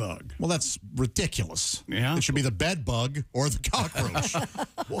ladybug. Well, that's ridiculous. Yeah. It should be the bed bug or the cockroach.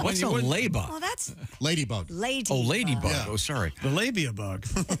 What's a laybug? Oh, that's Ladybug. lady. Oh, ladybug. Yeah. Oh, sorry. The labia bug.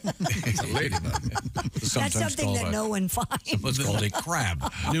 Ladybug. That's something that no one finds. What's called a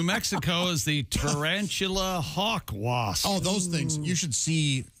crab. New Mexico is the tarantula hawk wasp. Oh, those things. You should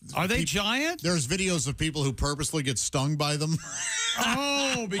see. Are they giant? There's videos of people who purposely get stung by them.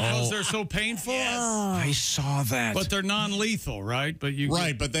 Oh, because they're so painful? I saw that. But they're non-lethal, right? But you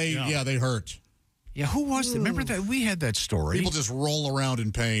Right, but they hurt. Yeah, who was that? Remember that? We had that story. People just roll around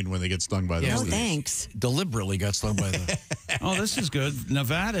in pain when they get stung by those Yeah, No things. thanks. deliberately got stung by the. Oh, this is good.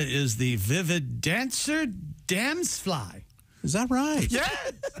 Nevada is the vivid dancer damsfly. Is that right? Yeah.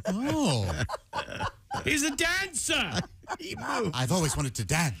 Oh. He's a dancer. I've always wanted to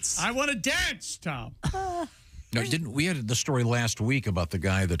dance. I want to dance, Tom. No, didn't we had the story last week about the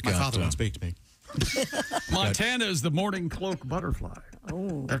guy that My got father won't speak to me. Montana is the morning cloak butterfly.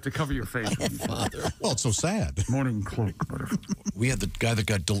 Oh. Have to cover your face. Well, it's so sad. Morning cloak butterfly. We had the guy that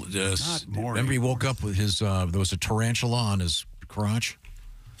got. Remember, he woke up with his. There was a tarantula on his crotch.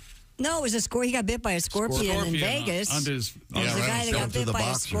 No, it was a he got bit by a scorpion in Vegas. On his, There's a guy that got bit by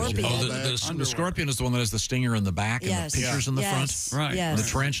a scorpion. Oh, the scorpion is the one that has the stinger in the back and the pincers in the front. Right. And the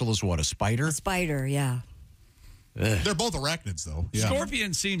tarantula is what, a spider? A spider, yeah. They're both arachnids, though. Yeah.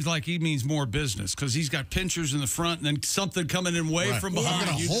 Scorpion seems like he means more business because he's got pinchers in the front and then something coming in way from behind.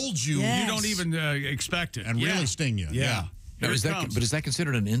 I'm going to hold you. You don't even expect it. And really sting you. Yeah. Now, is that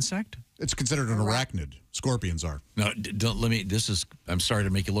considered an insect? It's considered an arachnid. Scorpions are. No, I'm sorry to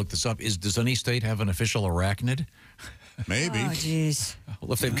make you look this up. Does any state have an official arachnid? Maybe. Oh, jeez.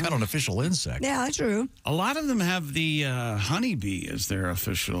 Well, if they've got an official insect. Yeah, true. A lot of them have the honeybee as their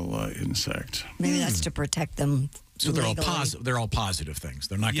official insect. Maybe that's to protect them. So they're all positive things.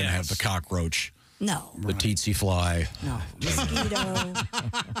 They're not going to have the cockroach. No. The tsetse fly. No. Mosquito.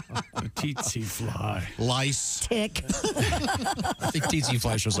 The tsetse fly. Lice. Tick. I think tsetse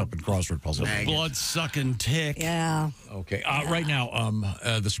fly shows up in crossword puzzle. Blood-sucking tick. Yeah. Okay. Right now,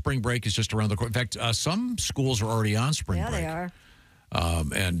 the spring break is just around the corner. In fact, some schools are already on spring break. Yeah, they are.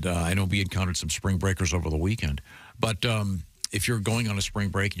 And I know we encountered some spring breakers over the weekend. But if you're going on a spring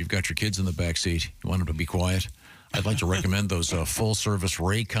break and you've got your kids in the back seat, you want them to be quiet, I'd like to recommend those full-service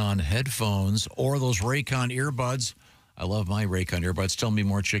Raycon headphones or those Raycon earbuds. I love my Raycon earbuds. Tell me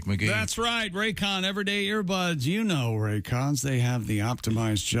more, Chick McGee. That's right. Raycon Everyday Earbuds. You know Raycons. They have the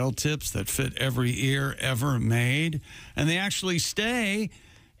optimized gel tips that fit every ear ever made. And they actually stay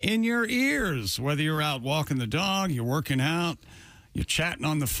in your ears. Whether you're out walking the dog, you're working out, you're chatting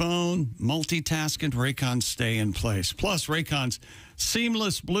on the phone, multitasking, Raycons stay in place. Plus, Raycon's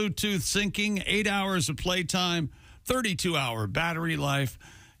seamless Bluetooth syncing, 8 hours of playtime, 32-hour battery life.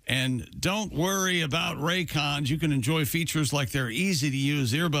 And don't worry about Raycons. You can enjoy features like their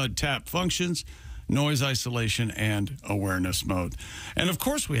easy-to-use earbud tap functions, noise isolation, and awareness mode. And, of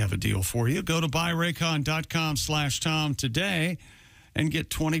course, we have a deal for you. Go to buyraycon.com/Tom today and get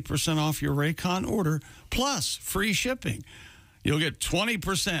 20% off your Raycon order, plus free shipping. You'll get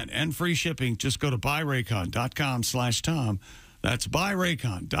 20% and free shipping. Just go to buyraycon.com/Tom. That's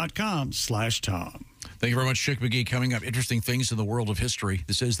buyraycon.com/Tom. Thank you very much, Chick McGee. Coming up, interesting things in the world of history.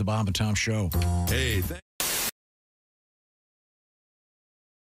 This is the Bob and Tom Show. Hey,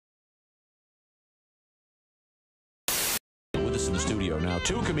 with us in the studio now,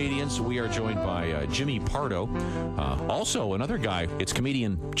 two comedians. We are joined by Jimmy Pardo. Also, another guy. It's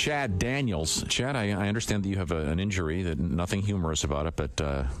comedian Chad Daniels. Chad, I understand that you have an injury, that nothing humorous about it, but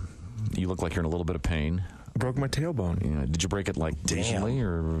you look like you're in a little bit of pain. Broke my tailbone. Yeah. Did you break it like recently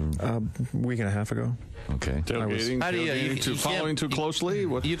or week and a half ago? Okay. Tailgating, How do you following too closely?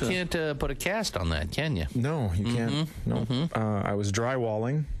 You can't put a cast on that, can you? No, you can't. No. I was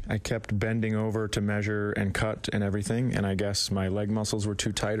drywalling. I kept bending over to measure and cut and everything, and I guess my leg muscles were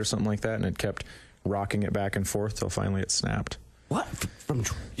too tight or something like that, and it kept rocking it back and forth till finally it snapped. What?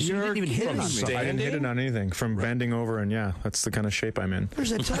 You didn't even hit it on me. I didn't hit it on anything. From bending over, and that's the kind of shape I'm in.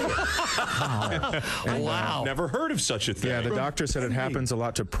 Where's that tire? Wow. Never heard of such a thing. Yeah, the doctor said it happens a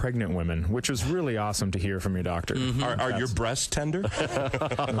lot to pregnant women, which was really awesome to hear from your doctor. Are your breasts tender? You're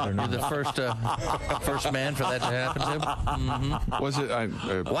the first man for that to happen to. Was it?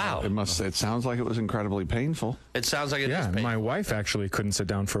 Wow. It sounds like it was incredibly painful. It sounds like it is Yeah, painful. my wife actually couldn't sit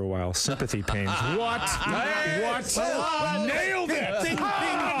down for a while. Sympathy pains. What? What? Nailed it! Ding,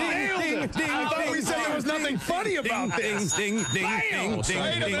 ding, ding, ding, I thought we said there was nothing funny about this. ding, ding, ding, ding,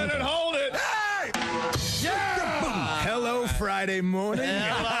 Wait a minute, hold it. Hey! Yeah! Hello, Friday morning.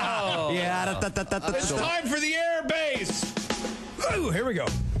 Hello. Yeah. It's time for the air base. Ooh, here we go.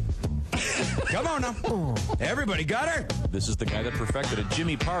 Come on now. Everybody got her? this is the guy that perfected it,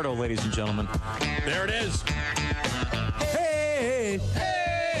 Jimmy Pardo, ladies and gentlemen. There it is. Hey,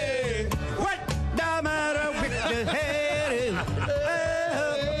 hey, what the matter with your head?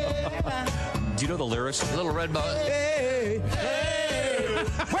 Do you know the lyrics? Little red ball. Hey, hey,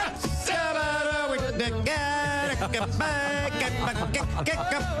 what's the matter with the guy?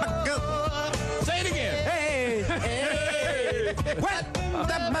 Say it again. Hey, hey, what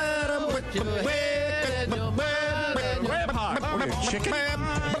the matter with the chicken?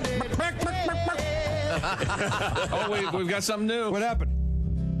 Oh, we've got something new. What happened?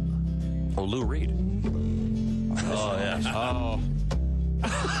 Or Lou Reed. Oh, yes. Oh.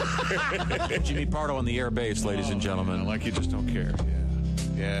 Jimmy Pardo on the air base, ladies and gentlemen. Like you just don't care.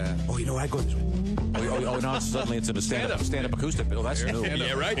 Yeah. Oh, you know, I go this way. Oh, now suddenly it's in a stand-up acoustic. Oh, that's new.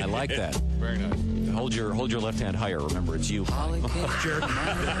 Yeah, right. I like that. Very nice. hold your left hand higher. Remember, it's you. Jerk.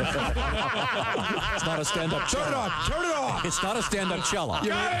 It's not a stand-up cello. Turn it off. Turn it off. It's not a stand-up cello. Got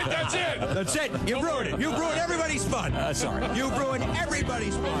it. That's it. That's it. You ruined it. You ruined everybody's fun. Sorry. You ruined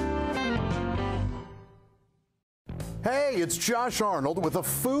everybody's fun. Hey, it's Josh Arnold with a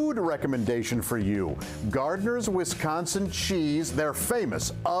food recommendation for you. Gardner's Wisconsin cheese, their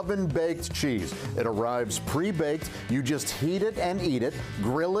famous oven-baked cheese. It arrives pre-baked. You just heat it and eat it,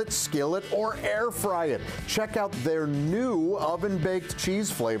 grill it, skillet, or air fry it. Check out their new oven-baked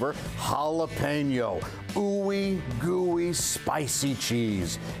cheese flavor, jalapeno. Ooey, gooey, spicy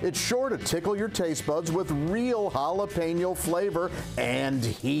cheese. It's sure to tickle your taste buds with real jalapeno flavor and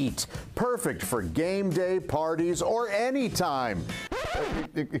heat. Perfect for game day parties or any time.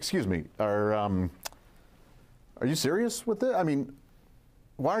 Excuse me, are you serious with this? I mean,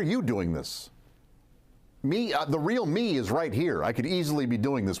 why are you doing this? Me, the real me is right here. I could easily be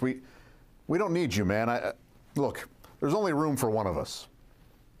doing this. We don't need you, man. Look, there's only room for one of us.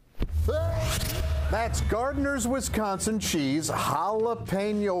 That's Gardner's Wisconsin cheese,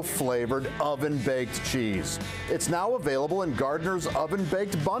 jalapeno flavored oven baked cheese. It's now available in Gardner's oven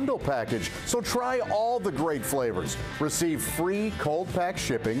baked bundle package. So try all the great flavors. Receive free cold pack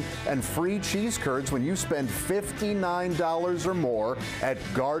shipping and free cheese curds when you spend $59 or more at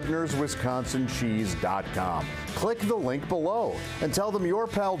Gardner'sWisconsinCheese.com. Click the link below and tell them your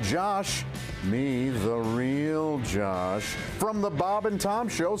pal Josh, me, the real Josh, from the Bob and Tom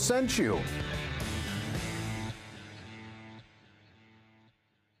Show sent you.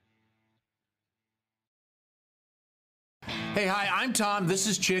 Hey, hi, I'm Tom. This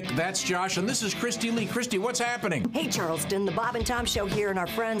is Chick. That's Josh. And this is Christy Lee. Christy, what's happening? Hey, Charleston, the Bob and Tom Show here and our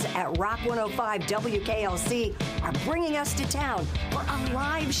friends at Rock 105 WKLC are bringing us to town for a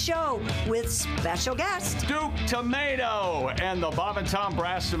live show with special guest Duke Tomato and the Bob and Tom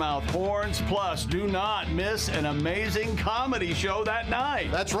Brass Mouth Horns. Plus, do not miss an amazing comedy show that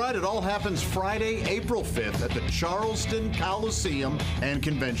night. That's right. It all happens Friday, April 5th at the Charleston Coliseum and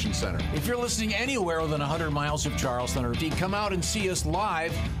Convention Center. If you're listening anywhere within 100 miles of Charleston or D, come out and see us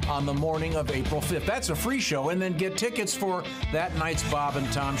live on the morning of April 5th. That's a free show, and then get tickets for that night's Bob and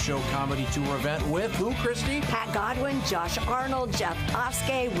Tom Show comedy tour event with who, Christy? Pat Godwin, Josh Arnold, Jeff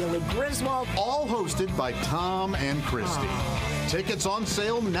Oskey, Willie Griswold. All hosted by Tom and Christy. Tickets on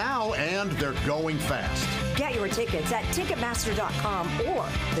sale now, and they're going fast. Get your tickets at Ticketmaster.com or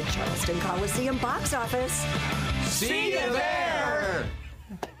the Charleston Coliseum box office. See you there!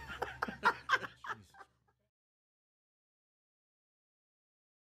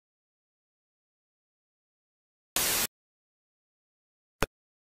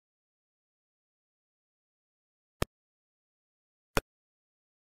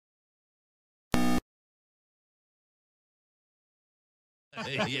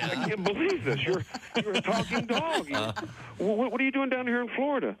 Yeah. I can't believe this. You're a talking dog. What are you doing down here in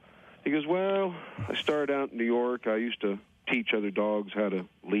Florida? He goes, well, I started out in New York. I used to teach other dogs how to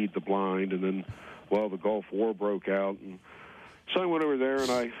lead the blind, and then, well, the Gulf War broke out, and so I went over there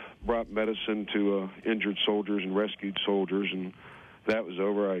and I brought medicine to injured soldiers and rescued soldiers, and that was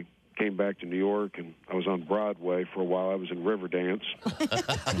over. I came back to New York, and I was on Broadway for a while. I was in Riverdance.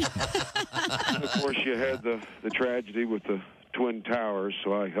 And of course, you had the tragedy with the Twin Towers,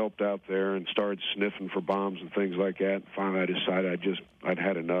 so I helped out there and started sniffing for bombs and things like that. And finally, I decided I'd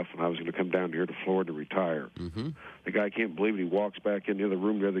had enough, and I was going to come down here to Florida to retire. Mm-hmm. The guy can't believe it. He walks back in the other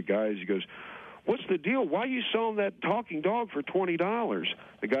room, the other guys. He goes, what's the deal? Why are you selling that talking dog for $20?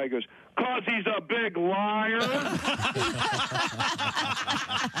 The guy goes, 'cause he's a big liar.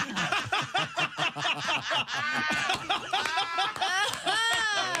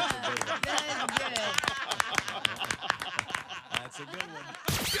 That's a good one.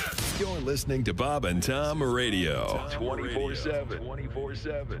 You're listening to Bob and Tom Radio. 24/7.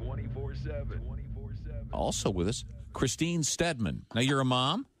 24/7. 24/7. Also with us, Christine Stedman. Now, you're a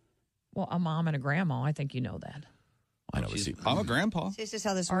mom? Well, a mom and a grandma. I think you know that. I know. I'm a grandpa. This is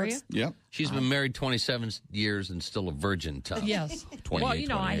how this Are works. you? Yep. She's been married 27 years and still a virgin, Tom. Yes. 28, Well, you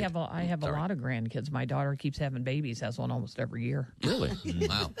know, 28. I have a lot of grandkids. My daughter keeps having babies, has one almost every year. Really?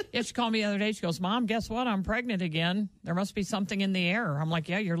 Wow. Yeah, she called me the other day. She goes, Mom, guess what? I'm pregnant again. There must be something in the air. I'm like,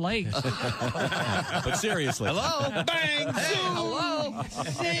 yeah, you're late. But seriously. Hello? Bang! Hey, Zoom! hello?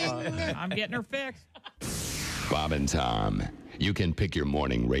 Zing! I'm getting her fixed. Bob and Tom, you can pick your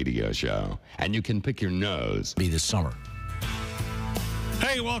morning radio show, and you can pick your nose. Be this summer.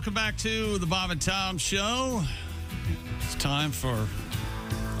 Hey, welcome back to the Bob and Tom Show. It's time for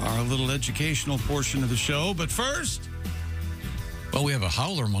our little educational portion of the show. But first... Well, we have a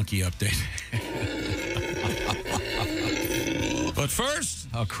howler monkey update. But first,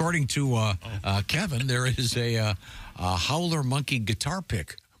 according to Kevin, there is a howler monkey guitar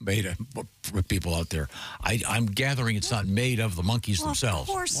pick made for people out there. I'm gathering it's not made of the monkeys themselves.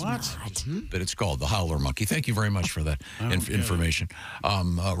 Of course not. But it's called the howler monkey. Thank you very much for that information.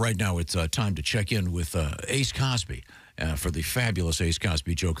 Right now, it's time to check in with Ace Cosby for the fabulous Ace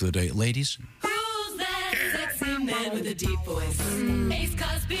Cosby joke of the day. Ladies? Who's that sexy man with a deep voice? Ace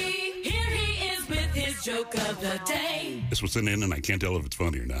Cosby, here he is with his joke of the day. This was sent in, and I can't tell if it's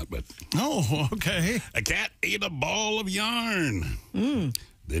funny or not, but... Oh, okay. A cat ate a ball of yarn.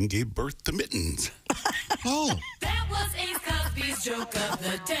 Then gave birth to mittens. Oh. That was Ace Cosby's joke of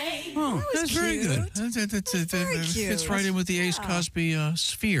the day. Oh, that's very good. It fits right in with the Ace Cosby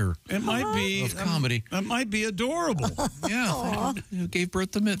sphere. It might be of comedy. That might be adorable. Yeah, gave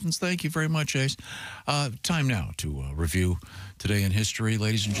birth to mittens. Thank you very much, Ace. Time now to review Today in History,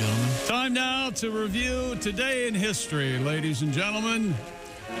 ladies and gentlemen. Time now to review Today in History, ladies and gentlemen.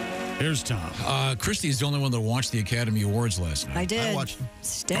 Here's Tom. Christy is the only one that watched the Academy Awards last night. I did. I watched them.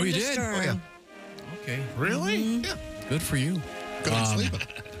 Stem you to did? stern. Oh, yeah. Okay. Really? Yeah. Good for you. Good on sleeping.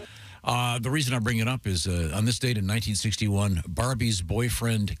 The reason I bring it up is on this date in 1961, Barbie's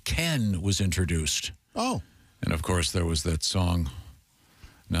boyfriend Ken was introduced. Oh. And of course, there was that song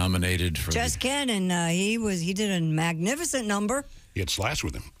nominated for Just Ken, and he did a magnificent number. He had Slash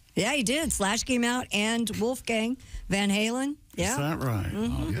with him. Yeah, he did. Slash came out, and Wolfgang Van Halen. Yeah. Is that right?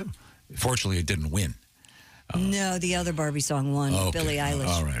 Mhm. Yeah. Fortunately, it didn't win. No, the other Barbie song won. Okay. Billie Eilish.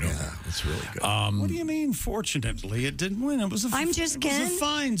 All right. Okay. That's really good. What do you mean, fortunately? It didn't win. It was a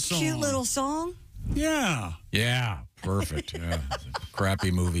fine song. Cute little song. Yeah. Yeah, perfect. Yeah.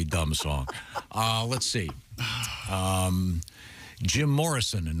 Crappy movie, dumb song. Let's see. Jim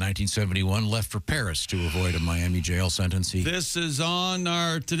Morrison in 1971 left for Paris to avoid a Miami jail sentence. This is on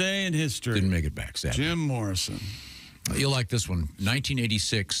our Today in History. Didn't make it back, sadly. Jim Morrison. You'll like this one.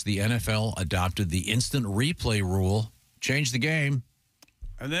 1986, the NFL adopted the instant replay rule, changed the game.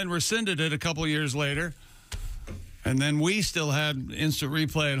 And then rescinded it a couple years later. And then we still had instant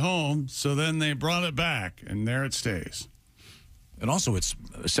replay at home, so then they brought it back, and there it stays. And also, it's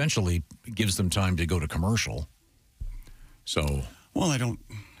essentially gives them time to go to commercial. So, well, I don't.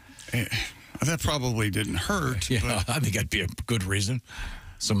 That probably didn't hurt. Yeah, but I think that'd be a good reason.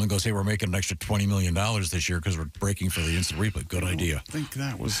 Someone goes, "Hey, we're making an extra $20 million this year because we're breaking for the instant replay." Good idea. I think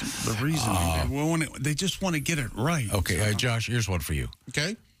that was the reason. They just want to get it right. Okay, Josh, here's one for you.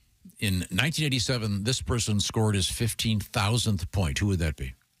 Okay. In 1987, this person scored his 15,000th point. Who would that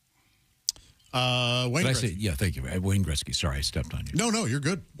be? Wayne Gretzky. Yeah, thank you. Wayne Gretzky. Sorry, I stepped on you. No, you're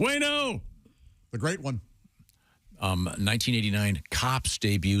good. Wayno! The great one. 1989, Cops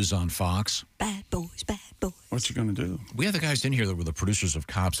debuts on Fox. Bad boys, bad boys. What you going to do? We had the guys in here that were the producers of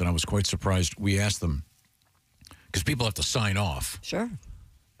Cops, and I was quite surprised. We asked them, because people have to sign off. Sure. And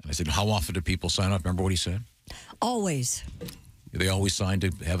I said, how often do people sign off? Remember what he said? Always. They always sign to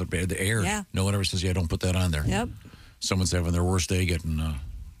have it aired. Yeah. No one ever says, yeah, don't put that on there. Yep. Someone's having their worst day getting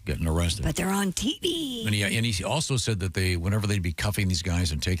arrested. But they're on TV. And he also said that whenever they'd be cuffing these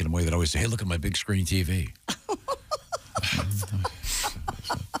guys and taking them away, they'd always say, hey, look at my big screen TV.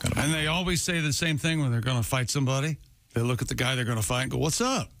 And they always say the same thing when they're going to fight somebody. They look at the guy they're going to fight and go, what's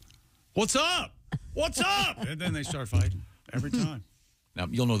up? What's up? What's up? And then they start fighting every time. Now,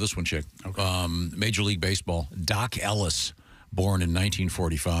 you'll know this one, chick. Okay. Major League Baseball, Doc Ellis, born in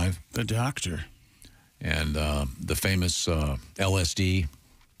 1945. The doctor. And the famous LSD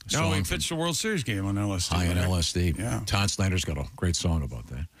song. Oh, he pitched a World Series game on LSD. High on LSD. Yeah. Todd Snyder's got a great song about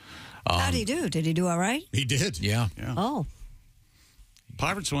that. How'd he do? Did he do all right? He did. Yeah. Oh.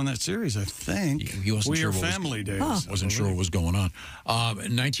 Pirates won that series, I think. He wasn't sure what family days. Wasn't sure what was going on.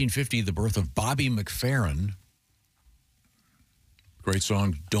 In 1950, the birth of Bobby McFerrin. Great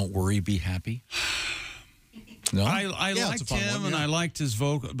song, Don't Worry, Be Happy. No? I liked him, and I liked his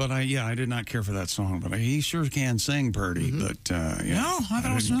vocal, but I did not care for that song. But he sure can sing pretty. But No, I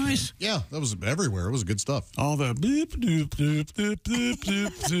thought it was nice. Yeah, that was everywhere. It was good stuff. All the boop doop doop doop doop doop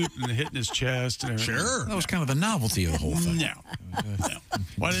doop and hitting his chest. And Sure, that was kind of the novelty of the whole thing. No.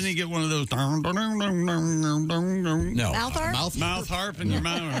 Why didn't he get one of those? No. Mouth harp in your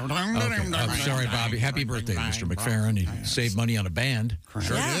mouth. Okay. I'm sorry, Bobby. Happy birthday, Mr. McFerrin. He saved money on a band.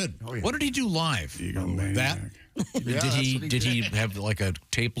 Sure did. Oh, yeah. What did he do live? That. Did he have like a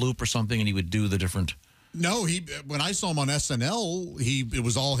tape loop or something, and he would do the different? No, when I saw him on SNL, it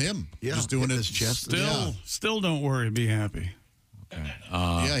was all him. Yeah, just doing his chest. Still don't worry, be happy.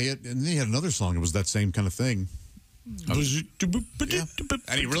 Okay. And he had another song. It was that same kind of thing. Yeah.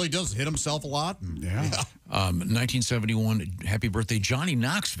 And he really does hit himself a lot. Yeah. 1971, happy birthday, Johnny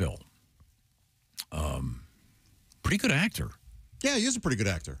Knoxville. Pretty good actor. Yeah, he is a pretty good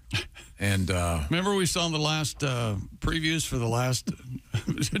actor. And remember we saw the last previews for the last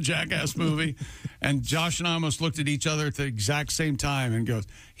Jackass movie, and Josh and I almost looked at each other at the exact same time and goes,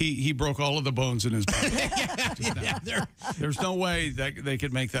 he broke all of the bones in his body. There's no way that they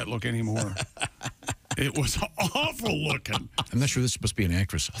could make that look anymore. It was awful looking. I'm not sure this is supposed to be an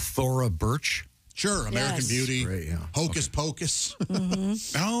actress. Thora Birch. Sure, American Beauty. Great, yeah. Hocus Pocus.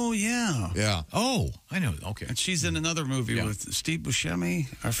 Oh, yeah. Yeah. Oh, I know. Okay. And she's in another movie with Steve Buscemi.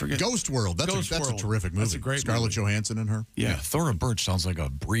 I forget. Ghost World. That's a terrific movie. That's a great Scarlett movie. Johansson in her. Yeah, Thora Birch sounds like a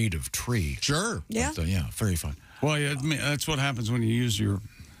breed of tree. Sure. Yeah. But, yeah, very fun. Well, yeah, that's what happens when you use your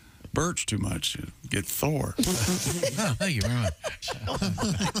birch too much. You get Thor. Oh, thank you very much.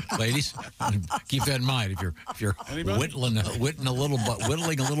 Ladies, keep that in mind if you're whittling a little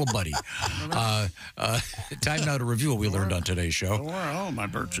buddy. Time now to review what we learned on today's show. Thor. Oh, my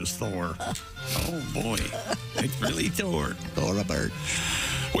birch is Thor. Oh boy, it's really Thor. Thora Birch.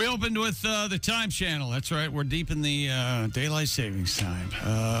 We opened with the Time Channel. That's right. We're deep in the daylight savings time.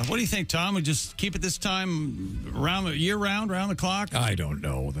 What do you think, Tom? We just keep it this time year-round, round the clock? I don't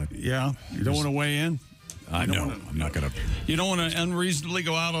know. Yeah? You don't want to weigh in? I know. I'm not going to. You don't want to unreasonably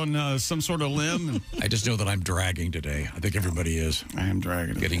go out on some sort of limb? I just know that I'm dragging today. I think everybody is. I am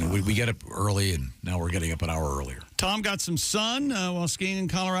dragging. We get up early, and now we're getting up an hour earlier. Tom got some sun while skiing in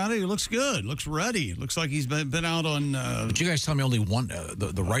Colorado. He looks good. Looks ready. Looks like he's been out on... But you guys tell me only one...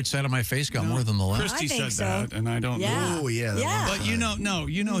 the right side of my face got more than the left? Christy said that, and I don't know. Oh, yeah. But you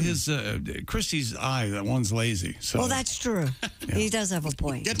know his... Christy's eye, that one's lazy. So. Well, that's true. He does have a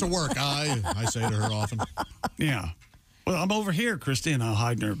point. Get to work, I say to her often. Yeah. Well, I'm over here, Christy, and I'll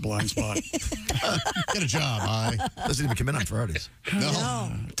hide in her blind spot. Get a job, Doesn't even come in on Fridays.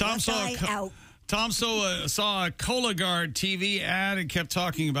 No. Tom saw a Cologuard TV ad and kept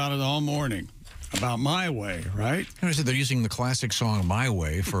talking about it all morning. About My Way, right? I said they're using the classic song My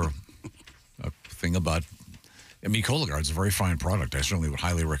Way for a thing about... I mean, Cologuard's a very fine product. I certainly would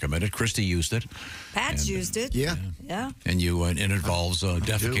highly recommend it. Christy used it. Pat's used it. Yeah. Yeah. And it involves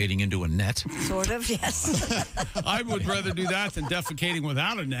defecating into a net. Sort of, yes. I would rather do that than defecating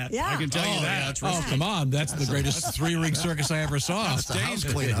without a net. Yeah. I can tell you that. Oh, come on. That's the greatest three-ring circus I ever saw. That's the house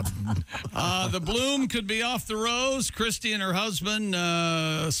cleanup. The bloom could be off the rose. Christy and her husband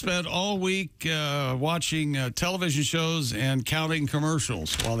spent all week watching television shows and counting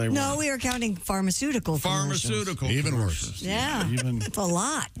commercials while they were... No, we were counting pharmaceutical commercials. Even worse. Yeah. It's a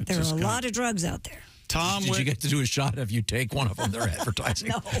lot. There are a lot of drugs out there. Did you get to do a shot if you take one of them? They're advertising.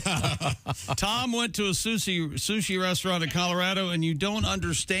 No. Tom went to a sushi restaurant in Colorado, and you don't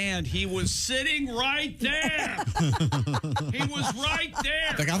understand. He was sitting right there. He was right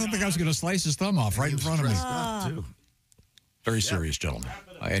there. I don't think I was going to slice his thumb off right in front of me. Too. Very serious gentleman.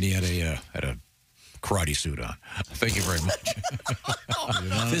 And he had a karate suit on. Thank you very much.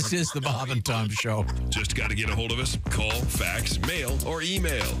 This is the Bob and Tom Show. Just got to get a hold of us. Call, fax, mail, or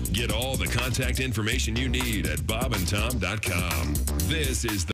email. Get all the contact information you need at bobandtom.com. This is the